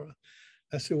you are.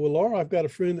 I said, well, Laura, I've got a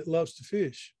friend that loves to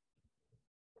fish.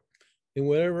 And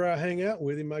whenever I hang out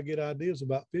with him, I get ideas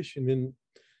about fishing. And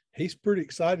he's pretty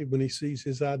excited when he sees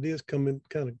his ideas come and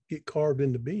kind of get carved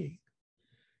into being.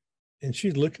 And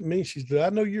she's looking at me. She said, I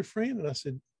know your friend. And I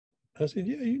said, I said,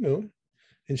 yeah, you know.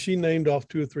 And she named off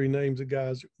 2 or 3 names of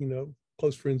guys, you know,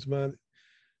 close friends of mine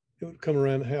that would come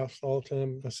around the house all the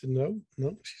time. I said, no.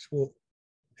 She said, well,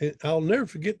 and I'll never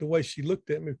forget the way she looked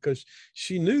at me, because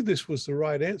she knew this was the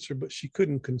right answer, but she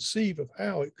couldn't conceive of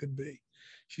how it could be.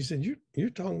 She said, you're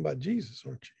talking about Jesus,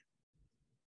 aren't you?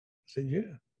 I said,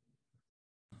 yeah.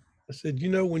 I said, you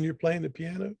know, when you're playing the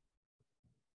piano?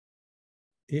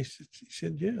 She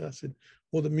said, yeah. I said,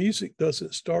 well, the music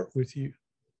doesn't start with you.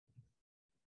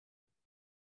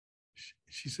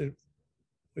 She said,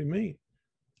 what do you mean?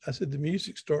 I said, the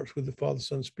music starts with the Father,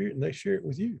 Son, Spirit, and they share it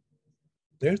with you.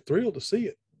 They're thrilled to see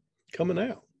it coming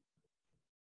out.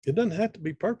 It doesn't have to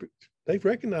be perfect. They've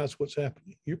recognized what's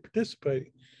happening. You're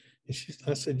participating. And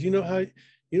I said, you know how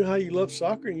you love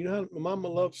soccer, and you know how Mama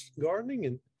loves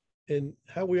gardening, and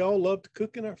how we all love to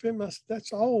cook in our family. I said,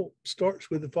 that's all starts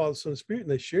with the Father, Son, Spirit,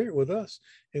 and they share it with us,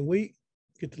 and we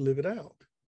get to live it out.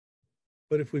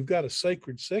 But if we've got a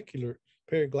sacred, secular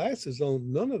pair of glasses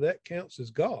on, none of that counts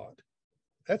as God.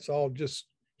 That's all just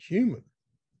human.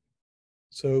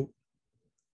 So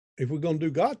if we're going to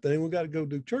do God thing, we got to go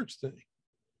do church thing.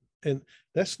 And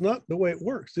that's not the way it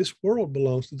works. This world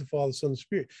belongs to the Father, Son, and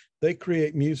Spirit. They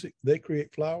create music, they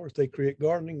create flowers, they create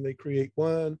gardening, they create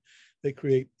wine, they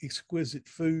create exquisite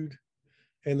food,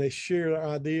 and they share their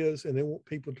ideas, and they want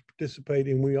people to participate,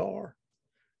 and we are.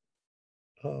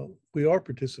 We are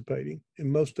participating,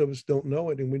 and most of us don't know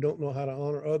it, and we don't know how to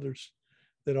honor others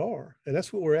that are. And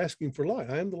that's what we're asking for light.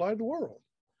 I am the light of the world,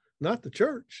 not the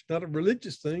church, not of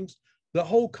religious things, the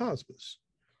whole cosmos.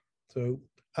 So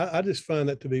I just find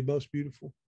that to be most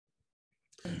beautiful.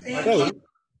 So,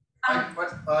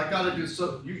 I gotta do,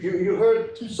 so you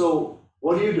heard, so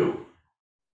what do you do?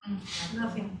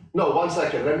 Nothing. No, 1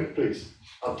 second, let me, please.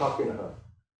 I'm talking to her.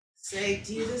 Say,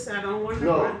 Jesus, I don't want to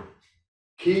No, run.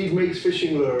 he makes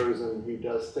fishing lures and he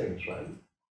does things, right?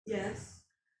 Yes,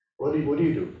 What do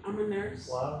you do? I'm a nurse.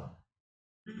 Wow.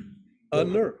 a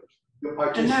nurse.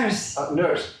 A nurse. A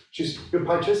nurse. You're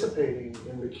participating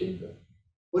in the kingdom.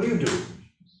 What do you do?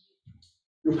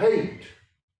 You paint.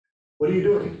 What are you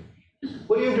doing?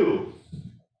 What do you do?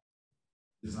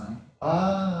 Design.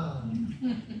 Ah.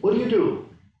 What do you do?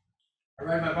 I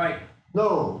ride my bike.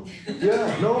 No.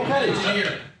 Yeah, no,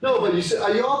 okay. No, but you see,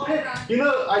 are you all paying? You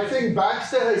know, I think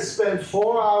Baxter has spent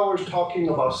 4 hours talking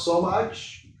about so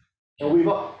much. And we've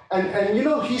all, and you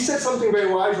know, he said something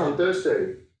very wise on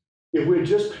Thursday. If we're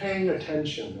just paying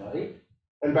attention, right?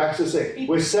 And Baxter said,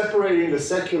 we're separating the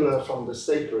secular from the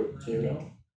sacred, you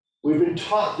know? We've been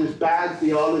taught this bad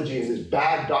theology and this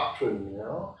bad doctrine, you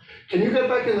know? Can you get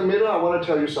back in the middle? I want to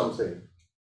tell you something.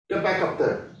 Get back up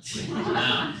there.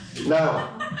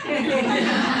 Now.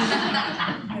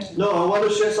 No, I want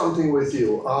to share something with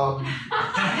you.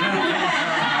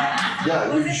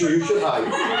 Yeah, you should hide.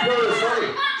 No, it's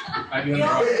funny.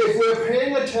 If we're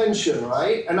paying attention,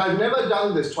 right? And I've never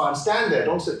done this, Twan. Stand there,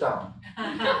 don't sit down.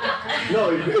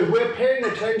 No, if we're paying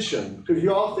attention, because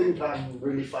you all think I'm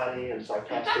really funny and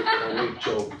sarcastic and I make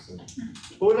jokes,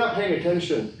 but we're not paying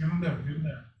attention. Give him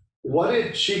there. What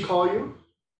did she call you?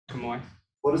 Kamoy.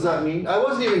 What does that mean? I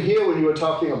wasn't even here when you were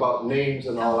talking about names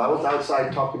and all. I was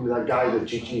outside talking to that guy that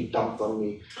Gigi dumped on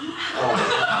me.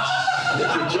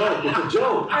 It's a joke, it's a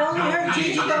joke. I only heard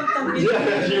Gigi dumped on me.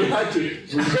 Yeah, you had to.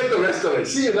 You get the rest of it.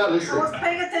 See, you're not listening. I was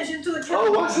paying attention to the camera.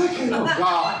 Oh, 1 second. Oh,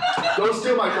 God. Don't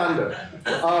steal my thunder.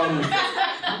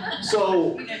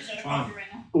 So,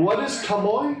 what is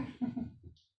Kamoy?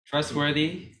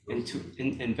 Trustworthy,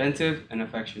 inventive, and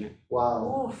affectionate.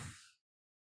 Wow. Oof.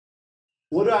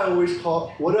 What do I always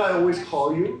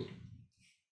call you?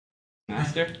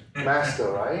 Master. Master,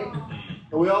 right?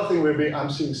 And we all think I'm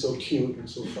seeing so cute and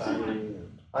so funny.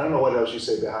 I don't know what else you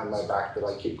say behind my back that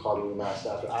I keep calling you Master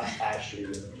after. Ask Ashley, you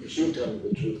know, she'll tell me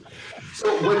the truth.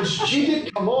 So when she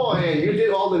did Kamoy and you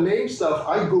did all the name stuff,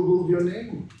 I Googled your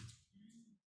name.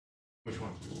 Which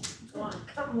one?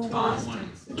 Come on.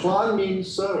 Tuan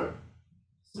means sir.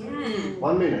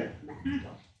 1 minute.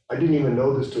 I didn't even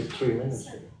know this took 3 minutes.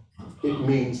 It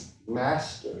means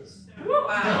master.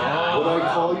 Wow. What do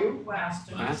I call you?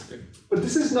 Master. But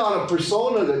this is not a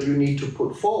persona that you need to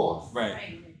put forth.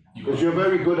 Right. Because you're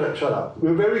very good at, shut up,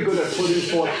 you're very good at putting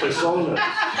forth personas.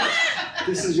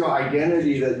 This is your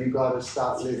identity that you gotta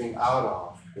start living out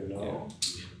of, you know?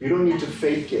 You don't need to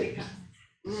fake it.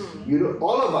 You don't,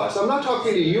 all of us, I'm not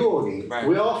talking to you only, Right.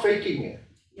 We're all faking it.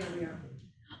 Yeah, we are.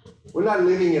 We're not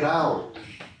living it out.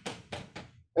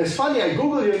 It's funny, I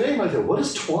Googled your name, I said, what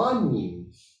does Tuan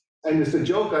mean? And it's the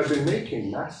joke I've been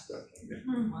making, master.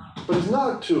 But it's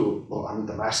not to, well, I'm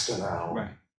the master now.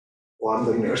 Right. Or I'm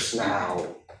the nurse now.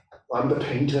 Or I'm the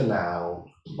painter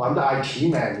now. Or I'm the IT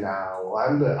man now. Or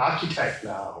I'm the architect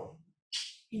now.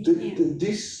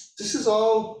 This is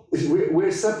all,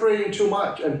 we're separating too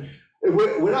much, and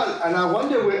we're not, and I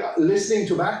wonder, we're listening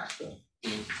to Baxter.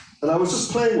 And I was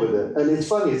just playing with it, and it's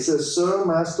funny, it says, Sir,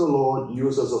 Master, Lord,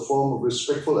 used as a form of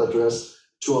respectful address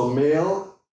to a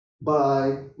male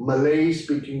by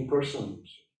Malay-speaking persons.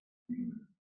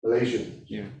 Malaysian.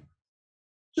 Yeah.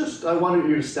 Just, I wanted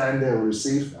you to stand there and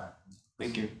receive that.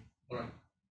 Thank you.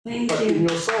 Thank But you. in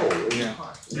your soul, in your Yeah.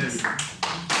 heart. Yes.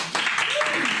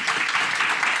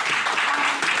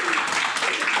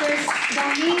 There's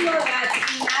Domingo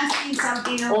that's been asking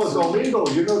something else. Oh, Domingo,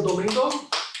 you know Domingo?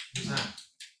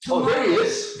 Oh, there he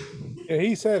is. Yeah,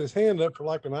 he's had his hand up for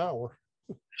like an hour.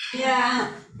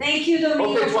 Yeah, thank you,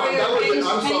 Domingo, Okay, for fine, that was it. your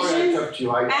I'm sorry I patience. kept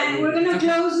you. And we're gonna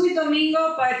close with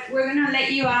Domingo, but we're gonna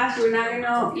let you ask. We're not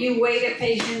gonna, you waited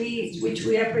patiently, which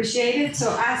we appreciate it.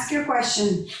 So ask your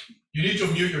question. You need to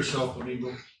mute yourself,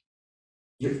 Domingo.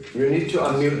 You need to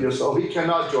unmute yourself. He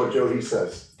cannot, Giorgio, he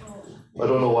says. I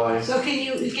don't know why. So can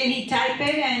he type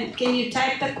it, and can you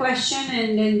type the question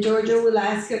and then Giorgio will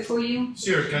ask it for you?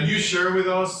 Sir, can you share with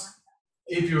us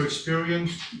if your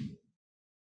experience,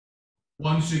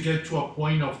 once you get to a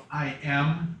point of I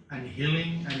am and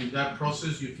healing, and in that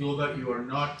process you feel that you are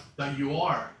not, that you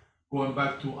are going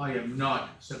back to I am not,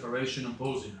 separation and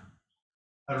posing?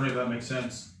 I don't know if that makes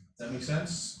sense. Does that make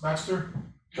sense, Baxter?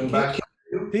 Come back.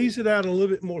 Tease it out a little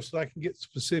bit more so I can get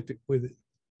specific with it.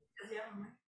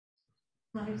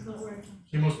 No, he's not working.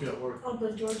 He must be at work. Oh,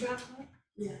 the Georgia?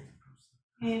 Yeah.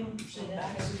 And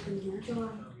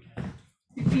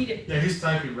repeat it. Yeah, he's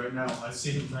typing right now. I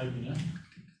see him typing,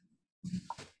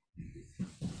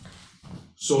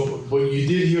 So, but you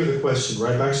did hear the question,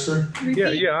 right, Baxter?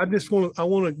 Yeah. I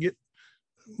want to get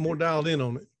more dialed in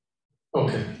on it.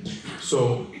 Okay,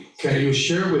 so can you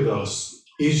share with us,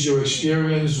 is your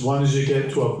experience once you get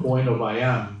to a point of I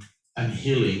am and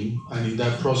healing, and in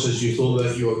that process you feel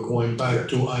that you are going back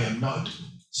to I am not,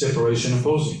 separation and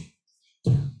posing?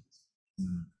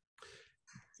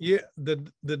 Yeah,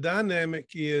 the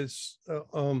dynamic is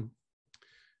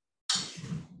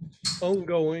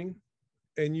ongoing,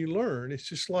 and you learn. It's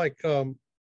just like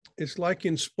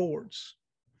in sports.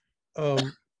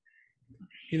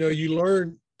 You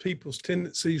learn people's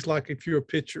tendencies, like if you're a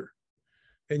pitcher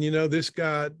and this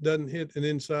guy doesn't hit an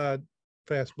inside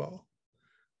fastball.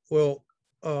 Well,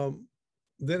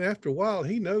 then after a while,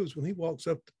 he knows when he walks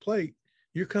up the plate,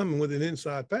 you're coming with an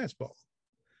inside fastball.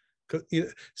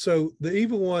 So the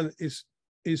evil one is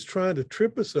trying to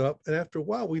trip us up, and after a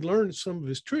while, we learn some of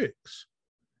his tricks,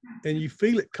 and you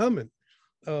feel it coming.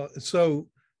 So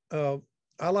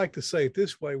I like to say it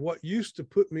this way: what used to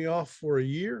put me off for a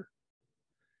year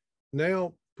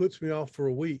now puts me off for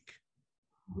a week.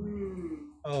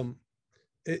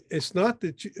 It's not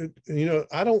that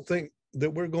I don't think that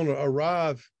we're going to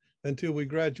arrive until we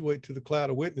graduate to the cloud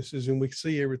of witnesses and we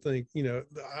see everything.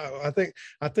 I think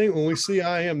when we see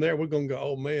I am there, we're going to go,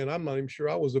 oh man, I'm not even sure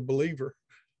I was a believer.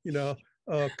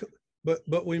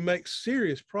 But we make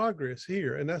serious progress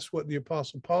here, and that's what the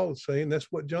Apostle Paul is saying.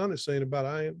 That's what John is saying about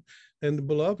I am and the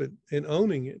beloved, and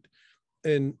owning it.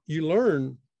 And you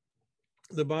learn.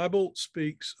 The Bible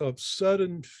speaks of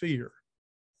sudden fear,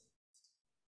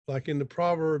 like in the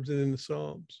Proverbs and in the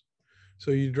Psalms.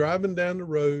 So you're driving down the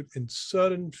road and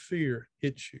sudden fear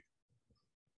hits you.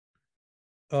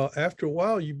 After a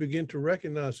while, you begin to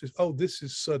recognize this. Oh, this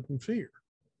is sudden fear.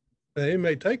 Now, it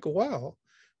may take a while,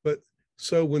 but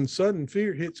so when sudden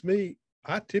fear hits me,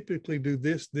 I typically do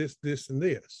this, this, this, and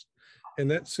this. And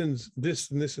that sends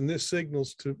this and this and this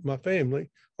signals to my family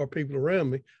or people around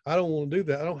me. I don't want to do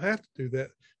that. I don't have to do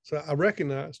that. So I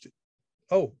recognized it.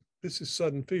 Oh, this is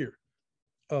sudden fear.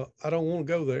 I don't want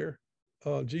to go there.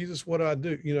 Jesus, what do I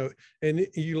do? And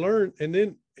you learn, and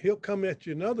then he'll come at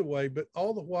you another way, but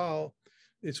all the while,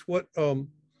 it's what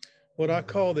I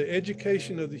call the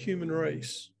education of the human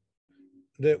race.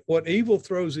 That what evil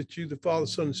throws at you, the Father,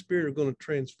 Son, and Spirit are going to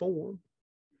transform,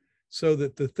 so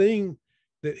that the thing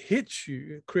that hits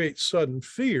you, creates sudden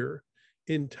fear,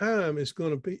 in time it's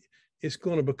going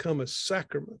to become a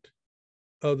sacrament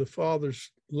of the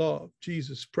Father's love,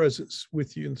 Jesus' presence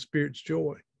with you, and Spirit's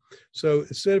joy. So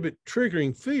instead of it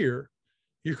triggering fear,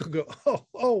 you can go,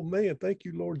 oh man, thank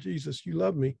you, Lord Jesus, you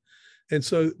love me. And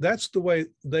so that's the way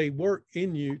they work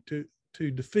in you to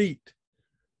defeat,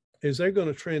 is they're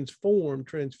going to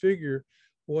transfigure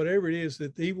whatever it is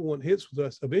that the evil one hits with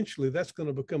us. Eventually, that's going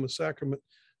to become a sacrament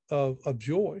of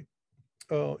joy.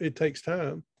 It takes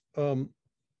time. And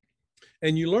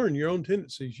you learn your own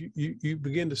tendencies. You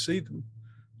begin to see them.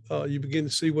 You begin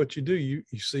to see what you do. You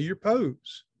see your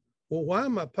pose. Well, why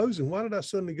am I posing? Why did I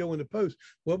suddenly go into pose?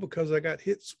 Well, because I got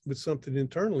hit with something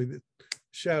internally that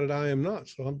shouted, I am not.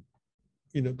 So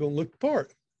going to look the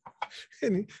part.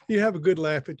 And you have a good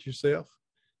laugh at yourself.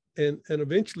 And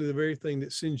eventually the very thing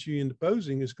that sends you into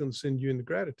posing is going to send you into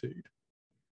gratitude.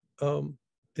 And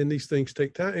these things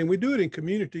take time, and we do it in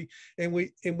community, and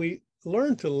we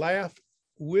learn to laugh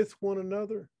with one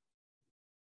another.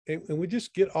 And we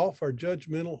just get off our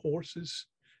judgmental horses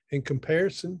and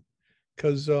comparison.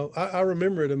 Because I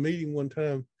remember at a meeting one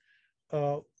time,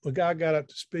 a guy got up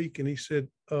to speak, and he said,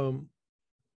 I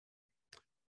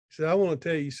want to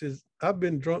tell you, he says, I've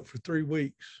been drunk for 3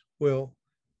 weeks. Well,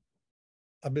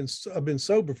 I've been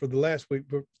sober for the last week,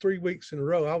 but 3 weeks in a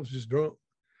row, I was just drunk.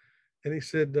 And he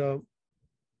said,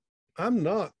 I'm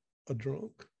not a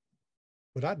drunk,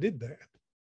 but I did that.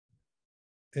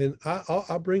 And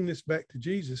I bring this back to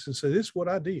Jesus and say, this is what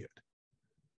I did.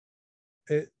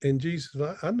 And Jesus,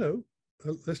 I know,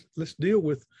 let's deal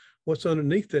with what's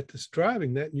underneath that's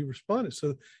driving that. And you responded.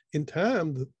 So in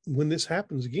time, when this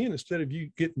happens again, instead of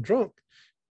you getting drunk,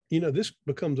 this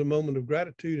becomes a moment of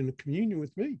gratitude and a communion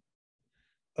with me.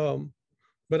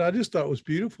 But I just thought it was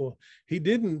beautiful. He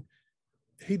didn't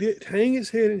hang his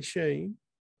head in shame.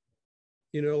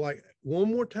 Like, one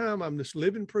more time, I'm just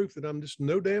living proof that I'm just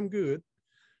no damn good.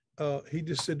 He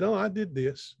just said, no, I did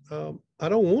this. I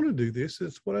don't want to do this.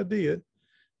 It's what I did.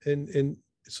 And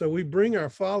so we bring our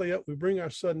folly up, we bring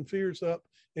our sudden fears up,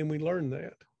 and we learn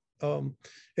that.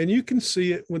 And you can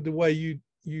see it with the way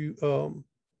you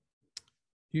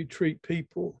treat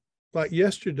people. Like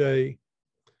yesterday,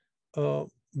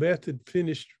 Beth had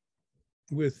finished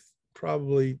with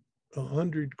probably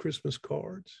 100 Christmas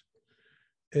cards,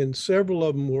 and several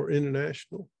of them were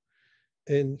international.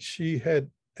 And she had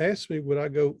asked me, would I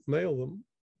go mail them?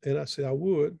 And I said I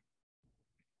would.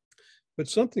 But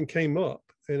something came up,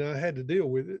 and I had to deal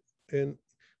with it, and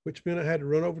which meant I had to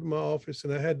run over to my office,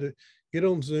 and I had to get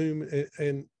on Zoom,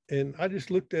 and I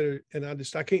just looked at her, and I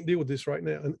can't deal with this right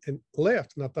now, and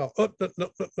left. And I thought, oh,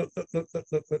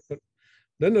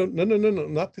 no,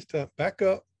 not this time. Back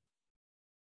up.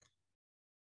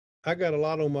 I got a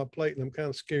lot on my plate, and I'm kind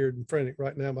of scared and frantic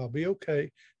right now, but I'll be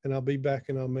okay, and I'll be back,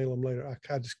 and I'll mail them later. I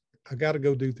got to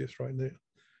go do this right now.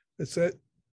 It's that,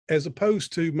 as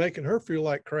opposed to making her feel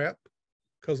like crap,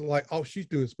 because like all she's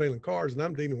doing is mailing cards, and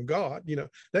I'm dealing with God,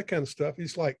 that kind of stuff.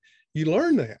 It's like, you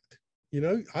learn that,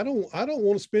 I don't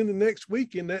want to spend the next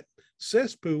week in that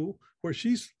cesspool where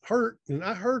she's hurt, and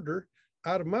I hurt her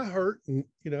out of my hurt, and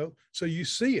so you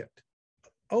see it.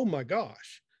 Oh my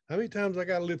gosh, how many times I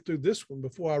got to live through this one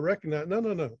before I recognize, no,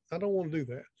 I don't want to do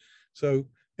that. So,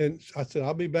 and I said,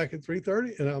 I'll be back at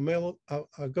 3:30, and I'll mail it.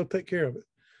 I'll go take care of it.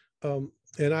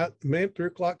 And 3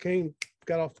 o'clock came,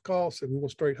 got off the call, said, we'll go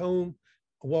straight home.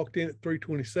 I walked in at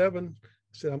 3:27,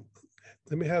 said,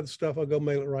 let me have the stuff. I'll go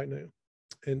mail it right now.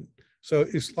 And so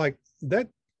it's like that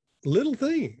little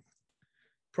thing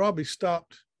probably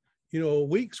stopped, a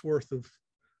week's worth of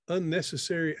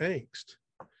unnecessary angst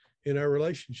in our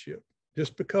relationship,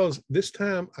 just because this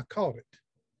time I caught it,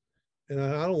 and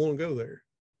I don't want to go there.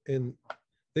 And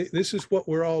this is what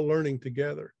we're all learning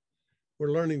together.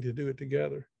 We're learning to do it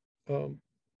together.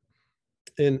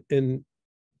 And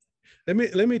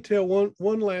let me tell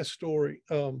one last story,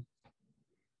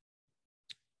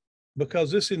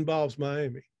 because this involves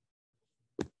Miami.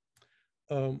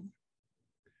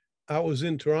 I was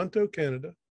in Toronto,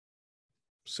 Canada,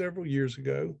 several years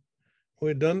ago. We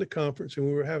had done the conference, and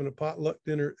we were having a potluck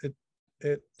dinner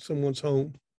at someone's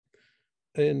home.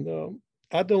 And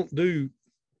I don't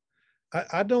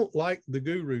like the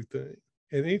guru thing.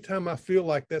 And anytime I feel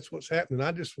like that's what's happening,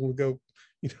 I just want to go,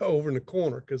 over in the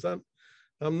corner, because I'm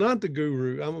not the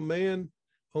guru. I'm a man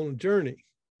on a journey,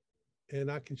 and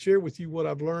I can share with you what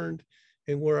I've learned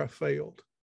and where I failed.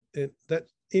 And that,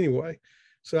 anyway,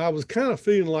 so I was kind of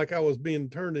feeling like I was being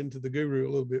turned into the guru a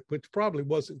little bit, which probably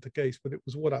wasn't the case, but it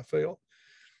was what I felt.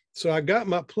 So I got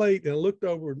my plate, and I looked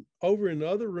over in the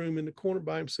other room in the corner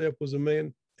by himself was a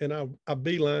man, and I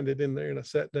beelined it in there, and I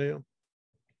sat down.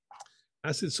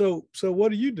 I said, so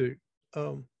what do you do?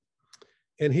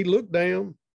 And he looked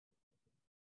down.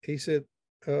 He said,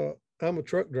 I'm a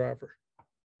truck driver.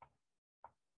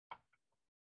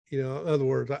 In other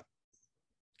words,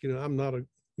 I'm not a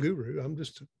guru. I'm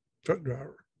just a truck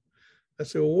driver. I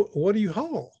said, well, what do you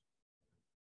haul?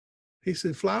 He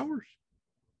said, flowers.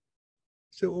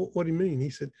 I said, well, what do you mean? He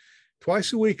said,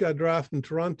 twice a week I drive from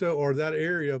Toronto or that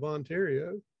area of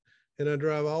Ontario, and I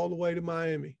drive all the way to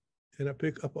Miami, and I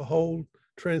pick up a whole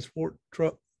transport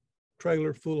truck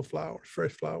trailer full of flowers,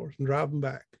 fresh flowers, and drive them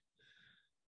back.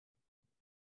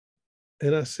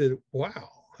 And I said, wow.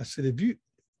 I said, have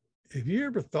you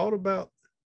ever thought about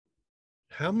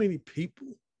how many people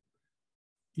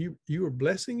you are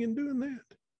blessing in doing that?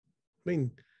 I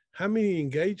mean, how many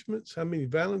engagements, how many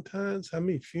Valentines, how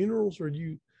many funerals are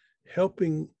you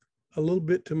helping a little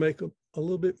bit to make a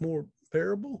little bit more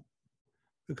bearable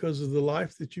because of the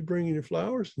life that you bring in your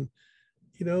flowers? And,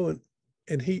 you know,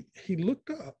 and he looked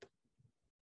up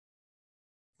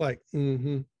like,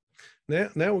 now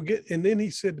we'll get, and then he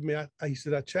said to me, he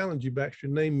said, I challenge you, Baxter,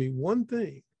 name me one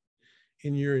thing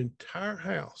in your entire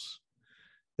house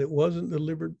that wasn't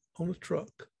delivered on a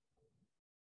truck.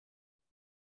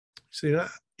 See,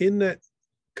 in that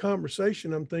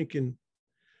conversation, I'm thinking,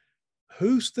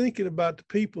 who's thinking about the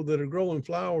people that are growing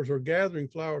flowers or gathering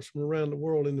flowers from around the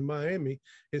world into Miami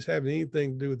is having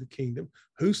anything to do with the kingdom?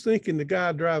 Who's thinking the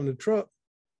guy driving the truck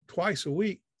twice a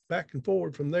week back and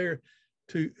forward from there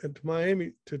to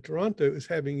Miami to Toronto is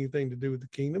having anything to do with the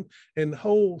kingdom? And the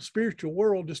whole spiritual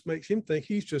world just makes him think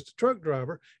he's just a truck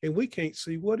driver, and we can't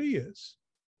see what he is.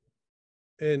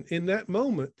 And in that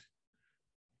moment,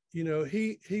 you know,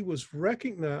 he was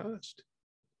recognized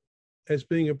as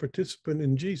being a participant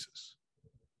in Jesus.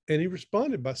 And he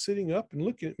responded by sitting up and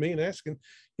looking at me and asking,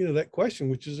 you know, that question,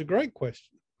 which is a great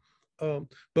question.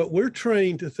 But we're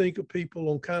trained to think of people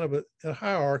on kind of a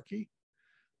hierarchy.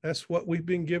 That's what we've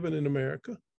been given in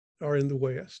America or in the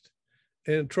West.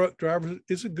 And truck drivers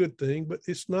is a good thing, but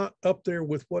it's not up there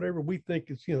with whatever we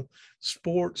think is, you know,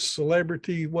 sports,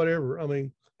 celebrity, whatever. I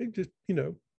mean, it just, you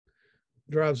know,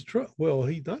 drives a truck. Well,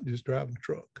 he's not just driving a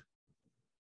truck.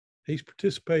 He's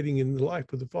participating in the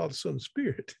life of the Father, Son, and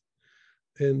Spirit.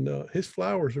 And his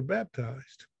flowers are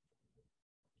baptized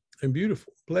and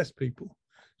beautiful, blessed people.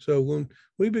 So when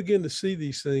we begin to see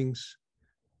these things,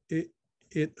 it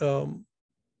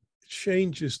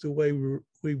changes the way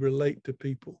we relate to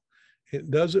people. It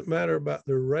doesn't matter about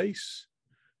their race,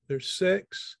 their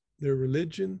sex, their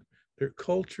religion, their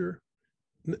culture.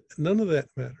 None of that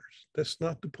matters. That's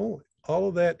not the point. All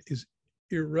of that is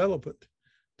irrelevant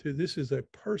to this is a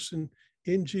person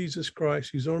in Jesus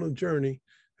Christ who's on a journey,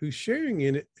 who's sharing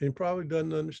in it and probably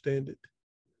doesn't understand it.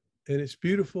 And it's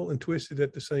beautiful and twisted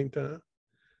at the same time.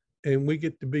 And we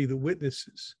get to be the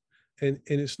witnesses. And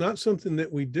it's not something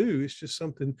that we do. It's just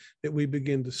something that we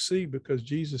begin to see because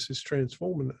Jesus is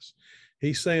transforming us.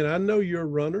 He's saying, I know you're a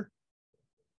runner.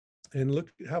 And look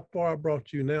at how far I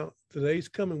brought you. Now, today's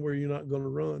coming where you're not going to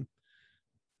run.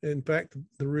 In fact,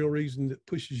 the real reason that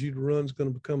pushes you to run is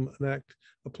going to become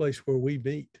a place where we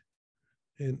meet.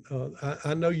 And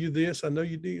I know you this, I know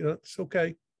you do. It's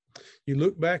okay. You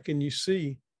look back and you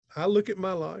see, I look at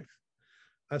my life.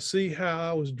 I see how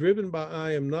I was driven by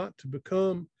I am not to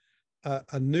become.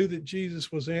 I knew that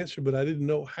Jesus was the answer, but I didn't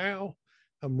know how.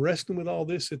 I'm wrestling with all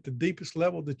this at the deepest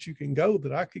level that you can go,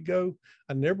 that I could go.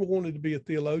 I never wanted to be a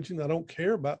theologian. I don't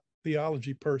care about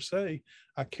theology per se.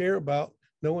 I care about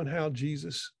knowing how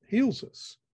Jesus heals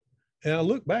us. And I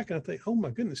look back and I think, oh my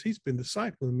goodness, he's been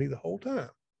discipling me the whole time.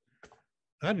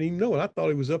 I didn't even know it. I thought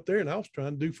he was up there and I was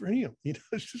trying to do for him. You know,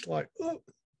 it's just like, well,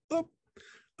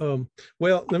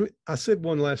 I said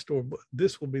one last story, but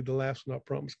this will be the last one, I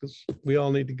promise, because we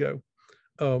all need to go.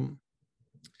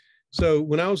 So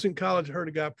when I was in college, I heard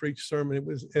a guy preach a sermon. It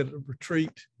was at a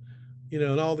retreat, you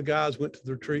know, and all the guys went to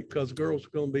the retreat because the girls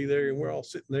were going to be there, and we're all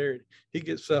sitting there. And he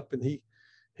gets up and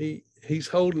he's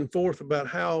holding forth about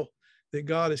how that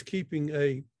God is keeping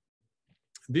a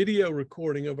video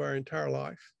recording of our entire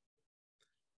life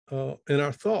and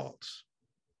our thoughts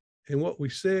and what we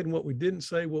said and what we didn't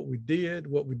say, what we did,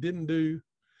 what we didn't do.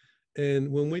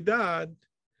 And when we died,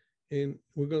 and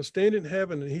we're going to stand in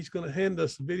heaven, and he's going to hand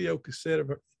us a video cassette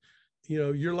of, you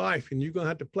know, your life, and you're going to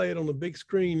have to play it on the big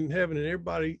screen in heaven, and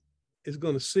everybody is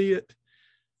going to see it,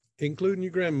 including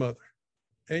your grandmother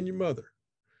and your mother.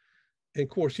 And of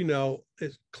course, you know,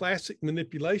 it's classic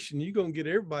manipulation. You're going to get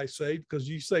everybody saved because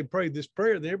you say, pray this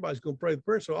prayer, then everybody's going to pray the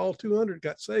prayer. So all 200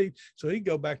 got saved. So he'd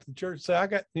go back to the church and say, I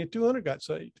got 200 got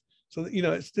saved. So, you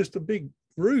know, it's just a big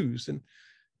ruse and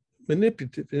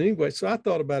manipulative. And anyway, so I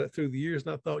thought about it through the years,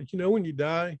 and I thought, you know, when you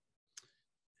die,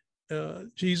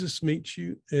 Jesus meets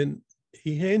you and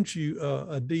he hands you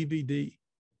a DVD.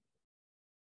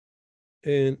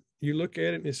 And you look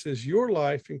at it and it says, your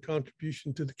life in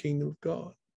contribution to the kingdom of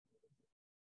God.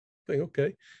 I think,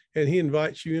 okay. And he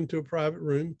invites you into a private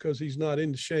room because he's not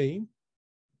into shame.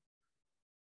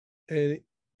 And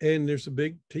there's a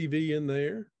big TV in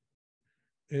there,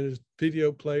 and there's a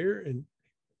video player and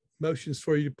motions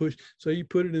for you to push. So you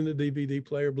put it in the DVD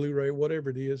player, Blu-ray,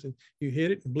 whatever it is, and you hit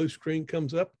it, and the blue screen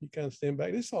comes up, and you kind of stand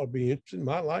back. This ought to be interesting.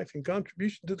 My life in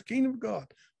contribution to the kingdom of God.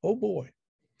 Oh boy.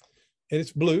 And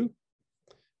it's blue.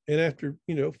 And after,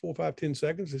 you know, 4, 5, 10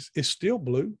 seconds, it's still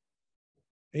blue.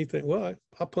 And you think, well,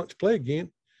 I'll punch play again,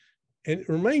 and it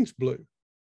remains blue.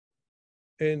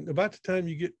 And about the time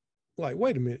you get like,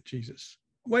 wait a minute, Jesus,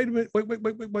 wait a minute,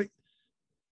 wait.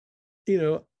 You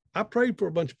know, I prayed for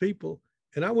a bunch of people,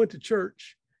 and I went to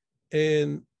church,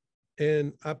 and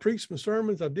I preached some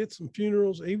sermons. I did some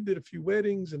funerals, I even did a few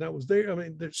weddings, and I was there. I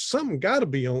mean, there's something got to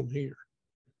be on here.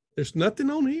 There's nothing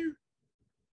on here.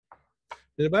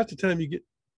 And about the time you get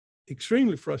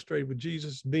extremely frustrated with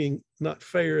Jesus being not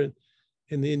fair and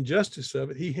the injustice of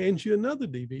it, he hands you another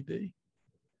DVD.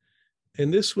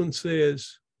 And this one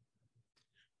says,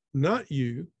 not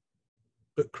you,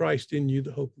 but Christ in you,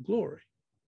 the hope of glory.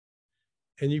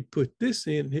 And you put this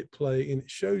in and hit play, and it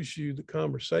shows you the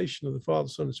conversation of the Father,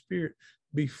 Son, and Spirit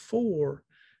before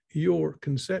your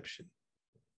conception.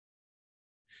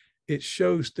 It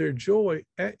shows their joy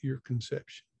at your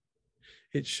conception.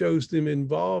 It shows them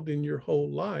involved in your whole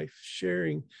life,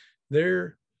 sharing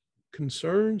their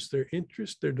concerns, their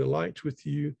interests, their delights with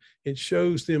you. It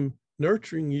shows them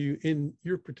nurturing you in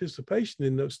your participation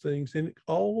in those things. And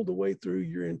all the way through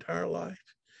your entire life,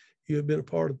 you have been a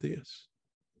part of this.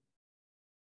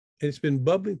 And it's been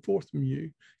bubbling forth from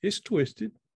you. It's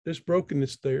twisted. There's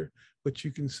brokenness there, but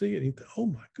you can see it. And you think, oh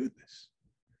my goodness,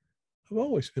 I've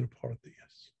always been a part of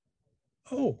this.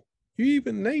 Oh, you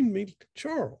even named me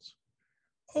Charles.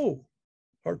 Oh,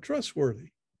 are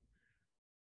trustworthy.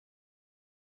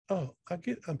 Oh,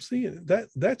 I'm seeing it.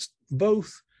 That's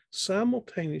both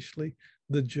simultaneously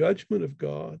the judgment of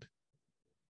God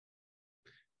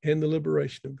and the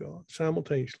liberation of God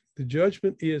simultaneously. The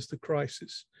judgment is the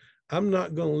crisis. I'm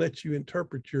not going to let you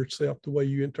interpret yourself the way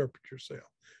you interpret yourself.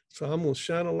 So I'm going to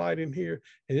shine a light in here,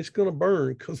 and it's going to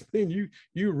burn, because then you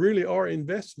really are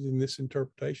invested in this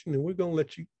interpretation, and we're going to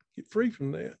let you get free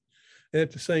from that. And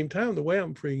at the same time, the way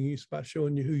I'm freeing you is by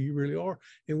showing you who you really are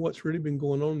and what's really been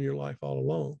going on in your life all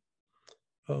along.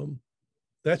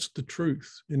 That's the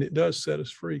truth, and it does set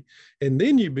us free. And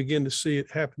then you begin to see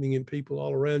it happening in people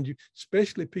all around you,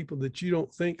 especially people that you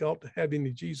don't think ought to have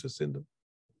any Jesus in them.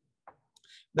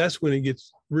 That's when it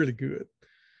gets really good,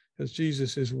 because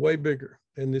Jesus is way bigger,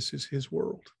 and this is his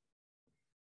world.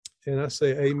 And I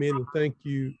say amen and thank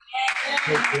you.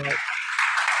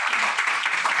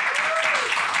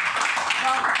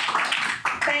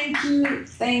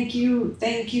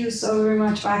 Thank you so very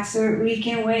much, Baxter. We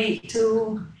can't wait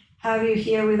to have you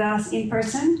here with us in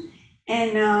person.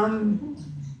 And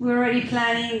we're already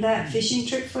planning that fishing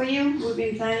trip for you. We've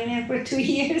been planning it for 2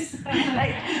 years.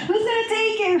 Like, who's gonna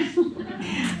take him?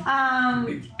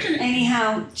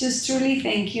 Anyhow, just truly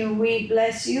thank you. We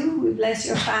bless you. We bless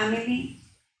your family,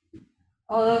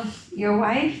 all of your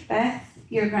wife, Beth,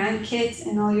 your grandkids,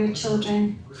 and all your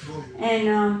children.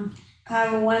 And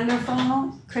have a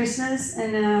wonderful Christmas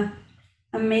and an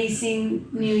amazing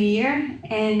New Year.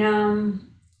 And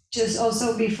just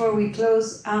also before we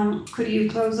close, could you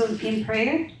close in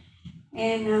prayer?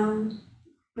 And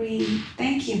we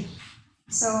thank you.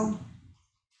 So,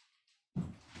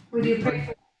 would you pray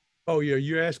for? Oh yeah,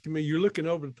 you're asking me. You're looking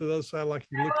over to the other side like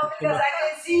you're looking. Because I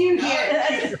can see you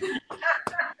here.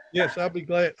 Yes, I'll be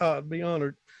glad. I'll be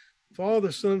honored.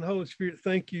 Father, Son, and Holy Spirit,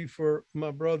 thank you for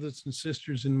my brothers and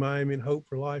sisters in Miami and Hope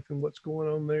for Life and what's going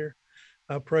on there.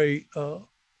 I pray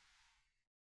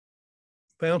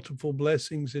bountiful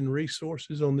blessings and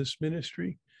resources on this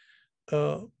ministry.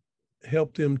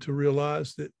 Help them to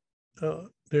realize that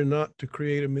they're not to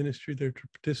create a ministry, they're to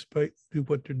participate, do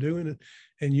what they're doing,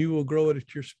 and you will grow it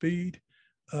at your speed.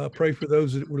 Pray for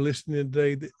those that were listening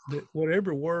today that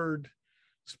whatever word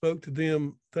spoke to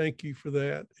them, thank you for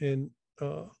that, and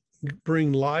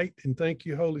bring light. And thank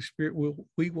you, Holy Spirit.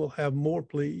 We will have more,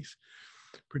 please.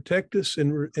 Protect us,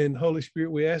 and Holy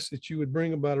Spirit, we ask that you would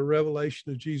bring about a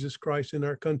revelation of Jesus Christ in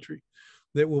our country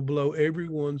that will blow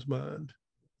everyone's mind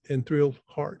and thrill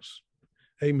hearts.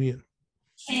 Amen.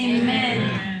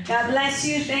 Amen. God bless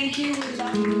you. Thank you. We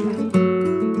love you.